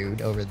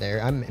 dude over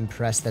there. I'm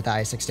impressed that the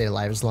IS-6 stayed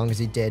alive as long as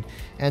he did.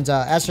 And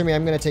as for me,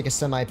 I'm going to take a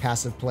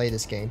semi-passive play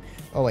this game.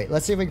 Oh wait,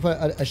 let's see if we can put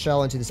a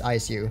shell into this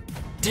ISU.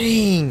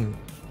 Dang!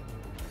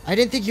 I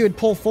didn't think he would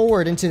pull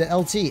forward into the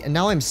LT, and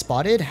now I'm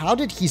spotted? How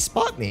did he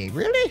spot me?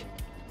 Really?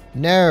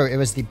 No, it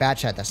was the bat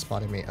chat that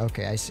spotted me.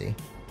 Okay, I see.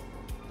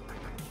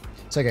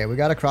 It's okay, we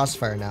got a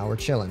crossfire now. We're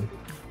chilling.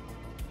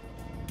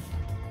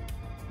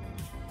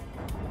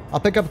 I'll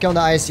pick up killing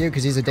the ISU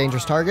because he's a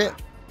dangerous target.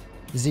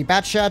 The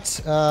bat chat,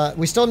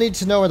 we still need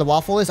to know where the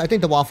waffle is. I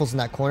think the waffle's in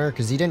that corner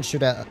because he didn't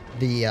shoot at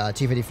the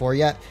T-54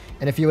 yet.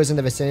 And if he was in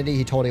the vicinity,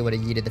 he totally would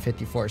have yeeted the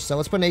 54. So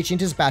let's put an H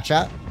into his bat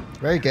chat.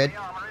 Very good.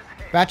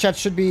 Bat chat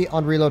should be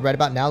on reload right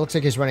about now. Looks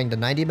like he's running the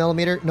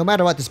 90mm. No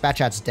matter what, this bat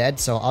chat's dead.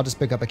 So I'll just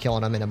pick up a kill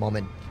on him in a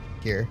moment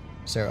here.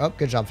 So, oh,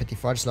 good job,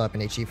 54. Just load up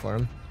an HE for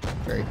him.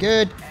 Very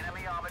good.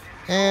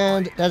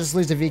 And that just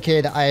leaves the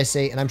VK, the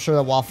IS-8, and I'm sure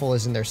the waffle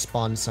is in their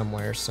spawn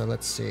somewhere. So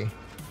let's see.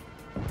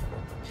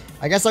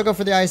 I guess I'll go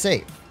for the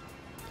IS-8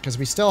 because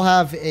we still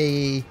have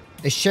a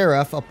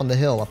sheriff up on the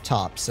hill up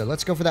top. So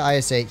let's go for the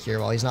IS-8 here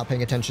while he's not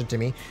paying attention to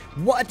me.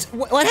 What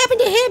happened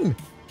to him?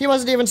 He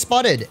wasn't even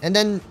spotted, and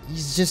then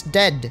he's just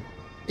dead.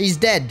 He's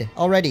dead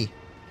already.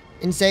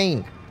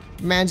 Insane.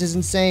 Mans is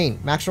insane.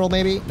 Max roll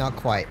maybe? Not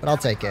quite, but I'll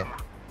take it.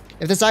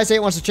 If this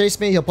IS-8 wants to chase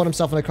me, he'll put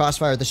himself in a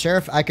crossfire with the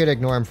sheriff. I could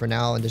ignore him for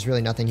now, and there's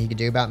really nothing he can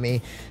do about me.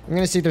 I'm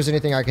going to see if there's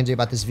anything I can do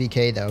about this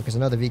VK, though, because I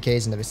know the VK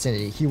is in the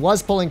vicinity. He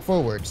was pulling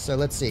forward, so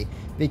let's see.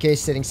 VK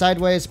sitting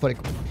sideways. Put it...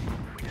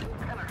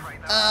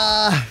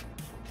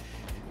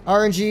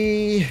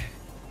 RNG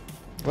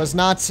was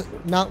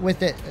not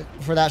with it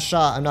for that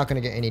shot. I'm not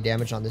going to get any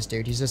damage on this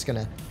dude. He's just going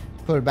to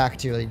put it back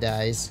till he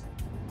dies.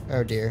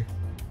 Oh, dear.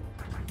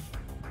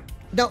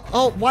 No,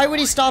 oh, why would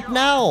he stop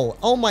now?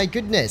 Oh my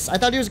goodness. I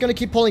thought he was going to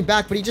keep pulling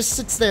back, but he just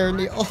sits there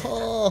and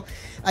oh,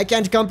 I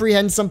can't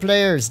comprehend some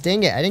players.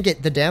 Dang it, I didn't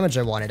get the damage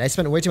I wanted. I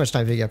spent way too much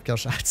time picking up kill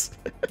shots.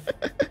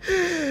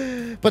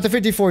 But the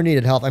 54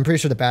 needed help. I'm pretty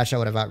sure the bat shot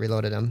would have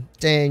out-reloaded him.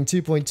 Dang,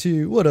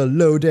 2.2. What a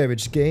low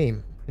damage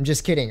game. I'm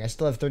just kidding. I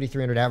still have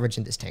 3,300 average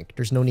in this tank.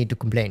 There's no need to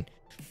complain.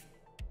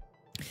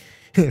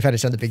 If I had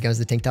shown the big guns,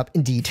 the tank top.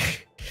 Indeed.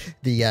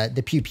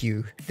 The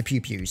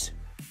pew-pews.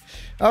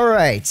 All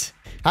right.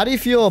 How do you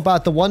feel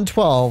about the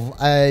 112?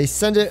 I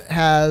send it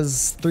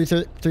has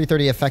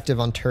 330 effective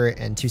on turret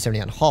and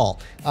 270 on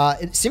hull.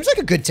 It seems like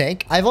a good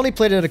tank. I've only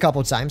played it a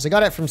couple of times. I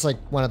got it from like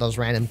one of those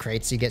random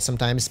crates you get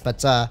sometimes,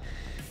 but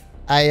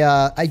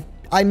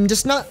I'm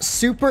just not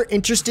super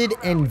interested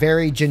in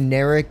very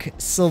generic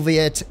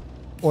Soviet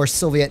or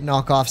Soviet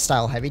knockoff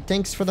style heavy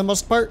tanks for the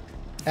most part.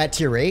 at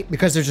tier 8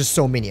 because there's just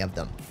so many of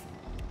them.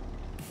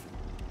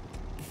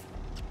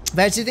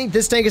 Vance, do you think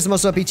this tank is the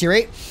most OP tier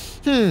 8?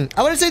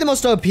 I wouldn't say the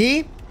most OP.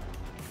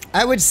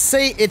 I would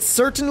say it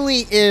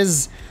certainly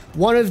is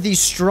one of the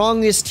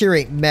strongest tier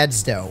 8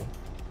 meds, though.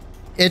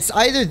 It's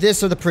either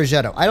this or the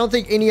Progetto. I don't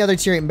think any other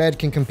tier 8 med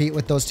can compete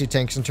with those two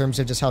tanks in terms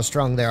of just how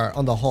strong they are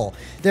on the whole.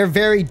 They're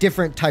very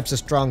different types of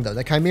strong, though.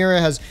 The Chimera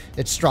has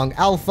its strong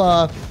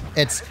alpha,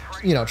 its,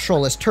 you know,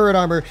 trollless turret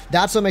armor.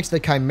 That's what makes the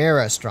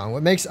Chimera strong.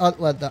 What makes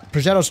the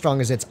Progetto strong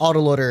is its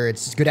autoloader,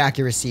 its good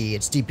accuracy,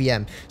 its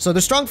DPM. So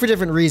they're strong for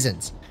different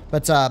reasons.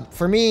 But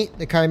for me,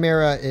 the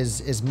Chimera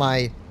is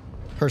my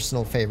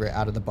personal favorite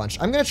out of the bunch.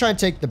 I'm going to try and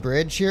take the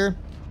bridge here.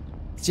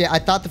 See, I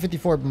thought the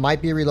 54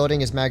 might be reloading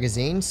his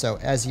magazine, so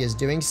as he is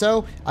doing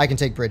so, I can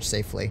take bridge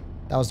safely.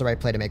 That was the right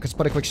play to make. Let's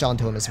put a quick shell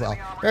into him as well.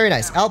 Very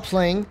nice.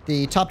 Outplaying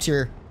the top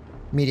tier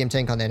medium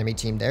tank on the enemy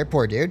team there.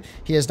 Poor dude.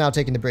 He is now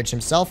taking the bridge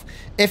himself.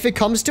 If it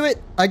comes to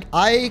it,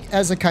 I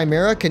as a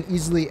Chimera, can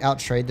easily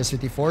outtrade this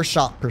 54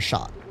 shot per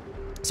shot.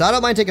 So I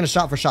don't mind taking a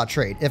shot for shot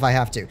trade if I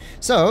have to.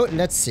 So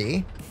let's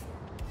see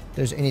if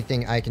there's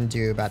anything I can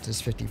do about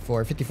this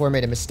 54. 54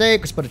 made a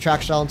mistake. Let's put a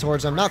track shell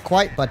towards him. Not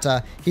quite, but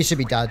he should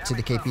be dead to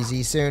the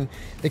KPZ soon.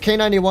 The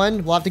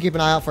K91, we'll have to keep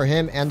an eye out for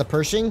him and the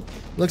Pershing.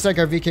 Looks like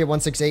our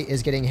VK168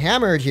 is getting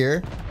hammered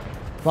here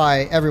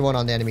by everyone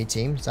on the enemy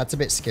team. So that's a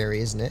bit scary,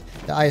 isn't it?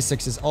 The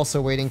IS-6 is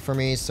also waiting for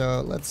me. So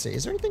let's see.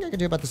 Is there anything I can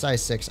do about this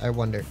IS-6? I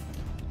wonder.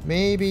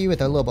 Maybe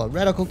with a little bit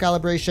of reticle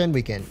calibration,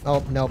 we can...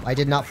 Oh, nope. I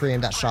did not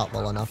pre-aim that shot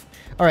well enough.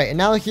 All right, and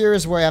now here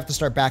is where I have to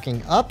start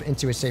backing up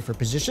into a safer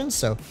position.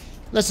 So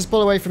let's just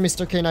pull away from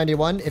Mr.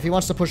 K91. If he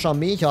wants to push on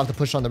me, he'll have to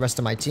push on the rest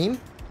of my team.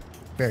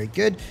 Very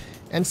good.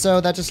 And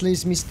so that just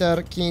leaves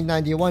Mr.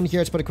 K91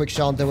 here. Let's put a quick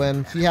shell into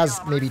him. He has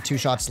maybe 2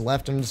 shots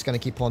left. I'm just going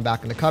to keep pulling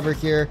back into cover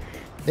here.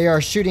 They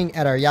are shooting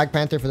at our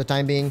Jagdpanther for the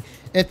time being.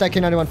 If that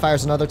K91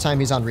 fires another time,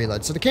 he's on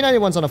reload. So the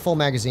K91's on a full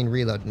magazine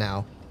reload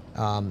now.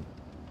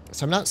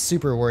 So I'm not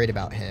super worried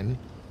about him.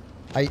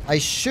 I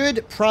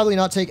should probably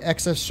not take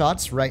excess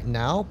shots right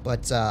now,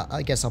 but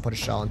I guess I'll put a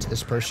shell into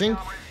this Pershing.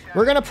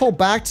 We're going to pull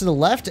back to the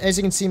left. As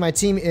you can see, my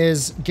team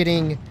is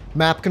getting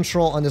map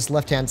control on this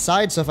left-hand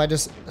side. So if I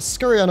just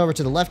scurry on over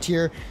to the left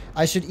here,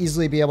 I should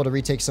easily be able to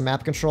retake some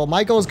map control.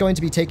 My goal is going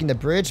to be taking the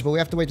bridge, but we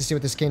have to wait to see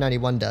what this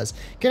K91 does.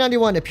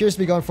 K91 appears to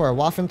be going for a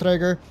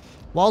Waffenträger.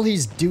 While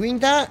he's doing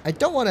that, I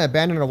don't want to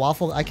abandon a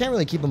Waffle. I can't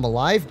really keep him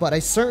alive, but I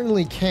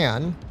certainly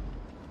can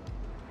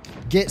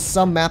get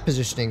some map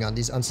positioning on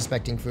these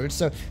unsuspecting foods.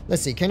 So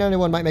let's see.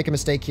 K91 might make a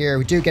mistake here.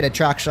 We do get a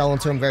track shell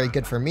into him. Very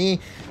good for me.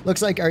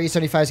 Looks like our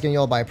E75 is getting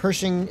yellowed by a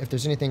Pershing. If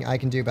there's anything I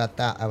can do about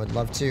that, I would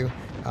love to.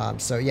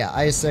 So yeah,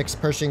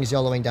 IS-6 Pershing is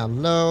yellowing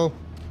down low.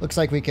 Looks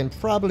like we can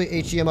probably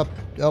HE him up.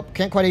 Oh,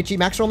 can't quite HE.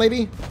 Max roll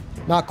maybe?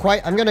 Not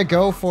quite. I'm going to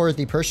go for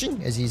the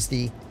Pershing as he's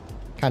the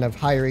kind of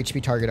higher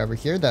HP target over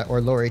here, or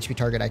lower HP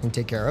target I can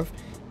take care of.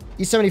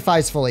 E75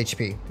 is full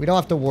HP. We don't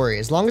have to worry.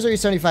 As long as our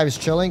E75 is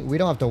chilling, we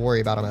don't have to worry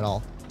about him at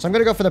all. So I'm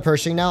going to go for the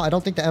Pershing now. I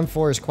don't think the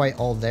M4 is quite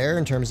all there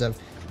in terms of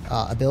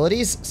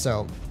abilities.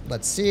 So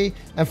let's see.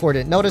 M4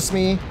 didn't notice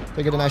me.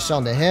 We get a nice shell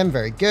into him.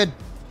 Very good.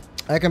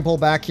 I can pull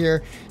back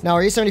here. Now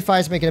our E75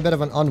 is making a bit of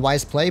an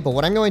unwise play, but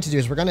what I'm going to do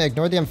is we're going to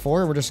ignore the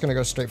M4. We're just going to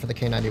go straight for the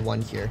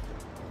K91 here.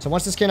 So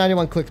once this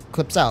K91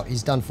 clips out,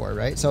 he's done for,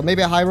 right? So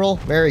maybe a high roll.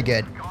 Very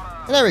good.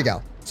 And there we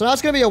go. So now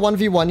it's going to be a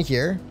 1v1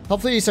 here.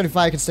 Hopefully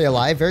E75 can stay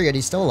alive. Very good.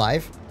 He's still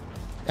alive.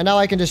 And now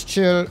I can just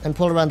chill and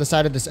pull around the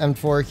side of this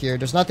M4 here.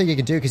 There's nothing he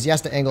can do because he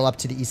has to angle up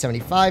to the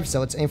E75. So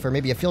let's aim for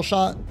maybe a field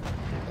shot.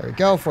 There we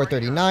go,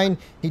 439.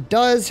 He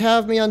does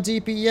have me on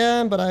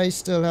DPM, but I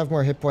still have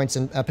more hit points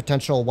and a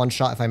potential one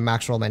shot if I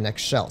max roll my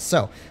next shell.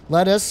 So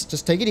let us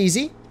just take it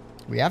easy.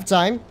 We have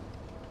time.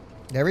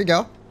 There we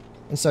go.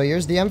 And so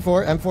here's the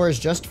M4. M4 is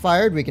just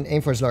fired. We can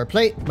aim for his lower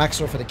plate.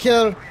 Max roll for the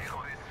kill.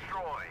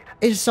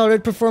 A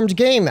solid performed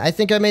game. I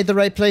think I made the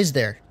right plays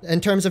there.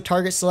 In terms of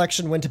target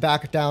selection, when to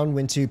back down,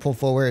 when to pull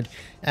forward,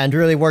 and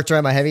really worked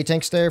around my heavy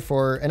tanks there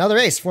for another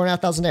ace.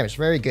 4,500 damage.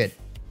 Very good.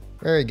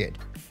 Very good.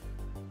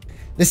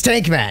 This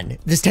tank, man.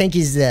 This tank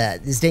is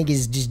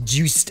just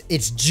juiced.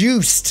 It's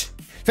juiced.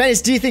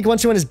 Fannies, do you think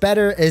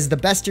 121 is the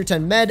best tier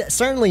 10 med?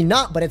 Certainly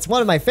not, but it's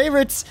one of my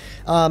favorites.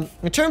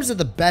 In terms of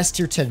the best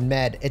tier 10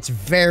 med, it's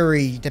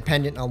very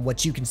dependent on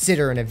what you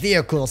consider in a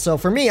vehicle. So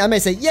for me, I may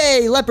say,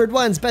 yay, Leopard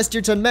 1's best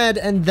tier 10 med,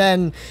 and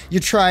then you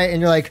try it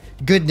and you're like,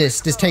 goodness,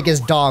 this tank is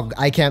dog.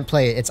 I can't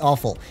play it. It's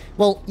awful.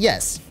 Well,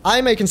 yes,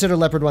 I may consider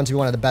Leopard 1 to be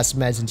one of the best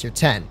meds in tier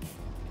 10.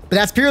 But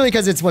that's purely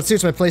because it's what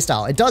suits my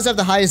playstyle. It does have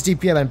the highest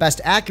DPM and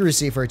best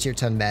accuracy for a tier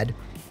 10 med,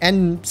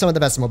 and some of the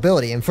best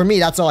mobility. And for me,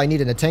 that's all I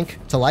need in a tank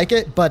to like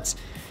it. But,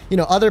 you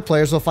know, other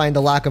players will find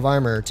the lack of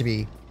armor to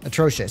be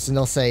atrocious. And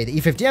they'll say the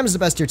E50M is the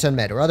best tier 10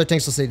 med. Or other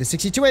tanks will say the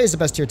 62A is the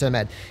best tier 10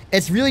 med.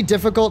 It's really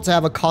difficult to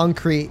have a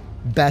concrete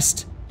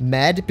best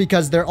med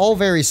because they're all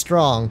very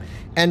strong.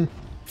 And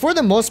for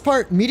the most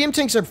part, medium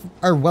tanks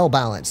are well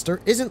balanced. There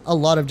isn't a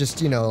lot of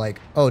just, you know, like,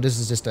 oh, this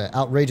is just an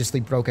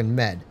outrageously broken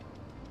med.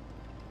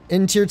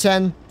 in tier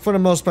 10, for the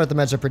most part, the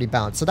meds are pretty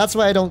balanced. So that's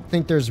why I don't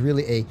think there's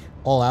really a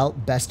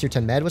all-out best tier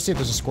 10 med. Let's see if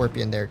there's a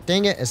Scorpion there.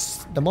 Dang it,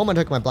 the moment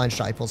I took my blind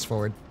shot, he pulls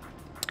forward.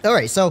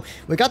 Alright, so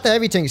we got the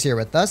heavy tanks here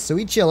with us, so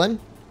we chillin'.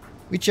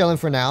 We chillin'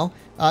 for now.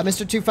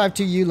 Mr.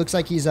 252U looks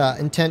like he's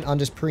intent on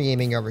just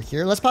pre-aiming over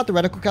here. Let's pop the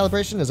reticle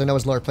calibration, as I know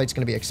his lower plate's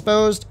going to be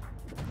exposed.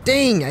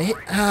 Dang,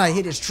 I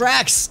hit his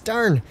tracks.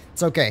 Darn.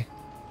 It's okay.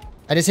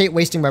 I just hate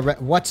wasting my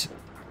What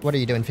are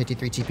you doing,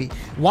 53 TP?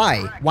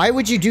 Why? Why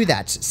would you do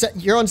that?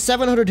 You're on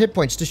 700 hit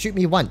points to shoot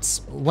me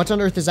once. What on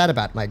earth is that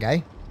about, my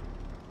guy?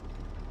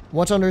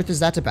 What on earth is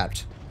that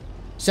about?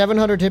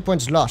 700 hit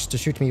points lost to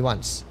shoot me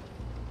once.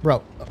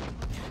 Bro.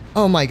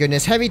 Oh my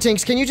goodness. Heavy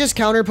tanks, can you just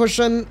counter push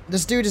him?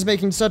 This dude is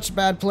making such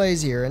bad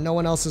plays here, and no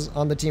one else is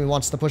on the team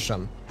wants to push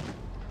him.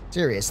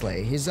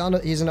 Seriously. He's in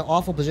an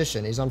awful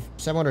position. He's on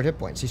 700 hit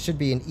points. He should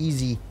be an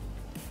easy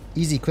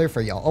clear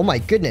for y'all. Oh my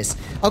goodness.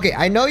 Okay,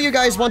 I know you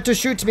guys want to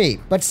shoot me,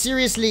 but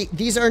seriously,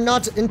 these are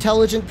not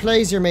intelligent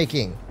plays you're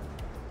making.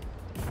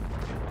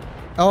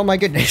 Oh my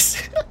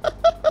goodness.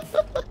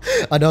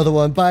 Another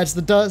one bites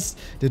the dust.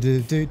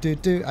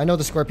 I know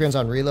the Scorpion's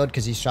on reload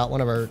because he shot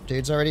one of our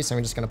dudes already, so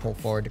I'm just going to pull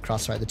forward to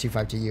crossfire the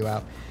 252U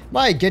out.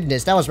 My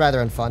goodness, that was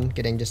rather unfun,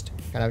 getting just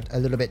kind of a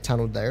little bit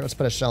tunneled there. Let's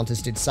put a shell into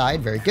this dude's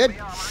side. Very good.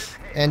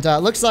 And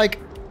looks like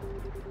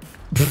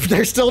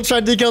they're still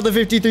trying to kill the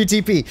 53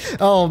 TP.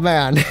 Oh,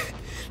 man.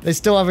 They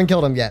still haven't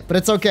killed him yet, but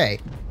it's okay.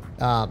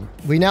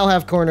 We now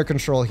have corner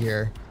control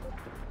here.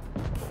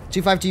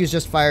 252 is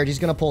just fired. He's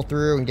going to pull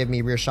through and give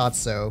me rear shots,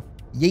 so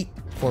yeet.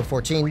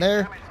 414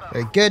 there.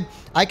 Very good.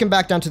 I can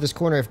back down to this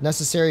corner if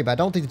necessary, but I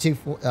don't think the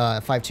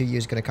 252U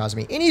is going to cause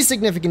me any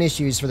significant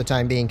issues for the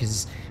time being,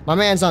 because my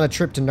man's on a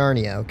trip to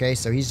Narnia, okay?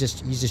 So he's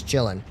just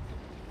chilling.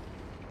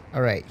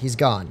 All right, he's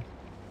gone.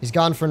 He's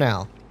gone for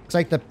now. Looks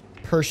like the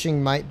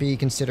Pershing might be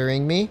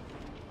considering me.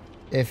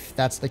 If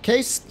that's the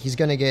case, he's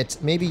going to get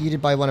maybe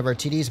yeeted by one of our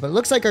TDs, but it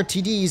looks like our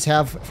TDs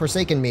have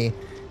forsaken me.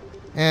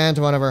 And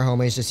one of our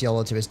homies just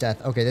YOLO'd to his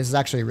death. Okay, this is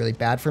actually really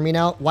bad for me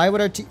now. Why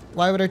would our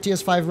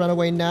TS5 run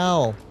away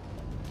now?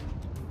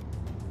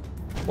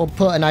 We'll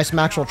put a nice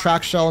Maxwell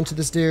track shell into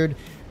this dude.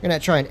 We're going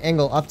to try and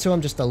angle up to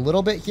him just a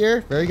little bit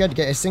here. Very good to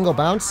get a single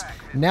bounce.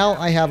 Now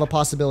I have a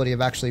possibility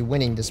of actually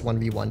winning this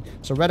 1v1.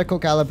 So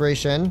reticle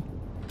calibration.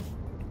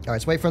 All right,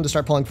 let's wait for him to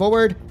start pulling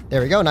forward.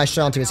 There we go. Nice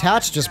shell into his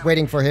hatch. Just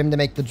waiting for him to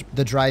make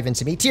the drive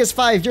into me.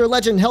 TS5, you're a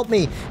legend. Help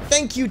me.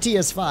 Thank you,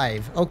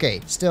 TS5.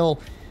 Okay, still...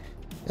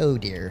 Oh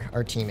dear,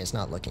 our team is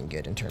not looking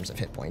good in terms of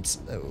hit points.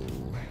 Oh,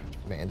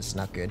 man, this is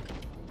not good.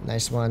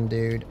 Nice one,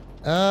 dude.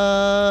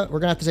 We're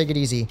gonna have to take it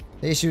easy.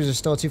 The issues are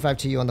still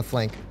 252U on the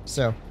flank.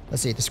 So,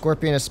 let's see. The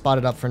Scorpion is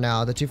spotted up for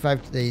now.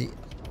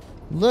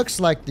 Looks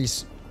like the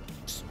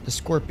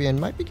Scorpion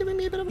might be giving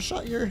me a bit of a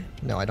shot here.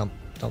 No, I don't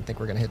think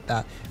we're gonna hit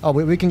that. Oh,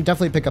 we can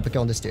definitely pick up a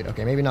kill on this dude.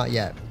 Okay, maybe not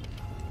yet.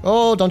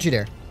 Oh, don't you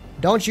dare.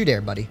 Don't you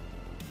dare, buddy.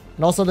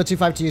 And also the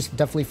 252 is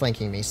definitely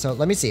flanking me. So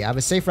let me see. I have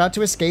a safe route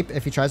to escape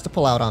if he tries to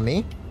pull out on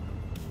me.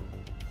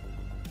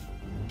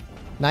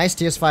 Nice.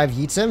 TS5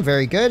 yeets him.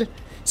 Very good.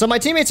 So my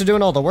teammates are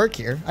doing all the work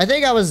here. I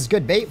think I was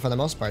good bait for the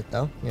most part,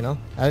 though. You know,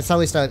 that's at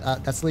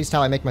least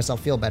how I make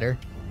myself feel better.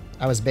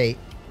 I was bait.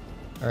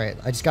 All right.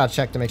 I just gotta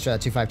check to make sure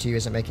that 252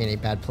 isn't making any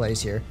bad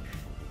plays here.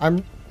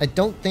 I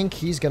don't think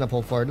he's gonna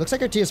pull forward. Looks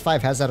like our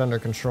TS5 has that under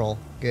control.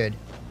 Good.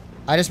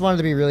 I just wanted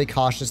to be really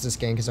cautious this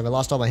game because if I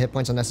lost all my hit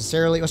points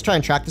unnecessarily. Let's try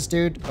and track this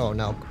dude. Oh,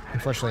 no.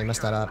 Unfortunately, I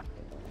messed that up.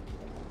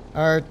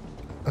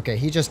 Okay,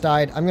 he just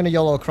died. I'm going to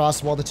YOLO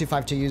across while the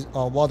 252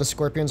 while the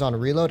Scorpion's on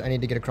reload. I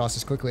need to get across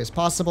as quickly as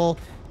possible.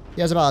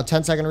 He has about a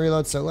 10-second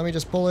reload, so let me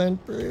just pull in.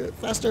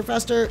 Faster,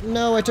 faster.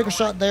 No, I took a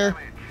shot there.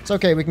 It's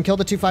okay. We can kill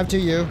the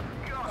 252U.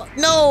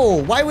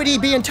 No! Why would he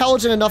be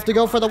intelligent enough to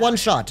go for the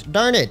one-shot?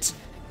 Darn it.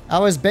 I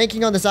was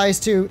banking on this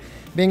IS-2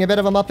 being a bit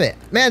of a muppet.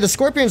 Man, the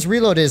Scorpion's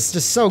reload is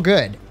just so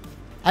good.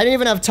 I didn't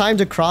even have time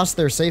to cross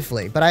there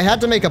safely, but I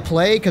had to make a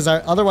play because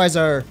otherwise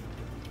our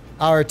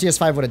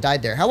TS5 would have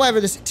died there.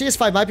 However, this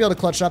TS5 might be able to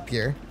clutch up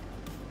here.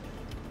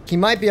 He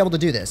might be able to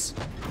do this.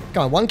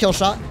 Come on, one kill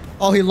shot.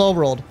 Oh, he low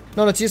rolled.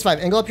 No, TS5,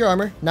 angle up your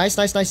armor. Nice,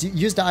 nice, nice.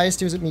 Use the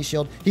IS-2 as a meat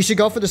shield. He should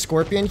go for the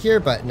Scorpion here,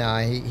 but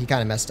nah, he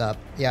kind of messed up.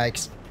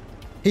 Yikes.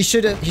 He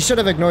should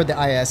have ignored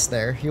the IS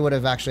there. He would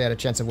have actually had a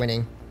chance of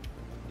winning.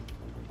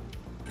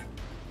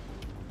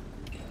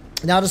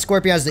 Now the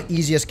Scorpion has the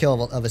easiest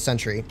kill of a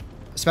century.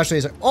 Especially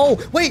as oh,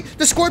 wait,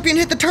 the Scorpion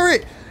hit the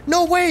turret.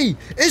 No way.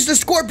 Is the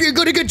Scorpion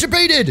going to get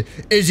debated?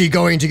 Is he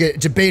going to get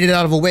debated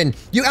out of a win?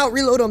 You out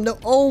reload him. No.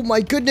 Oh my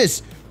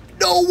goodness.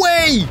 No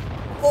way.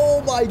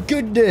 Oh my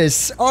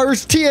goodness. Our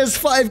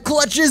TS5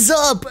 clutches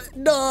up.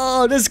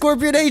 No, the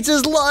Scorpion hates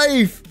his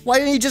life. Why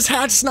didn't he just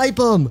hatch snipe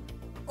him?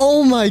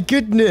 Oh my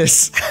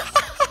goodness.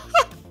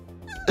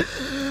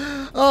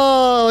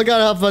 Oh, I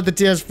gotta help about the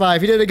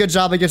TS5. He did a good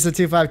job against the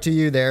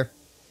 252U there.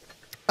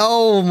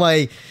 Oh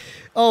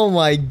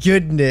my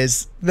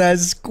goodness. That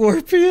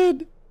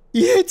Scorpion.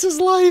 He hates his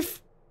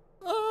life.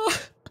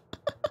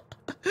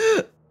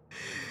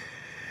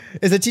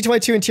 Is the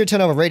T22 in tier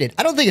 10 overrated?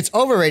 I don't think it's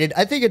overrated.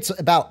 I think it's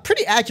about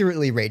pretty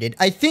accurately rated.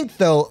 I think,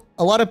 though,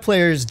 a lot of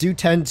players do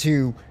tend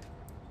to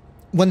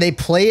when they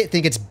play it,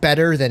 think it's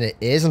better than it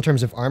is in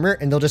terms of armor,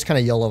 and they'll just kind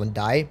of YOLO and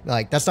die.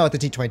 Like, that's not what the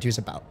T22 is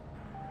about.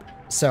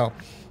 So,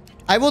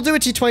 I will do a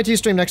T22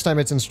 stream next time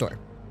it's in store.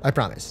 I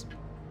promise.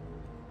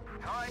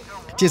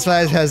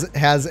 TS5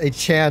 has a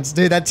chance.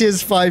 Dude, that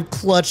TS5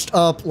 clutched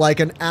up like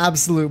an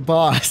absolute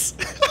boss.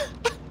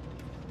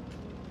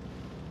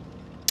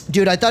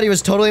 Dude, I thought he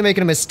was totally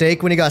making a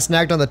mistake when he got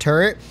snagged on the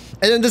turret.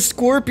 And then the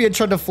Scorpion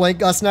tried to flank,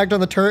 got snagged on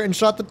the turret, and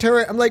shot the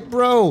turret. I'm like,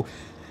 bro,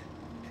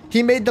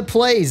 he made the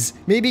plays.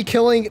 Maybe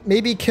killing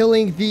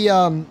the,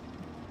 I'm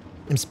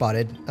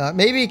spotted.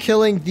 Maybe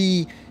killing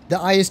the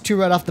IS-2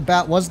 right off the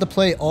bat was the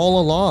play all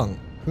along.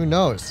 Who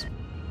knows?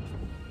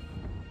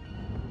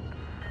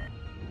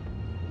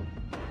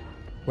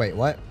 Wait,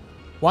 what?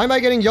 Why am I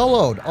getting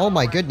YOLO'd? Oh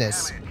my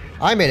goodness.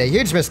 I made a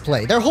huge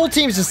misplay. Their whole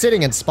team's just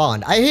sitting and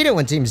spawn. I hate it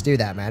when teams do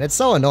that, man. It's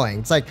so annoying.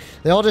 It's like,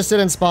 they all just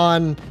sit and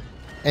spawn,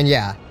 and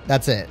yeah,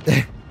 that's it.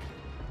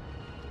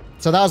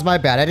 So that was my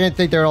bad. I didn't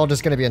think they were all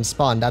just going to be in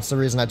spawn. That's the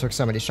reason I took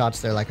so many shots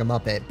there like a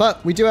Muppet.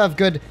 But we do have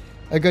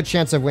a good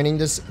chance of winning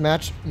this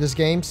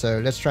game, so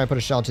let's try and put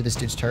a shell to this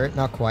dude's turret.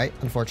 Not quite,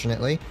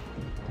 unfortunately.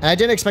 And I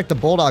didn't expect the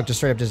Bulldog to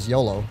straight up just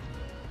YOLO.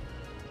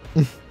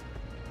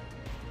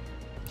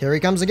 Here he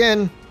comes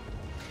again.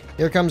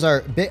 Here comes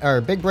our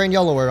big brain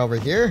YOLOer over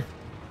here.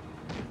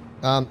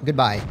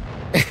 Goodbye.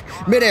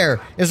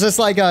 Midair. It's just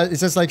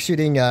like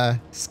shooting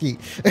skeet.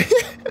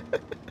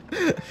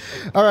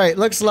 All right,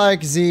 looks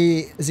like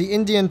the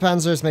Indian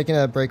Panzer is making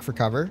a break for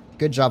cover.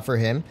 Good job for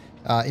him.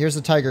 Here's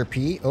the Tiger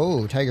P.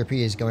 Oh, Tiger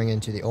P is going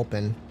into the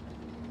open.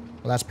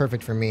 Well, that's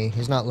perfect for me.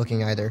 He's not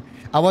looking either.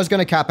 I was going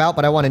to cap out,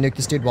 but I want to nuke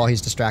this dude while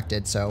he's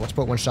distracted. So let's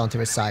put one shell into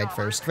his side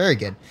first. Very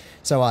good.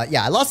 So,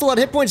 yeah, I lost a lot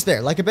of hit points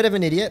there. Like a bit of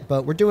an idiot,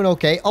 but we're doing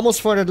okay. Almost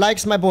 400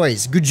 likes, my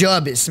boys. Good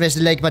job. Smash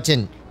the like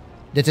button.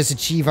 Let us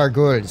achieve our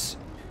goals.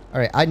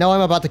 All right, I know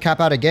I'm about to cap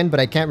out again, but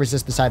I can't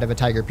resist the side of a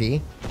Tiger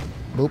P.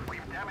 Boop.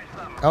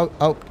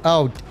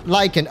 Oh,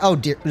 Lycan. Oh,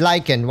 dear.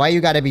 Lycan, why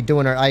you gotta be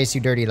doing our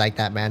ISU dirty like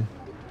that, man?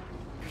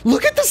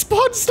 Look at the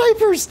spawn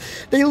snipers!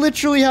 They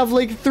literally have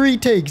like 3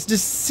 tanks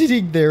just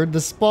sitting there in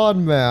the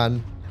spawn,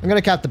 man. I'm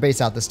gonna cap the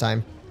base out this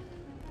time.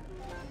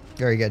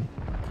 Very good.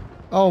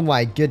 Oh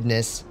my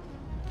goodness.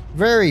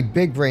 Very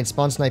big brain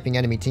spawn sniping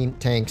enemy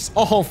tanks.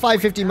 Oh,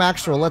 550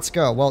 max roll, let's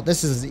go. Well,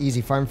 this is an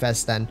easy farm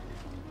fest then.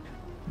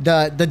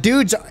 The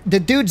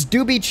dudes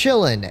do be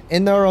chilling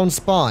in their own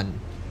spawn.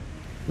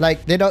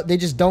 Like, they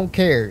just don't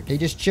care. They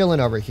just chilling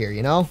over here,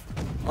 you know?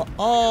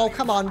 Oh,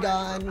 come on,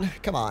 gun.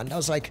 Come on. That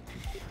was like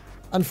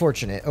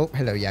unfortunate. Oh,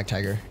 hello, Yak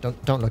Tiger.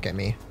 Don't look at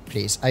me,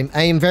 please. I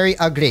am very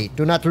ugly.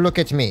 Do not look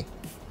at me.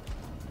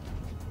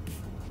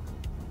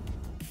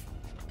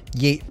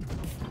 Yeet.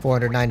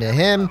 409 to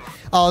him.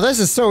 Oh, this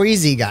is so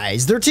easy,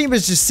 guys. Their team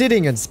is just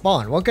sitting and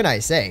spawn. What can I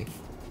say?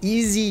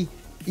 Easy,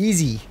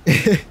 easy.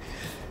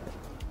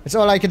 That's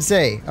all I can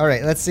say. All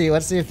right, let's see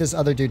if this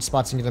other dude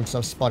spots and get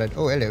himself spotted.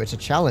 Oh, hello, it's a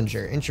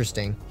challenger.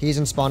 Interesting. He's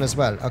in spawn as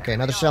well. Okay,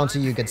 another shell into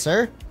you, good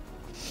sir.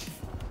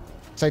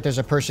 Looks like there's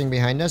a Pershing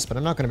behind us, but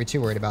I'm not going to be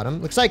too worried about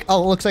him. Looks like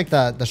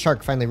the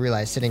shark finally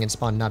realized sitting in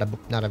spawn not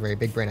a very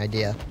big brain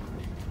idea.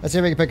 Let's see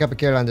if we can pick up a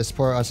kill on this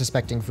poor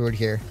unsuspecting food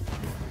here.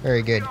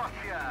 Very good.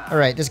 All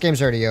right, this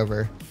game's already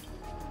over.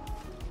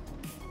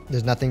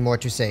 There's nothing more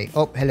to say.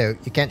 Oh, hello,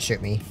 you can't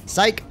shoot me.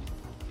 Psych.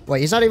 Wait,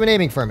 he's not even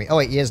aiming for me. Oh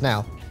wait, he is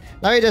now.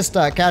 Let me just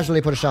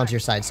casually put a shot onto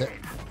your side, sir.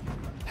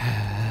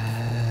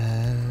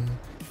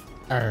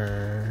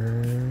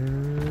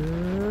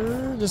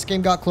 This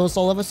game got close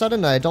all of a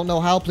sudden. I don't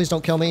know how. Please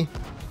don't kill me.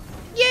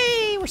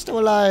 Yay! We're still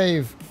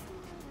alive.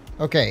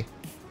 Okay.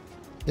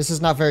 This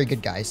is not very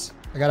good, guys.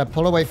 I gotta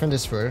pull away from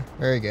this fool.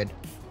 Very good.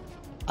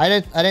 I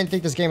didn't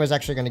think this game was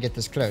actually gonna get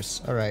this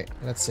close. All right.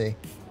 Let's see.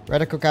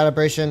 Reticle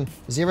calibration.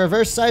 Is he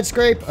reverse side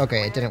scrape?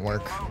 Okay, it didn't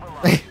work.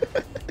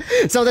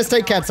 So this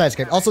tank can't side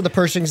scrape. Also, the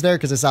Pershing's there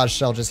because I saw a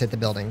shell just hit the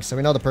building. So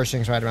we know the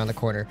Pershing's right around the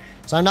corner.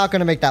 So I'm not going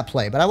to make that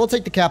play, but I will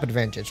take the cap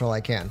advantage while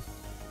I can.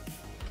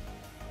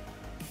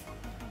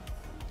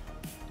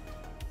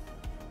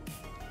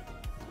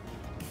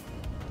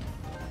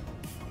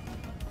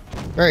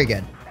 Very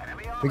good.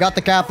 We got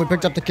the cap. We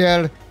picked up the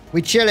kill.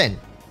 We chillin'.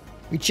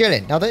 We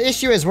chillin'. Now the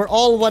issue is we're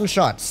all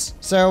one-shots.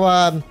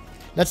 So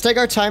let's take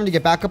our time to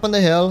get back up on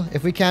the hill.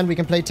 If we can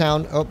play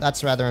town. Oh,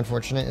 that's rather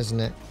unfortunate, isn't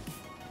it?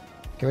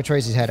 Okay, which way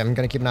is his head? I'm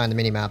going to keep an eye on the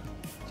mini-map.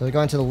 So we're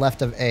going to the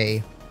left of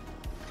A.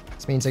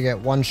 This means I get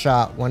one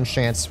shot, one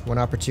chance, one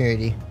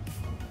opportunity.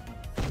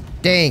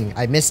 Dang,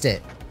 I missed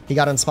it. He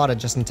got unspotted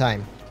just in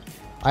time.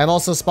 I am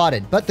also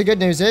spotted, but the good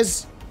news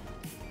is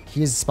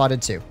he's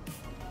spotted too.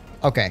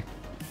 Okay.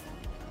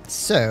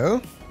 So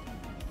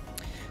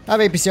I have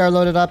APCR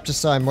loaded up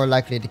just so I'm more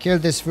likely to kill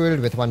this fool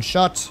with one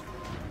shot.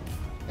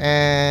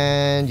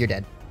 And you're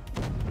dead.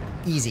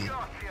 Easy.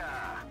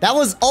 That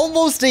was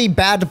almost a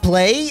bad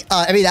play.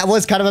 I mean, that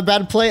was kind of a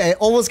bad play. I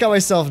almost got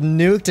myself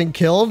nuked and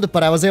killed,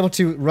 but I was able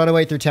to run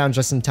away through town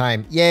just in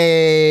time.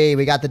 Yay!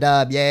 We got the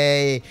dub.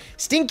 Yay!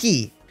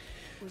 Stinky!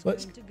 Was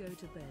going to go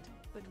to bed,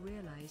 but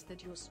realized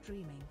that you're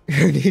streaming.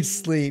 Who needs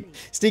sleep?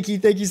 Stinky,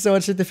 thank you so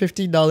much for the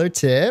 $15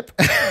 tip.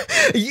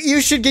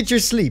 You should get your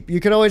sleep. You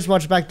can always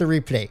watch back the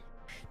replay.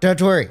 Don't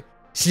worry.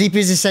 Sleep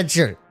is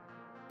essential.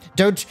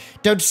 Don't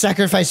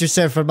sacrifice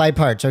yourself for my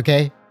part,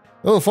 okay?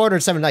 Oh,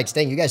 407 likes.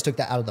 Dang, you guys took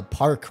that out of the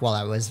park while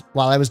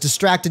I was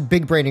distracted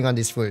big braining on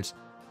these fools.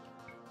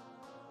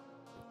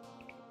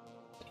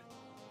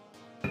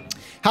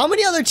 How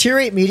many other tier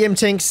 8 medium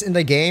tanks in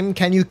the game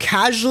can you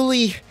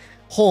casually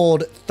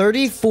hold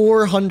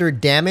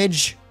 3,400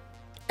 damage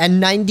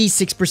and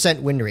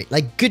 96% win rate?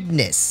 Like,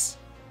 goodness.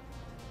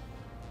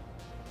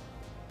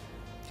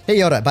 Hey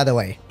Yoda, by the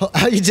way,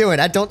 how you doing?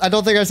 I don't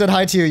think I said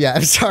hi to you yet.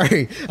 I'm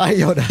sorry. Hi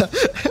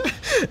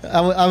Yoda.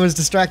 I was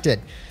distracted.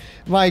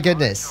 My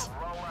goodness.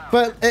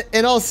 But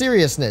in all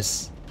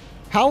seriousness,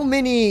 how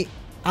many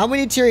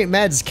tier 8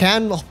 meds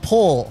can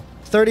pull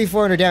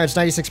 3,400 damage,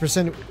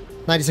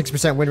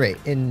 96% win rate?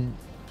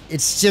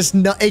 It's just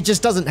not, it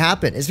just doesn't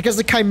happen. It's because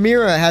the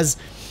Chimera has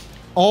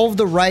all of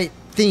the right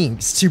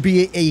things to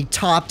be a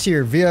top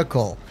tier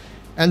vehicle.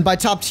 And by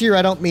top tier,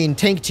 I don't mean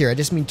tank tier. I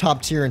just mean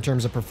top tier in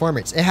terms of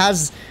performance. It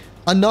has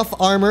enough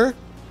armor.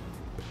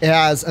 It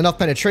has enough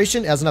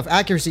penetration. It has enough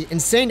accuracy.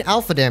 Insane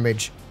alpha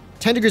damage.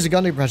 10 degrees of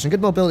gun depression.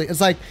 Good mobility.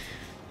 It's like,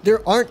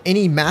 there aren't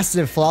any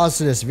massive flaws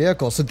to this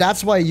vehicle. So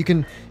that's why you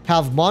can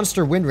have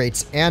monster win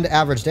rates and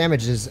average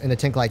damages in a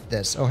tank like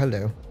this. Oh,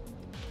 hello.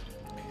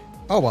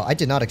 Oh, well, I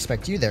did not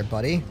expect you there,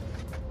 buddy.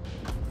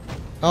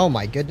 Oh,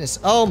 my goodness.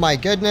 Oh, my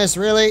goodness.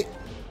 Really?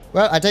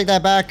 Well, I take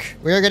that back.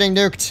 We are getting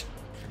nuked.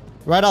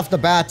 Right off the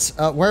bat.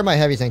 Where are my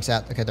heavy tanks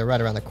at? Okay, they're right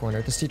around the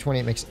corner. This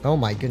T-28 makes... Oh,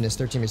 my goodness.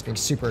 Their team is being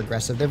super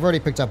aggressive. They've already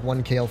picked up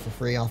 1 kill for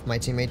free off my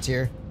teammates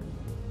here.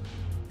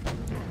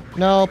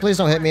 No, please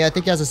don't hit me. I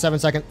think he has a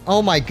 7-second...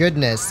 Oh, my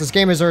goodness. This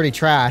game is already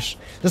trash.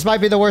 This might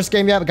be the worst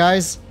game yet,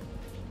 guys.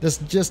 This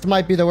just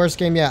might be the worst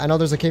game yet. I know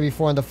there's a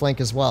KV-4 on the flank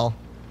as well.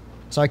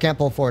 So I can't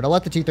pull forward. I'll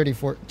let the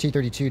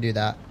T-32 do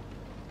that.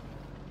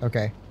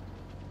 Okay.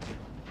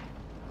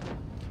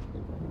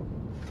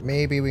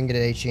 Maybe we can get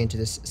an HE into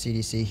this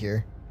CDC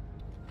here.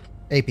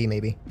 AP,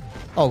 maybe.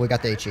 Oh, we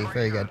got the HE.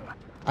 Very good.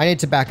 I need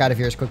to back out of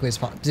here as quickly as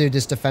possible. Dude,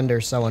 this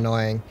defender's so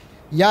annoying.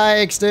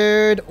 Yikes,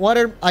 dude.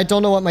 I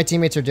don't know what my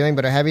teammates are doing,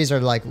 but our heavies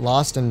are, like,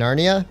 lost in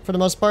Narnia for the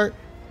most part.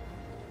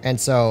 And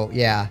so,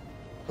 yeah.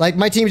 Like,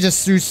 my team just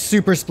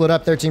super split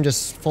up. Their team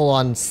just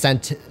full-on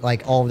sent,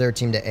 like, all of their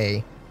team to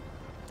A.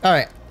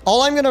 Alright.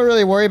 All I'm going to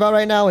really worry about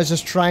right now is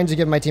just trying to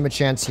give my team a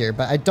chance here,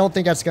 but I don't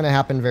think that's going to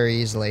happen very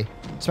easily.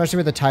 Especially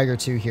with the Tiger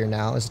 2 here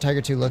now. Is the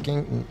Tiger 2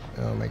 looking?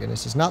 Oh my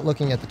goodness, he's not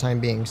looking at the time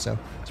being, so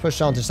let's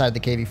push on to the side of the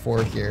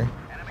KV-4 here.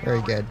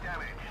 Very good.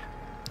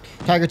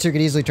 Tiger 2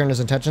 could easily turn his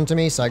attention to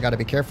me, so I gotta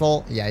be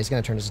careful. Yeah, he's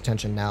gonna turn his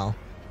attention now.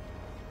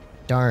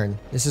 Darn,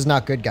 this is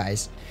not good,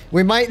 guys.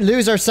 We might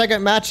lose our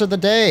second match of the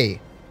day.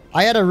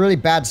 I had a really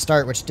bad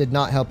start, which did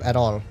not help at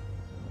all.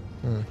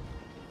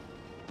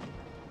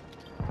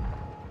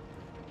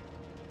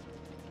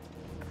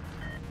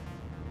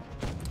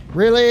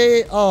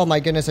 Really? Oh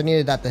my goodness, I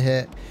needed that to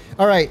hit.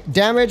 Alright,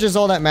 damage is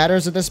all that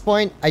matters at this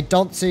point. I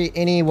don't see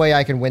any way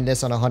I can win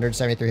this on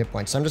 173 hit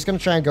points. So I'm just going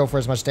to try and go for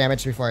as much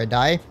damage before I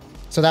die.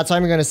 So that's why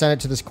I'm going to send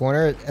it to this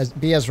corner,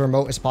 be as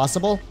remote as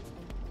possible.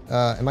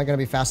 Am I going to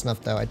be fast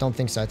enough though? I don't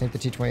think so. I think the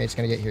T-28 is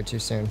going to get here too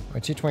soon. My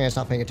T-28 is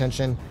not paying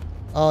attention.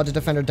 Oh, the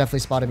defender definitely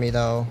spotted me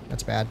though.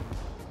 That's bad.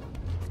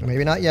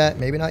 Maybe not yet.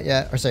 Maybe not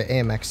yet. Or sorry,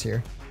 AMX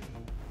here.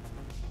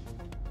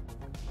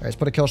 Alright, let's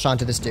put a kill shot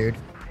into this dude.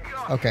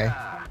 Okay.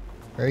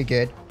 Very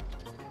good.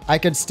 I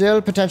could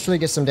still potentially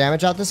get some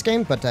damage out this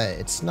game, but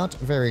it's not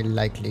very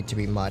likely to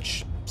be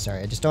much.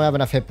 Sorry, I just don't have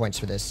enough hit points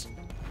for this.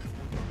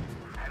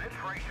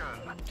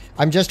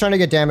 I'm just trying to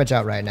get damage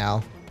out right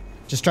now.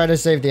 Just try to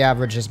save the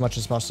average as much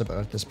as possible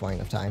at this point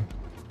of time.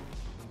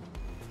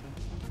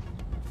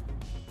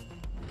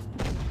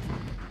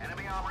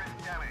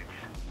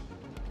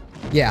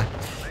 Yeah.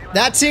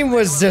 That team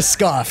was just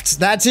scuffed.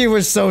 That team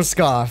was so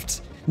scuffed.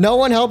 No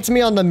one helped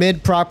me on the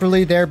mid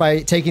properly there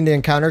by taking the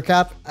encounter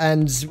cap,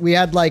 and we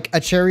had like a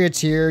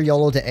charioteer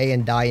YOLO to A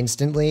and die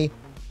instantly,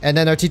 and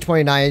then our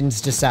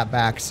T-29s just sat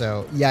back,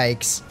 so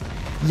yikes.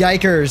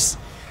 Yikers.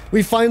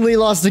 We finally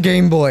lost the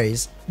game,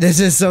 boys.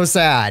 This is so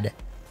sad.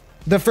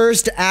 The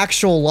first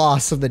actual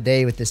loss of the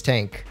day with this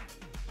tank.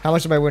 How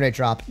much did my win rate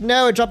drop?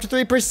 No, it dropped to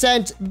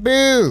 3%.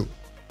 Boo!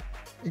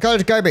 You call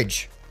it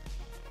garbage.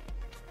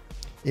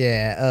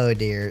 Yeah, oh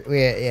dear.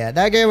 Yeah,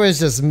 that game was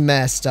just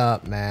messed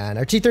up, man.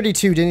 Our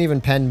T-32 didn't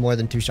even pen more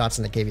than 2 shots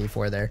in the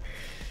KV-4 there.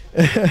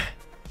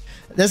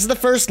 This is the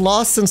first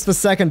loss since the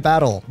second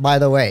battle, by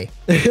the way.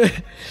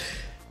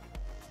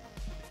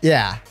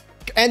 Yeah.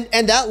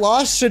 And that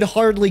loss should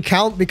hardly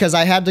count because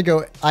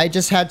I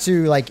just had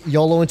to like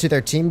YOLO into their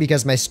team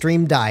because my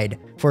stream died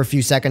for a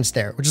few seconds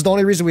there, which is the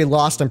only reason we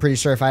lost. I'm pretty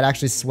sure if I'd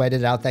actually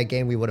sweated out that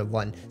game, we would have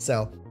won.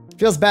 So,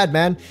 feels bad,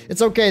 man.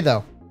 It's okay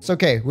though. It's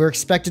okay. We're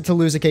expected to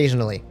lose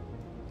occasionally.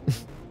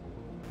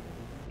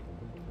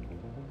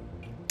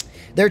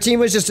 Their team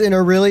was just in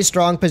a really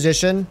strong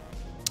position.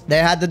 They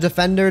had the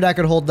defender that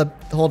could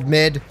hold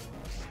mid.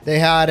 They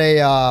had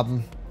a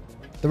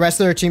the rest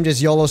of their team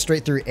just YOLO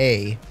straight through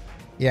A.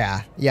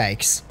 Yeah,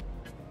 yikes.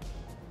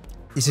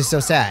 This is so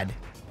sad.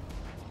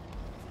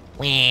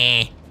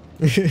 Wah.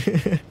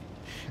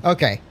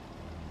 Okay.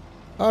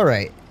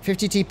 Alright.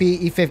 50 TP,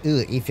 E50.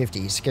 Ooh,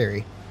 E50.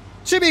 Scary.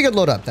 Should be a good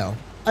load up, though.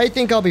 I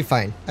think I'll be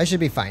fine. I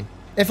should be fine.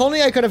 If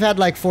only I could have had,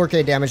 like,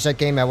 4k damage that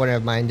game, I wouldn't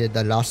have minded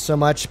the loss so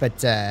much,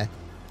 but, I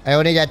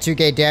only got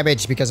 2k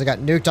damage because I got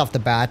nuked off the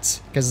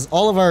bat. Because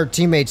all of our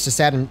teammates just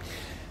sat and...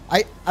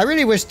 I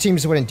really wish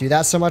teams wouldn't do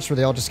that so much, where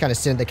they all just kind of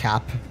sit in the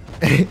cap.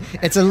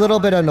 It's a little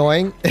bit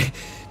annoying,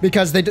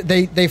 because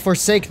they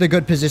forsake the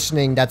good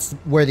positioning that's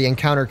where the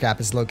encounter cap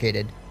is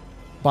located,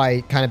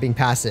 by kind of being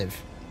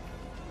passive.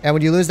 And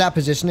when you lose that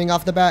positioning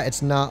off the bat,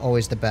 it's not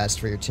always the best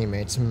for your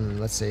teammates.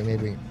 Let's see,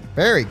 maybe...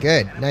 Very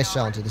good. Nice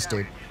shell into this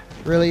dude.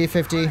 Really,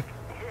 50?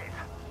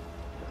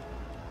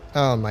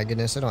 Oh my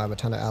goodness, I don't have a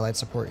ton of allied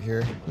support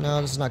here.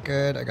 No, this is not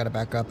good. I gotta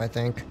back up, I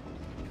think.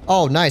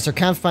 Oh, nice. Our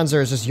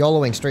Kampfpanzer is just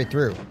YOLOing straight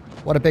through.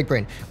 What a big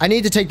brain. I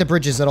need to take the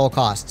bridges at all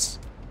costs.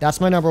 That's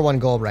my #1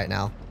 goal right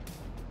now.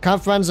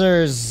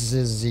 Kampfpanzer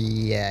is...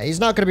 Yeah, he's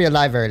not going to be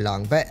alive very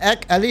long. But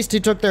at least he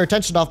took their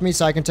attention off me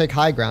so I can take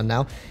high ground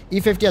now.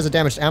 E50 has a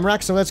damaged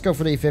Amarak, so let's go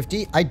for the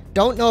E50. I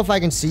don't know if I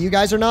can see you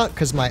guys or not,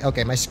 because my...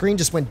 Okay, my screen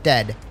just went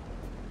dead.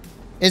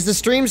 Is the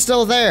stream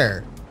still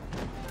there?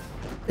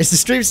 Is the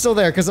stream still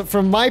there? Because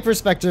from my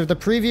perspective, the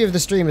preview of the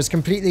stream is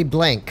completely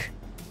blank.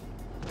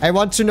 I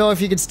want to know if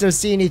you can still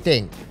see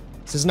anything.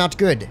 This is not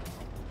good.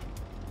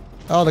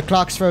 Oh, the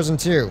clock's frozen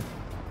too.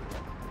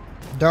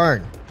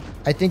 Darn.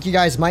 I think you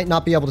guys might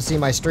not be able to see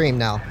my stream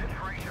now.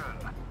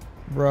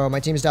 Bro, my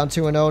team's down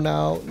 2-0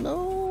 now.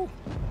 No.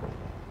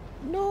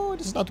 No,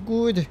 this is not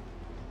good.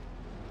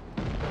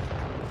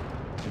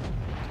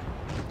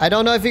 I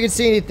don't know if you can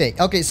see anything.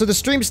 Okay, so the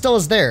stream still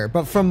is there,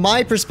 but from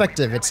my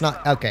perspective, it's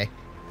not... Okay.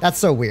 That's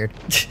so weird.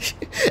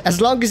 As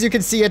long as you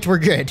can see it, we're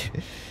good.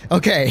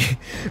 Okay.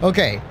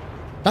 Okay.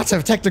 Lots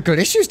of technical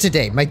issues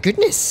today. My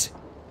goodness.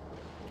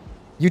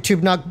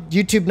 YouTube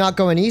not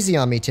going easy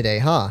on me today,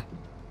 huh?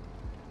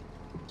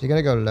 Is he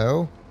gonna go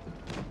low?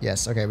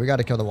 Yes. Okay, we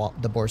gotta kill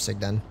the Borsig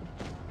then.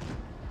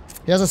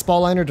 He has a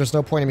spall liner. There's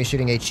no point in me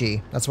shooting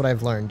HE. That's what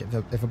I've learned.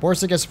 If a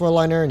Borsig gets spall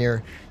liner and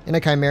you're in a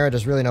Chimera,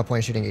 there's really no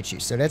point in shooting HE.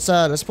 So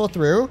let's pull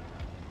through.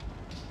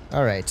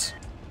 All right.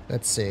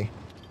 Let's see.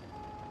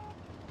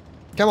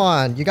 Come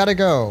on, you gotta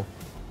go.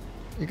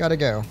 You gotta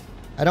go.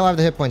 I don't have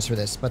the hit points for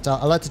this, but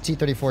I'll let the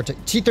T-34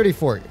 take...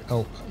 T-34!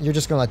 Oh, you're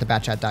just gonna let the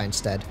Batchat die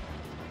instead.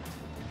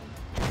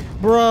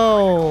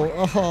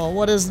 Bro! Oh,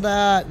 what is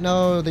that?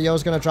 No, the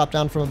Yo's gonna drop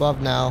down from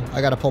above now.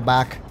 I gotta pull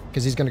back,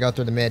 because he's gonna go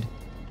through the mid.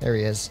 There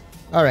he is.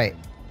 Alright.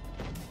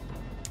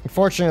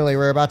 Unfortunately,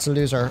 we're about to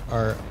lose our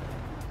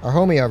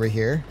homie over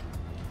here.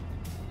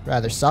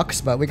 Rather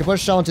sucks, but we can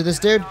push shell into this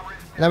dude.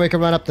 And then we can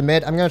run up the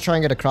mid. I'm gonna try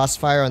and get a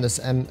crossfire on this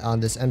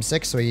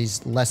M6, so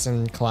he's less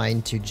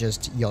inclined to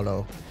just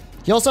YOLO.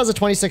 He also has a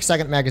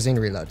 26-second magazine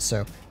reload,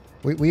 so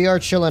we are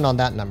chilling on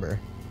that number.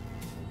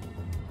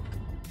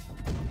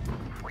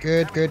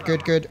 Good, good,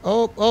 good, good.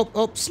 Oh, oh,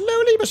 oh,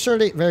 slowly but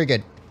surely. Very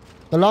good.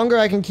 The longer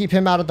I can keep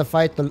him out of the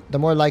fight, the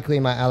more likely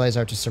my allies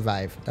are to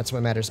survive. That's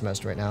what matters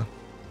most right now.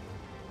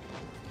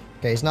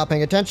 Okay, he's not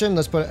paying attention.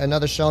 Let's put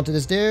another shell into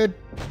this dude.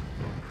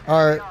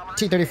 Our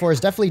T-34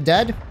 is definitely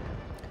dead.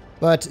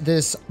 But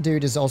this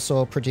dude is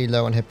also pretty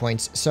low on hit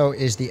points. So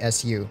is the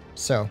SU.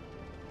 So,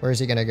 where is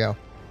he gonna go?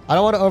 I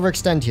don't want to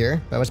overextend here,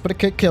 but let's put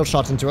a kill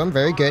shot into him.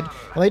 Very good.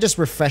 Let me just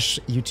refresh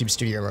YouTube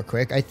Studio real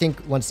quick. I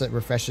think once it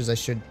refreshes, I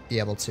should be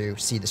able to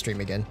see the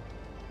stream again.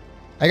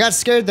 I got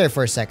scared there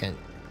for a second.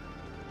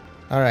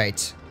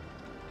 Alright.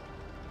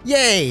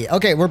 Yay!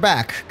 Okay, we're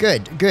back.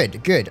 Good,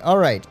 good, good.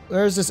 Alright,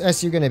 where's this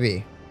SU gonna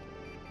be?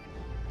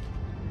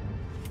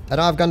 I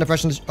don't have gun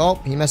depression. Oh,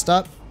 he messed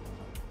up.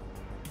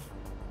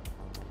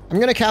 I'm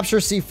gonna capture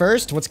C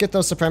first. Let's get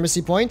those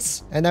supremacy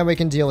points, and then we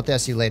can deal with the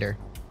SU later.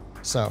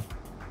 So,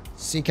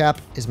 C cap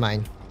is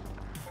mine.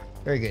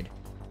 Very good.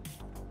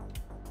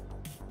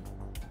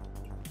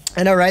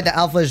 And alright, the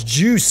alpha is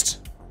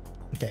juiced.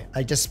 Okay,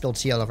 I just spilled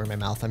tea all over my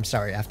mouth. I'm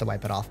sorry, I have to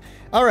wipe it off.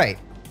 Alright.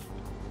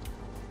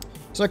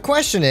 So the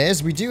question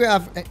is, we do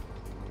have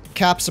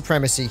cap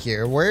supremacy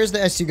here. Where is the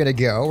SU gonna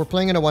go? We're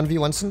playing in a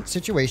 1v1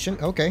 situation.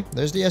 Okay,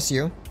 there's the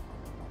SU.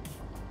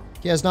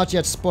 He has not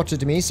yet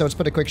spotted me, so let's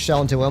put a quick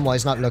shell into him while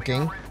he's not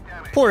looking.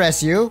 Poor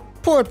SU.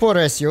 Poor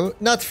SU.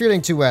 Not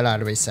feeling too well, are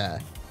we, sir?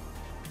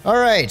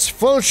 Alright,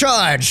 full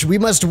charge. We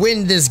must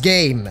win this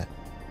game.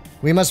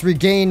 We must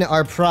regain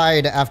our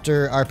pride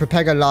after our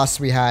Pepega loss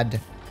we had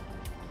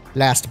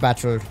last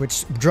battle,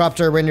 which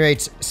dropped our win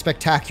rate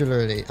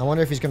spectacularly. I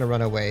wonder if he's gonna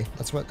run away.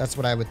 That's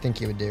what I would think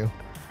he would do.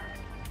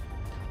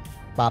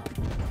 Bop.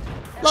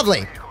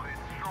 Lovely.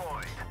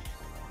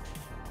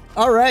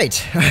 All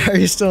right. Are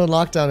you still in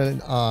lockdown in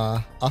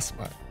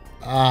Osmar?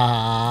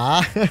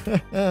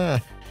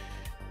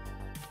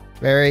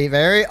 Very,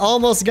 very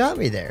almost got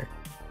me there.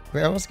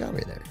 Very almost got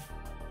me there.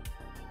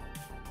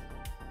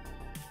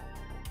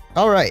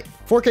 All right.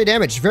 4k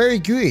damage. Very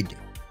good.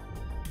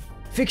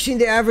 Fixing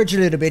the average a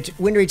little bit.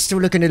 Win rate's still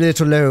looking a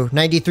little low.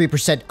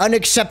 93%.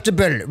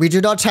 Unacceptable. We do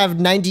not have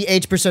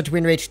 98%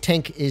 win rate.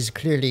 Tank is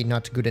clearly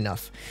not good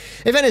enough.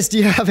 Hey, Venice, do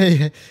you have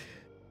a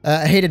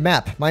hated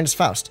map? Mine is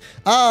Faust.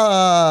 There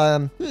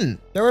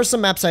are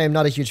some maps I am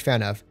not a huge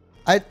fan of.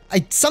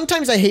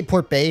 Sometimes I hate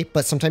Port Bay,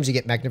 but sometimes you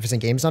get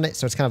magnificent games on it,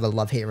 so it's kind of a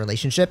love-hate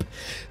relationship.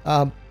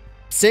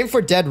 Same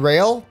for Dead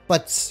Rail,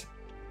 but...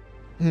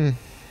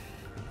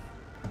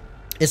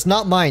 It's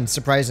not mine,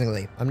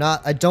 surprisingly.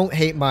 I don't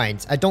hate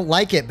mines. I don't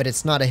like it, but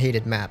it's not a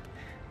hated map.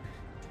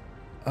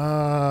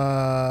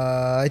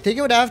 I think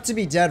it would have to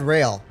be Dead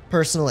Rail,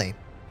 personally.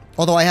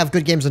 Although I have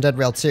good games on Dead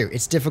Rail too.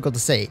 It's difficult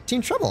to say.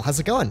 Team Trouble, how's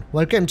it going?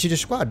 Welcome to the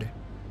squad.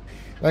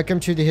 Welcome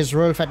to the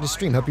HisRoyalFatness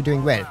stream. Hope you're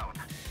doing well.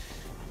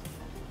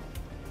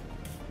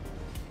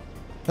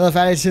 Hello,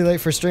 Fatty. Too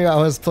late for stream. I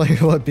was playing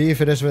WoT B,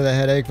 finished with a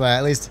headache, but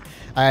at least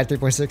I had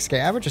 3.6k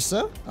average or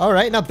so. All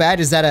right, not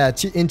bad. Is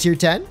that in tier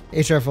 10?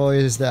 HRFO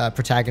is the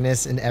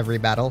protagonist in every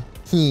battle.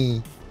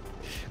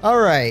 All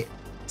right.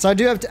 So I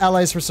do have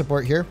allies for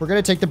support here. We're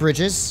going to take the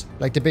bridges,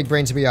 like the big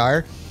brains we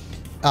are.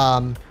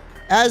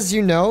 As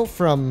you know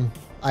from,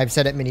 I've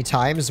said it many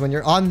times, when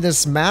you're on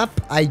this map,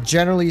 I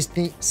generally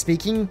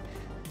speaking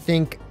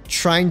think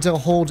trying to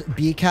hold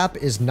B cap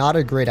is not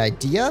a great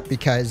idea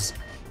because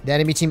the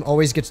enemy team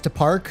always gets to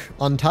park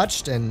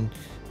untouched and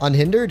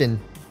unhindered, and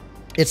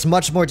it's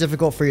much more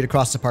difficult for you to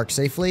cross the park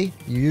safely.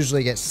 You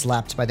usually get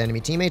slapped by the enemy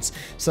teammates.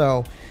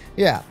 So,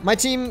 yeah, my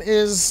team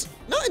is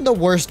not in the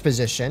worst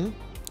position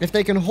if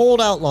they can hold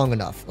out long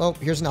enough. Oh,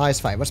 here's an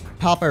IS-5. Let's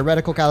pop our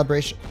reticle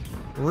calibration.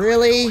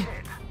 Really?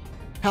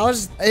 How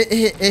is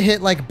it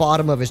hit like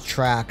bottom of his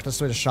track? That's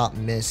where the shot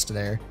missed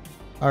there.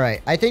 All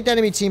right, I think the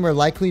enemy team are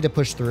likely to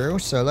push through,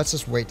 so let's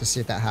just wait to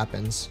see if that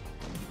happens.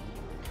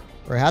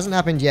 Or it hasn't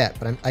happened yet,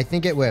 but I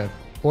think it will.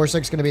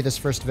 Borsuk's going to be this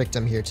first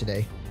victim here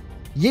today.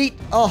 Yeet!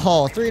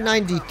 Oh,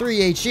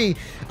 393 HE.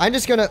 I'm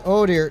just going to...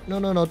 Oh, dear. No,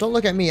 no, no. Don't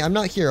look at me. I'm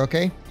not here,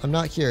 okay? I'm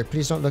not here.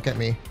 Please don't look at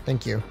me.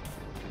 Thank you.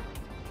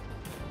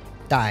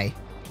 Die.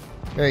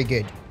 Very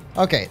good.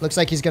 Okay, looks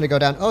like he's going to go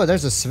down. Oh,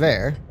 there's a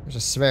Sphere. There's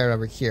a Sphere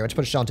over here. Let's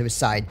put a shot onto his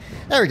side.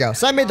 There we go.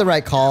 So I made the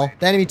right call.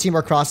 The enemy team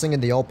are crossing in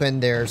the open.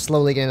 They're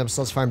slowly getting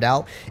themselves farmed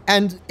out.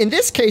 And in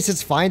this case,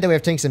 it's fine that we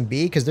have tanks in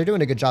B because they're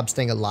doing a good job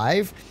staying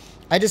alive.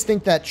 I just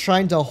think that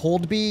trying to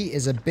hold B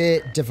is a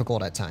bit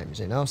difficult at times,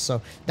 you know?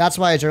 So that's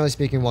why I generally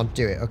speaking won't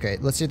do it. Okay,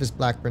 let's see this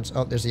Black Prince.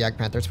 Oh, there's a Yak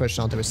Panther. Let's push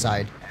it onto his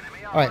side.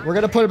 All right, we're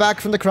going to put it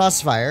back from the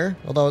crossfire.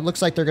 Although it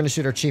looks like they're going to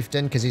shoot our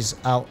Chieftain because he's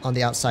out on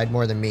the outside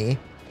more than me.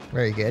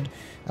 Very good.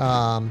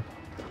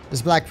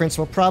 This Black Prince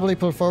will probably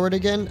pull forward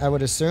again, I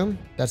would assume.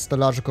 That's the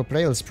logical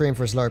play. Let's pre-aim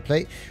for his lower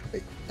plate.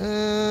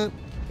 Oh,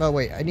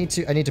 wait. I need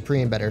to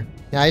pre-aim better.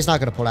 Yeah, he's not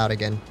going to pull out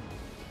again.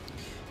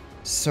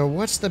 So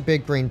what's the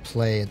big brain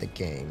play of the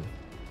game?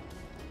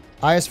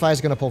 IS-5 is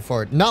going to pull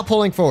forward. Not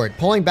pulling forward.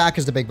 Pulling back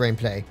is the big brain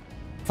play.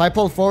 If I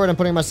pull forward, I'm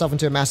putting myself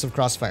into a massive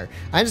crossfire.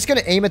 I'm just going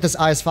to aim at this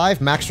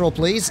IS-5. Max roll,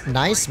 please.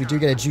 Nice. We do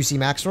get a juicy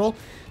max roll.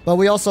 But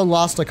we also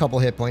lost a couple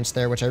hit points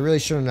there, which I really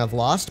shouldn't have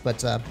lost.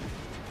 But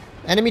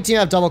enemy team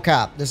have double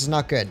cap. This is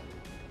not good.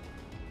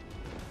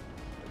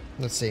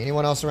 Let's see.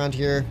 Anyone else around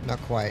here?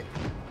 Not quite.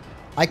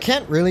 I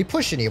can't really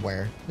push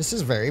anywhere. This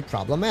is very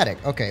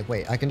problematic. Okay,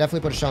 wait. I can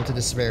definitely put a shot into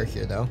the Sphere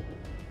here, though.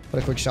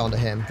 Put a quick shot into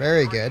him.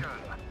 Very good.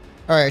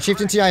 Alright,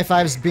 Chieftain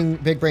TI-5's being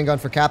big brain gun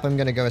for cap. I'm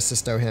going to go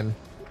assisto him.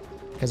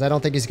 Because I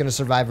don't think he's going to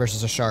survive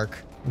versus a shark.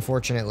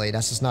 Unfortunately,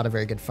 that's just not a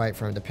very good fight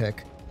for him to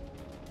pick.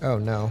 Oh,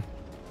 no.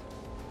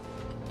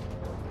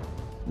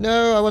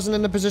 No, I wasn't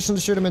in a position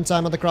to shoot him in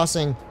time on the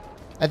crossing.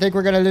 I think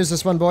we're going to lose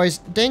this one, boys.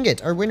 Dang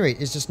it, our win rate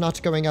is just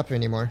not going up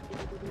anymore.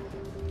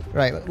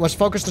 Right, let's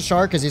focus the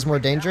shark because he's more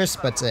dangerous.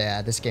 But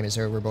yeah, this game is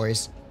over,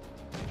 boys.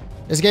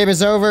 This game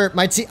is over.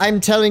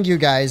 I'm telling you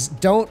guys,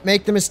 don't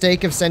make the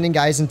mistake of sending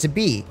guys into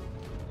B.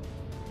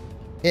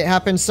 It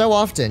happens so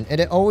often, and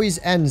it always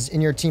ends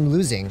in your team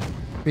losing.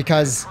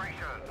 Because,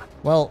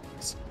 well,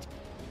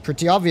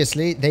 pretty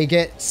obviously, they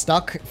get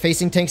stuck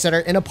facing tanks that are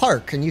in a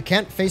park. And you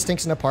can't face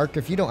tanks in a park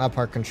if you don't have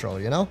park control,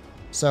 you know?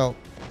 So,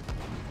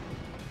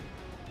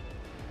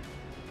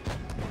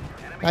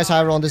 nice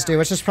high roll on this dude.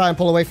 Let's just try and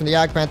pull away from the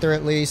Yak Panther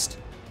at least.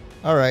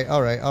 Alright,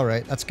 alright,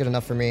 alright. That's good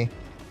enough for me.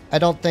 I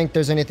don't think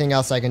there's anything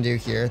else I can do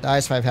here. The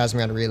IS-5 has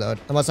me on reload.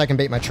 Unless I can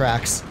bait my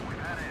tracks.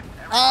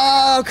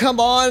 Oh, come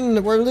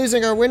on! We're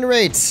losing our win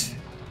rate.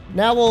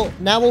 Now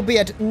we'll be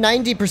at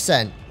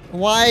 90%.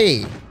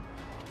 Why?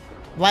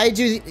 Why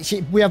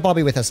we have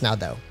Bobby with us now,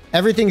 though.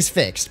 Everything's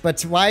fixed,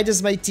 but why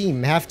does my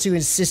team have to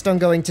insist on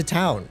going to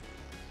town?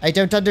 I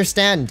don't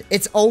understand.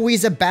 It's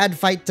always a bad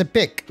fight to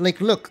pick. Like,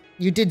 look,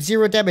 you did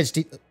 0 damage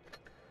to...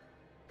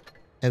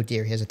 Oh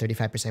dear, he has a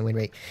 35% win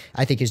rate.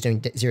 I think he's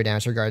doing 0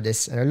 damage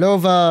regardless. And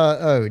Arlova,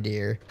 oh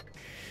dear.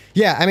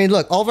 Yeah, I mean,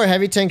 look, all of our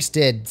heavy tanks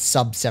did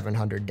sub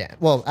 700 damage.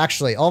 Well,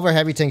 actually, all of our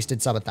heavy tanks did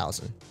sub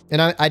 1,000.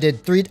 And I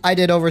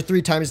did over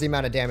 3 times the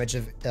amount of damage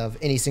of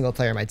any single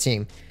player on my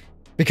team.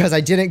 Because I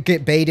didn't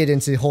get baited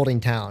into holding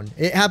town.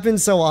 It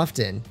happens so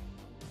often.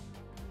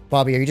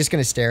 Bobby, are you just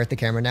going to stare at the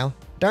camera now?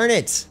 Darn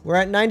it! We're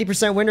at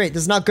 90% win rate.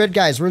 This is not good,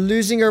 guys. We're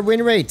losing our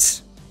win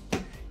rates.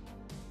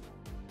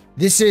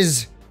 This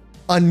is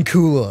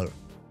uncool.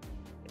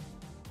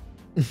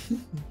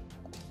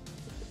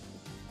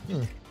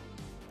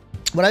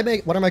 What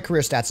are my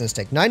career stats in this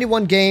tank?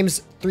 91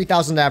 games,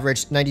 3,000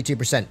 average,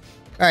 92%.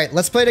 All right,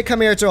 let's play the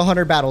Chimera to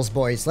 100 battles,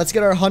 boys. Let's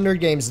get our 100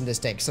 games in this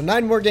tank. So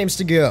 9 more games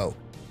to go.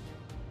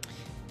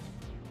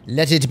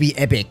 Let it be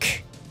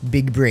epic.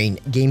 Big brain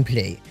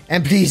gameplay.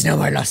 And please, no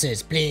more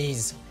losses,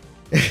 please.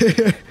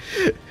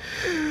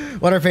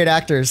 What are paid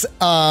actors?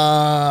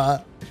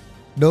 No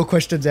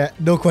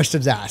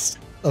questions asked.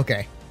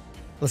 Okay.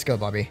 Let's go,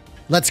 Bobby.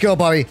 Let's go,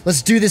 Bobby.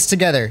 Let's do this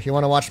together. You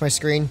want to watch my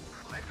screen?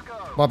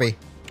 Bobby.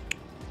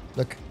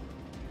 Look.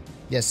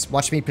 Yes,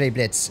 watch me play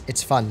Blitz.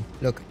 It's fun.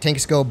 Look,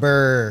 tanks go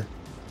burr.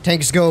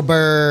 Tanks go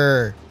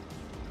burr.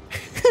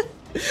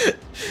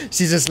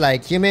 She's just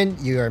like, human,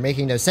 you are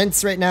making no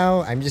sense right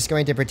now. I'm just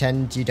going to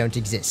pretend you don't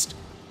exist.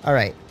 All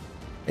right.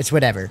 It's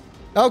whatever.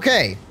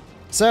 Okay.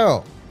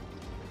 So,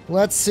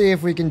 let's see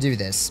if we can do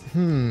this.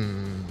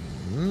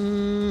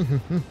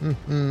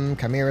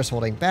 Chimera's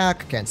holding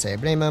back. Can't say I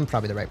blame him.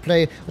 Probably the right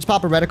play. Let's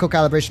pop a reticle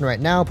calibration right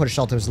now. Put a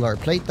shell to his lower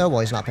plate, though,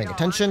 while he's not paying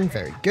attention.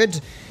 Very good.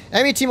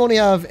 Enemy team only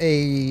have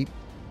a...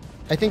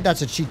 I think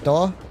that's a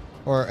Cheeto.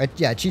 Or,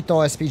 yeah,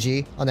 Cheeto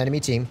SPG on the enemy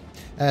team.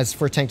 As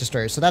for tank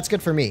destroyers. So that's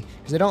good for me.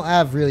 Because they don't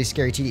have really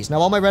scary TDs. Now,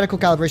 while my reticle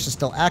calibration is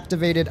still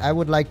activated, I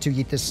would like to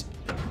eat this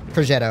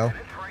Progetto.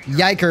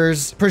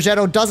 Yikers.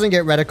 Progetto doesn't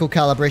get reticle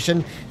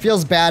calibration.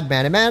 Feels bad,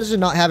 man. Imagine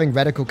not having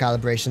reticle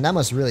calibration. That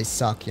must really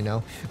suck, you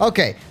know?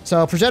 Okay,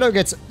 so Progetto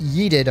gets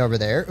yeeted over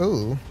there.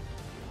 Ooh.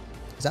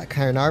 Is that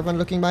Carnarvon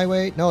looking my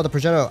way? No, the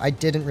Progetto. I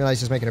didn't realize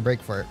he was making a break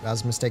for it. That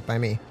was a mistake by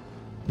me.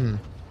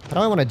 How do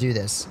I want to do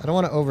this? I don't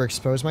want to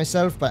overexpose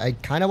myself, but I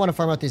kind of want to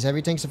farm out these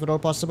heavy tanks if at all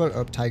possible.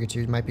 Oh, Tiger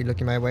 2 might be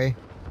looking my way.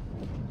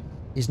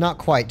 He's not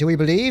quite. Do we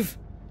believe?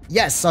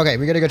 Yes. Okay,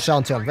 we got a good shell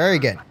into him. Very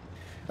good.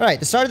 All right,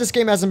 the start of this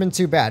game hasn't been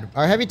too bad.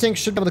 Our heavy tanks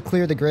should be able to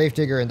clear the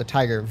Gravedigger and the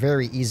Tiger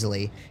very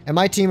easily. And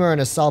my team are in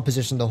a solid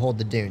position to hold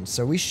the dunes.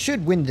 So we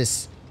should win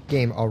this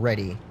game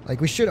already. Like,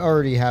 we should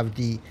already have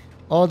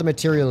all the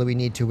material we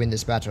need to win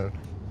this battle.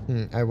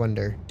 I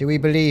wonder. Do we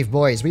believe,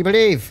 boys? We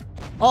believe!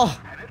 Oh,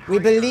 we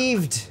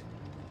believed!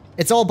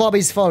 It's all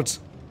Bobby's fault.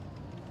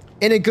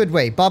 In a good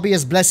way. Bobby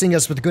is blessing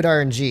us with good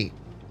RNG.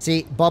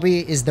 See,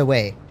 Bobby is the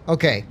way.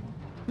 Okay.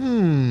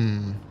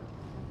 Hey,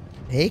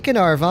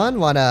 Carnarvon,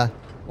 wanna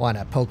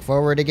poke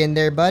forward again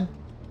there, bud?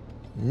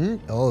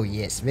 Oh,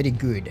 yes, very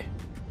good.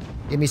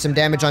 Give me some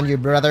damage on you,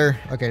 brother.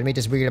 Okay, let me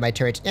just wiggle my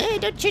turret. Hey,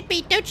 don't shoot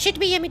me. Don't shoot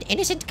me. I'm an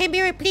innocent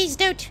Chimera. Please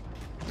don't.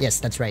 Yes,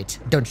 that's right.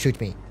 Don't shoot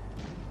me.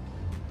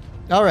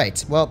 All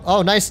right. Well,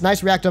 oh,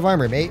 nice reactive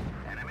armor, mate.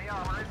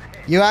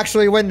 You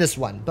actually win this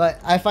one.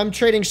 But if I'm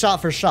trading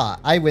shot for shot,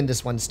 I win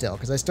this one still,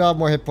 because I still have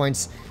more hit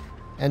points.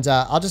 And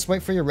I'll just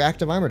wait for your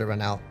reactive armor to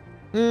run out.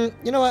 You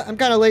know what? I'm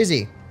kind of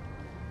lazy.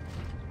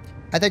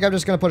 I think I'm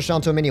just going to put a shell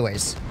into him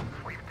anyways.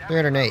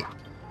 308.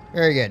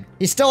 Very good.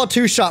 He's still a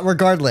 2-shot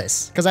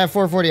regardless, because I have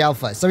 440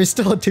 alpha. So he's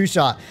still a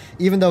 2-shot.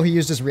 Even though he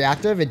used his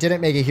reactive, it didn't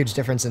make a huge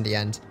difference in the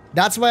end.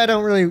 That's why I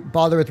don't really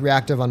bother with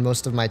reactive on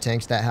most of my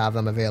tanks that have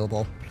them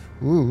available.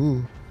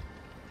 Ooh.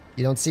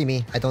 You don't see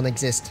me. I don't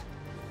exist.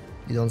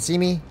 You don't see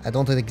me. I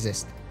don't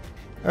exist.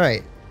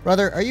 Alright.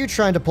 Brother, are you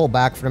trying to pull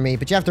back from me?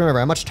 But you have to remember,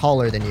 I'm much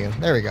taller than you.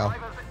 There we go.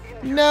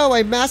 No,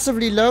 I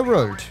massively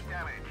low-rolled.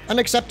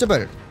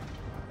 Unacceptable.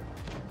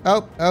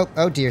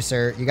 Oh dear,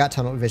 sir. You got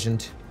tunnel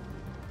visioned.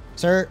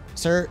 Sir,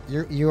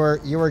 you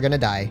are gonna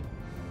die.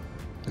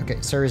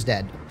 Okay, sir is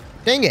dead.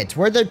 Dang it,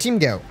 where'd their team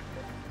go?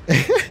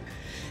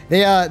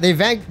 They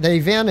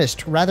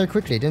vanished rather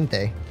quickly, didn't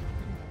they?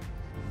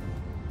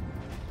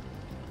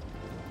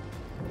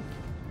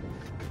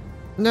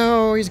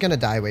 No, he's gonna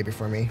die way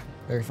before me.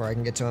 Way before I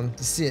can get to him.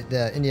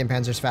 The Indian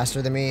Panzer's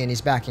faster than me, and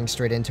he's backing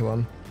straight into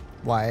him.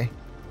 Why?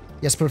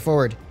 Yes, put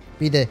forward.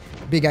 Be the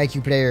big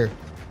IQ player.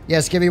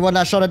 Yes, give me one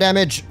last shot of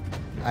damage.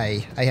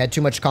 I had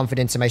too much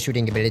confidence in my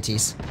shooting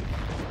abilities.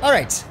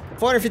 Alright,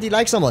 450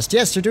 likes almost.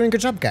 Yes, you're doing a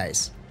good job,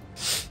 guys.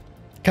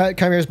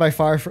 Chimera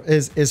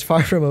is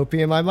far from OP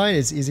in my mind.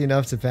 It's easy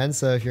enough to pen,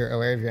 so if you're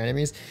aware of your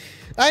enemies.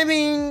 I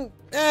mean,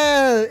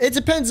 it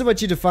depends on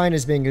what you define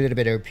as being a little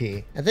bit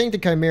OP. I think the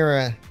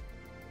Chimera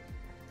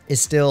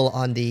is still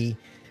on the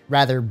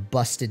rather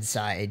busted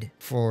side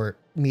for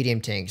medium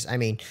tanks. I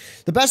mean,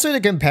 the best way to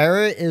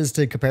compare it is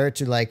to compare it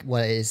to like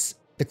what is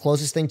the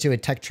closest thing to a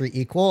tech tree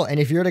equal. And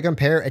if you were to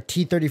compare a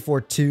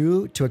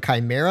T-34-2 to a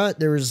Chimera,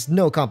 there is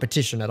no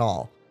competition at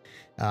all.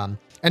 And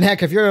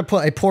heck, if you're going to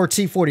put a poor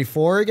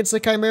T-44 against the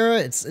Chimera,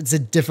 it's a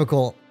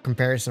difficult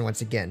comparison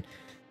once again.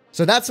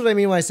 So that's what I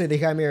mean when I say the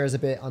Chimera is a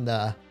bit on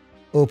the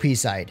OP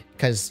side,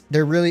 because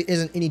there really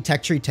isn't any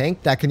tech tree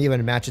tank that can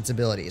even match its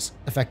abilities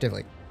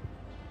effectively.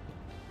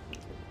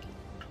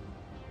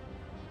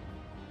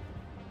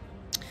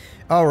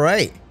 All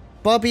right,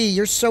 Bobby,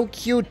 you're so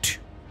cute.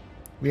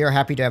 We are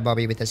happy to have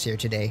Bobby with us here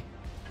today.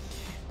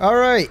 All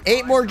right,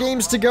 8 more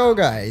games to go,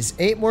 guys.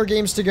 8 more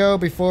games to go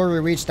before we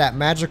reach that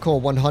magical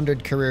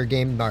 100 career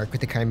game mark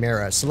with the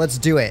Chimera. So let's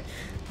do it.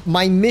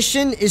 My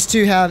mission is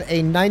to have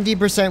a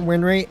 90%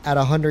 win rate at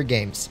 100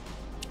 games.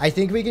 I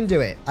think we can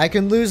do it. I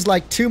can lose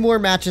like 2 more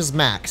matches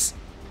max.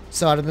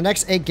 So out of the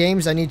next 8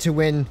 games, I need to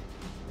win,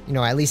 you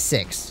know, at least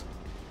 6.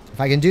 If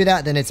I can do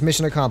that, then it's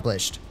mission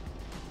accomplished.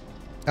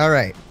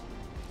 Alright.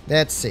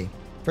 Let's see.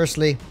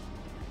 Firstly,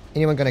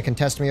 anyone gonna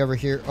contest me over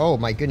here? Oh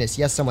my goodness,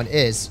 yes someone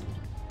is.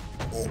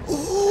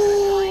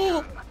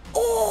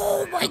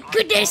 Oh my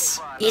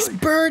goodness. He's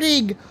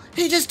burning!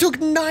 He just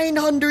took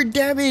 900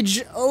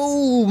 damage!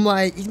 Oh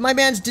my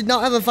man's did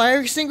not have a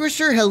fire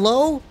extinguisher?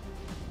 Hello?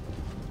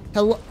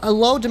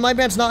 Hello? Did my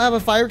man's not have a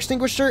fire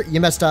extinguisher? You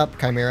messed up,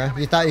 Chimera.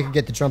 You thought you could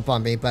get the jump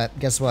on me, but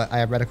guess what? I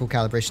have reticle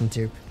calibration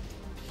too.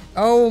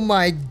 Oh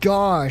my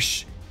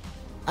gosh.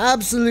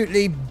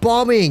 Absolutely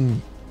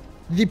bombing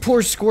the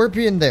poor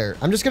Scorpion there.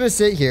 I'm just gonna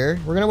sit here.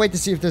 We're gonna wait to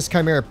see if this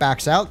Chimera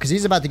backs out, because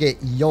he's about to get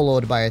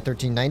YOLO'd by a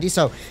 1390.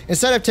 So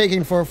instead of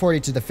taking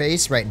 440 to the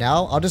face right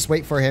now, I'll just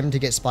wait for him to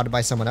get spotted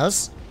by someone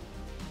else.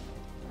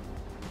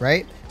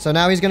 Right? So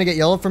now he's gonna get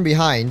YOLO'd from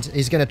behind.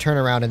 He's gonna turn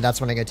around, and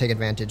that's when I'm gonna take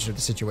advantage of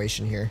the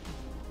situation here.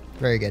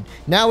 Very good.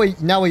 Now we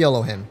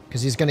YOLO him,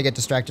 because he's gonna get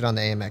distracted on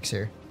the AMX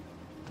here.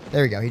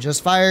 There we go. He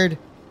just fired.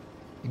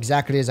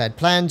 Exactly as I'd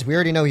planned. We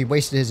already know he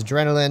wasted his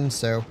adrenaline,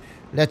 so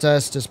let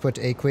us just put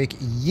a quick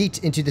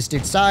yeet into this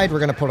dude's side. We're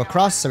going to pull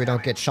across so we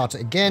don't get shot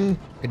again.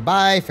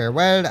 Goodbye,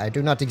 farewell, I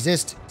do not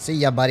exist. See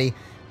ya, buddy.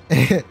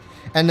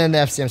 And then the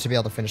FCM should be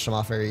able to finish him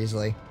off very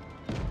easily.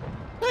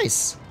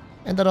 Nice.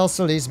 And that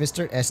also leaves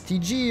Mr.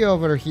 STG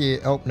over here.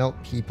 Oh, no,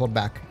 he pulled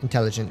back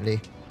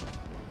intelligently.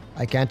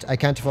 I can't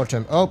afford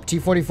him. Oh,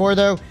 T44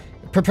 though.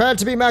 Prepared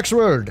to be max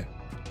world.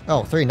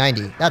 Oh,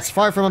 390. That's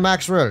far from a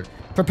max world.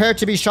 Prepare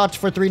to be shot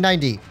for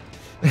 390.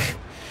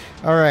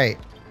 Alright.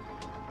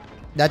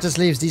 That just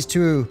leaves these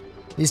two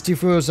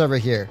fools over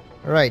here.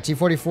 Alright,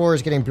 T44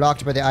 is getting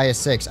blocked by the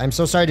IS-6. I'm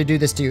so sorry to do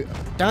this to you.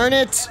 Darn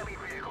it!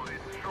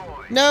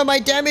 No, my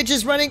damage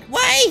is running.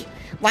 Why?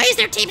 Why is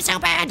their team so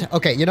bad?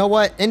 Okay, you know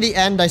what? In the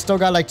end, I still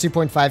got like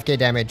 2.5k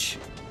damage.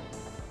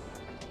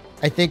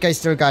 I think I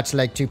still got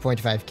like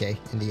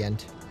 2.5k in the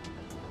end.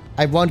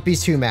 I won't be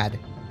too mad.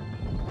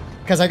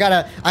 Because I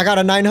got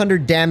a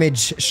 900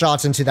 damage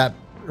shots into that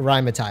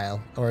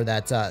Rhymatile, or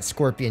that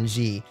Scorpion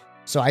G.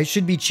 So I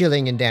should be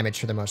chilling in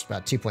damage for the most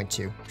part,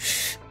 2.2.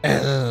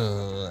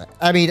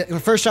 I mean, the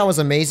first shot was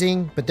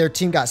amazing, but their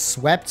team got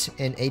swept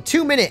in a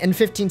 2-minute and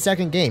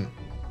 15-second game.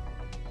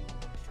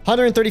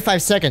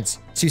 135 seconds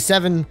to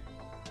 7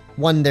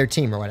 won their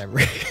team or whatever.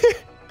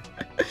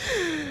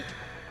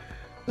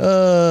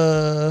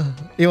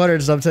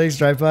 E100 sub tanks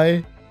drive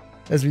by,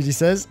 as VG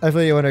says. I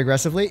play E100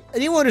 aggressively.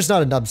 E100 is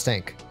not a nubs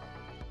tank.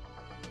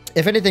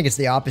 If anything, it's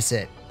the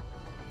opposite.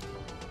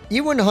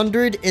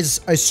 E100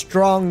 is a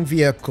strong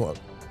vehicle.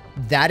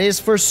 That is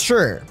for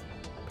sure.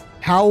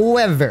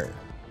 However,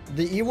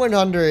 the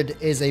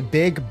E100 is a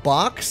big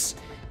box,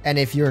 and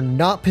if you're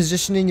not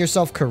positioning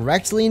yourself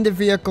correctly in the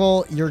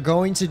vehicle, you're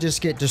going to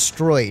just get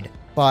destroyed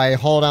by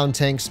hull-down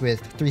tanks with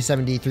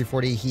 370,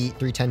 340 heat,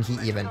 310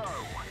 heat even.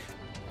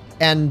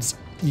 And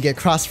you get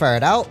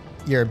crossfired out,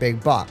 you're a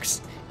big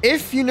box.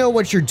 If you know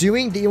what you're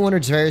doing, the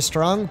E100 is very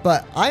strong,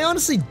 but I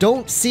honestly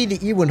don't see the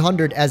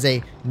E100 as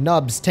a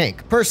nubs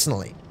tank,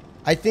 personally.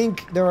 I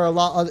think there are a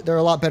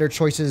lot better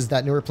choices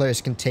that newer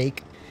players can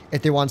take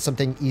if they want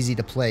something easy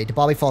to play. Did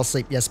Bobby fall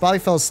asleep? Yes, Bobby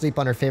fell asleep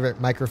on her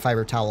favorite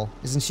microfiber towel.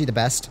 Isn't she the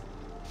best?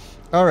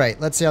 Alright,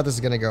 let's see how this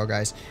is going to go,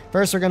 guys.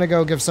 First, we're going to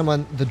go give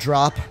someone the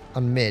drop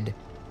on mid.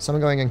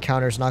 Someone going in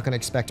counter is not going to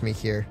expect me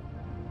here.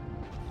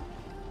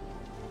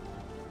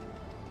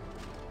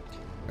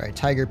 Alright,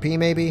 Tiger P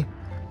maybe?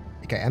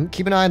 Okay, I'm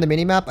keeping an eye on the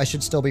minimap. I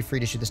should still be free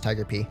to shoot this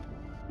Tiger P.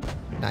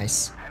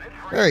 Nice.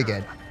 Very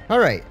good.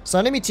 Alright, so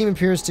enemy team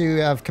appears to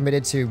have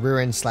committed to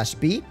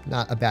Ruin/B.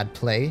 Not a bad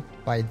play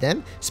by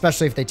them,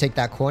 especially if they take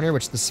that corner,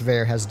 which the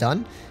Surveyor has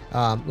done.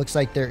 Looks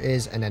like there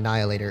is an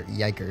Annihilator.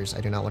 Yikers,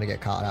 I do not want to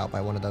get caught out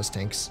by one of those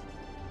tanks.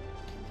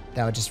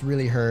 That would just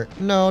really hurt.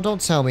 No,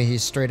 don't tell me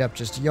he's straight up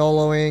just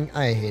YOLOing.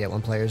 I hate it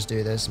when players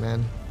do this,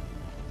 man.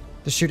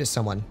 Just shoot at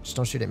someone. Just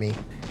don't shoot at me.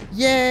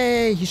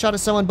 Yay! He shot at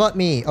someone but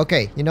me.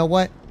 Okay, you know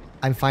what?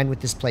 I'm fine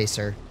with this play,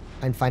 sir.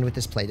 I'm fine with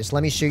this play. Just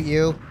let me shoot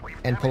you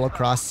and pull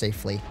across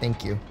safely.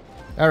 Thank you.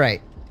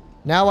 Alright.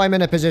 Now I'm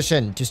in a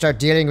position to start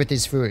dealing with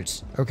these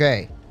fools.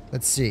 Okay.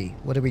 Let's see.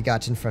 What do we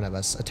got in front of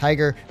us? A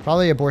Tiger.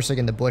 Probably a Borsig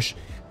in the bush.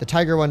 The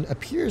Tiger one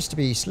appears to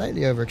be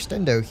slightly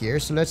overextendo here,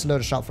 so let's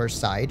load a shot first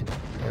side.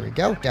 There we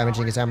go.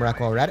 Damaging his Amarak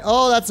while we're at it.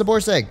 Oh, that's the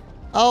Borsig.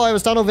 Oh, I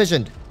was tunnel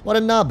visioned. What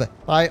a nub.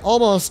 I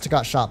almost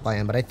got shot by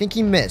him, but I think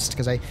he missed,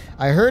 because I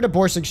heard a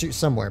Borsig shoot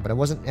somewhere, but it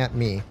wasn't at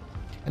me.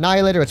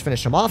 Annihilator, let's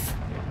finish him off.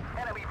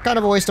 Kind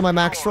of a waste of my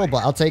max roll, but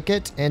I'll take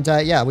it. And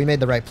yeah, we made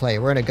the right play.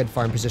 We're in a good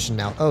farm position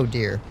now. Oh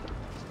dear.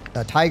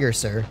 The Tiger,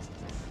 sir.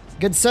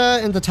 Good sir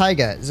and the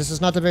Tiger. This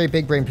is not a very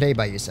big brain play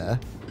by you, sir.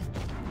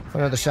 Put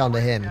another shell into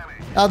him.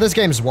 Oh, this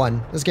game's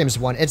won. This game's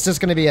won. It's just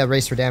going to be a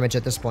race for damage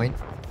at this point.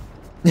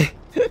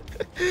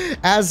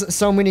 As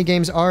so many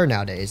games are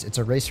nowadays. It's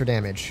a race for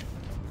damage.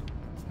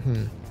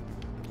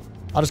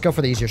 I'll just go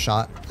for the easier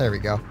shot. There we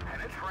go.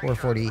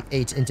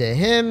 448 into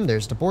him.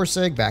 There's the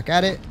Borsig. Back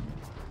at it.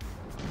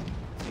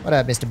 What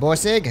up, Mr.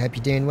 Borsig? Hope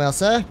you're doing well,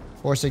 sir.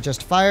 Borsig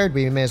just fired.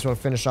 We may as well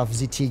finish off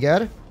the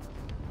Tiger.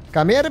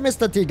 Come here,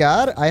 Mr.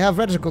 Tiger. I have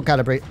reticle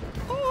calibrate.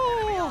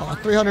 Oh,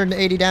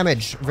 380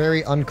 damage.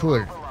 Very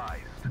uncool.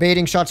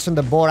 Baiting shots from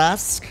the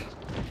Borask.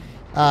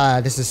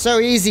 This is so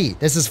easy.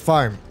 This is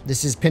farm.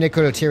 This is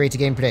pinnacle tier 8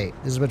 gameplay.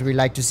 This is what we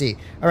like to see.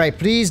 Alright,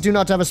 please do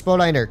not have a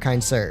spawliner,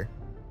 kind sir.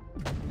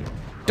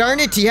 Darn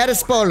it, he had a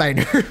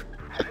spawliner.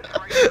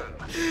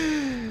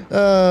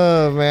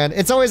 Oh, man.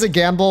 It's always a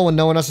gamble when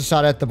no one else has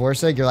shot at the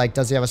Borsig. You're like,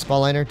 does he have a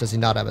spawliner? Does he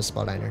not have a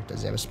spawliner?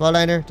 Does he have a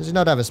spawliner? Does he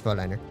not have a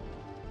spawliner?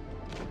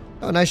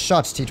 Oh, nice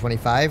shots,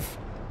 T25.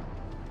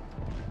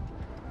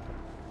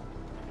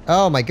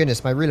 Oh, my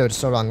goodness. My reload is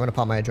so wrong. I'm going to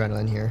pop my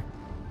adrenaline here.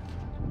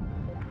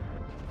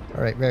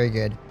 Alright, very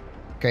good.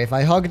 Okay, if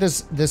I hug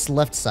this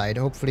left side,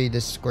 hopefully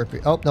this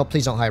Scorpion... Oh, no,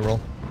 please don't high roll.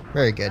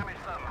 Very good.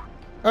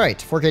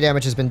 Alright, 4k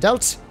damage has been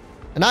dealt.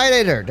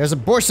 Annihilator! There's a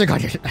Borsig on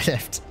your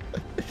left.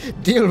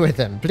 Deal with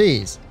him,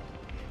 please.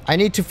 I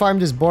need to farm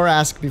this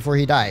Borask before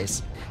he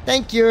dies.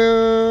 Thank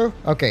you!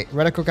 Okay,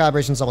 reticle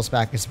calibration's almost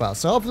back as well.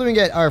 So hopefully we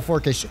can get our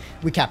 4k...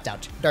 We capped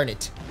out. Darn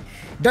it.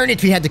 Darn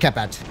it, we had to cap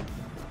out.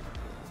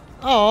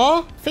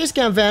 Aw, face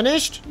cam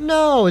vanished.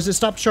 No, is it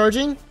stopped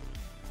charging?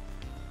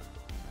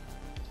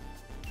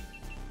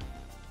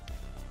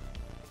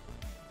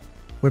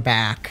 We're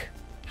back.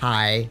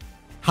 Hi.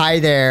 Hi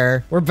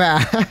there. We're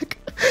back.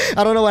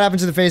 I don't know what happened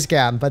to the face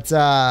cam, but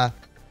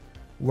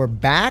we're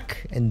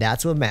back, and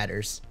that's what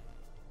matters.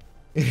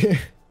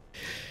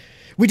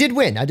 We did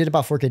win. I did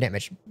about 4k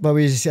damage.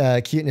 Bobby's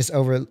cuteness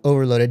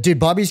overloaded. Dude,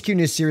 Bobby's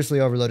cuteness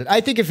seriously overloaded.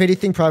 I think if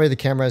anything, probably the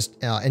camera's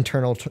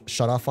internal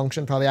shut-off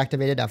function probably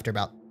activated after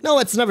about... No,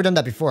 it's never done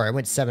that before. I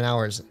went 7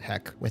 hours,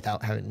 heck,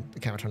 without having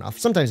the camera turn off.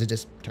 Sometimes it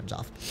just turns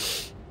off.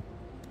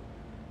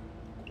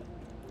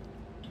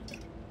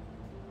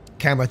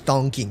 Camera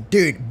thonking.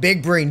 Dude,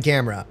 big brain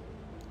camera.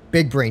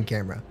 Big brain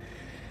camera.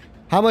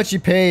 How much you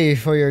pay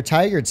for your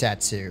tiger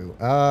tattoo?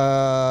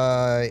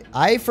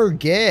 I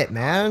forget,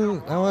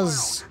 man.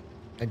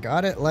 I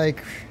got it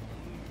like...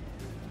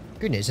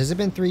 Goodness, has it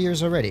been 3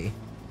 years already?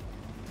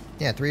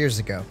 Yeah, 3 years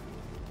ago.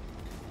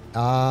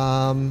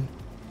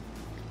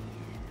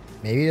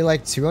 Maybe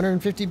like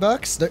 250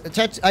 bucks?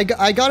 I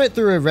got it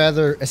through a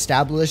rather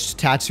established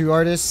tattoo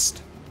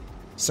artist,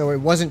 so it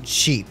wasn't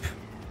cheap.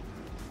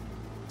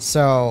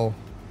 So,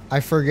 I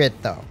forget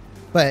though.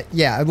 But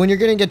yeah, when you're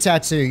getting a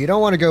tattoo, you don't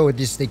want to go with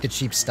just like the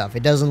cheap stuff.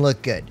 It doesn't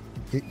look good.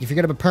 If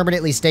you're gonna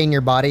permanently stain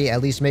your body,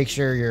 at least make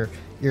sure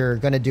you're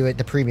gonna do it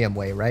the premium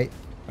way, right?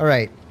 All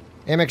right,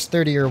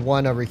 MX30 or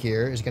 1 over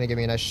here is gonna give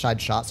me a nice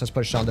side shot. So let's put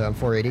a shot on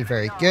 480.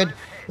 Very good.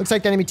 Looks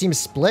like the enemy team is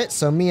split.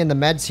 So me and the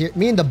meds here,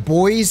 me and the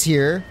boys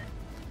here,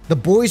 the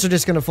boys are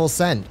just gonna full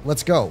send.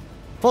 Let's go.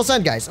 Full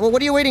send, guys. Well,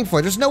 what are you waiting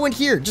for? There's no one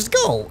here. Just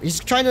go. He's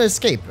trying to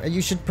escape.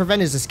 You should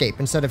prevent his escape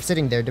instead of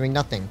sitting there doing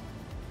nothing.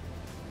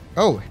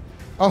 Oh.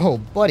 Oh,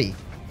 buddy.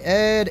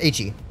 Ed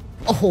H-E.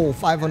 Oh,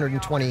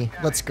 520.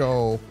 Let's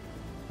go.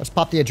 Let's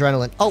pop the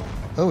adrenaline. Oh.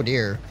 Oh,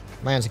 dear.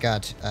 Man's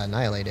got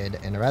annihilated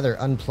in a rather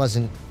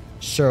unpleasant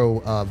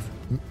show of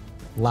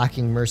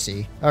lacking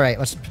mercy. All right,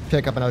 let's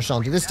pick up another shot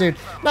and do this dude.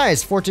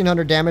 Nice.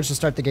 1,400 damage to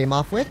start the game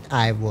off with.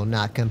 I will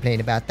not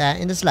complain about that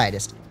in the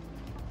slightest.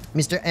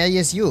 Mr.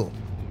 ASU.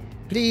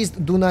 Please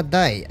do not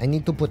die. I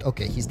need to put...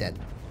 Okay, he's dead.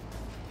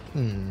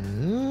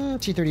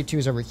 T32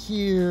 is over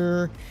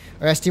here.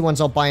 Our ST1's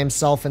all by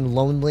himself and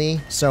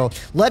lonely. So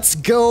let's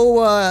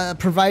go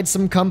provide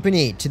some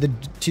company to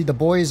the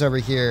boys over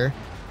here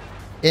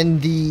in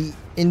the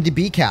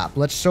B cap.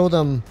 Let's show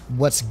them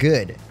what's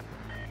good.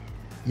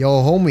 Yo,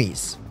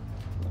 homies,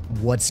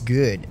 what's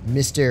good,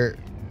 Mr.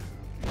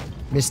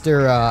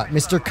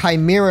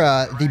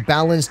 Chimera, the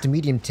balanced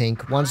medium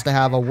tank, wants to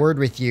have a word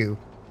with you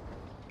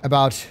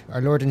about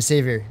our Lord and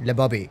Savior, Le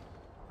Bobby.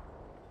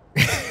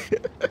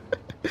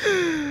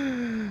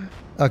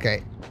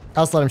 Okay,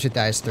 I'll just let him shoot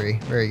the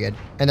IS-3. Very good.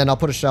 And then I'll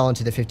put a shell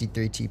into the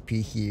 53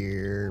 TP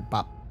here.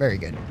 Bop. Very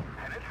good.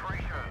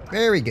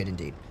 Very good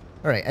indeed.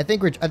 All right, I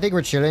think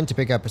we're chilling to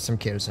pick up some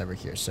kills over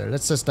here. So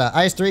let's just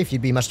IS-3, if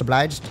you'd be much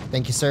obliged.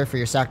 Thank you, sir, for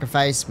your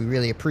sacrifice. We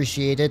really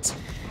appreciate it.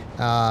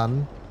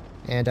 And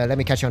let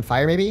me catch you on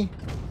fire, maybe.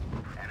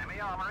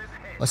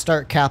 Let's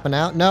start capping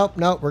out. Nope,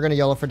 nope. We're gonna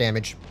YOLO for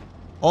damage.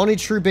 Only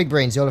true big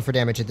brains YOLO for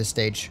damage at this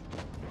stage.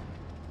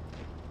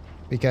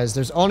 Because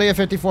there's only a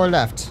 54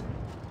 left.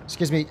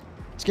 Excuse me,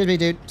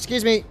 dude.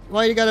 Excuse me.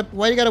 Why you gotta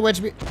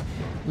wedge me?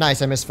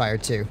 Nice, I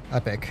misfired too.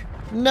 Epic.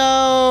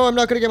 No, I'm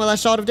not gonna get my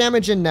last shot of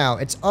damage in now.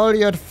 It's all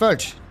your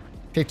fault.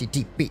 50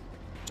 TP.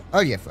 It's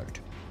all your fault.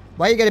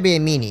 Why you gotta be a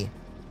meanie?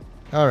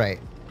 All right.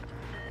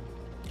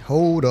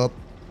 Hold up.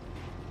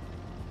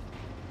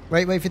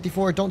 Wait,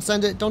 54. Don't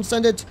send it. Don't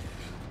send it.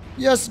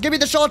 Yes, give me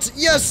the shots.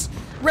 Yes,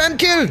 ram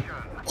kill.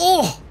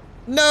 Oh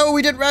no,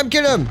 we didn't ram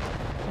kill him.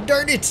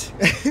 Darn it.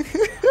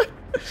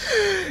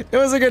 It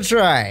was a good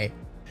try.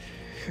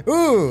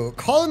 Ooh,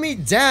 call me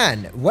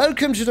Dan.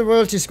 Welcome to the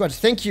Royalty Squad.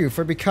 Thank you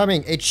for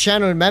becoming a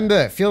channel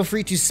member. Feel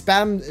free to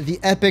spam the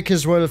epic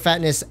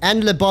HisRoyalFatness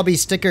and Le Bobby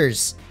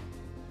stickers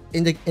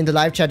in the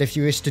live chat if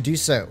you wish to do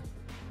so.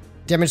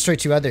 Demonstrate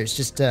to others.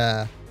 Just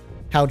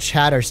how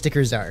Chad our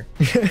stickers are.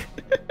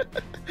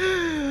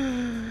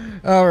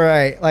 All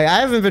right, like I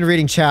haven't been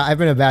reading chat. I've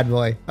been a bad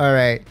boy. All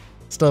right,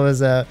 still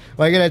is well,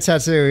 I get a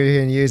tattoo.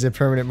 You can use a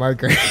permanent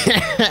marker,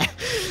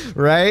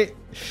 right?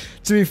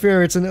 To be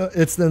fair, it's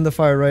in the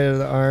far right of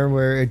the arm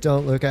where it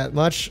don't look at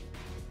much.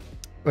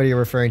 What are you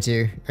referring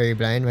to? Are you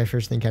blind? My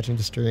first thing catching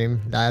the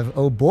stream live.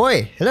 Oh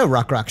boy, hello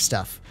rock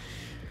stuff.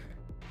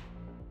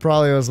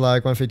 Probably was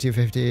like 150,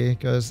 250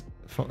 goes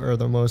for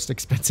the most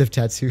expensive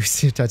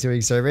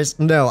tattooing service.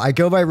 No, I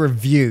go by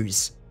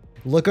reviews.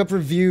 Look up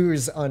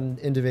reviews on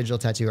individual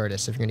tattoo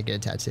artists if you're gonna get a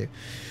tattoo.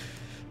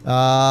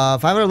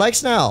 500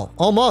 likes now.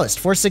 Almost.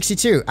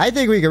 462. I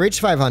think we can reach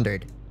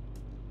 500.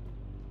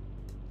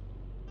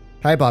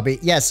 Hi, Bobby.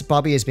 Yes,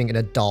 Bobby is being an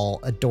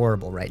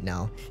adorable right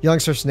now.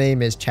 Young's first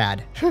name is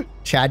Chad.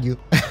 Chad, you.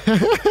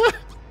 I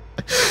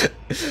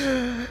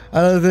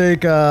don't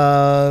think,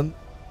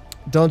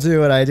 don't do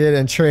what I did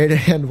and trade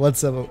and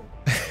what's up.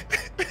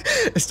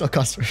 It still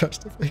costs for us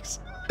to fix.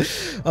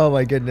 Oh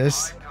my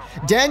goodness.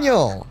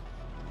 Daniel.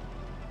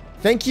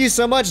 Thank you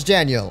so much,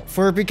 Daniel,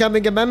 for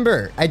becoming a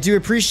member. I do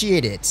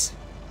appreciate it.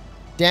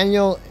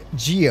 Daniel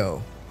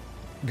Gio.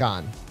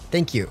 Gone.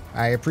 Thank you.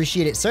 I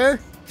appreciate it, sir.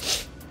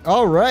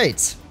 All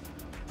right.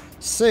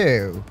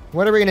 So,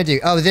 what are we going to do?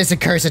 Oh, this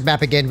accursed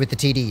map again with the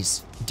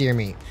TDs. Dear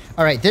me.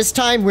 All right, this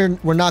time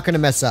we're not going to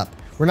mess up.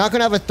 We're not going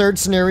to have a third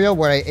scenario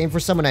where I aim for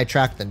someone and I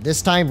track them.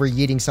 This time we're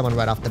yeeting someone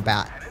right off the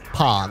bat.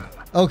 Pog.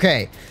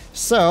 Okay,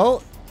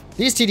 so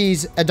these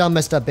TDs are done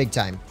messed up big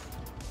time.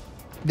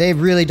 They've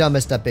really done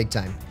messed up big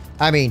time.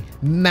 I mean,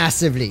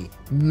 massively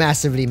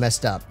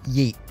messed up.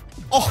 Yeet.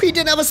 Oh, he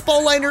didn't have a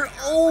spawn liner.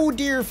 Oh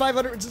dear,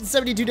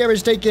 572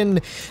 damage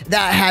taken.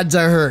 That had to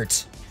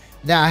hurt.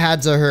 That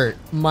had to hurt.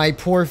 My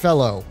poor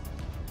fellow.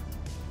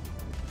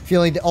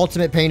 Feeling the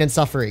ultimate pain and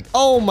suffering.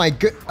 Oh my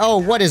god. Oh,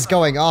 what is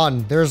going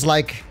on? There's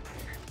like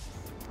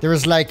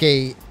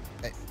a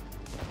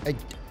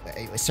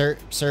sir,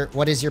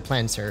 what is your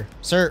plan, sir?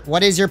 Sir,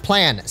 what is your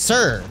plan?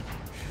 Sir,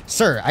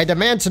 I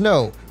demand to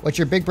know what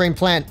your big brain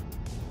plan.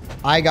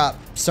 I got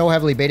so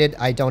heavily baited,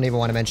 I don't even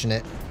want to mention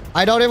it.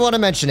 I don't even want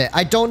to mention it.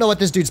 I don't know what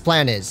this dude's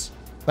plan is,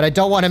 but I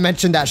don't want to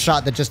mention that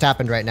shot that just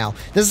happened right now.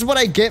 This is what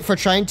I get for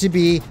trying to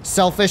be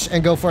selfish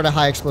and go for a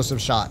high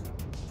explosive shot.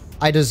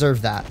 I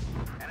deserve that.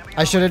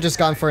 I should have just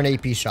gone for an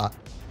AP shot.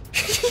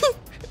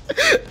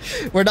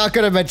 We're not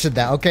going to mention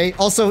that, okay?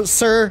 Also,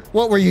 sir,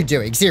 what were you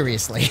doing?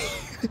 Seriously.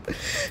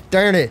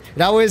 Darn it.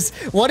 That was...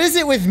 What is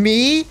it with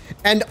me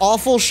and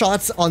awful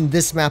shots on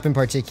this map in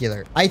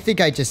particular? I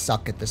think I just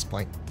suck at this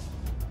point.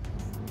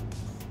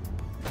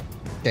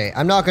 Okay,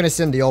 I'm not going to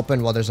send the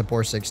open while there's a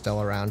Borsig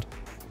still around.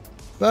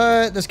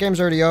 But this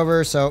game's already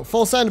over, so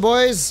full send,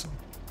 boys.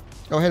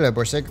 Oh, hello,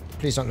 Borsig.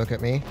 Please don't look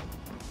at me.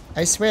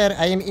 I swear,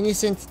 I am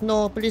innocent.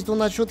 No, please do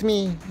not shoot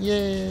me.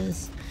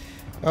 Yes.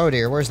 Oh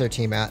dear, where's their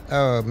team at?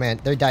 Oh man,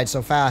 they died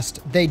so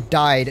fast. They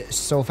died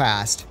so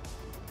fast.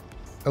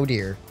 Oh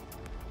dear.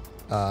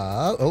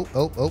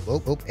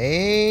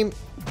 Aim.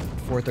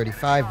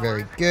 435,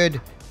 very good.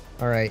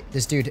 All right,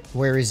 this dude,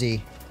 where is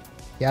he?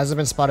 He hasn't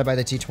been spotted by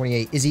the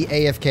T-28. Is he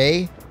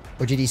AFK?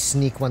 Or did he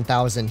sneak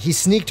 1,000? He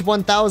sneaked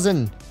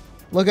 1,000.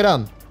 Look at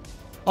him.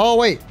 Oh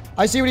wait,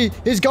 I see what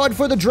he's going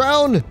for the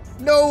drown.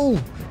 No,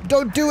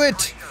 don't do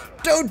it.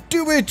 Don't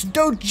do it.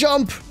 Don't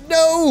jump.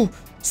 No.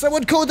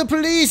 Someone call the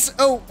police!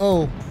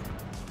 Oh.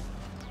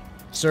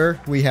 Sir,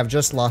 we have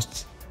just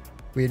lost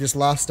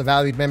a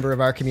valued member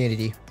of our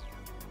community.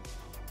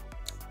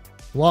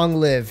 Long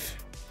live.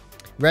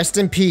 Rest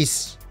in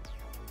peace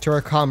to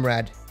our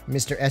comrade,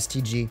 Mr.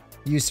 STG.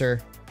 You, sir.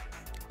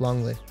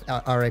 Long live.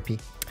 RIP.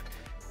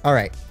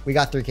 Alright, we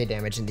got 3k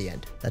damage in the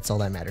end. That's all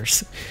that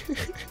matters.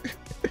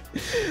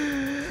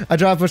 I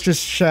dropped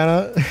Bush's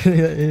channel.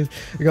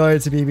 Going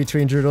to be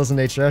between Droodles and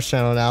HRS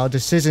channel now.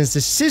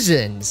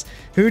 Decisions.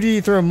 Who do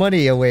you throw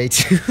money away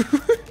to?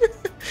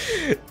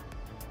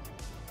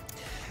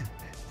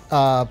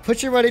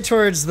 Put your money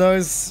towards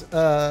those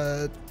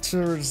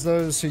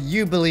who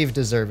you believe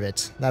deserve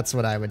it. That's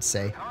what I would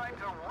say.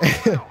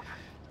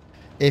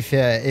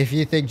 If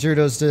you think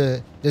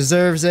Drudos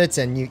deserves it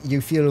and you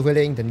feel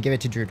willing, then give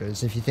it to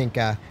Drudos. If you think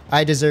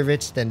I deserve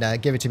it, then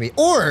give it to me.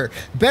 Or,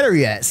 better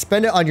yet,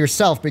 spend it on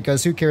yourself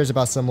because who cares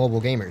about some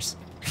mobile gamers?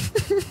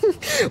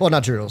 Well,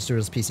 not Drudos.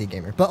 Drudos PC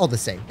gamer. But all the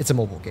same, it's a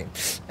mobile game.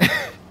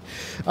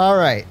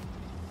 Alright.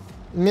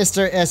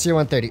 Mr.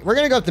 SU-130. We're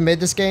going to go up the mid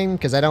this game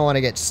because I don't want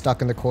to get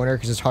stuck in the corner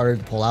because it's harder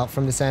to pull out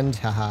from this end.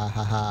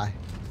 Haha.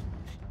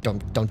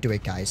 Don't do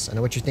it, guys. I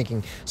know what you're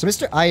thinking. So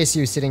Mr.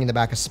 ISU is sitting in the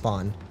back of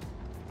spawn.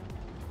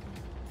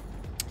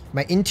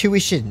 My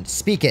intuition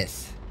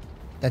speaketh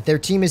that their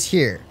team is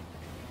here.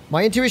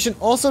 My intuition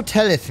also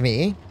telleth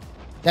me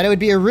that it would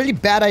be a really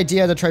bad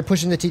idea to try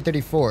pushing the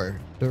T-34.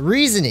 The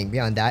reasoning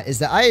beyond that is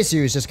that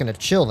ISU is just going to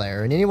chill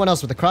there, and anyone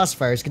else with a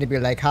crossfire is going to be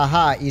like,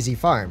 haha, easy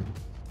farm.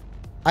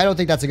 I don't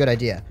think that's a good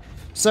idea.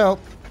 So,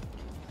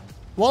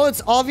 while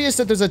it's obvious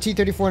that there's a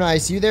T-34 and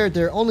ISU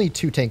there are only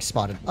 2 tanks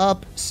spotted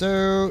up,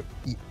 so...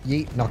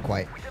 Yeet, not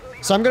quite.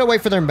 So I'm going to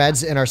wait for their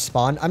meds in our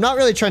spawn. I'm not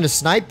really trying to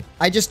snipe.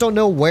 I just don't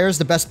know where's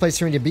the best place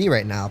for me to be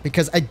right now,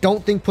 because I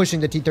don't think pushing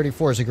the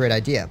T-34 is a great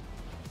idea.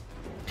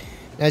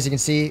 As you can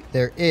see,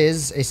 there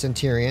is a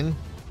Centurion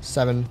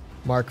 7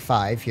 Mark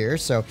 5 here.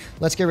 So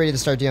let's get ready to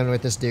start dealing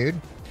with this dude.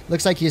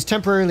 Looks like he's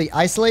temporarily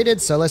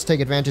isolated, so let's take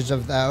advantage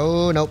of that.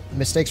 Oh, nope.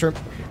 Mistakes from...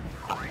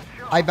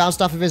 I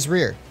bounced off of his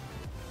rear.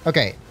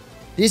 Okay.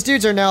 These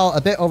dudes are now a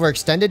bit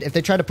overextended. If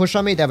they try to push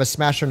on me, they have a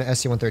Smasher and an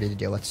SC-130 to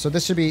deal with. So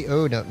this should be...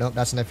 Oh, no, no.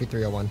 That's an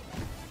FE-301.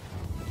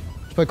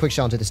 Let's put a quick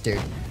shell into this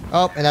dude.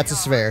 Oh, and that's a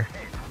Sphere.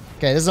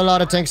 Okay, there's a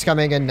lot of tanks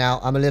coming in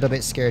now. I'm a little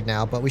bit scared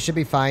now, but we should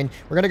be fine.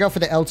 We're going to go for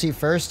the LT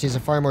first. He's a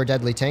far more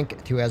deadly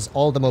tank who has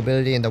all the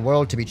mobility in the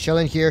world to be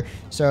chilling here.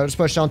 So let's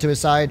push onto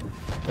his side.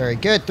 Very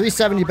good.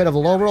 370, bit of a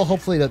low roll.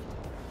 Hopefully the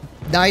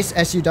nice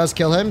SU does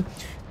kill him.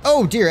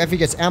 Oh dear, if he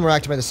gets ammo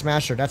racked by the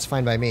Smasher, that's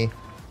fine by me.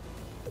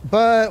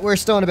 But we're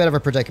still in a bit of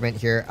a predicament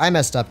here. I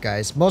messed up,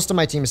 guys. Most of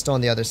my team is still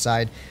on the other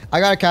side. I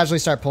got to casually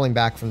start pulling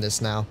back from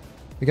this now.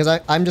 Because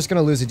I'm just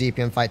going to lose a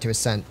DPM fight to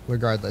Ascent,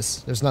 regardless.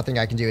 There's nothing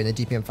I can do in a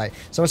DPM fight.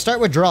 So I'll start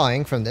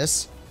withdrawing from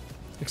this.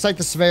 Looks like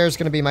the Sphere is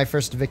going to be my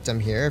first victim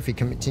here, if he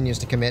continues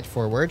to commit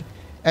forward.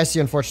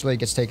 SU, unfortunately,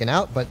 gets taken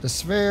out, but the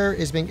Sphere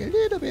is being a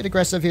little bit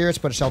aggressive here. Let's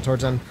put a shell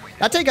towards him.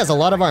 That tank has a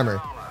lot of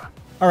armor.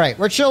 Alright,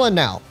 we're chilling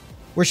now.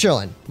 We're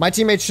chilling. My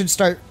teammates should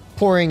start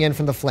pouring in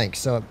from the flank,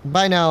 so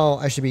by now,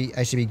 I should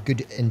be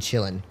good and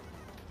chilling.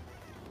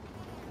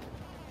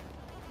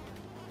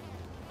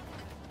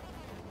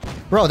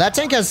 Bro, that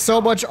tank has so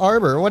much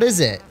armor. What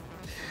is it?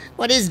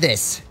 What is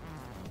this?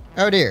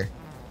 Oh, dear.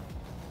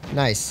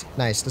 Nice,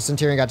 nice. The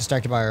Centurion got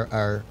distracted by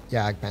our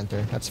Ag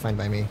Panther. That's fine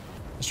by me.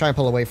 Let's try and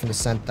pull away from the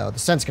Cent, though. The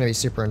Cent's going to be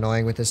super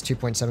annoying with this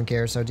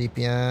 2.7k or so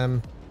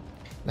DPM. And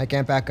I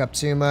can't back up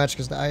too much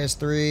because the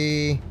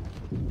IS-3...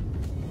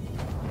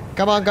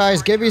 Come on,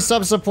 guys. Give me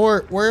some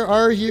support. Where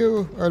are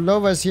you? Our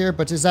Lova's here,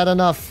 but is that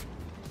enough?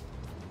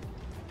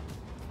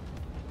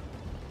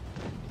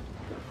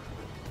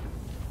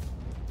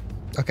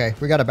 Okay,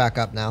 we gotta back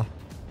up now.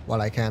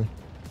 While I can.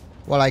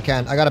 While I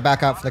can. I gotta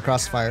back up for the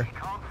crossfire.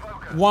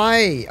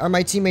 Why are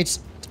my teammates...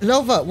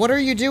 Nova, what are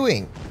you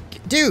doing?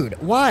 Dude,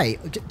 why?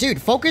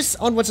 Dude, focus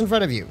on what's in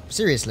front of you.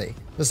 Seriously.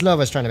 This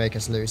Nova's trying to make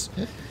us lose.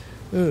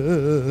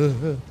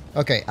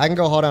 Okay, I can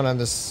go hold on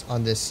this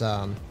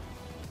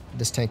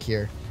this tank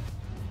here.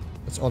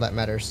 That's all that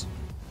matters.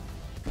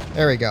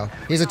 There we go.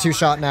 He's a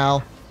two-shot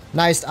now.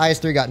 Nice,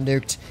 IS-3 got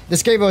nuked.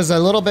 This game was a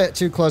little bit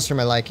too close for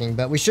my liking,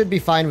 but we should be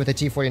fine with the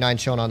T-49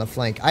 chilling on the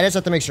flank. I just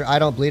have to make sure I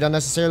don't bleed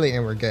unnecessarily,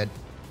 and we're good.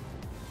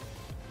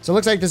 So it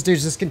looks like this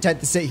dude's just content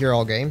to sit here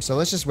all game, so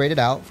let's just wait it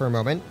out for a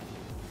moment.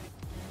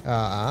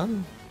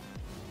 Come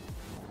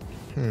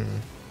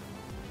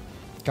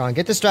on,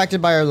 get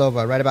distracted by our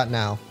Lova right about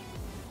now.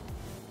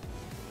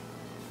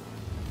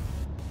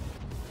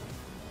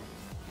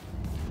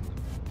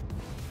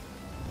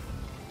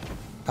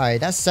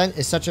 Alright, that Cent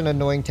is such an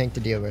annoying tank to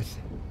deal with.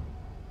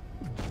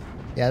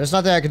 Yeah, there's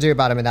nothing I can do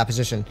about him in that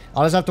position.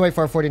 I'll just have to wait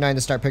for our 49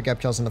 to start picking up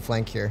kills on the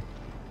flank here.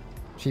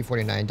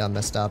 T-49 done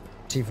messed up.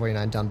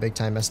 T-49 done big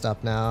time messed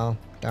up now.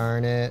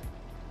 Darn it.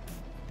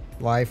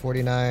 Why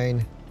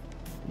 49?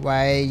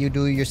 Why you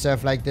do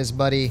yourself like this,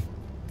 buddy?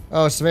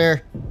 Oh,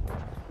 Sphere.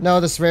 No,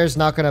 the Sphere's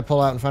not going to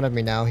pull out in front of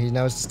me now. He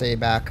knows to stay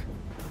back.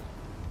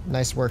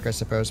 Nice work, I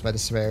suppose, by the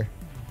Sphere.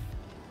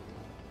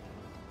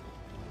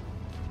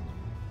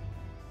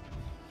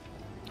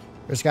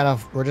 We're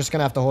just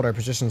gonna have to hold our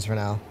positions for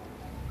now.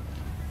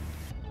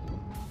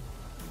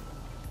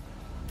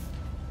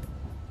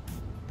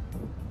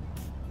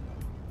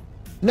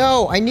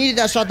 No, I needed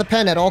that shot to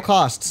pen at all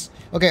costs.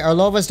 Okay, our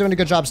Lova's doing a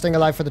good job staying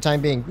alive for the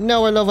time being.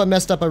 No, our Lova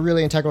messed up a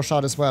really integral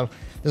shot as well.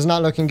 This is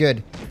not looking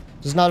good.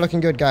 This is not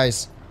looking good,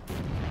 guys.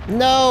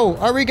 No!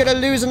 Are we gonna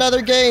lose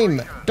another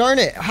game? Darn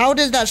it, how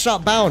did that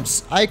shot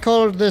bounce? I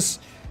called this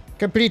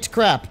complete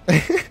crap.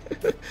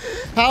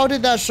 How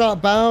did that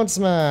shot bounce,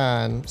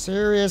 man?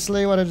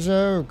 Seriously, what a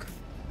joke.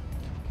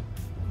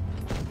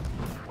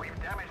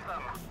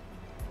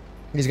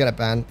 He's got a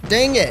ban.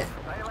 Dang it!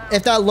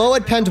 If that low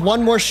had penned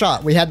one more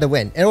shot, we had the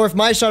win. Or if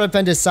my shot had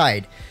penned his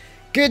side.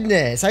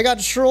 Goodness, I got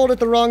trolled at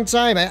the wrong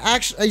time. I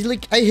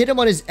hit him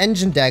on his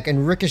engine deck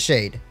and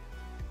ricocheted.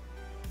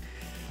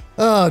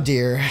 Oh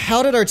dear,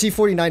 how did our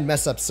T-49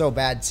 mess up so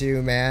bad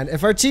too, man?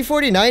 If our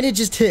T-49 had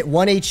just hit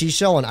one HE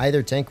shell on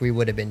either tank, we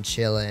would have been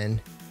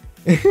chilling.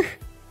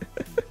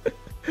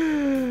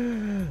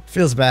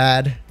 Feels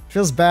bad.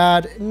 Feels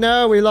bad.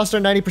 No, we lost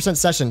our 90%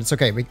 session. It's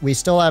okay, we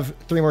still have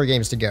 3 more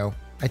games to go.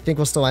 I think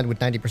we'll still end with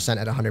 90%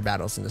 at 100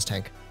 battles in this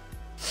tank.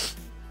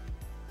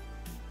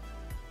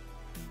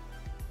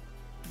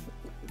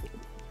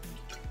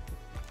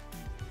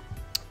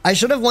 I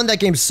should have won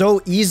that game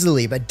so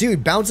easily, but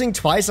dude, bouncing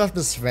twice off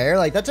the Sphere,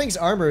 like that tank's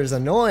armor is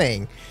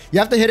annoying. You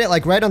have to hit it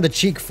like right on the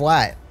cheek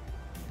flat.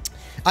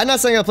 I'm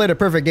not saying I played a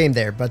perfect game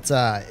there, but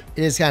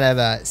it is kind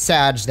of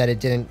sad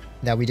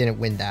that we didn't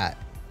win that.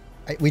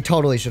 We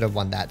totally should have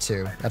won that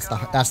too.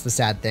 That's the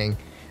sad thing.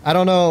 I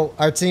don't know,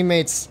 our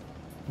teammates,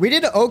 we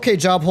did an okay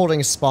job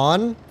holding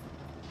spawn.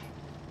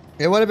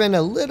 It would have been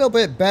a little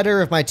bit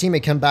better if my team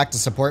had come back to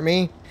support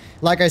me.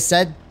 Like I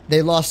said,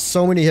 they lost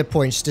so many hit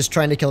points just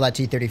trying to kill that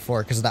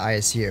T-34 because of the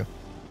ISU.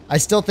 I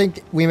still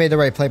think we made the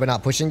right play by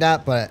not pushing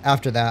that, but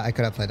after that, I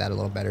could have played that a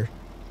little better.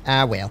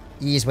 Ah, well.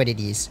 Is what it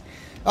is.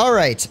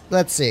 Alright,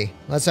 let's see.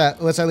 Let's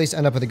at least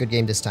end up with a good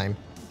game this time.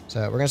 So,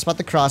 we're going to spot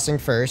the crossing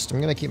first.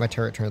 I'm going to keep my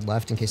turret turned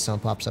left in case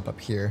someone pops up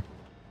here.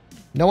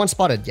 No one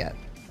spotted yet.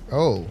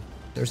 Oh,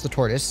 there's the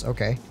tortoise.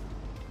 Okay.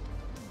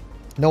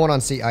 No one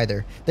on C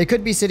either. They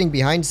could be sitting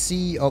behind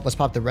C. Oh, let's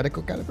pop the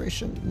reticle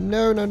calibration.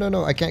 No, no, no,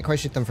 no. I can't quite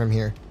shoot them from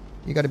here.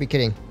 You gotta be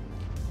kidding.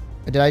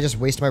 Did I just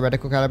waste my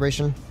reticle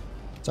calibration?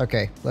 It's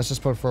okay. Let's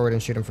just pull forward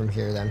and shoot him from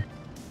here then.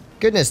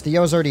 Goodness, the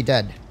Yo's already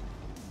dead.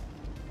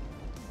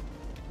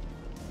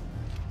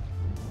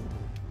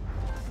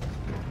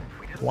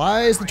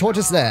 Why is the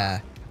tortoise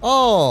there?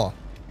 Oh,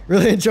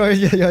 really enjoyed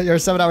your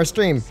 7-hour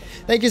stream.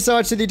 Thank you so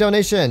much for the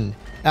donation.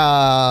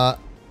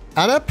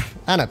 Anup,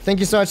 thank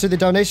you so much for the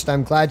donation.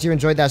 I'm glad you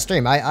enjoyed that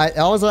stream. It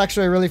was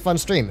actually a really fun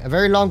stream. A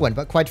very long one,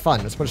 but quite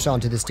fun. Let's put a shell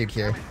into this dude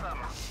here.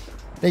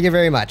 Thank you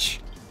very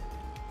much.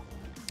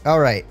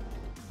 Alright.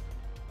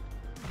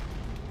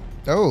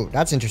 Oh,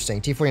 that's interesting.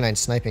 T-49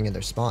 sniping in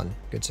their spawn.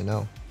 Good to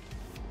know.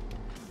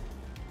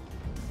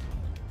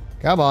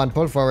 Come on,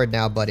 pull forward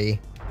now,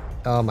 buddy.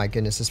 Oh my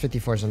goodness, this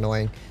 54 is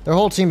annoying. Their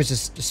whole team is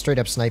just straight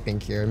up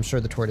sniping here. I'm sure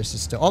the tortoise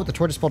is still... Oh, the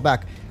tortoise pulled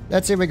back.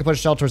 Let's see if we can put a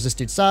shell towards this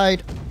dude's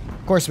side.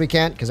 Of course we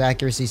can't, because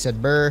accuracy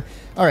said burr.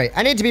 Alright,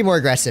 I need to be more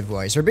aggressive,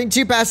 boys. We're being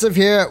too passive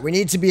here. We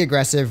need to be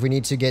aggressive. We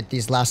need to get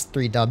these last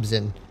 3 dubs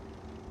in.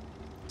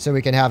 So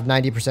we can have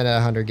 90% at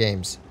 100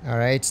 games.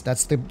 Alright,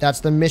 that's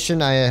the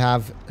mission I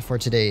have for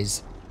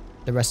the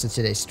rest of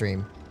today's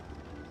stream.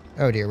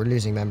 Oh dear, we're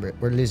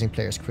losing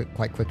players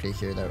quite quickly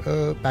here though.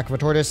 Oh, back of a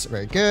tortoise,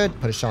 very good.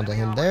 Put a shot to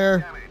him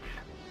there.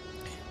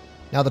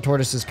 Now the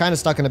tortoise is kind of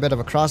stuck in a bit of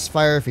a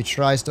crossfire. If he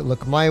tries to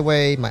look my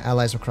way, my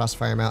allies will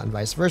crossfire him out and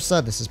vice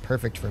versa. This is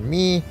perfect for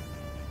me.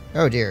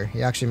 Oh dear,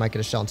 he actually might get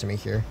a shell into me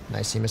here.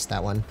 Nice, he missed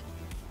that one.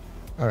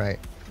 Alright,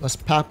 let's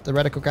pop the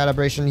reticle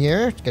calibration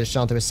here. Get a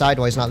shell into his side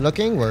while he's not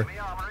looking. We're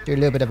doing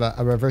a little bit of a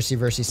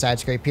reversey side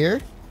scrape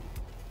here.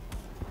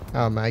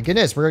 Oh my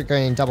goodness, we're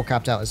getting double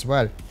capped out as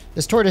well.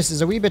 This tortoise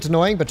is a wee bit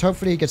annoying, but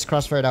hopefully he gets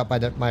crossfired out by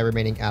my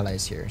remaining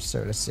allies here.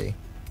 So let's see.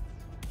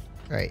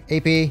 Alright,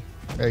 AP.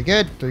 Very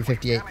good.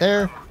 358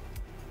 there.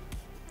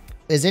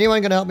 Is anyone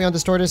going to help me on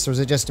this tortoise, or is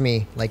it just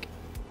me? Like,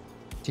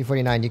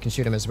 T-49, you can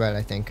shoot him as well,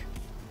 I think.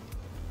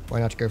 Why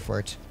not go for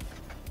it?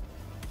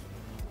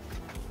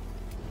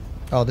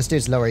 Oh, this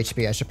dude's lower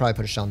HP. I should probably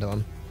put a shell into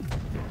him.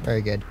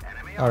 Very good.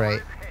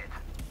 Alright.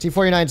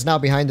 T-49 is now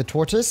behind the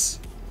tortoise.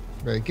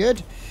 Very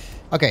good.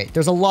 Okay,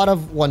 there's a lot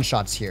of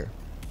one-shots here.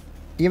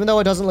 Even though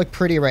it doesn't look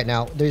pretty right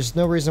now, there's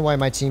no reason why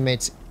my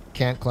teammates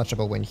can't clutch up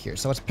a win here.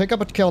 So let's pick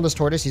up a kill on this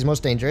tortoise. He's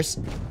most dangerous.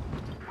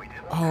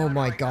 Oh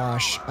my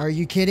gosh. Are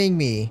you kidding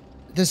me?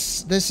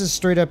 This is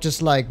straight up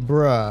just like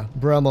bruh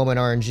moment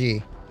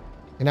RNG.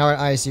 And now our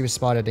ISU is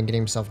spotted and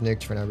getting himself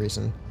nuked for no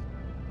reason.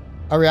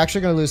 Are we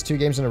actually going to lose 2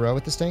 games in a row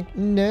with this tank?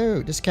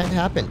 No, this can't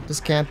happen. This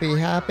can't be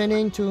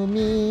happening to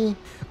me.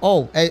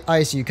 Oh,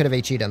 ISU, you could have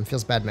HE'd him.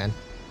 Feels bad, man.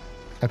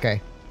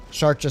 Okay.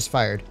 Shark just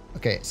fired.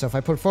 Okay, so if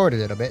I put forward a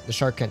little bit, the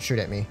shark can't shoot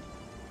at me.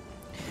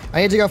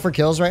 I need to go for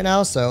kills right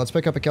now, so let's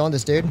pick up a kill on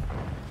this dude.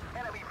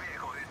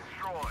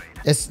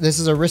 This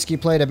is a risky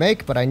play to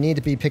make, but I need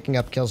to be picking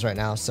up kills right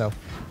now, so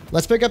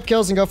let's pick up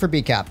kills and go for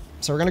B-cap.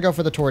 So we're going to go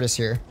for the tortoise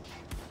here.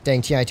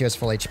 Dang, TI2 has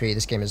full HP.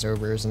 This game is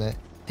over, isn't it?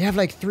 They have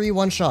like 3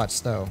 one-shots,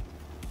 though.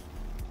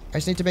 I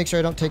just need to make sure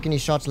I don't take any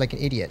shots like an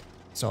idiot.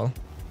 So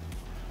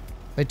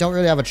I don't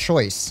really have a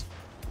choice.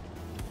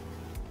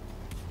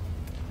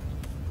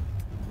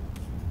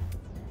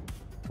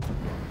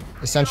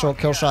 Essential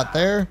kill shot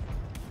there.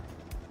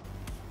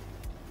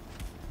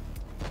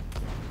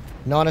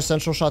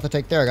 Non-essential shot to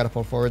take there. I gotta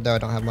pull forward though. I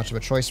don't have much of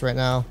a choice right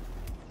now.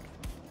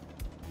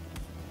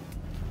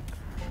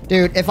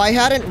 Dude, if I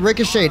hadn't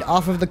ricocheted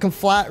off of the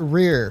flat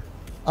rear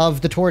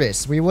of the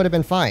tortoise, we would have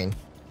been fine.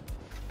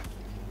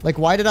 Like,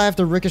 why did I have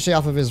to ricochet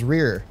off of his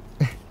rear?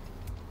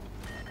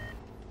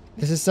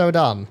 This is so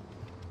dumb.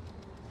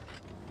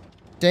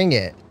 Dang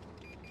it.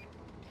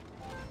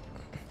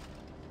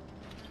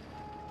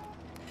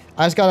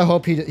 I just gotta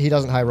hope he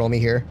doesn't high roll me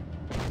here.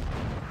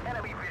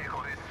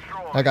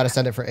 I gotta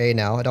send it for A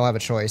now. I don't have a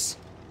choice.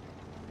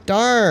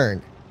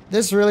 Darn!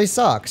 This really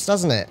sucks,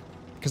 doesn't it?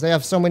 Because they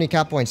have so many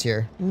cap points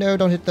here. No,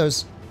 don't hit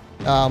those.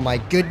 Oh my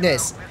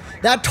goodness.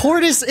 That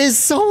tortoise is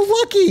so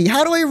lucky!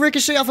 How do I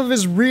ricochet off of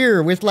his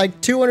rear with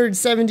like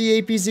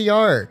 270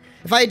 APCR?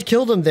 If I had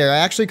killed him there, I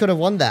actually could have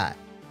won that.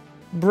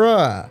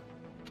 Bruh.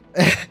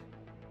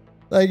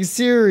 Like,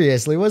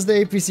 seriously, what's the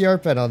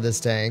APCR pen on this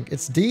tank?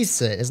 It's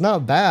decent. It's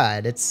not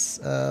bad. It's,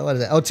 what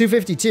is it? Oh,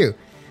 252.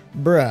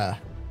 Bruh.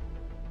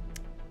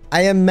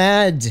 I am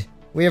mad.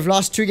 We have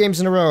lost 2 games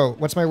in a row.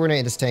 What's my win rate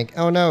in this tank?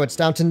 Oh no, it's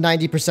down to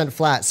 90%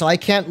 flat, so I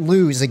can't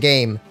lose a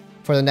game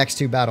for the next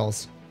 2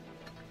 battles.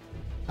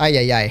 Ay,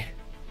 ay, ay.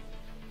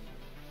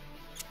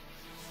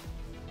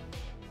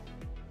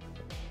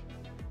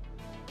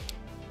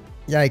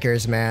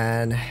 Yikers,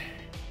 man.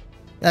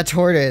 That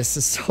tortoise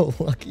is so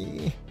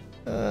lucky.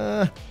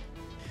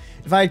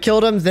 If I had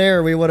killed him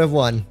there, we would have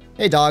won.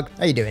 Hey, dog.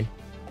 How you doing?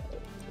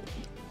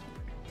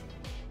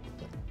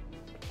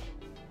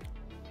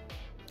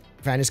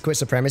 Fatness quit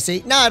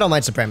supremacy? Nah, I don't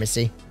mind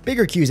supremacy.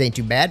 Bigger queues ain't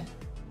too bad.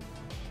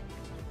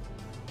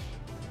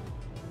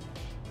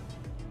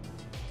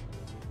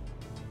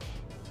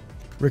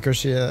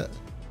 Ricochet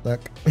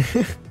luck.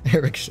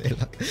 Ricochet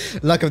luck.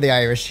 Luck of the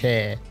Irish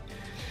hair.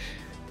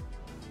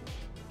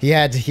 He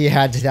had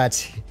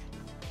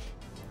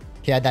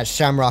that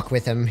shamrock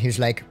with him. He was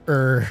like,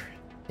 and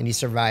he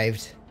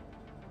survived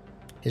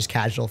his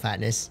casual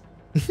fatness.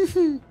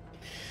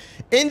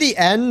 In the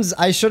end,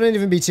 I shouldn't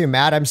even be too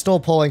mad. I'm still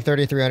pulling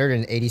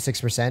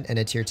 3,386% in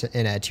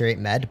a tier 8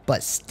 med,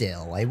 but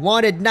still, I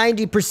wanted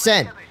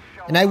 90%.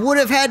 And I would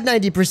have had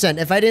 90%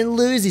 if I didn't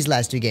lose these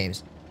last 2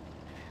 games.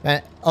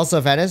 Also,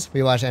 Fatness,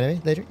 we watch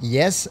anime later?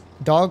 Yes,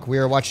 dog. We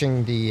are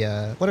watching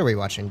the, what are we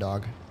watching,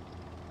 dog?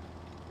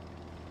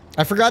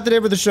 I forgot the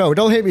name of the show.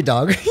 Don't hate me,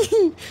 dog.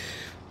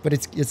 But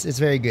it's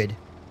very good.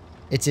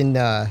 It's in,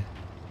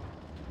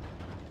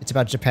 it's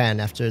about Japan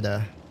after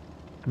the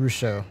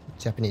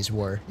Russo-Japanese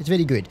War. It's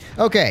very good.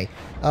 Okay.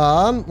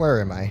 Where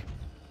am I?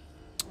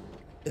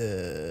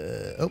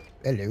 Oh,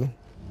 hello.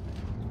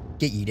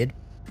 Get yeeted.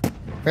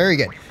 Very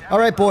good. All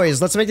right,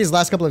 boys. Let's make these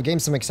last couple of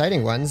games some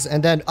exciting ones.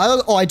 And then,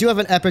 I do have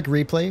an epic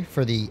replay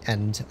for the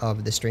end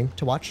of the stream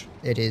to watch.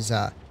 It is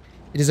a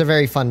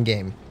very fun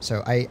game.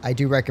 So I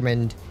do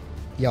recommend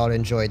y'all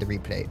enjoy the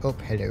replay. Oh,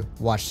 hello.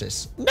 Watch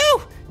this.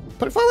 No!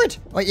 Put it forward.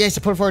 Oh, yes,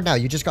 put it forward now.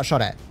 You just got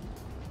shot at.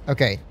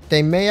 Okay.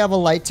 They may have a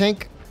light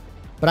tank,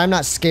 but I'm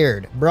not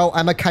scared. Bro,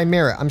 I'm a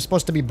Chimera. I'm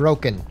supposed to be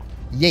broken.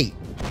 Yeet.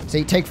 So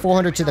you take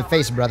 400 to the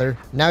face, brother.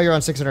 Now you're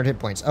on 600 hit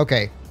points.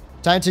 Okay.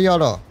 Time to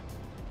YOLO.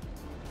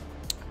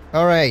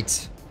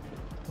 Alright.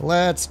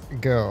 Let's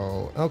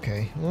go.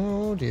 Okay.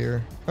 Oh,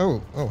 dear.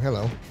 Oh,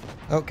 hello.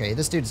 Okay,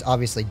 this dude's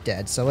obviously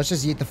dead, so let's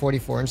just yeet the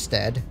 44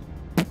 instead.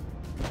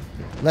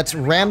 Let's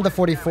ram the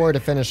 44 to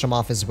finish him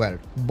off as well.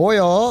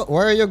 Boyo,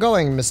 where are you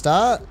going,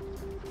 mister?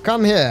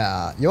 Come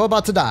here. You're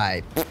about to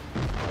die.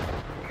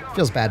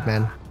 Feels bad,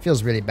 man.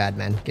 Feels really bad,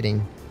 man,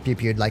 getting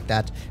pew-pewed like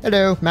that.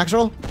 Hello,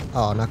 Maxwell?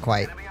 Oh, not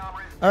quite.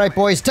 Alright,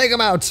 boys, take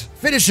him out.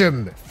 Finish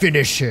him.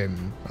 Finish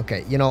him.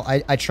 Okay, you know,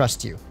 I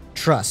trust you.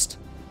 Trust.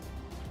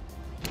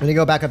 Let me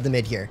go back up the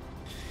mid here.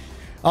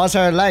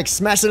 Also, like,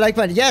 smash the like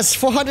button. Yes,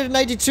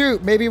 492.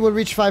 Maybe we'll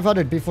reach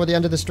 500 before the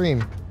end of the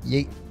stream.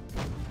 Yeet.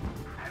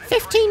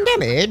 15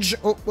 damage.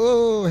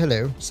 Oh,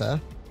 hello, sir.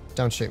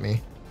 Don't shoot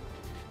me.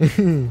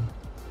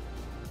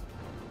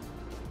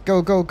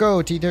 Go, go,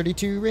 go,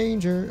 T-32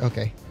 Ranger.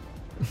 Okay.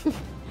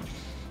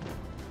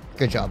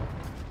 Good job.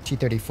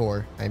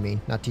 T-34, I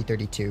mean, not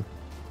T-32.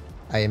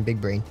 I am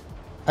big brain.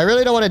 I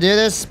really don't want to do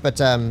this,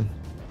 but, I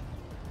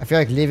feel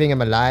like leaving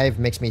him alive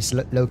makes me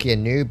low-key a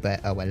noob,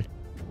 but oh well.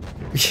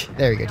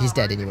 There we go, he's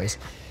dead anyways.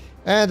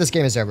 And this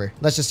game is over.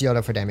 Let's just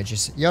YOLO for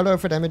damages. YOLO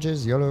for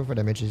damages, YOLO for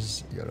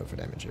damages, YOLO for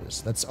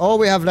damages. That's all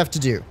we have left to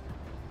do.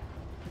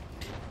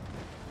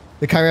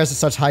 The Chimera has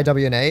such high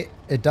WNA.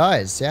 It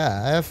does,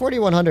 yeah. I have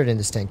 4,100 in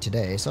this tank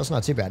today, so it's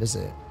not too bad, is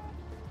it?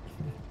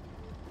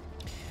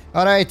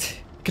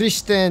 Alright,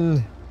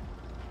 Kristen.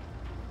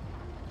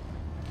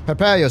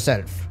 Prepare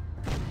yourself.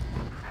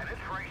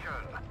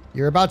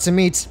 You're about to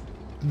meet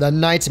the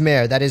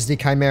nightmare that is the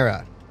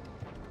Chimera.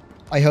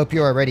 I hope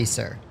you are ready,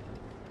 sir.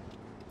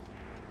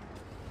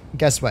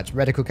 Guess what?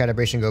 Reticle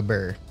calibration go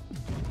burr.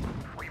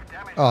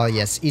 Oh,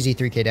 yes. Easy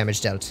 3k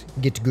damage dealt.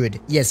 Get good.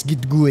 Yes,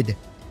 get good.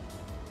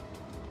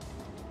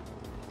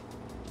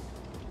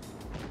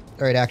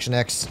 Alright, Action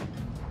X.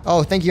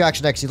 Oh, thank you,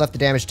 Action X. You left the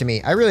damage to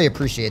me. I really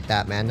appreciate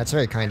that, man. That's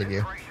very kind of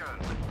you.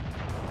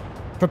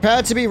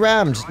 Prepare to be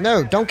rammed.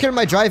 No, don't kill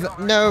my driver.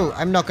 No,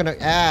 I'm not gonna...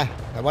 I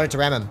wanted to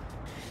ram him.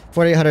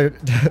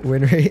 4,800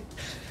 win rate.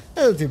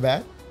 That's not too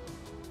bad.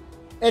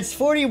 It's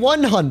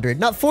 4,100,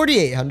 not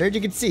 4,800.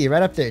 You can see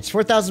right up there. It's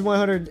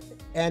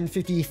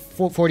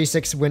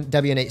 4,146 win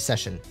WN8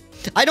 session.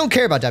 I don't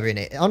care about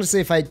WN8.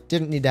 Honestly, if I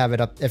didn't need to have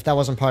it up, if that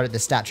wasn't part of the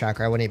stat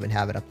tracker, I wouldn't even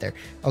have it up there.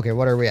 Okay,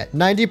 what are we at?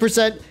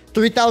 90%,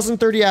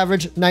 3,030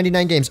 average,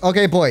 99 games.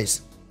 Okay,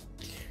 boys.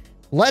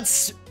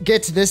 Let's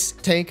get this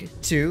tank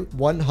to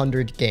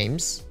 100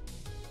 games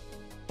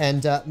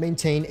and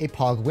maintain a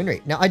POG win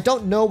rate. Now, I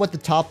don't know what the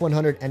top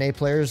 100 NA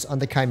players on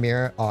the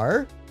Chimera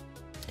are,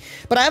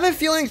 but I have a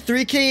feeling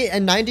 3k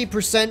and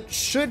 90%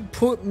 should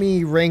put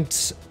me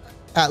ranked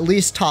at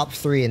least top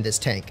 3 in this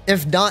tank.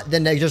 If not,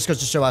 then it just goes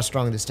to show how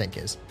strong this tank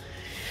is.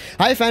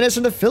 Hi, Fannis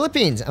from the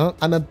Philippines.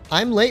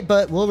 I'm late,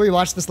 but we'll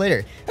rewatch this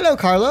later. Hello,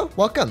 Carlo.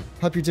 Welcome.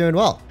 Hope you're doing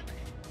well.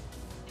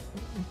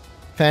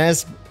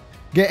 Fannis,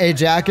 get a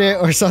jacket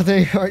or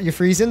something. Are you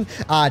freezing?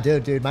 Ah,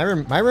 dude, my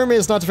room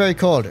is not very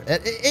cold.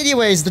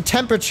 Anyways, the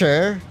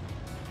temperature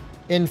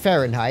in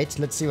Fahrenheit.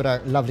 Let's see what our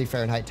lovely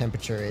Fahrenheit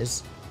temperature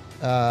is.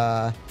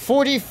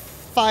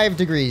 45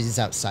 degrees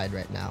outside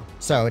right now.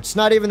 So it's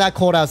not even that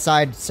cold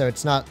outside, so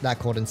it's not that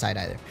cold inside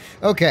either.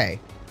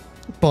 Okay.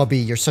 Bobby,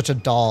 you're such a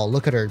doll.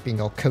 Look at her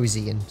being all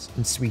cozy and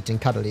sweet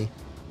and cuddly.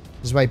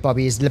 This is why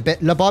Bobby is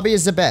Bobby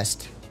is the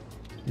best.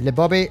 Le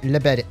Bobby, le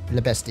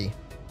Bestie.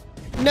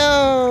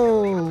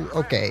 No!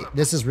 Okay,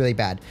 this is really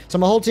bad. So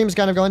my whole team's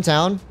kind of going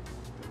down.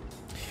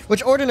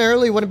 Which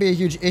ordinarily wouldn't be a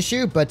huge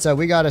issue, but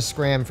we gotta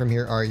scram from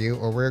here, are you?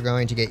 Or we're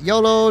going to get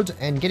YOLO'd,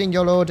 and getting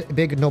YOLO'd,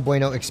 big no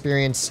bueno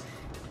experience.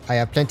 I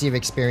have plenty of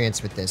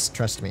experience with this,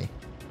 trust me.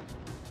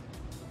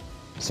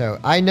 So,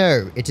 I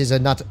know it is a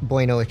not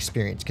bueno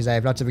experience, because I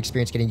have lots of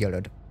experience getting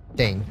YOLO'd.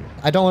 Dang.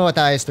 I don't know what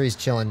the IS-3 is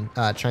chilling,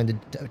 trying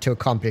to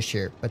accomplish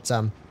here, but,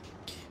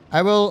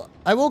 I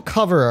will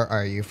cover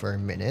RU for a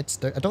minute.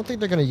 I don't think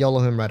they're gonna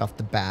YOLO him right off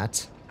the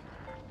bat.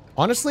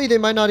 Honestly, they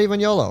might not even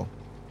YOLO.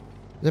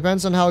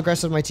 Depends on how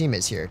aggressive my team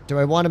is here. Do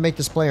I want to make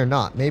this play or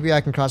not? Maybe I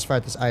can crossfire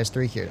at this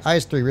IS-3 here.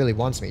 IS-3 really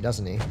wants me,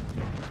 doesn't he?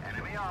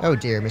 Oh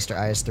dear, Mr.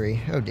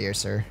 IS-3. Oh dear,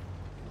 sir.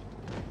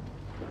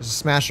 There's a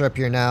smasher up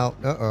here now.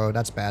 Uh-oh,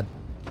 that's bad.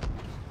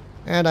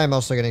 And I'm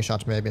also getting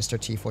shot by Mr.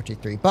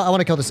 T-43. But I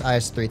want to kill this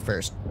IS-3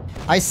 first.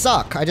 I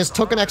suck. I just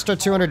took an extra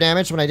 200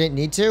 damage when I didn't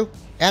need to.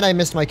 And I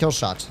missed my kill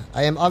shot.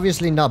 I am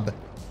obviously nub.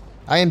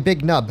 I am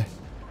big nub.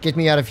 Get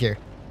me out of here.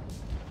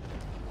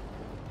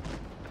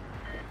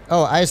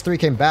 Oh, IS-3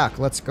 came back.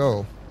 Let's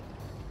go.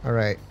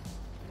 Alright.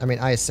 I mean,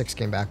 IS-6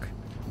 came back.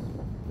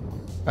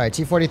 Alright,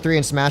 T-43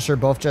 and Smasher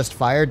both just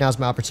fired. Now's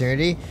my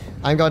opportunity.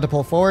 I'm going to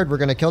pull forward. We're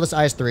going to kill this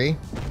IS-3.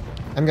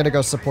 I'm going to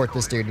go support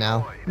this dude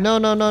now. No,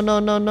 no, no, no,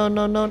 no, no,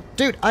 no, no.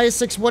 Dude,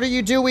 IS-6, what are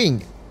you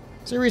doing?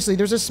 Seriously,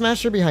 there's a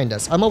Smasher behind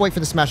us. I'm going to wait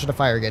for the Smasher to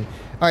fire again.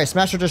 Alright,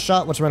 Smasher just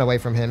shot. Let's run away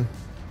from him.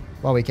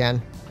 While we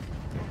can.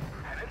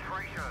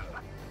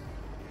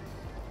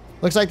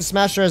 Looks like the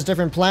Smasher has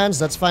different plans.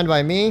 That's fine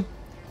by me.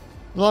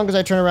 As long as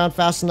I turn around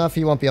fast enough,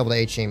 he won't be able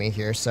to HE me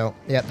here. So,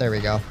 yep, there we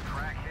go.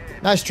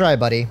 Nice try,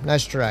 buddy.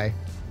 Nice try.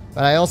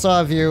 But I also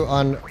have you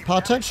on,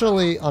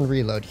 potentially on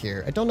reload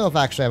here. I don't know if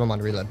I actually have him on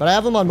reload, but I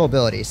have him on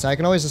mobility, so I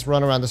can always just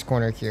run around this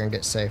corner here and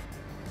get safe.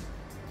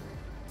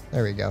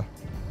 There we go.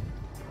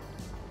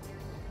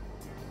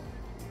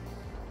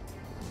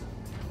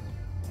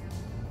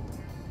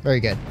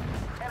 Very good.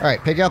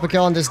 Alright, pick up a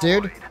kill on this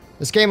dude.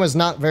 This game was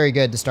not very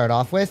good to start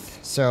off with,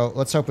 so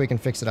let's hope we can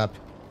fix it up.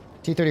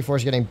 T-34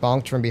 is getting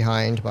bonked from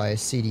behind by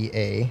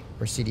CDA,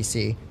 or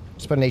CDC.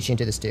 Just put an HE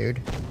into this dude.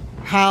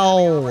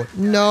 How?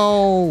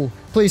 No!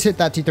 Please hit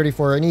that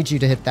T-34. I need you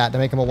to hit that to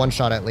make him a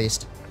one-shot at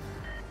least.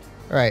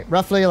 Alright,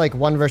 roughly like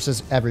 1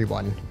 versus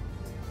everyone.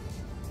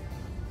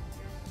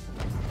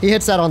 He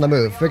hits that on the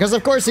move, because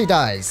of course he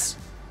does.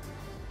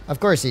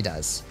 Of course he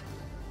does.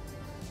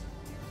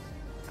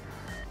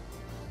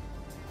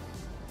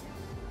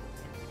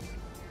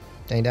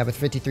 Dang, that with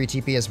 53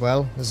 TP as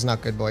well. This is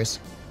not good, boys.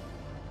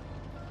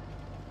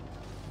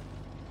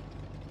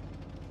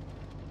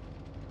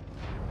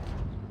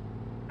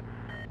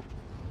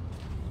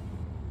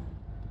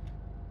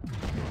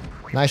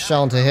 Nice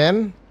shell into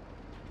him.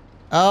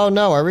 Oh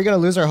no, are we going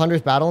to lose our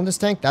 100th battle in this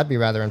tank? That'd be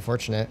rather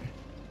unfortunate.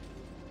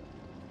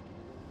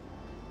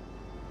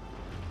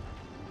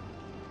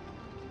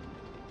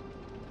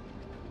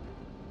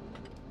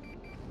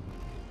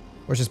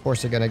 Where's this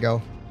Borsa going to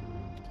go?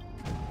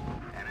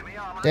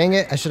 Dang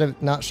it, I should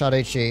have not shot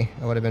HE.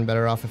 I would have been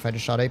better off if I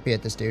just shot AP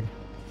at this dude.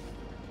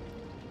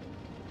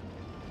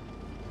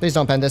 Please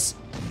don't pen this.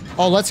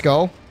 Oh, let's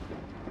go.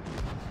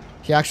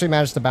 He actually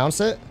managed to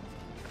bounce it.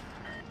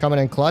 Coming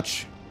in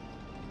clutch.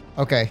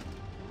 Okay.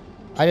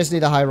 I just need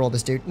to high roll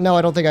this dude. No,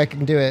 I don't think I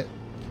can do it.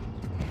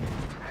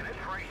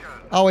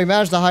 Oh, we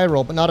managed the high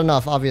roll, but not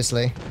enough,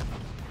 obviously.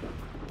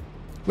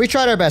 We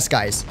tried our best,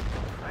 guys.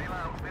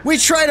 We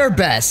tried our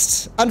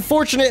best.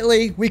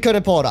 Unfortunately, we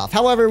couldn't pull it off.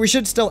 However, we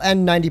should still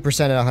end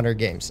 90% at 100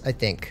 games, I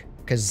think.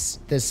 Because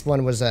this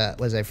one was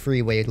a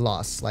freeway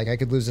loss. Like, I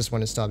could lose this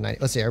one and still have 90.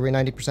 Let's see, are we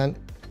 90%?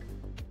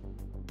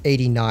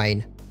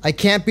 89. I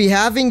can't be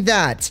having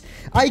that.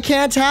 I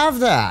can't have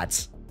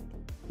that.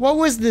 What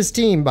was this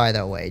team, by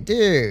the way?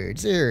 Dude,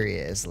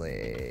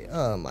 seriously.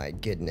 Oh my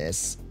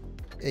goodness.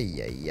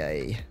 Ay, ay,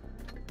 ay.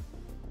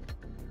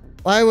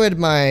 Why would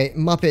my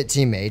Muppet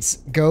teammates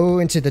go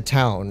into the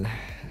town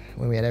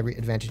when we had every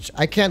advantage?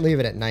 I can't leave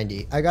it at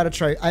 90. I gotta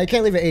try. I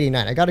can't leave it at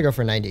 89. I gotta go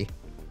for 90.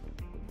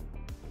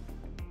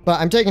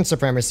 But I'm taking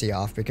Supremacy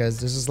off because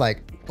this is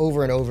like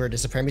over and over. The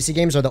Supremacy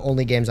games are the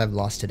only games I've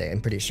lost today, I'm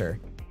pretty sure.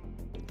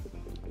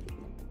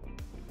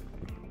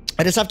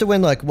 I just have to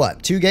win like,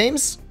 what, 2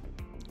 games?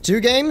 2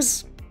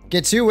 games?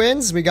 Get 2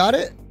 wins? We got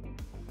it?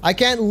 I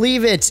can't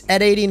leave it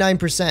at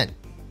 89%.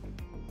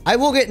 I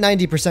will get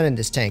 90% in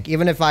this tank,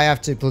 even if I have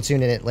to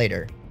platoon in it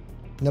later.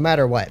 No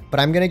matter what.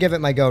 But I'm gonna give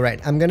it my go right.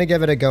 I'm gonna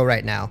give it a go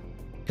right now.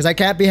 Because I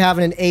can't be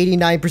having an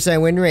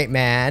 89% win rate,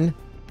 man.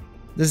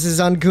 This is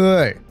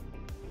ungood.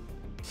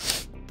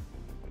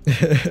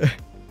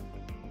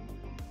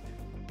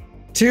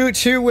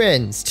 Two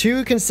wins.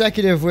 2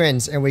 consecutive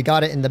wins, and we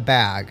got it in the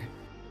bag.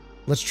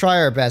 Let's try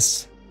our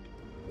best.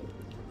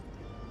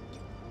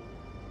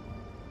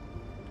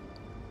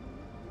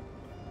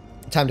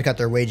 Time to cut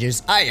their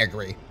wages. I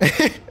agree.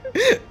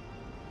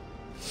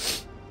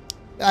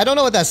 I don't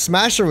know what that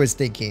Smasher was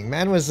thinking.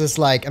 Man was just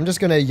like, I'm just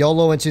gonna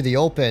YOLO into the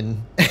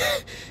open.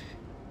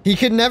 He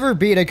could never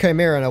beat a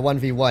Chimera in a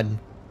 1v1.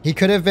 He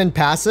could have been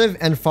passive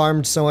and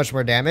farmed so much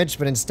more damage,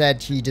 but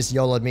instead he just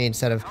YOLO'd me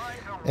instead of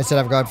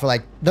going for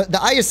like... The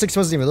IS-6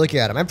 wasn't even looking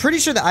at him. I'm pretty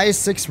sure the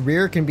IS-6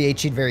 rear can be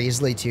HE'd very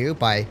easily too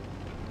by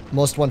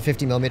most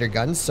 150mm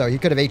guns, so he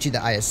could have HE'd the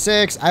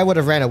IS-6. I would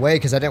have ran away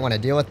because I didn't want to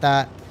deal with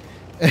that.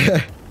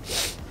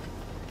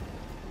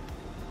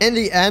 In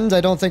the end,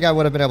 I don't think I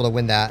would have been able to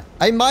win that.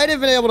 I might have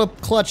been able to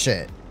clutch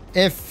it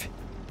if,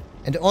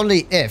 and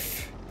only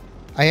if,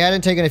 I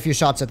hadn't taken a few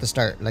shots at the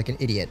start like an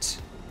idiot.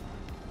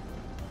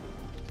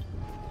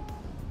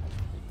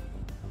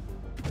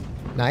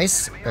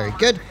 Nice. Very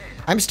good.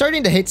 I'm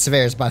starting to hate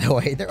Severes, by the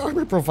way. Their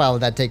armor profile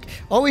with that tank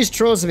always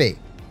trolls me.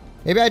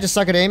 Maybe I just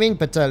suck at aiming,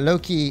 but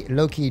low-key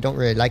don't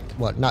really like...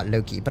 Well, not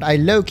low-key, but I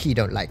low-key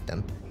don't like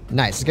them.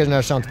 Nice. Let's get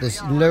another shot to this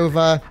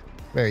Lova.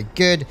 Very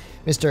good.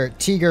 Mr.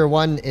 Tiger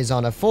 1 is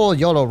on a full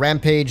YOLO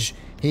rampage.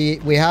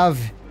 We have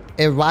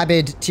a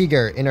rabid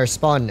Tiger in our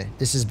spawn.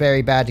 This is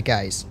very bad,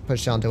 guys.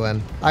 Push onto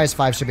him.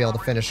 IS-5 should be able to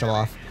finish him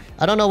off.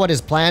 I don't know what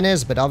his plan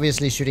is, but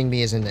obviously shooting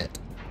me isn't it.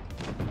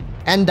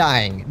 And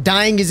dying.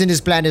 Dying is in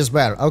his plan as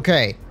well.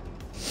 Okay.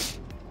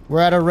 We're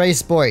at a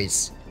race,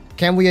 boys.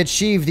 Can we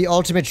achieve the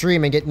ultimate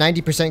dream and get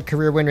 90%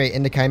 career win rate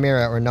in the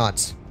Chimera or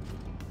not?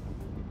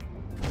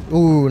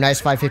 Ooh, nice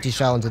 550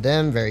 shell into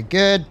them. Very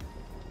good.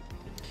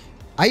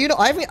 I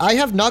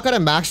have not got a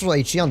maximal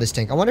HE on this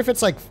tank. I wonder if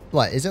it's like,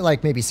 what? Is it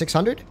like maybe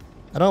 600?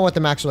 I don't know what the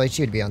maximal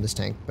HE would be on this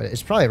tank, but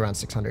it's probably around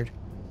 600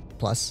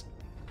 plus.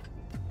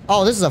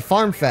 Oh, this is a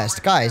farm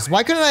fest. Guys,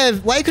 why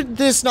could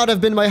this not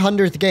have been my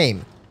 100th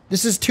game?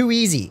 This is too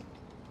easy.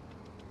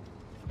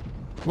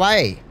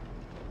 Why?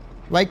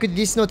 Why could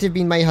this not have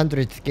been my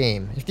 100th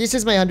game? If this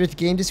is my 100th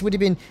game, this would have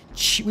been...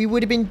 we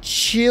would have been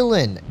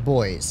chillin',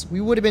 boys.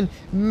 We would have been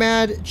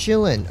mad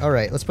chillin'.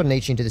 Alright, let's put an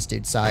HE into this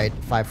dude's side.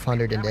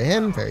 500 into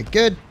him. Very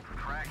good.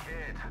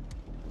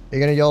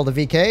 You're gonna yell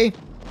the VK?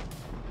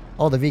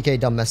 Oh, the VK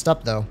dumb messed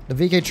up, though. The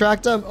VK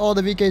tracked him. Oh,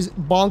 the VK's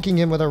bonking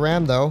him with a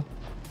ram, though.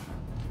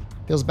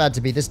 Feels bad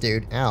to be this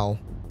dude. Ow.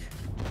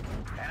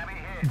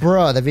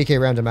 Bruh, the VK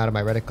rammed him out of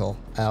my reticle.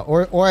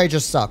 Or I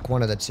just suck.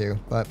 One of the two.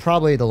 But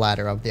probably the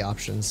latter of the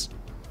options.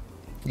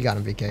 You got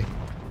him, VK.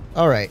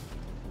 Alright.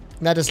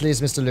 That just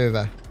leaves Mr.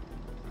 Lova.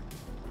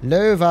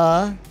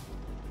 Lova!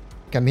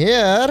 Come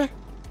here!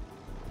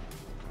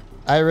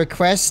 I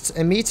request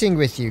a meeting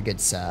with you,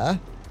 good sir.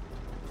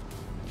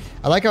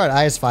 I like how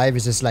at IS-5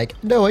 is just like,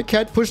 no, I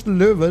can't push the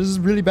Lova. This is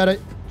really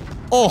bad.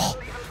 Oh!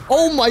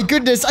 Oh my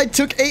goodness, I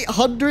took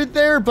 800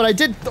 there, but I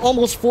did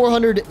almost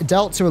 400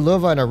 dealt to a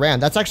Lova and a Ram.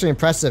 That's actually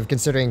impressive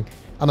considering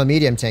I'm a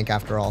medium tank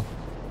after all.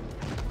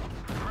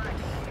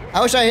 I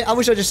wish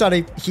I just shot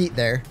a heat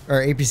there,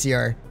 or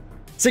APCR.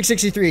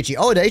 663 HE.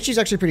 Oh, the HE is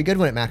actually pretty good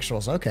when it max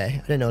rolls. Okay,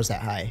 I didn't know it was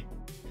that high.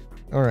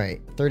 All right,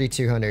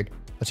 3,200.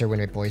 What's our win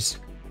rate, boys?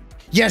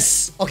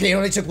 Yes! Okay, it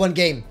only took one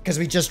game because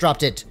we just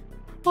dropped it.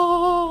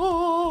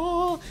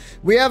 Oh,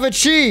 we have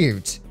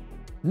achieved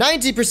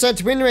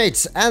 90% win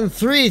rate and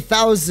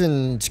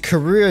 3,000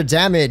 career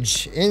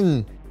damage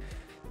in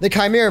the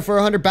Chimera for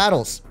 100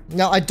 battles.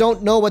 Now, I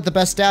don't know what the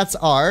best stats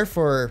are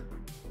for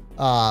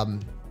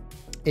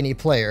any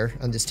player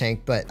on this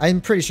tank, but I'm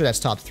pretty sure that's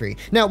top 3.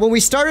 Now, when we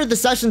started the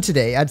session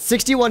today, I had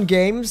 61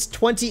 games,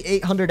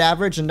 2,800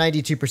 average, and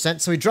 92%.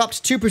 So we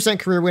dropped 2%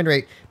 career win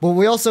rate, but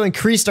we also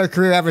increased our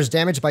career average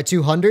damage by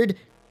 200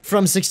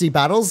 from 60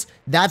 battles.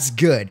 That's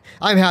good.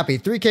 I'm happy.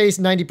 3K,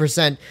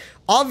 90%.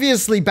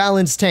 Obviously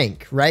balanced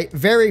tank, right?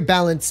 Very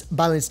balanced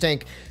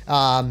tank.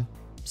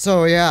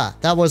 So yeah,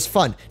 that was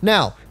fun.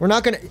 Now, we're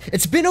not gonna...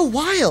 It's been a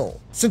while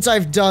since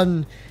I've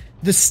done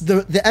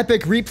the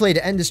epic replay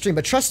to end the stream,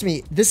 but trust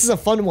me, this is a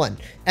fun one.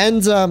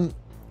 And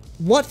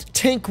what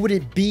tank would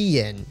it be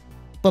in?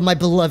 But my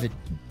beloved...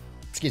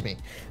 Excuse me.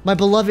 My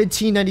beloved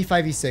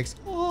T95E6.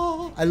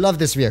 Oh, I love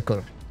this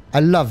vehicle. I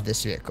love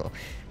this vehicle.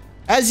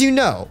 As you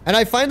know, and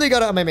I finally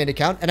got it on my main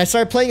account, and I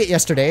started playing it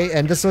yesterday,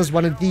 and this was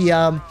one of the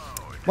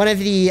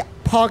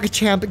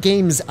PogChamp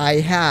games I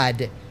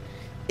had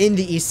in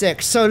the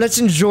E6. So let's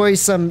enjoy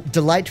some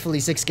delightful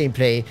E6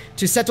 gameplay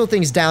to settle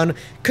things down.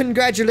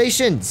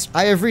 Congratulations!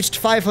 I have reached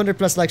 500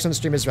 plus likes on the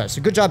stream as well,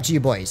 so good job to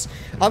you boys.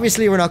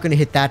 Obviously, we're not going to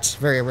hit that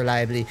very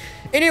reliably.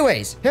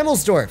 Anyways,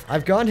 Himmelsdorf,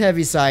 I've gone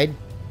heavy side,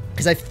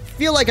 because I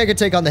feel like I could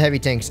take on the heavy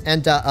tanks,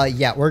 and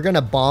yeah, we're going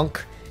to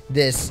bonk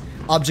this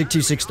Object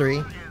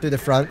 263 through the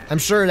front. I'm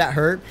sure that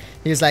hurt.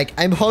 He was like,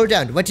 I'm hold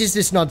down. What is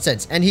this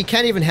nonsense? And he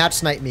can't even hatch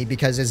snipe me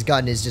because his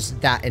gun is just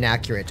that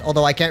inaccurate.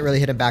 Although I can't really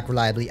hit him back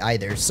reliably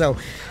either. So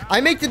I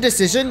make the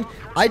decision,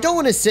 I don't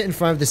want to sit in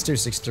front of this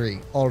 263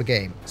 all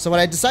game. So what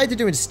I decide to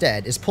do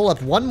instead is pull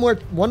up one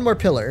more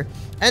pillar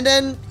and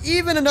then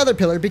even another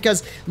pillar,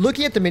 because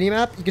looking at the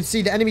minimap, you can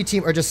see the enemy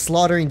team are just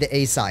slaughtering the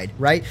A side,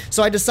 right?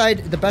 So I decide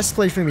the best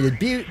play for me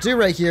to do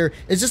right here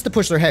is just to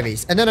push their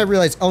heavies. And then I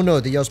realize, oh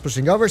no, the Yo's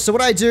pushing over. So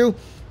what I do,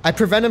 I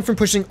prevent him from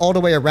pushing all the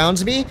way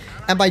around me,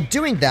 and by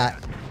doing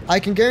that, I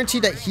can guarantee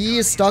that he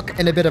is stuck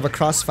in a bit of a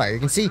crossfire. You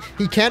can see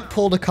he can't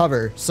pull the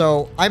cover,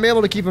 so I'm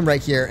able to keep him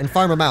right here and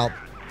farm him out,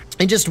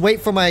 and just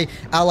wait for my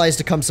allies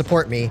to come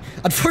support me.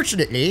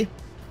 Unfortunately,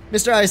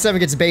 Mr. I7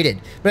 gets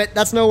baited, but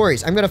that's no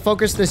worries. I'm going to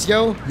focus this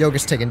Yo. Yo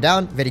gets taken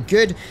down. Very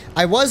good.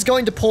 I was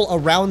going to pull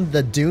around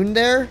the dune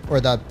there,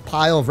 or the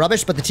pile of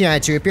rubbish, but the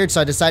T92 appeared,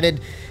 so I decided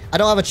I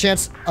don't have a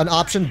chance, an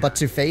option, but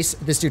to face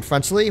this dude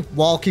frontally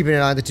while keeping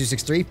an eye on the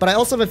 263, but I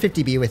also have a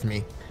 50B with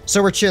me.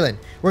 So we're chilling.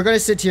 We're going to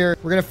sit here,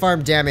 we're going to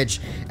farm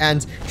damage,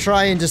 and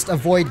try and just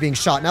avoid being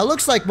shot. Now, it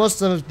looks like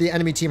most of the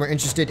enemy team are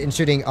interested in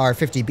shooting our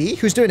 50B,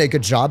 who's doing a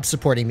good job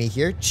supporting me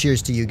here.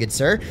 Cheers to you, good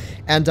sir.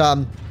 And,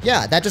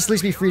 yeah, that just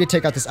leaves me free to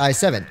take out this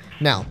I7.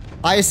 Now,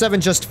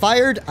 I7 just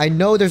fired. I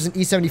know there's an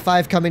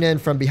E75 coming in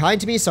from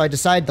behind me, so I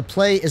decide the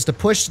play is to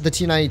push the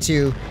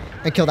T92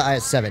 and kill the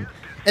I7.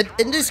 And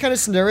in this kind of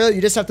scenario,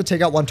 you just have to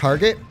take out one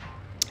target.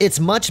 It's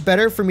much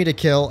better for me to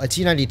kill a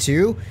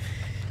T92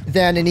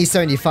 than an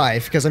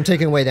E75, because I'm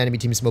taking away the enemy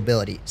team's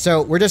mobility.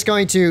 So we're just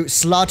going to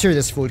slaughter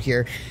this food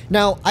here.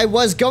 Now, I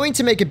was going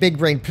to make a big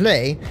brain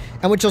play,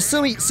 and what you'll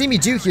see me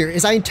do here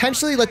is I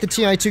intentionally let the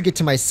T92 get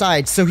to my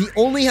side, so he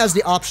only has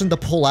the option to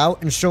pull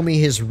out and show me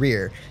his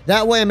rear.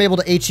 That way I'm able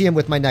to HE him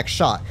with my next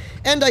shot.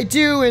 And I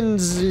do, and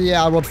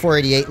yeah, I rolled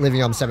 488,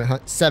 living on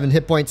 7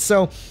 hit points.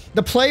 So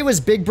the play was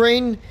big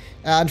brain.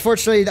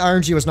 Unfortunately, the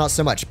RNG was not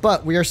so much,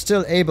 but we are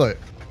still able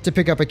to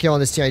pick up a kill on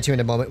this TI2 in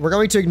a moment. We're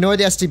going to ignore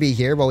the STB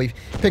here while we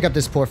pick up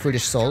this poor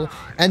fruitish soul.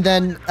 And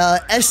then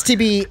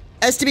STB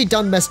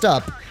done messed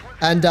up.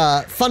 And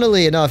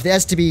funnily enough, the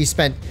STB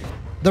spent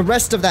the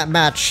rest of that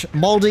match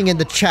molding in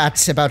the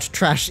chat about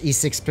trash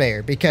E6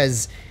 player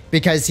because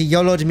he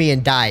YOLO'd me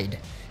and died.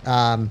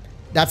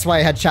 That's why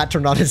I had chat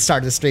turned on at the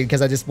start of the stream,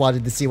 because I just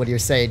wanted to see what he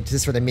was saying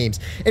just for the memes.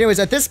 Anyways,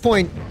 at this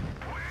point,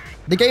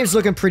 the game's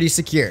looking pretty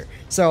secure.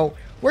 So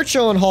we're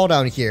chilling hull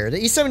down here. The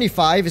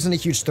E75 isn't a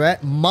huge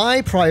threat.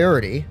 My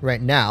priority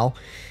right now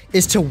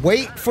is to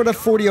wait for the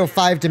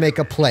 4005 to make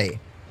a play.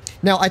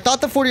 Now, I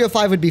thought the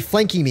 4005 would be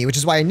flanking me, which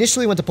is why I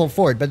initially went to pull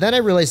forward, but then I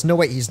realized, no,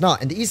 wait, he's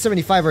not. And the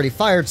E75 already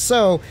fired,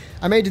 so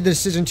I made the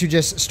decision to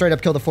just straight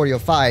up kill the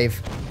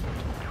 4005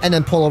 and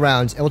then pull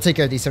around, and we'll take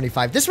care of the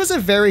E75. This was a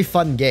very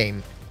fun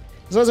game.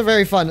 This was a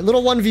very fun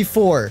little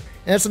 1v4, and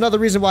that's another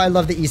reason why I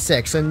love the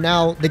E6, and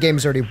now the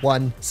game's already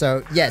won,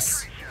 so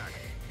yes.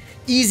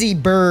 Easy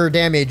burr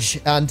damage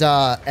and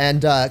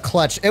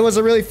clutch. It was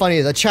a really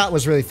funny. The chat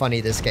was really funny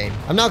this game.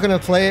 I'm not gonna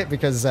play it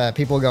because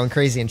people are going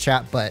crazy in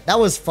chat, but that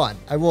was fun,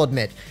 I will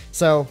admit.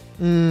 So,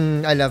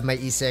 I love my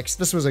E6.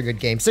 This was a good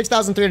game.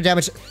 6,300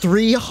 damage,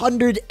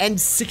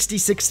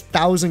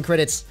 366,000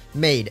 credits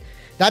made.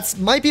 That's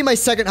might be my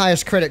second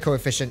highest credit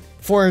coefficient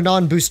for a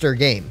non-booster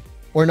game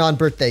or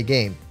non-birthday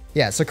game.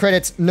 Yeah, so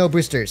credits, no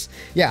boosters.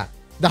 Yeah.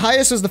 The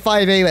highest was the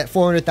 5A at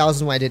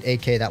 400,000 when I did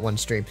AK that one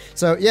stream.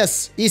 So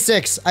yes,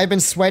 E6. I've been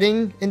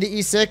sweating in the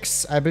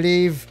E6, I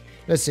believe.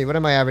 Let's see, what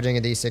am I averaging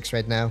in the E6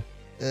 right now?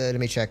 Let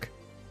me check.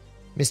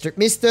 Mr.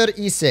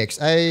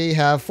 E6. I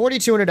have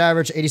 4,200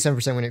 average,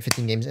 87% win at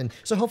 15 games in.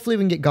 So hopefully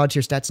we can get god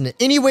tier stats in it.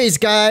 Anyways,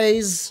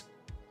 guys,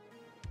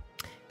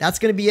 that's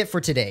gonna be it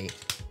for today.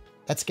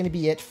 That's gonna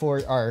be it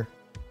for our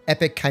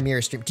epic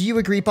Chimera stream. Do you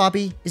agree,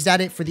 Poppy? Is that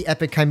it for the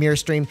epic Chimera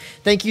stream?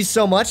 Thank you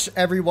so much,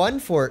 everyone,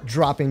 for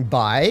dropping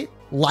by,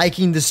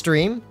 liking the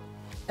stream,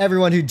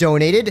 everyone who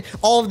donated,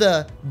 all of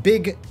the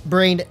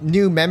big-brained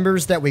new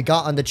members that we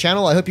got on the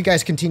channel. I hope you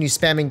guys continue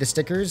spamming the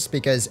stickers,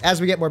 because as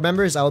we get more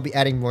members, I will be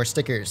adding more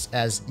stickers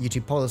as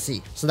YouTube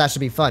policy. So that should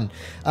be fun.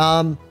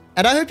 And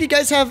I hope you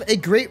guys have a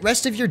great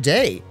rest of your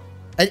day.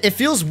 It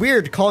feels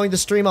weird calling the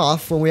stream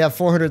off when we have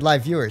 400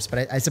 live viewers,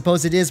 but I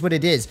suppose it is what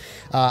it is.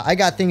 I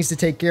got things to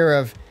take care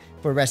of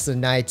for the rest of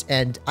the night,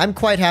 and I'm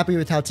quite happy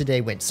with how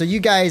today went. So you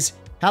guys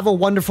have a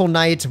wonderful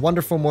night,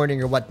 wonderful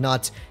morning, or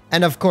whatnot.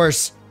 And of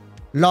course,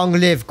 long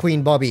live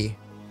Queen Bobby.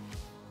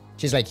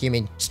 She's like,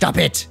 human. Stop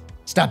it.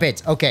 Stop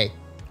it. Okay.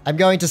 I'm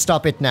going to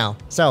stop it now.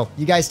 So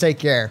you guys take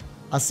care.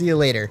 I'll see you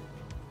later.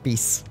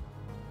 Peace.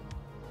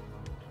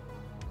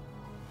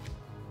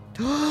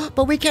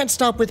 But we can't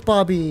stop with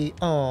Bobby.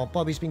 Oh,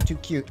 Bobby's being too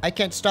cute. I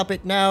can't stop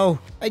it now.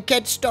 I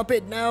can't stop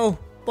it now.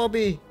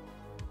 Bobby,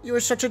 you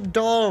are such a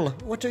doll.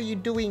 What are you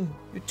doing?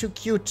 You're too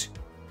cute.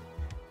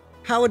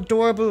 How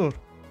adorable.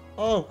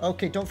 Oh,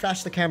 okay, don't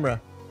flash the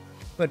camera.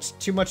 But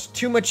too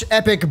much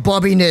epic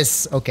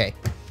Bobbiness. Okay.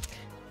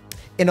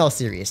 In all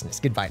seriousness,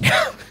 goodbye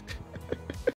now.